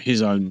talking about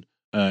his own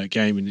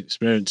gaming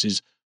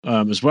experiences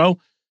as well.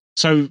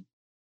 So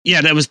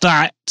yeah, there was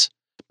that.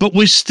 But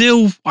I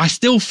still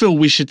feel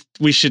we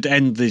should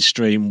end this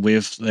stream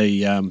with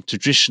the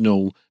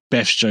traditional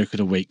Beth's joke of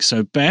the week.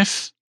 So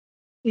Beth,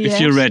 if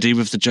you're ready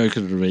with the joke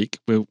of the week,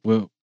 we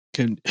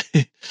can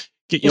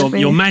get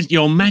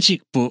your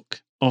magic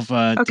book of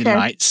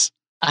delights.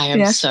 I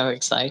am so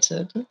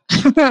excited.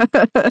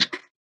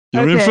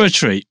 You're in for a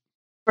treat.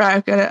 Right,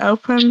 I've got to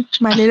open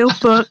my little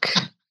book.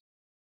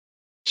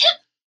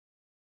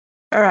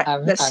 All right,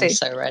 let's see. I'm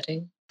so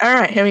ready. All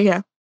right, here we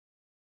go.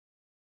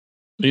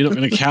 You're not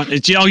going to count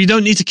it. Oh, you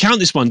don't need to count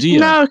this one, do you?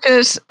 No,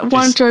 because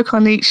one joke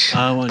on each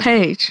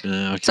page.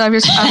 Okay. So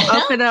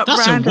I'll open it up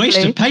That's randomly. a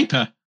waste of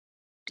paper.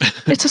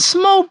 It's a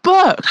small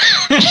book.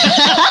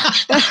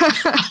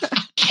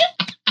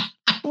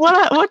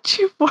 What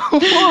do you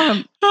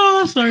want?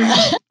 Oh, sorry.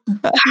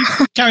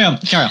 Carry on.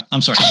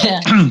 I'm sorry.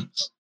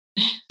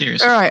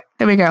 Seriously. All right,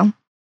 here we go.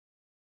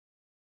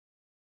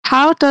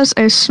 How does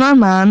a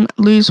snowman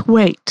lose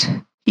weight?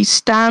 He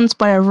stands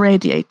by a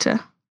radiator.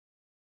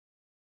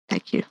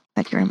 Thank you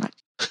very much.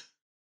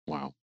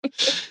 Wow.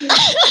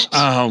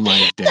 Oh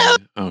my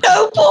god. Okay.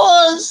 No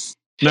pause.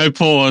 No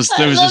pause.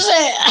 There was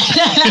it.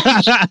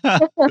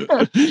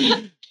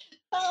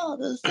 Oh,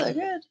 that's so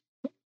good.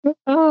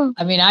 Oh.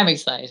 I mean, I'm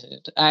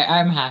excited.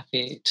 I'm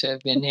happy to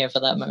have been here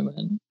for that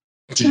moment.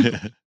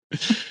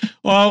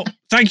 Well,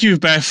 thank you,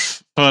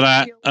 Beth, for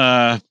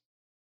that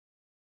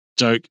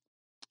joke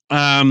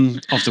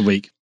of the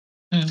week.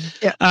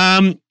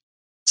 Yeah.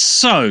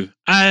 So,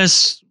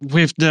 as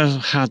we've now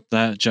had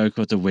that joke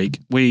of the week,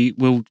 we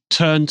will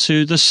turn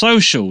to the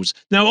socials.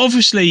 Now,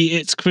 obviously,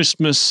 it's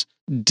Christmas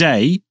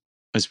Day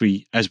as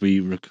we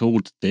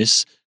record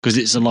this because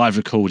it's a live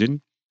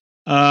recording.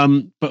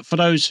 But for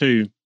those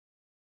who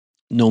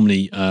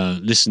normally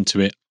listen to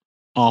it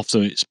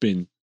after it's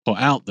been put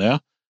out there,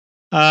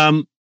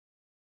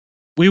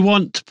 we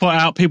want to put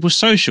out people's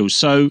socials.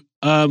 So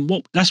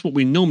that's what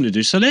we normally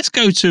do. So let's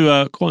go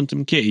to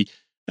Quantum Kitty.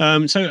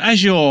 So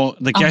as you're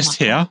the guest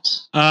here,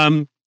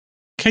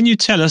 can you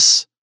tell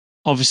us,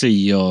 obviously,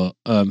 your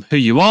who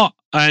you are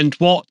and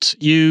what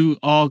you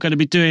are going to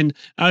be doing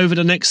over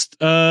the next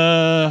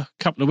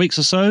couple of weeks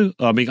or so?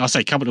 I mean, I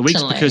say couple of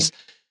weeks because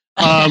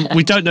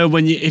we don't know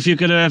if you're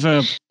going to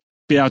ever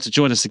be able to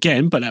join us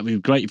again, but that would be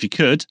great if you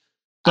could.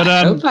 But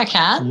I hope I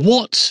can.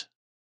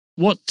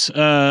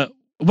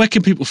 Where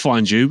can people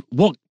find you?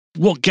 What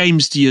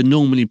games do you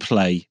normally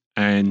play,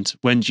 and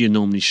when do you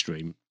normally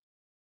stream?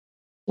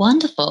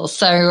 Wonderful.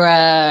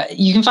 So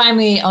you can find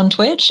me on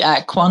Twitch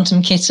at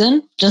Quantum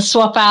Kitten. Just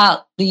swap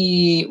out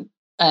the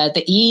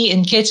E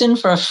in Kitten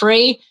for a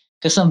free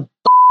because some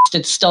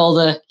bastard stole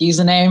the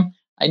username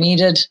I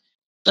needed.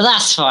 But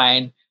that's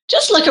fine.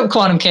 Just look up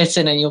Quantum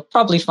Kitten and you'll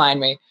probably find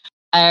me.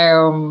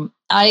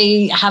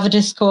 I have a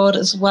Discord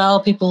as well.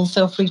 People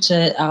feel free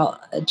to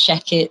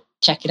check it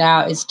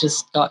out. It's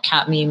just got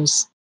cat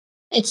memes.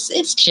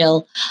 It's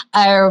chill.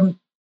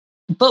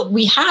 But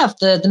we have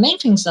the main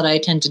things that I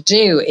tend to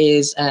do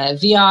is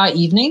VR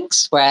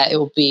evenings where it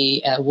will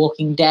be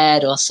Walking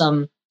Dead or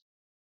some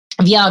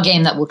VR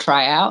game that we'll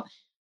try out.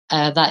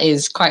 That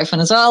is quite fun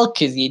as well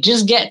because you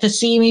just get to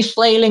see me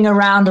flailing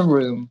around a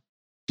room.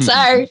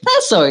 So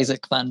that's always a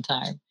fun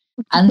time.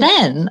 And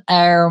then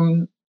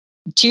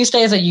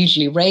Tuesdays are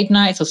usually raid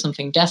nights or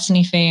something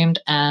Destiny themed.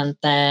 And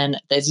then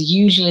there's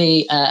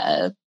usually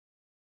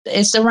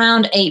it's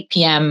around 8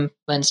 p.m.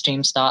 when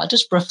streams start,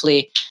 just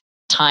roughly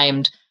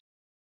timed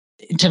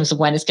in terms of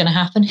when it's going to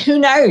happen. Who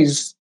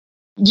knows?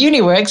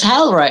 Uni works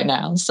hell right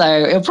now. So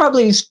it'll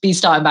probably be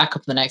starting back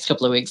up in the next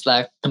couple of weeks,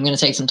 though. I'm going to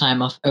take some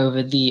time off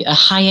over the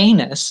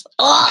hiatus.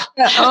 You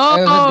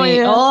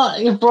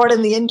brought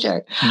in the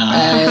intro.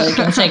 I'm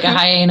going to take a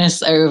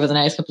hiatus over the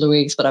next couple of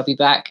weeks, but I'll be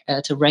back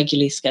to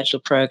regularly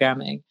scheduled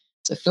programming.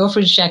 So feel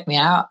free to check me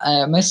out.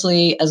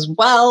 Mostly as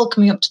well,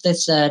 coming up to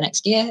this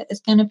next year, it's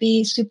going to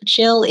be super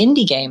chill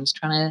indie games,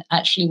 trying to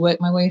actually work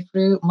my way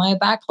through my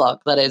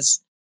backlog. That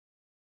is,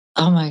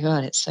 oh my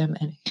God, it's so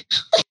many.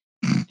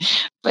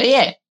 But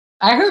yeah,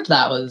 I hope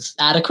that was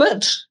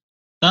adequate.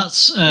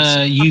 That's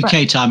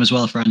UK time as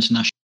well for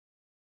international.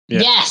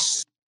 Yeah.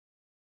 Yes.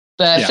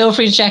 But feel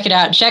free to check it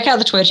out. Check out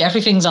the Twitch.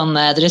 Everything's on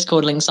there. The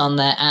Discord link's on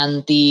there.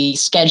 And the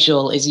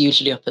schedule is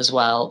usually up as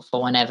well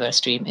for whenever a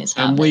stream is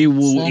happening. And we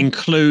will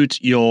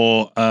include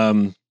your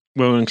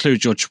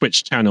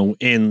Twitch channel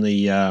in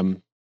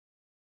the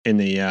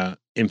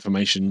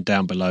information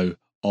down below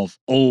of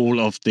all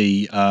of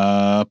the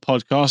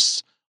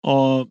podcasts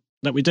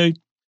that we do.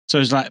 So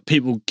it's like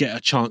people get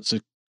a chance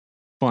to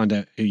find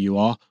out who you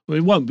are. Well,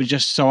 it won't be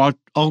just so. I'm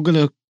going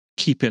to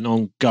keep it an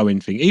ongoing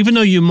thing, even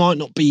though you might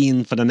not be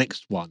in for the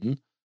next one,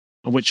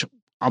 which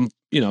I'd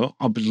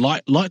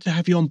like to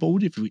have you on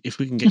board if we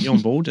can get you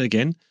on board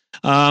again.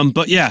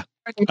 But yeah,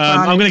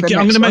 I'm going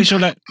to make sure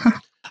that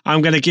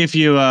I'm going to give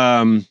you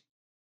a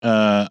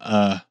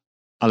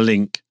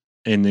link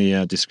in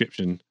the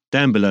description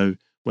down below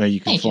where you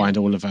can find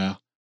all of our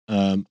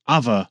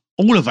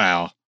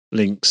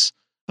links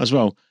as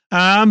well.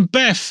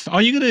 Beth,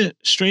 are you going to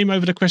stream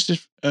over the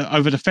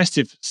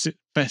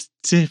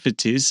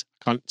festivities?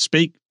 Can't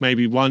speak.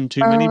 Maybe one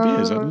too many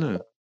beers. I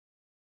don't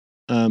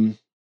know.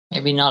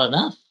 Maybe not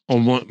enough. Or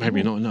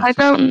maybe not enough. I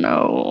don't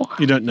know.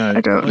 You don't know.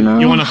 I don't know.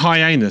 You want a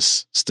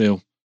hiatus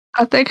still?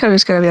 I think I'm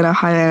just going to be on a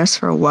hiatus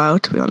for a while,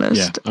 to be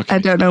honest. Yeah, okay. I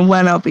don't know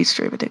when I'll be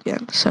streaming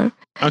again. So.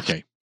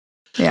 Okay.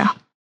 Yeah.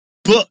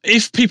 But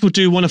if people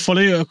do want to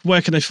follow you,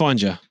 where can they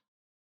find you?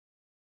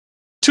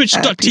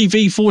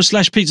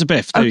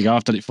 Twitch.tv/PizzaBiff. There you go.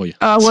 I've done it for you.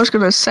 I was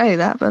going to say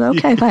that, but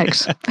okay,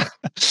 thanks.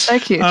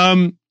 Thank you.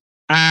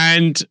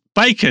 And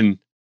Bacon,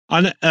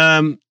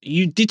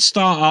 you did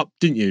start up,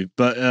 didn't you?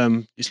 But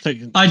it's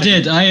taken. I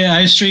did.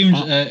 I streamed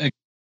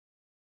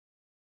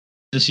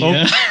this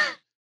year.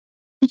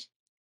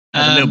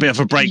 Had a little bit of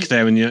a break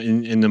there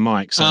in the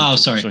mic. So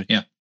sorry.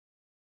 Yeah.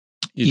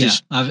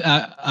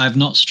 I've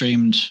not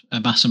streamed a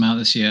mass amount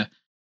this year.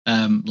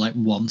 Like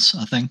once,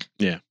 I think.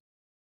 Yeah.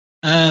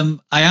 I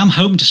am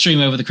hoping to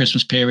stream over the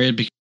Christmas period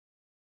because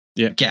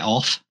get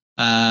off.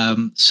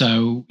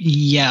 So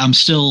yeah, I'm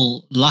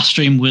still. Last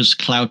stream was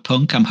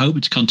Cloudpunk. I'm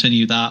hoping to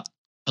continue that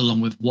along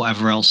with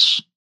whatever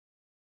else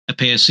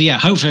appears. So yeah,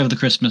 hopefully over the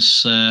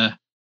Christmas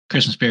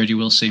period, you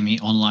will see me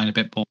online a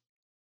bit more.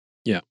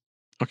 Yeah.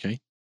 Okay.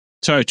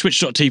 So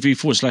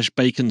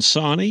twitch.tv/Bacon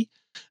Sarnie.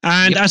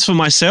 And as for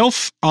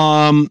myself,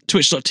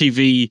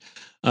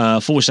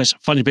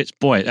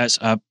 twitch.tv/FunnyBitsBoy. That's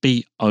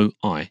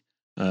BOI.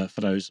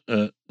 For those,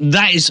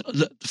 that is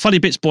Funny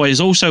Bits Boy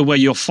is also where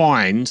you'll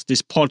find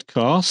this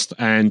podcast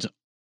and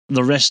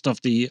the rest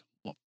of the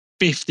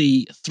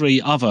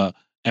 53 other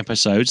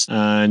episodes,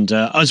 and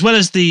as well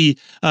as the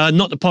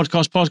not the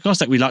podcast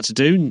that we like to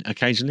do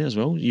occasionally as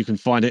well. You can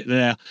find it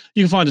there.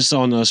 You can find us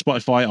on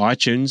Spotify,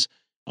 iTunes,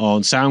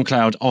 on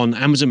SoundCloud, on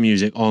Amazon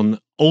Music, on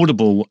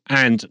Audible,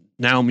 and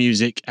Now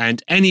Music,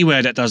 and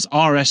anywhere that does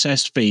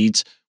RSS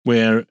feeds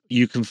where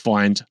you can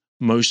find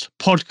most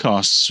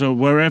podcasts. So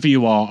wherever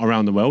you are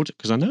around the world,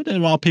 because I know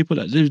there are people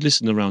that do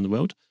listen around the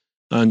world,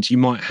 and you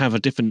might have a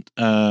different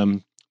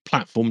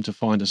platform to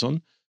find us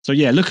on. So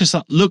yeah,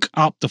 look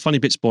up the Funny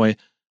Bits Boy,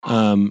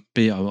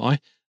 BOI.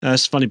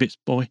 That's Funny Bits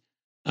Boy.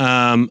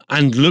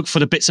 And look for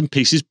the Bits and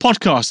Pieces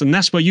podcast, and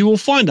that's where you will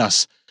find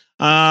us.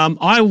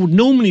 I will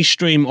normally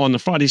stream on the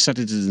Fridays,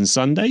 Saturdays, and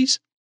Sundays,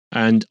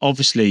 and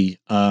obviously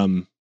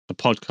the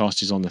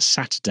podcast is on a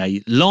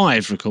Saturday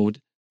live record,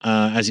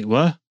 as it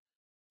were.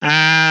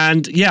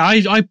 And yeah,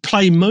 I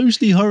play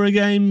mostly horror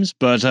games,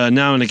 but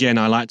now and again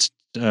I like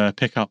to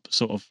pick up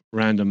sort of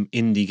random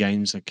indie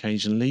games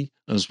occasionally,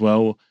 as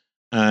well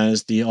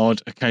as the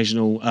odd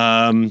occasional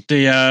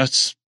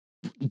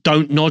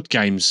don't nod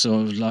games,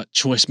 sort of like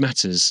Choice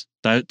Matters.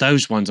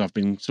 Those ones I've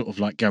been sort of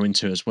like going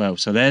to as well.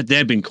 So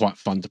they've been quite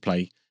fun to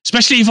play,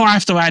 especially if I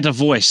have to add a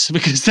voice,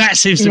 because that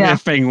seems to be a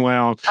thing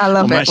where I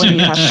love it when you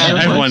have to add a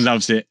voice. Everyone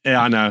loves it.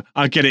 Yeah, I know.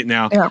 I get it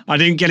now. Yeah. I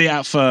didn't get it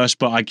at first,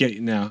 but I get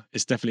it now.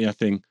 It's definitely a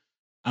thing.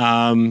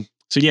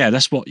 So yeah,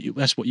 that's what you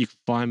can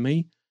find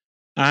me.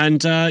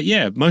 And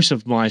yeah, most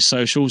of my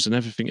socials and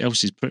everything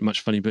else is pretty much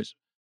Funny Bits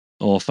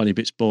or Funny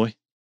Bits Boy,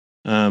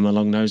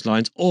 along those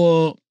lines.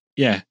 Or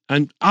yeah,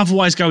 and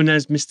otherwise going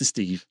as Mr.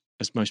 Steve,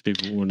 as most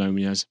people will know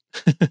me as.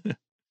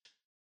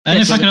 And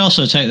if I could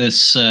also take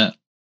this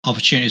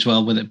opportunity as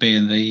well, with it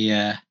being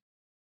the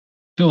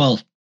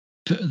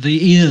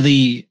either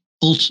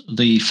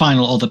the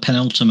final or the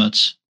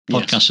penultimate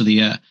podcast of the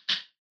year,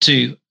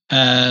 to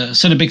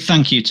send a big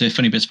thank you to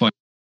Funny Bits Boy,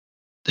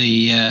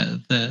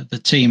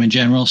 the team in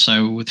general,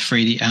 so with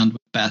Freedy and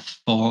with Beth,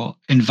 for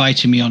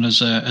inviting me on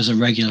as a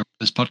regular of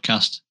this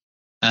podcast.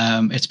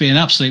 It's been an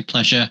absolute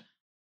pleasure,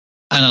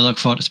 and I look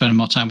forward to spending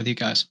more time with you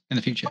guys in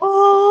the future.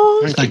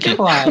 Oh, Thank you.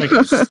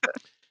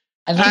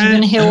 I've only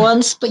been here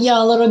once, but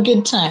y'all are a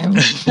good time.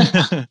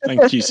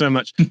 Thank you so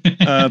much,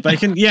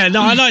 Bacon. Yeah,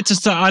 no, I like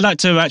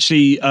to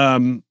actually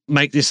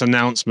make this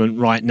announcement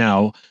right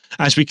now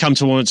as we come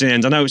towards the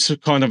end. I know it's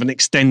kind of an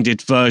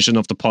extended version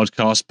of the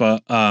podcast,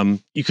 but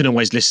you can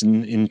always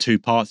listen in 2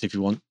 parts if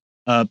you want.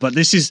 But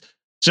this is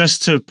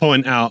just to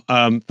point out,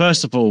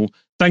 first of all,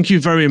 thank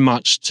you very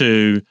much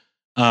to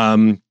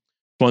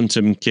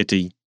Quantum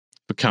Kitty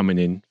for coming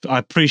in. I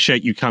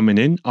appreciate you coming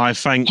in. I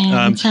thank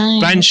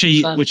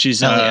Banshee, which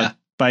is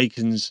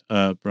Bacon's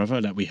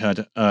brother that we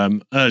heard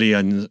earlier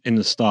in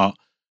the start.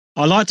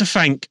 I like to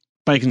thank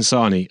Bacon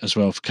Sani as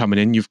well for coming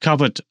in. You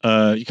covered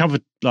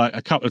like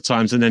a couple of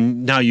times, and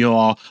then now you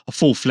are a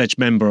full-fledged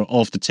member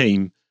of the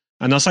team.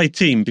 And I say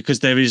team because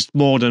there is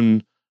more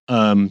than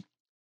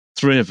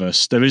 3 of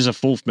us. There is a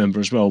 4th member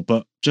as well.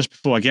 But just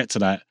before I get to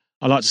that,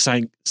 I'd like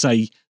to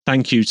say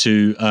thank you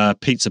to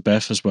Pizza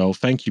Beth as well.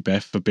 Thank you,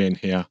 Beth, for being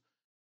here.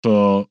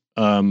 For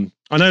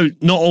I know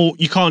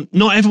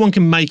not everyone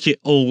can make it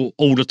all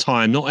the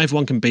time. Not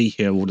everyone can be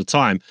here all the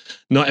time.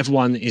 Not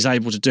everyone is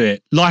able to do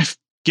it. Life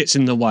gets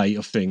in the way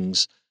of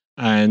things,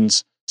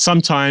 and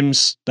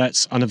sometimes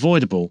that's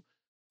unavoidable.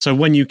 So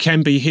when you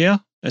can be here,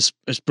 it's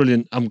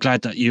brilliant. I'm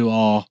glad that you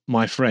are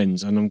my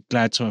friends, and I'm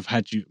glad to have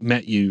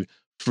met you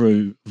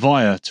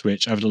via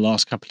Twitch over the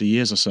last couple of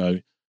years or so.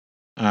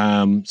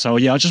 So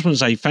yeah, I just want to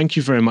say thank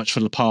you very much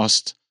for the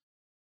past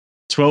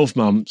 12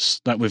 months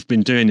that we've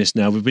been doing this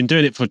now. We've been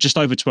doing it for just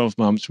over 12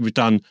 months. We've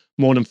done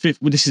more than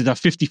this is our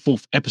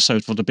 54th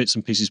episode for the Bits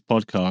and Pieces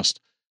podcast.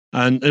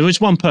 And there was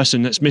one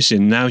person that's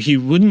missing. Now, he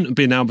wouldn't have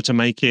been able to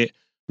make it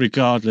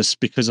regardless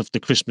because of the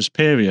Christmas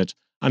period.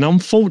 And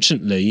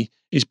unfortunately,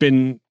 he's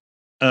been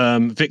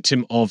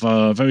victim of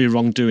a very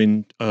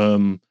wrongdoing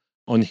on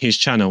his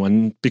channel.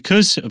 And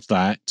because of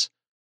that,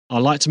 I'd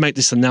like to make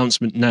this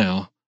announcement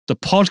now. The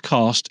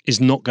podcast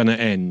is not going to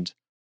end,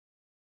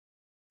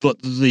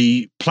 but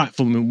the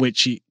platform in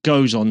which it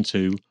goes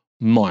onto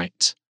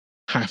might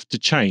have to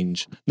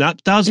change.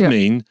 That does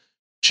mean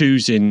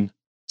choosing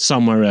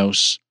somewhere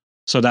else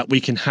so that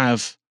we can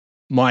have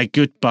my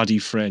good buddy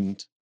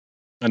friend.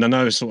 And I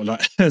know it's sort of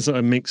like sort of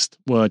a mixed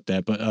word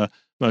there, but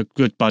my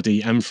good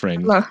buddy and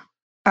friend.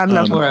 I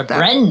love or a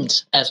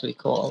friend, as we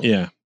call.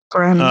 Yeah.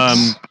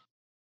 Friends.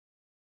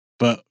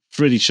 But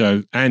Freddy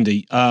Show,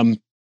 Andy,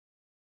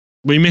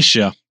 we miss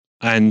you.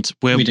 And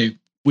we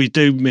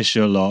do miss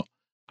you a lot.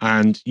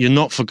 And you're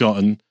not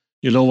forgotten.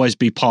 You'll always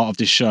be part of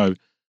this show.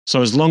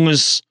 So as long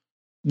as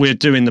we're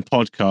doing the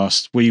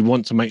podcast, we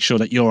want to make sure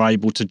that you're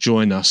able to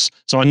join us.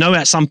 So I know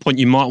at some point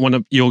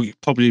you'll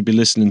probably be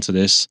listening to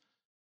this.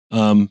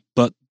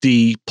 But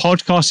the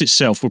podcast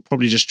itself will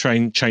probably just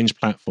change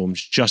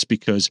platforms just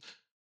because,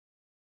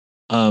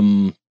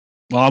 well,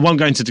 I won't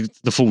go into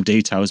the full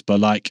details, but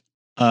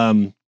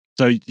so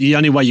the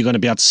only way you're going to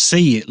be able to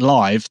see it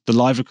live, the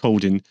live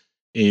recording,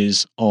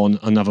 is on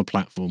another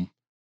platform.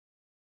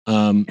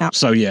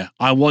 So yeah,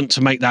 I want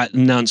to make that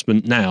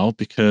announcement now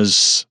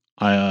because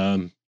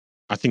I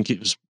think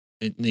it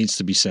needs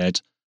to be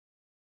said.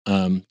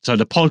 So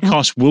the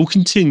podcast will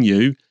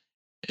continue,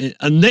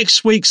 and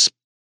next week's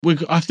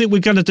I think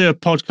we're going to do a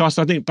podcast.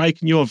 I think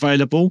Bacon, you're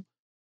available.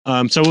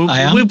 So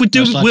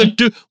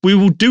we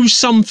will do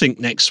something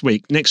next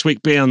week. Next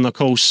week being, of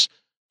course,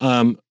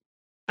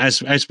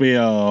 as we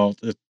are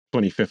the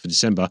 25th of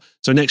December,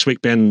 so next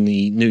week being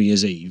the New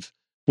Year's Eve,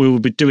 we will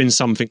be doing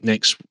something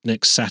next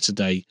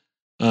Saturday.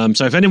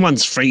 So if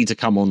anyone's free to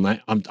come on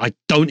that, I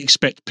don't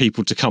expect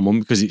people to come on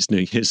because it's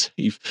New Year's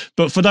Eve.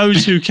 But for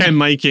those who can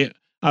make it,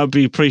 I would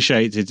be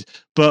appreciated.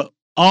 But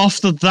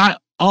after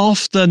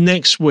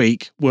next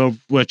week,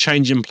 we're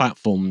changing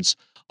platforms.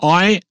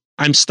 I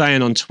am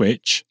staying on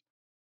Twitch,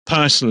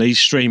 personally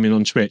streaming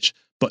on Twitch,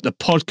 but the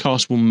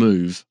podcast will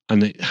move,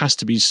 and it has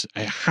to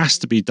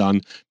be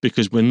done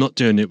because we're not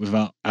doing it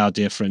without our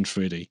dear friend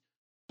Freddie.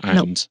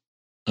 And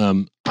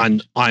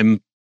and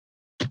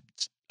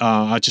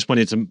I just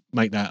wanted to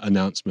make that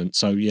announcement.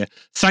 So yeah,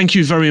 thank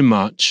you very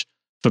much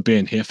for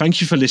being here.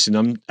 Thank you for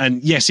listening.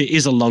 And yes, it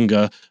is a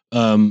longer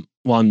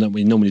one than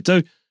we normally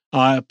do.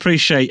 I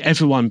appreciate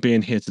everyone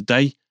being here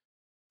today,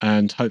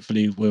 and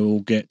hopefully we'll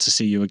get to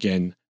see you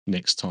again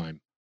next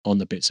time on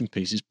the Bits and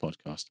Pieces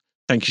podcast.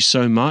 Thank you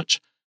so much.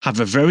 Have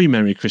a very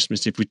Merry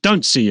Christmas. If we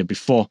don't see you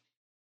before,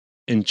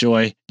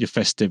 enjoy your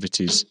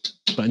festivities.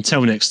 But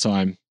until next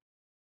time,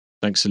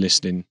 thanks for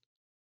listening.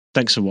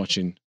 Thanks for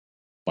watching.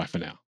 Bye for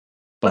now.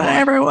 Bye-bye. Bye,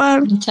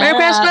 everyone. Ta-ra.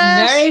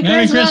 Merry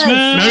Merry Christmas.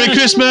 Merry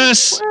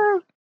Christmas.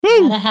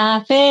 Woo. And a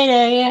happy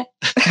New Year.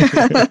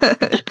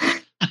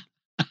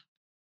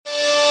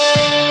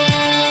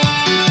 Christmas.